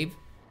gotta behave.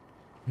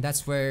 And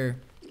that's where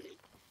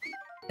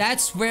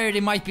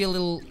there might be a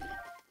little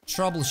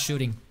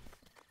troubleshooting.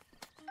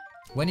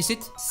 When is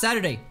it?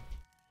 Saturday.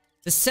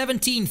 The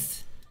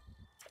 17th.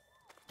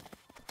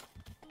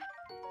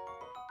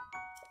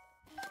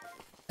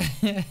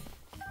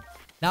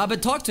 Now,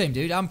 but talk to him,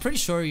 dude. I'm pretty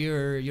sure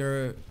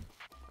you're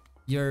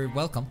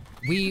welcome.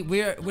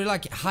 We're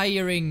like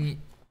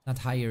hiring, not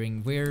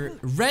hiring. We're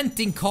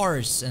renting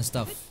cars and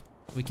stuff.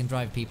 We can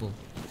drive people.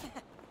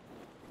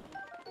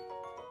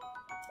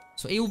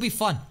 So it will be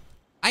fun.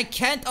 I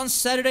can't on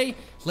Saturday.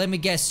 Let me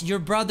guess. Your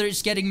brother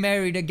is getting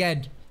married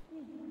again.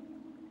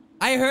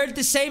 I heard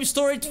the same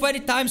story 20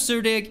 times,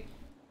 Surdig.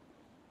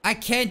 I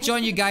can't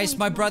join you guys.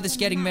 My brother's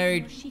getting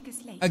married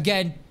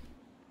again.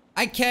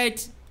 I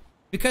can't.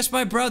 Because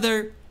my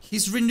brother,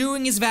 he's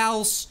renewing his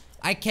vows.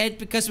 I can't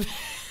because...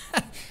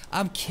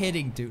 I'm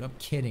kidding, dude. I'm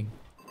kidding.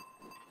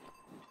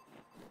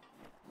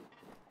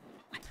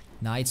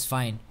 Nah, it's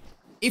fine.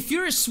 If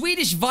you're a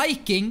Swedish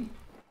Viking,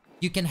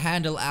 you can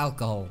handle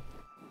alcohol.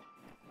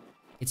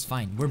 It's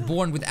fine. We're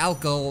born with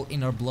alcohol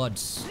in our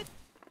bloods.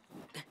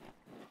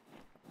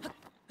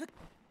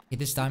 Okay,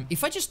 this time,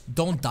 if I just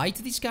don't die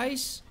to these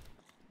guys,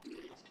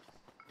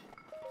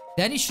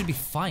 then it should be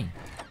fine.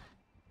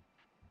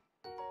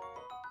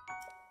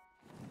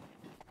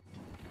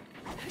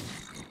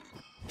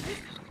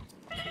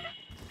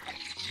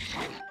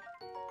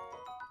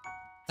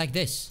 Like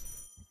this.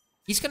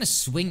 He's gonna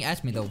swing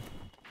at me though.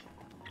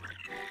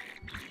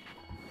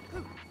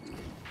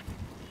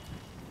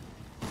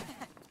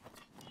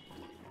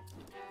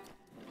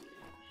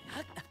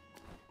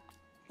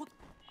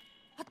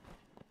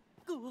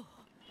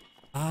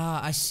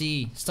 Ah, I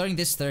see. Starting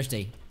this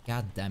Thursday.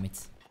 God damn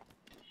it.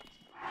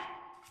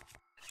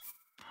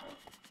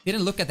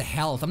 Didn't look at the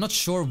health. I'm not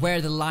sure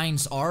where the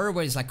lines are,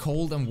 where it's like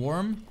cold and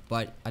warm,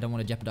 but I don't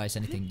want to jeopardize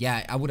anything.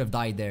 Yeah, I would have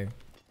died there.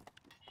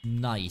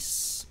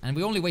 Nice. And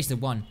we only wasted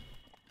one.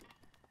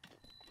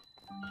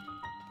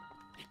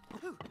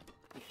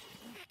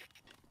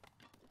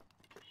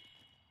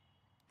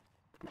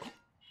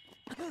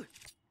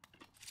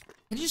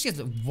 Can you just get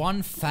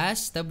one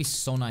fast? That'd be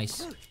so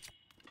nice.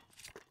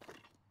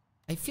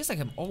 It feels like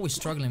I'm always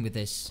struggling with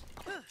this.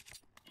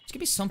 There's gonna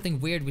be something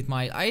weird with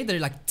my either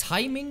like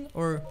timing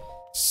or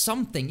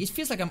something. It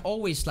feels like I'm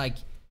always like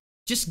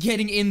just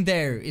getting in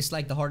there is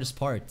like the hardest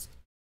part.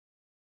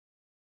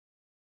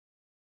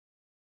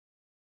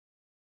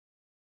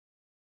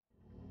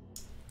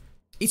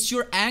 It's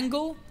your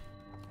angle?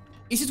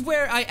 Is it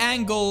where I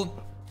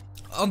angle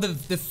on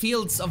the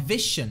fields of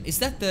vision? Is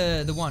that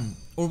the one?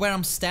 Or where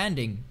I'm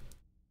standing?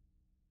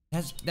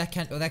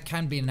 That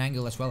can be an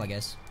angle as well, I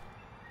guess.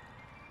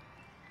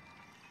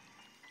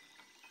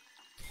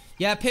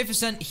 Yeah,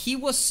 Piffison, he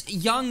was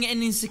young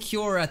and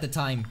insecure at the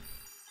time.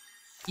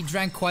 He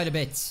drank quite a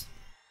bit.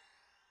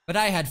 But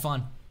I had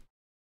fun.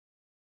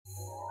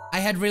 I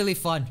had really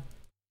fun.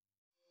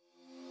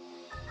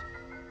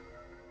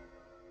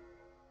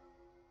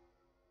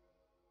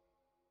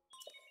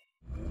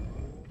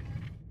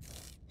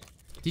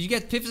 Did you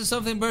get Piffison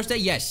something birthday?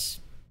 Yes.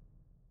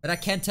 But I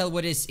can't tell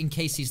what it is in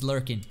case he's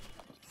lurking.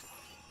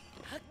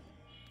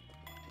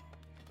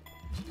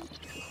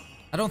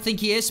 I don't think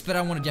he is, but I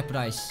don't want to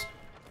jeopardize.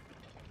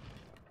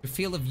 Your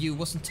field of view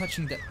wasn't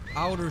touching the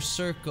outer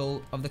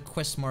circle of the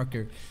quest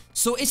marker.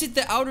 So is it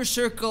the outer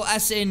circle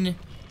as in,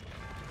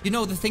 you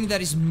know, the thing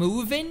that is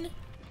moving?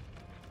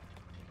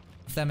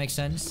 If that makes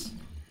sense.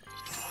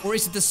 Or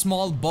is it the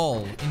small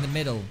ball in the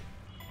middle?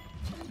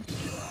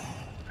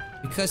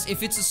 Because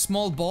if it's a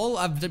small ball,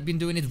 I've been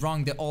doing it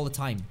wrong all the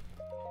time.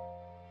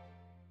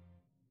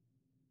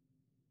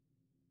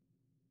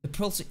 The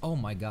pulsing, oh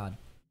my god.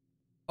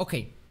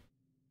 Okay.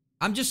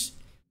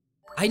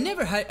 I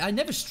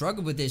never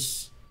struggled with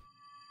this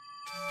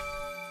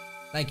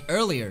like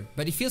earlier,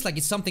 but it feels like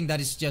it's something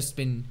that has just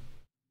been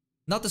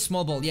not the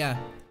small ball, yeah.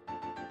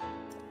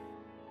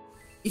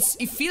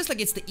 It feels like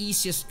it's the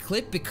easiest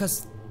clip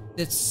because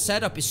the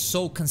setup is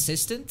so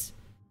consistent.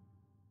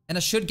 And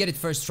I should get it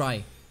first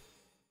try.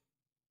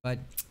 But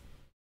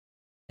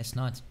it's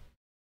not.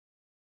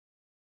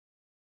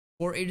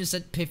 Or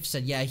Innocent Piff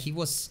said, yeah,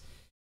 he's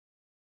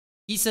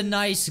a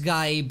nice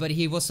guy, but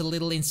he was a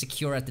little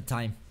insecure at the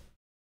time.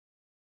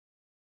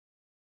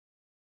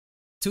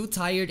 Too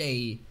tired,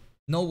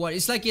 no what?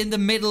 It's like in the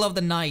middle of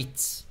the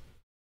night.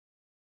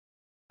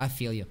 I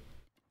feel you.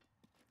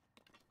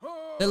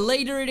 The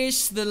later it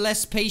is, the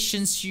less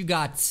patience you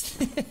got.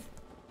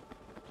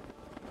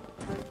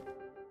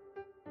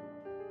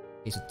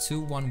 Okay, so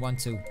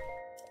 2112.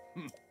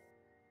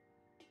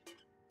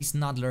 He's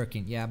not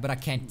lurking, yeah, but I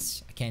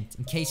can't.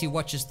 In case he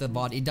watches the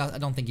bot, I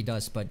don't think he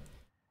does, but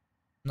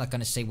I'm not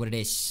gonna say what it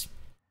is.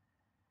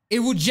 It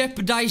would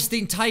jeopardize the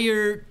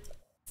entire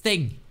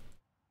thing.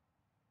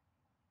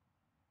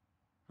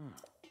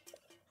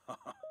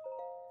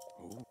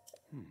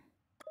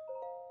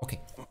 Okay.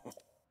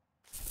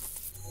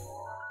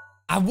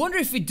 I wonder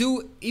if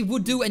it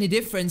would do any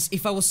difference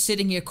if I was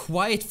sitting here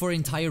quiet for an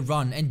entire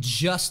run and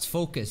just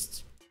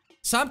focused.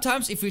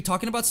 Sometimes if we're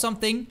talking about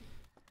something,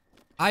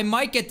 I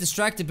might get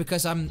distracted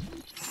because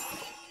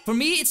for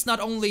me, it's not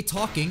only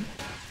talking.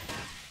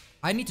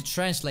 I need to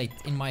translate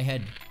in my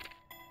head.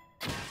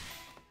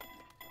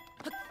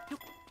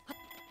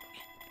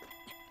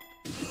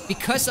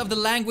 Because of the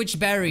language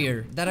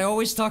barrier that I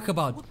always talk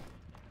about.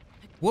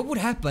 What would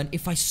happen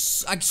if I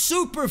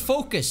super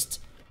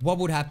focused? What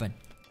would happen?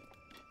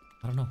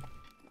 I don't know.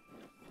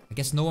 I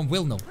guess no one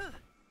will know.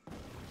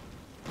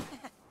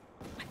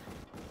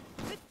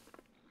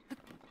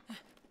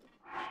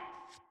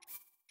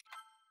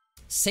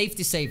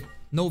 Safety save.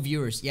 No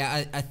viewers.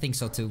 Yeah, I think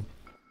so too.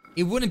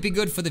 It wouldn't be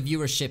good for the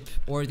viewership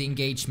or the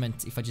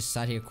engagement if I just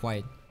sat here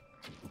quiet.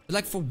 But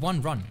like for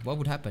one run, what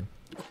would happen?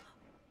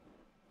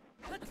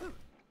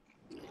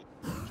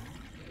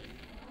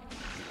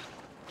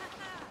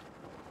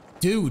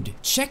 Dude,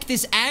 check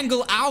this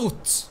angle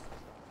out!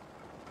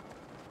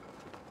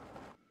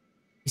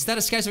 Is that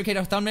a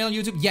skyscraper thumbnail on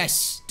YouTube?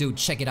 Yes! Dude,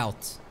 check it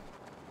out.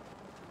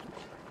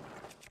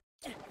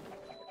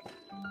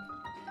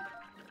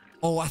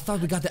 Oh, I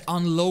thought we got the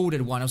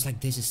unloaded one. I was like,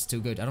 this is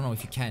too good. I don't know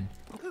if you can.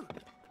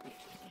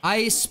 I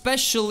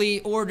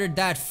especially ordered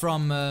that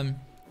from...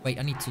 wait,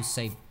 I need to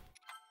save.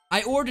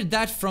 I ordered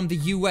that from the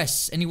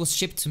US and it was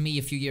shipped to me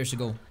a few years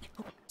ago.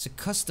 It's a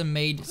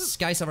custom-made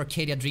Skies of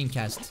Arcadia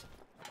Dreamcast.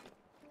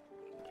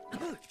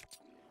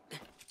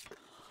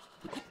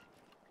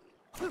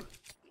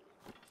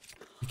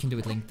 You can do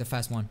it, Link. The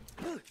fast one.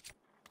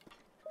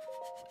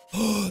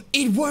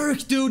 It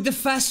worked, dude! The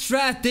fast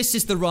strat! This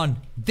is the run.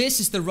 This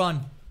is the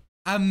run.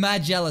 I'm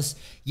mad jealous.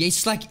 Yeah,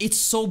 it's like, it's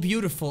so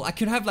beautiful. I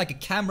could have like a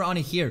camera on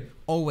it here.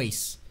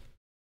 Always.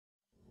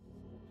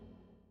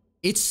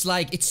 It's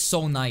like, it's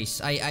so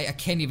nice. I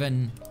can't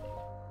even...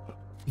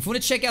 If you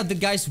want to check out the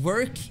guy's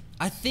work,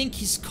 I think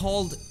he's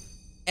called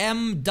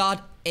M.A.L.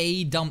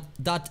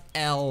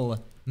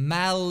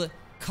 Mal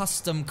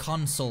Custom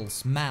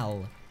Consoles.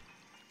 Mal.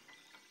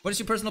 What is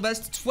your personal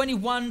best?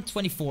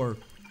 21-24.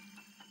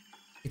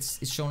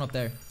 It's shown up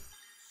there.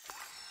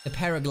 The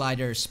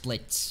paraglider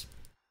split.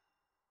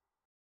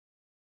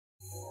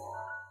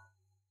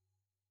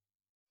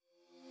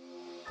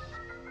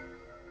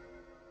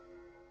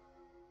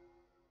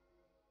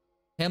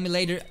 Tell me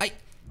later. I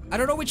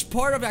don't know which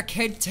part of it I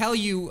can't tell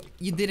you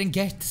didn't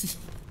get.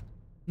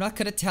 I'm not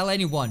gonna tell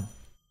anyone.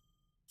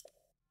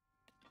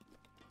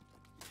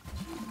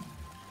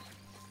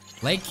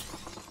 Lake?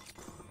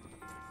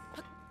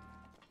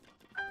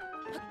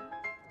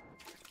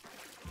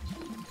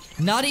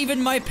 Not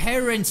even my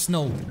parents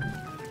know.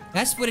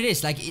 That's what it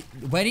is. Like,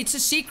 when it's a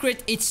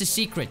secret, it's a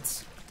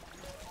secret.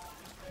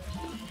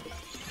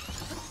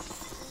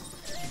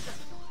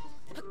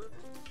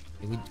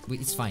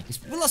 It's fine.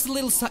 We lost a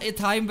little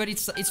time, but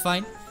it's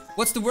fine.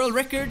 What's the world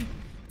record?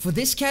 For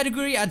this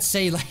category, I'd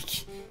say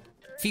like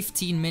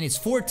 15 minutes,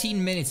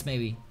 14 minutes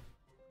maybe.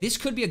 This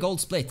could be a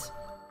gold split.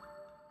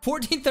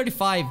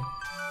 14:35.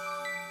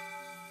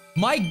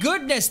 My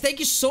goodness, thank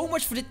you so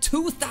much for the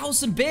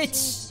 2,000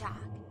 bits. Shock,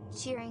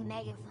 cheering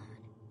megaphone,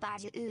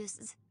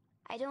 BotW.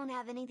 I don't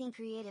have anything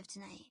creative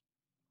tonight.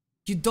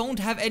 You don't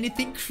have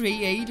anything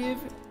creative?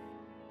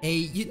 Hey,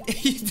 you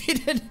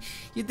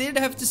didn't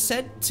have to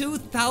send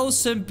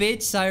 2,000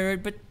 bits,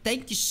 Siren, but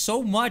thank you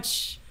so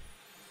much.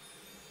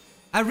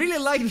 I really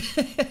like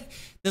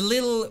the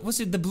little, what's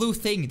it, the blue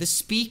thing, the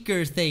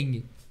speaker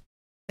thing.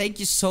 Thank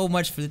you so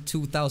much for the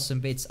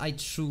 2,000 bits. I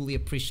truly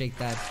appreciate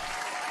that.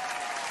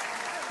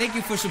 Thank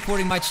you for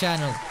supporting my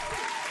channel.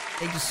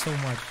 Thank you so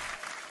much.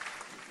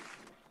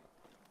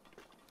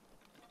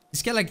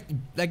 It's kind of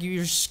like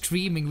you're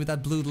screaming with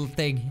that blue little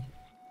thing.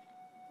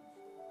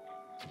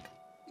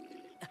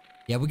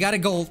 Yeah, we got a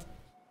gold.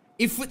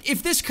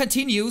 If this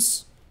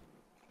continues,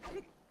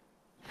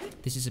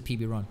 this is a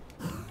PB run.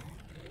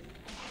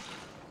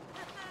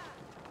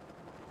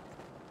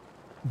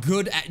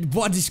 Good at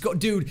what is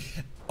dude.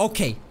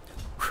 Okay,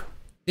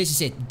 this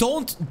is it.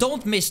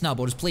 Don't miss now,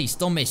 Bodus. Please,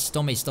 don't miss.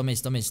 Don't miss. Don't miss.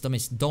 Don't miss. Don't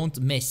miss. Don't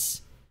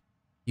miss.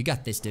 You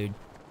got this, dude.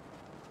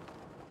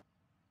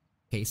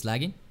 Okay, it's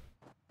lagging.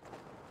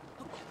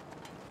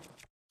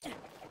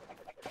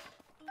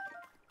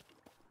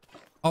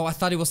 Oh, I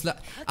thought it was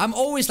I'm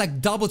always like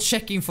double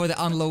checking for the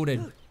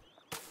unloaded.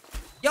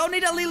 Yo,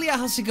 Nida Lilia,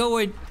 how's it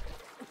going?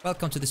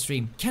 Welcome to the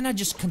stream. Can I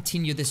just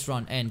continue this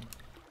run and...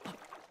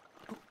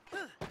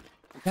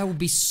 That would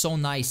be so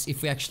nice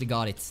if we actually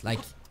got it. Like,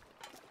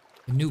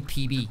 a new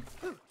PB.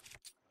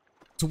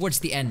 Towards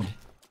the end.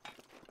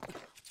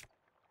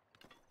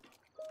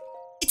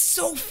 It's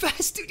so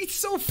fast, dude. It's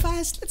so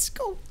fast. Let's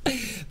go.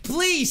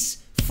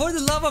 Please, for the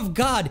love of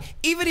God,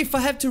 even if I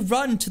have to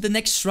run to the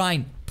next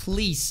shrine,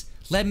 please,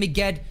 let me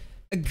get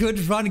a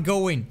good run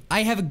going.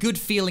 I have a good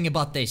feeling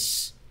about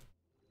this.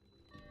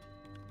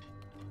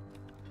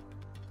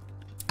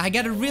 I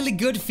got a really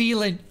good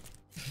feeling.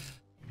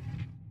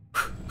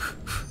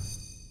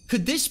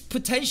 Could this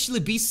potentially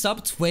be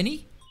sub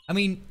 20? I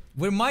mean,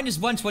 we're minus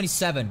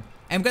 127.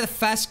 And I've got a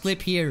fast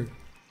clip here.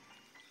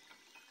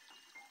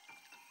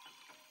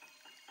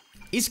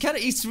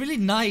 It's really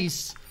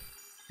nice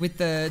with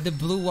the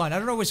blue one. I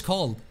don't know what it's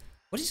called.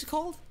 What is it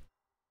called?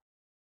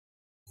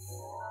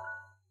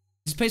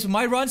 This place with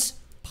my runs?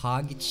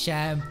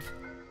 PogChamp.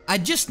 I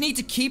just need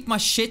to keep my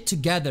shit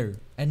together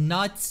and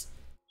not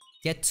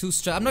get too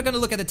stressed. I'm not gonna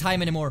look at the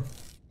time anymore.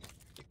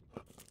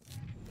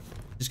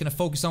 Just gonna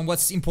focus on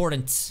what's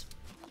important.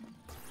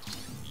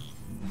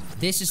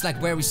 This is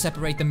like where we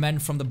separate the men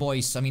from the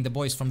boys. I mean the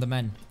boys from the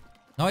men.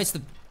 No, it's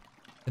the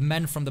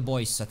men from the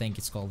boys, I think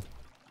it's called.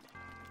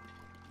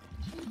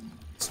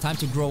 It's time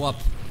to grow up.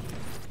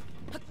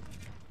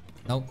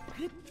 Nope.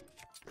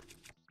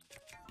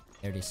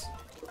 There it is.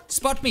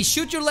 Spot me!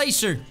 Shoot your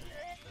laser!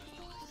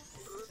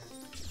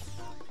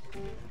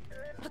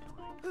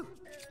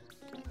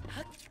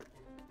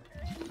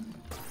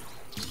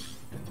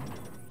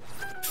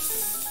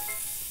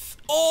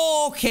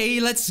 Okay,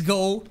 let's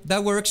go.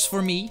 That works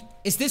for me.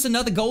 Is this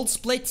another gold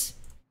split?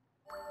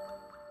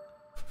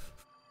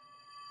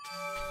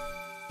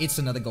 It's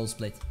another gold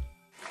split.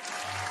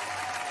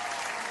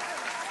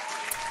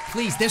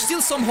 Please, there's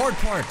still some hard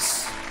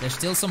parts. There's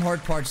still some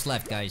hard parts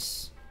left,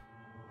 guys.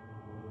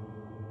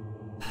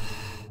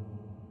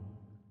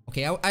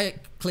 Okay, I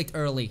clicked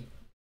early.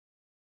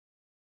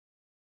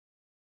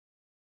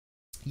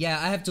 Yeah,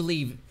 I have to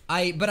leave.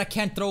 But I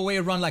can't throw away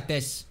a run like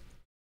this.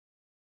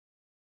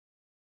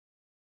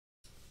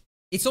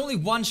 It's only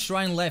one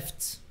shrine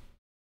left.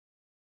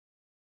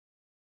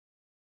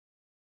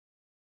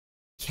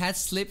 Cat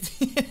slipped.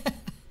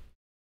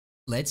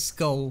 Let's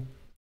go.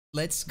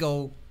 Let's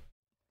go.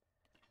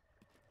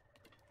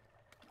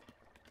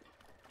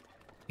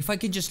 If I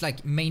can just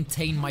like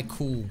maintain my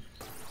cool.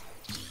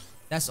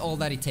 That's all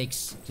that it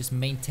takes. Just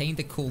maintain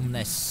the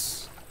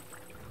coolness.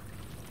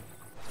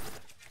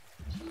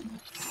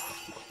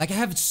 Like I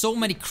have so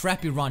many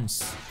crappy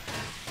runs.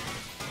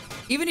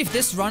 Even if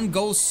this run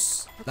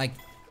goes like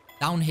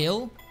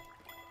downhill,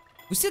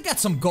 we still got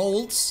some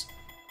golds.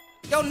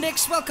 Yo,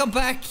 Nix, welcome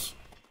back.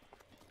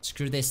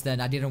 Screw this then.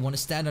 I didn't want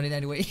to stand on it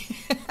anyway.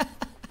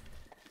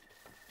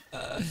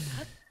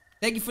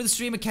 Thank you for the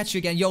stream and catch you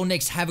again. Yo,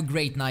 Nix, have a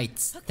great night.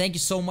 Thank you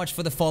so much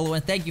for the follow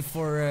and thank you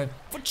for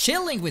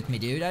chilling with me,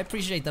 dude. I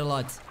appreciate that a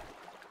lot.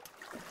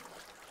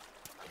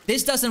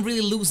 This doesn't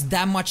really lose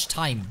that much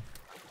time.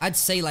 I'd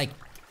say like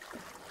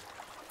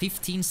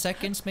 15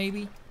 seconds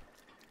maybe.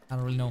 I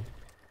don't really know.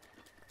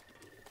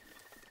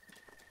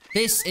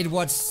 This is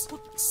what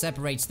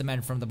separates the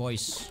men from the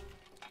boys.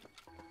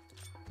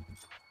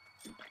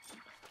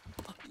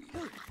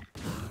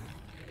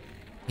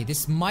 Okay,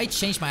 this might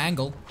change my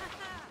angle.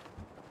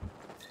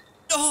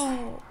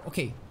 Oh,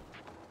 okay.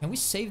 Can we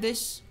save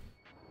this?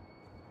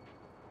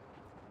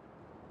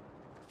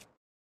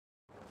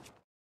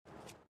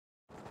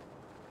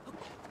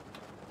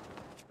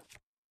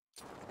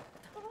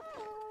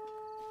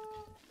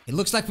 It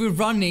looks like we're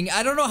running.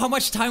 I don't know how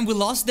much time we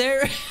lost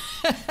there.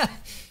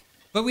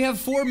 But we have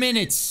 4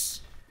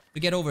 minutes to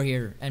get over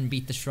here and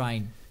beat the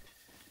shrine.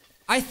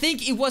 I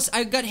think it was...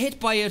 I got hit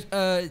by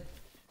a...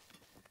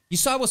 you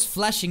saw I was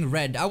flashing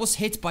red. I was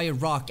hit by a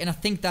rock and I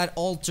think that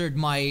altered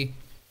my...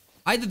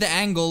 either the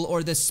angle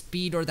or the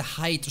speed or the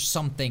height or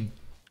something.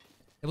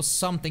 There was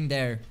something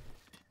there.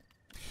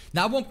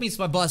 Now I won't miss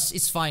my bus.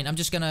 It's fine. I'm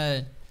just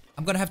gonna...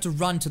 I'm gonna have to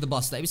run to the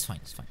bus. It's fine.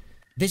 It's fine.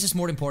 This is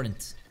more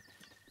important.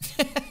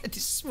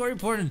 This is more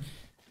important.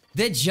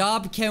 The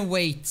job can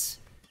wait.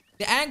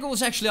 The angle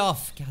was actually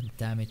off. God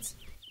damn it.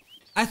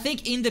 I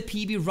think in the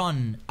PB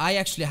run, I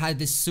actually had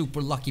this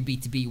super lucky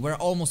BTB where I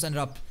almost ended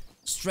up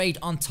straight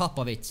on top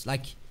of it.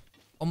 Like,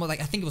 almost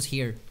like, I think it was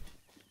here.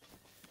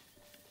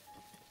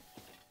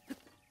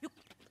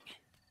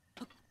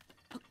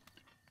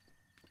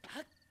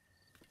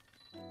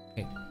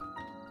 Okay.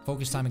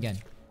 Focus time again.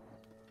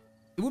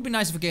 It would be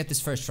nice if we get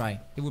this first try.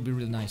 It would be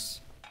really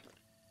nice.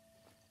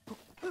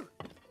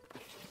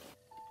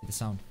 The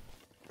sound.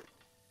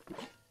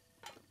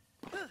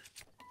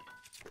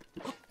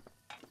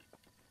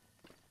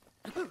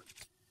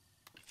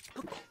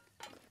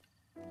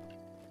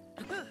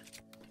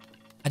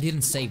 I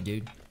didn't save,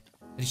 dude.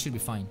 But it should be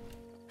fine.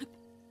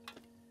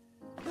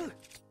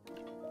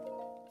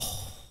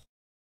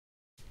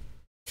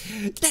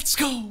 Let's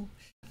go!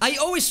 I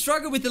always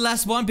struggle with the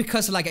last one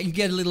because like you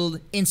get a little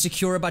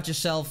insecure about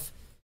yourself.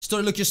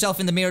 Start to look yourself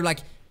in the mirror like,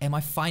 am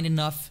I fine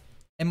enough?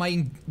 Am I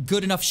in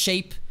good enough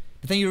shape?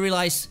 But then you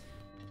realize,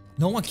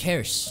 no one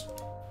cares.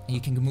 And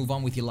you can move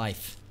on with your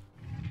life.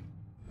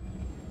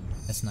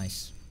 That's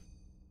nice.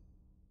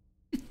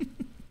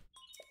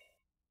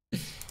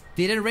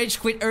 Didn't rage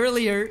quit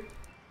earlier.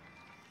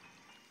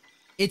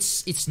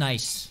 It's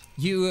nice.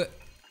 You...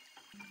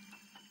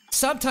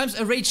 sometimes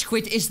a rage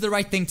quit is the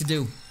right thing to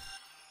do.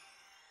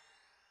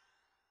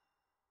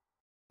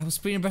 I was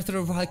spraying breath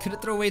of the I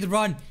couldn't throw away the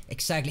run.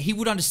 Exactly. He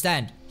would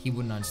understand. He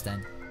wouldn't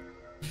understand.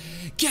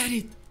 Get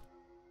it!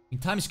 I mean,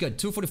 time is good.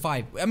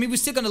 2:45. I mean, we're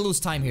still gonna lose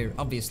time here,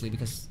 obviously,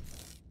 because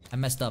I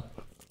messed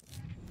up.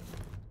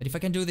 But if I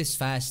can do this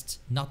fast,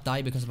 not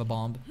die because of a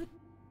bomb,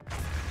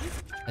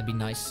 that'd be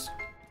nice.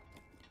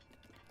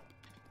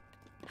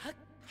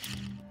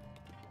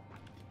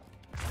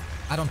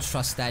 I don't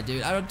trust that,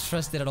 dude. I don't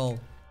trust it at all.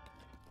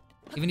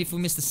 Even if we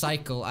miss the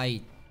cycle,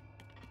 I'm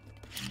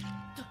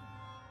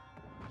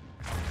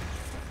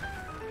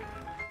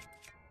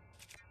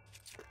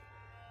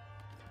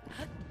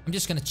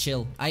just gonna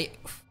chill.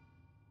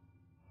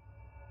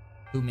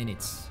 2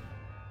 minutes.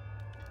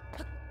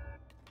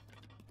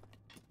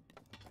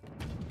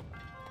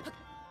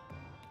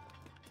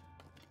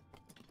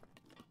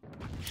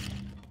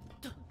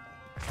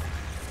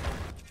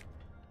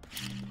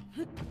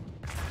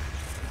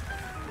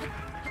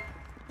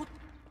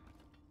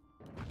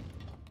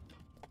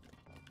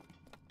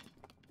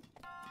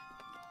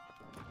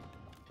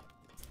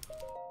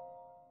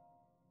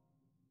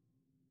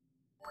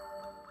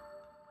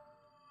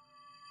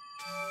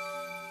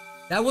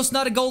 That was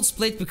not a gold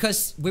split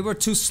because we were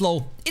too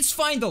slow. It's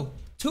fine though.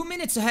 2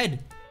 minutes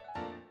ahead.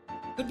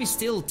 Could be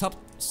still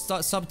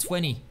sub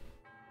 20.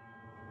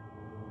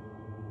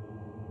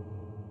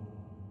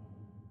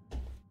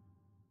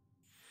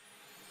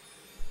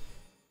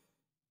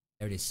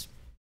 There it is.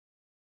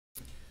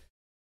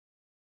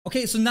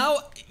 Okay, so now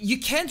you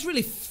can't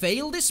really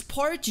fail this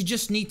part. You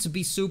just need to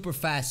be super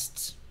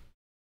fast.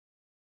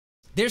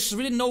 There's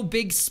really no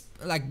big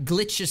like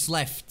glitches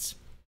left.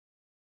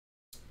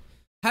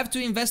 Have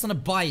to invest on a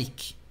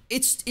bike.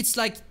 It's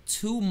like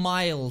 2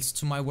 miles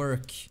to my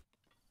work.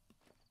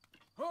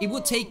 It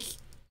would take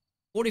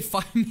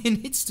 45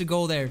 minutes to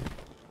go there.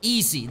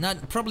 Easy,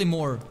 not probably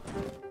more.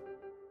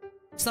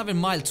 It's not even a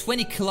mile,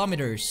 20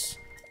 kilometers.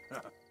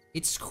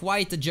 It's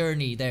quite a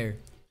journey there.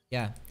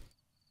 Yeah.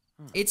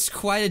 It's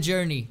quite a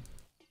journey.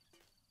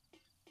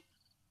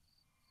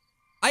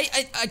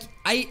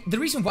 The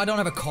reason why I don't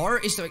have a car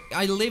is that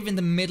I live in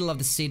the middle of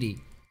the city.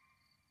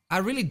 I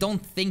really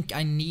don't think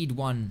I need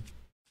one.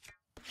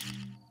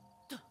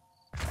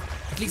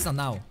 At least not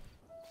now.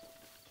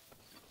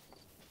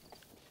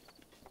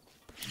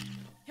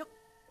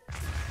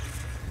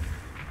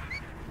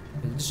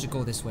 This should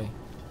go this way.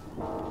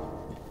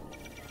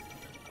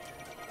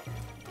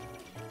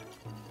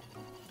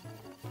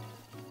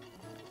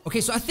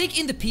 Okay, so I think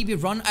in the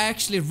PB run I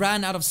actually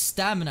ran out of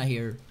stamina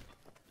here.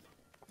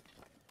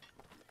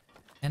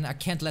 And I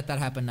can't let that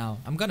happen now.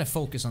 I'm gonna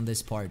focus on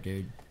this part,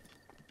 dude.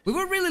 We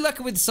were really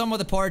lucky with some of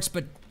the parts,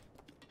 but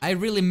I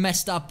really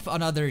messed up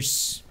on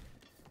others.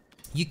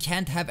 You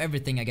can't have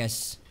everything, I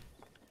guess.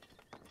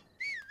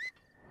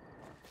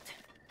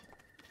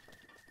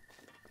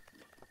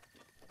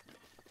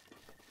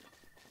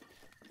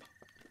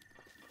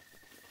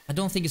 I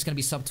don't think it's gonna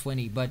be sub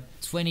 20, but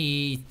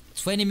 20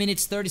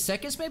 minutes, 30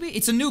 seconds maybe?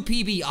 It's a new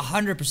PB,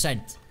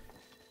 100%.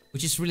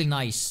 Which is really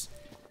nice.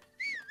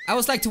 I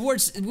was like we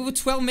were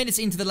 12 minutes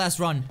into the last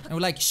run. And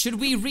we're like, should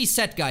we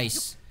reset,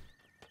 guys?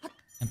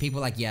 And people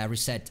were like, yeah,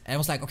 reset. And I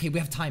was like, okay, we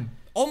have time.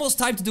 Almost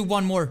time to do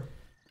one more.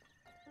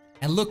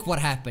 And look what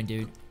happened,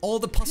 dude. All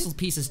the puzzle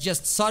pieces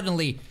just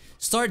suddenly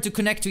started to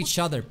connect to each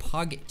other.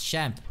 Pug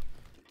champ.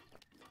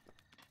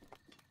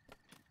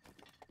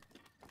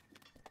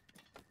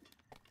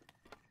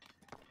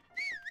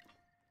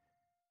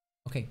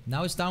 Okay,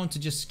 now it's down to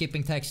just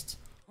skipping text.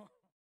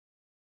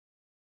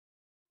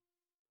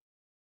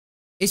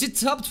 Is it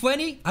sub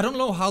 20? I don't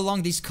know how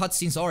long these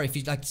cutscenes are if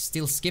you like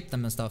still skip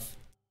them and stuff.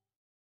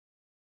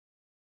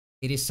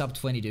 It is sub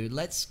 20, dude.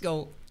 Let's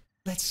go.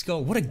 Let's go.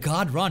 What a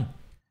god run.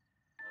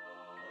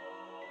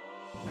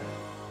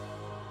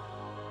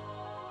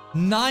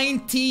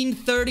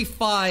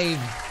 1935.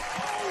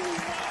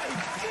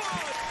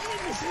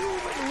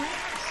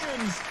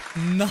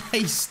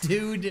 Nice,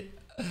 dude.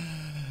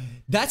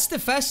 That's the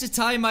fastest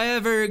time I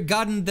ever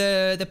gotten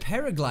the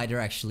paraglider,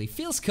 actually.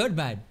 Feels good,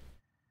 man.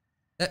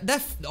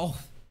 Oh.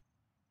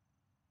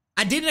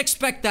 I didn't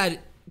expect that,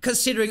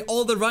 considering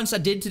all the runs I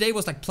did today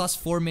was like plus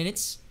 4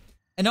 minutes.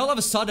 And all of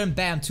a sudden,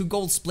 bam, 2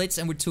 gold splits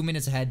and we're 2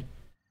 minutes ahead.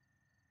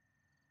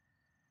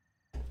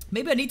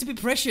 Maybe I need to be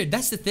pressured,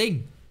 that's the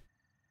thing.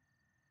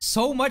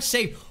 So much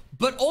saved.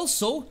 But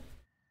also,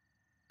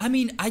 I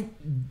mean,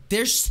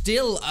 there's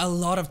still a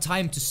lot of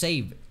time to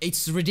save.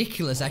 It's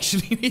ridiculous,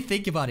 actually, when you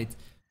think about it.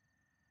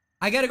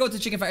 I gotta go to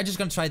Chicken Fire. I'm just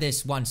gonna try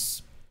this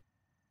once.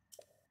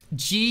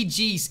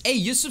 GG's. Hey,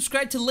 you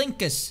subscribed to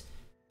Linkus.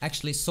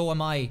 Actually, so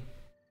am I.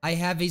 I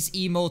have his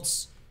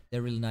emotes.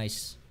 They're really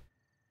nice.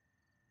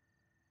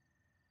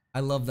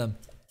 I love them.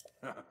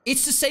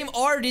 It's the same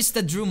artist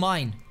that drew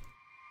mine.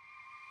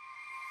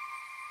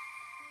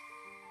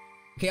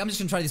 Okay, I'm just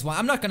gonna try this one.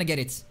 I'm not gonna get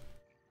it.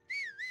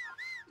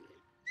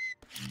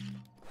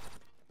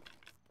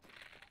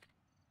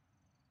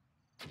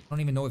 I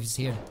don't even know if he's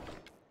here.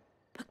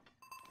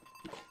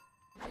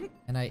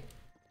 And I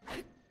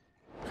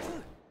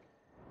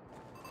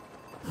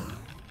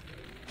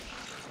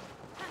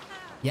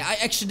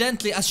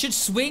should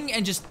swing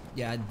and just...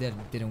 Yeah,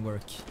 that didn't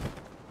work.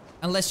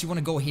 Unless you want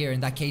to go here,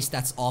 in that case,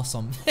 that's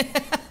awesome.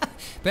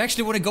 But I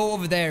actually want to go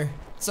over there.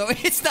 So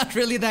it's not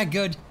really that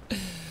good.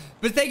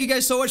 But thank you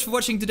guys so much for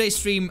watching today's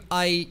stream.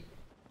 I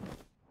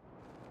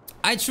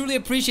truly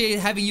appreciate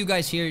having you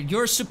guys here.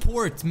 Your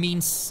support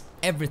means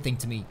everything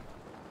to me.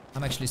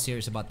 I'm actually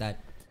serious about that.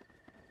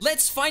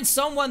 Let's find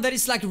someone that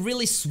is like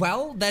really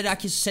swell that I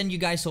can send you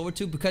guys over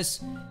to, because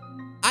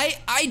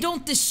I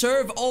don't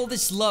deserve all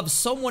this love.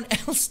 Someone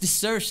else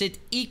deserves it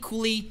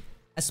equally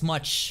as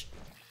much.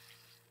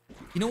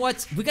 You know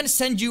what? We're gonna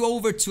send you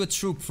over to a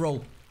true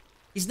pro.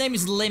 His name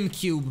is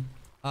Limcube.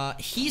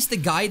 He's the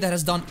guy that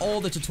has done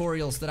all the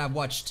tutorials that I've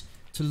watched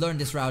to learn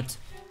this route.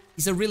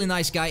 He's a really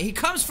nice guy. He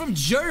comes from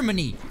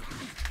Germany.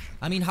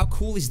 I mean, how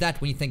cool is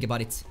that when you think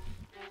about it?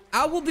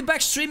 I will be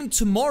back streaming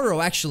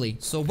tomorrow, actually.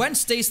 So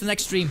Wednesday's the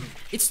next stream.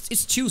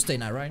 It's Tuesday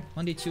now, right?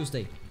 Monday,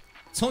 Tuesday.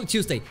 It's only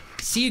Tuesday.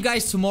 See you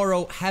guys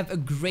tomorrow. Have a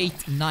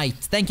great night.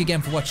 Thank you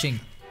again for watching.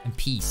 And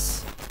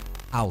peace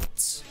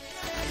out.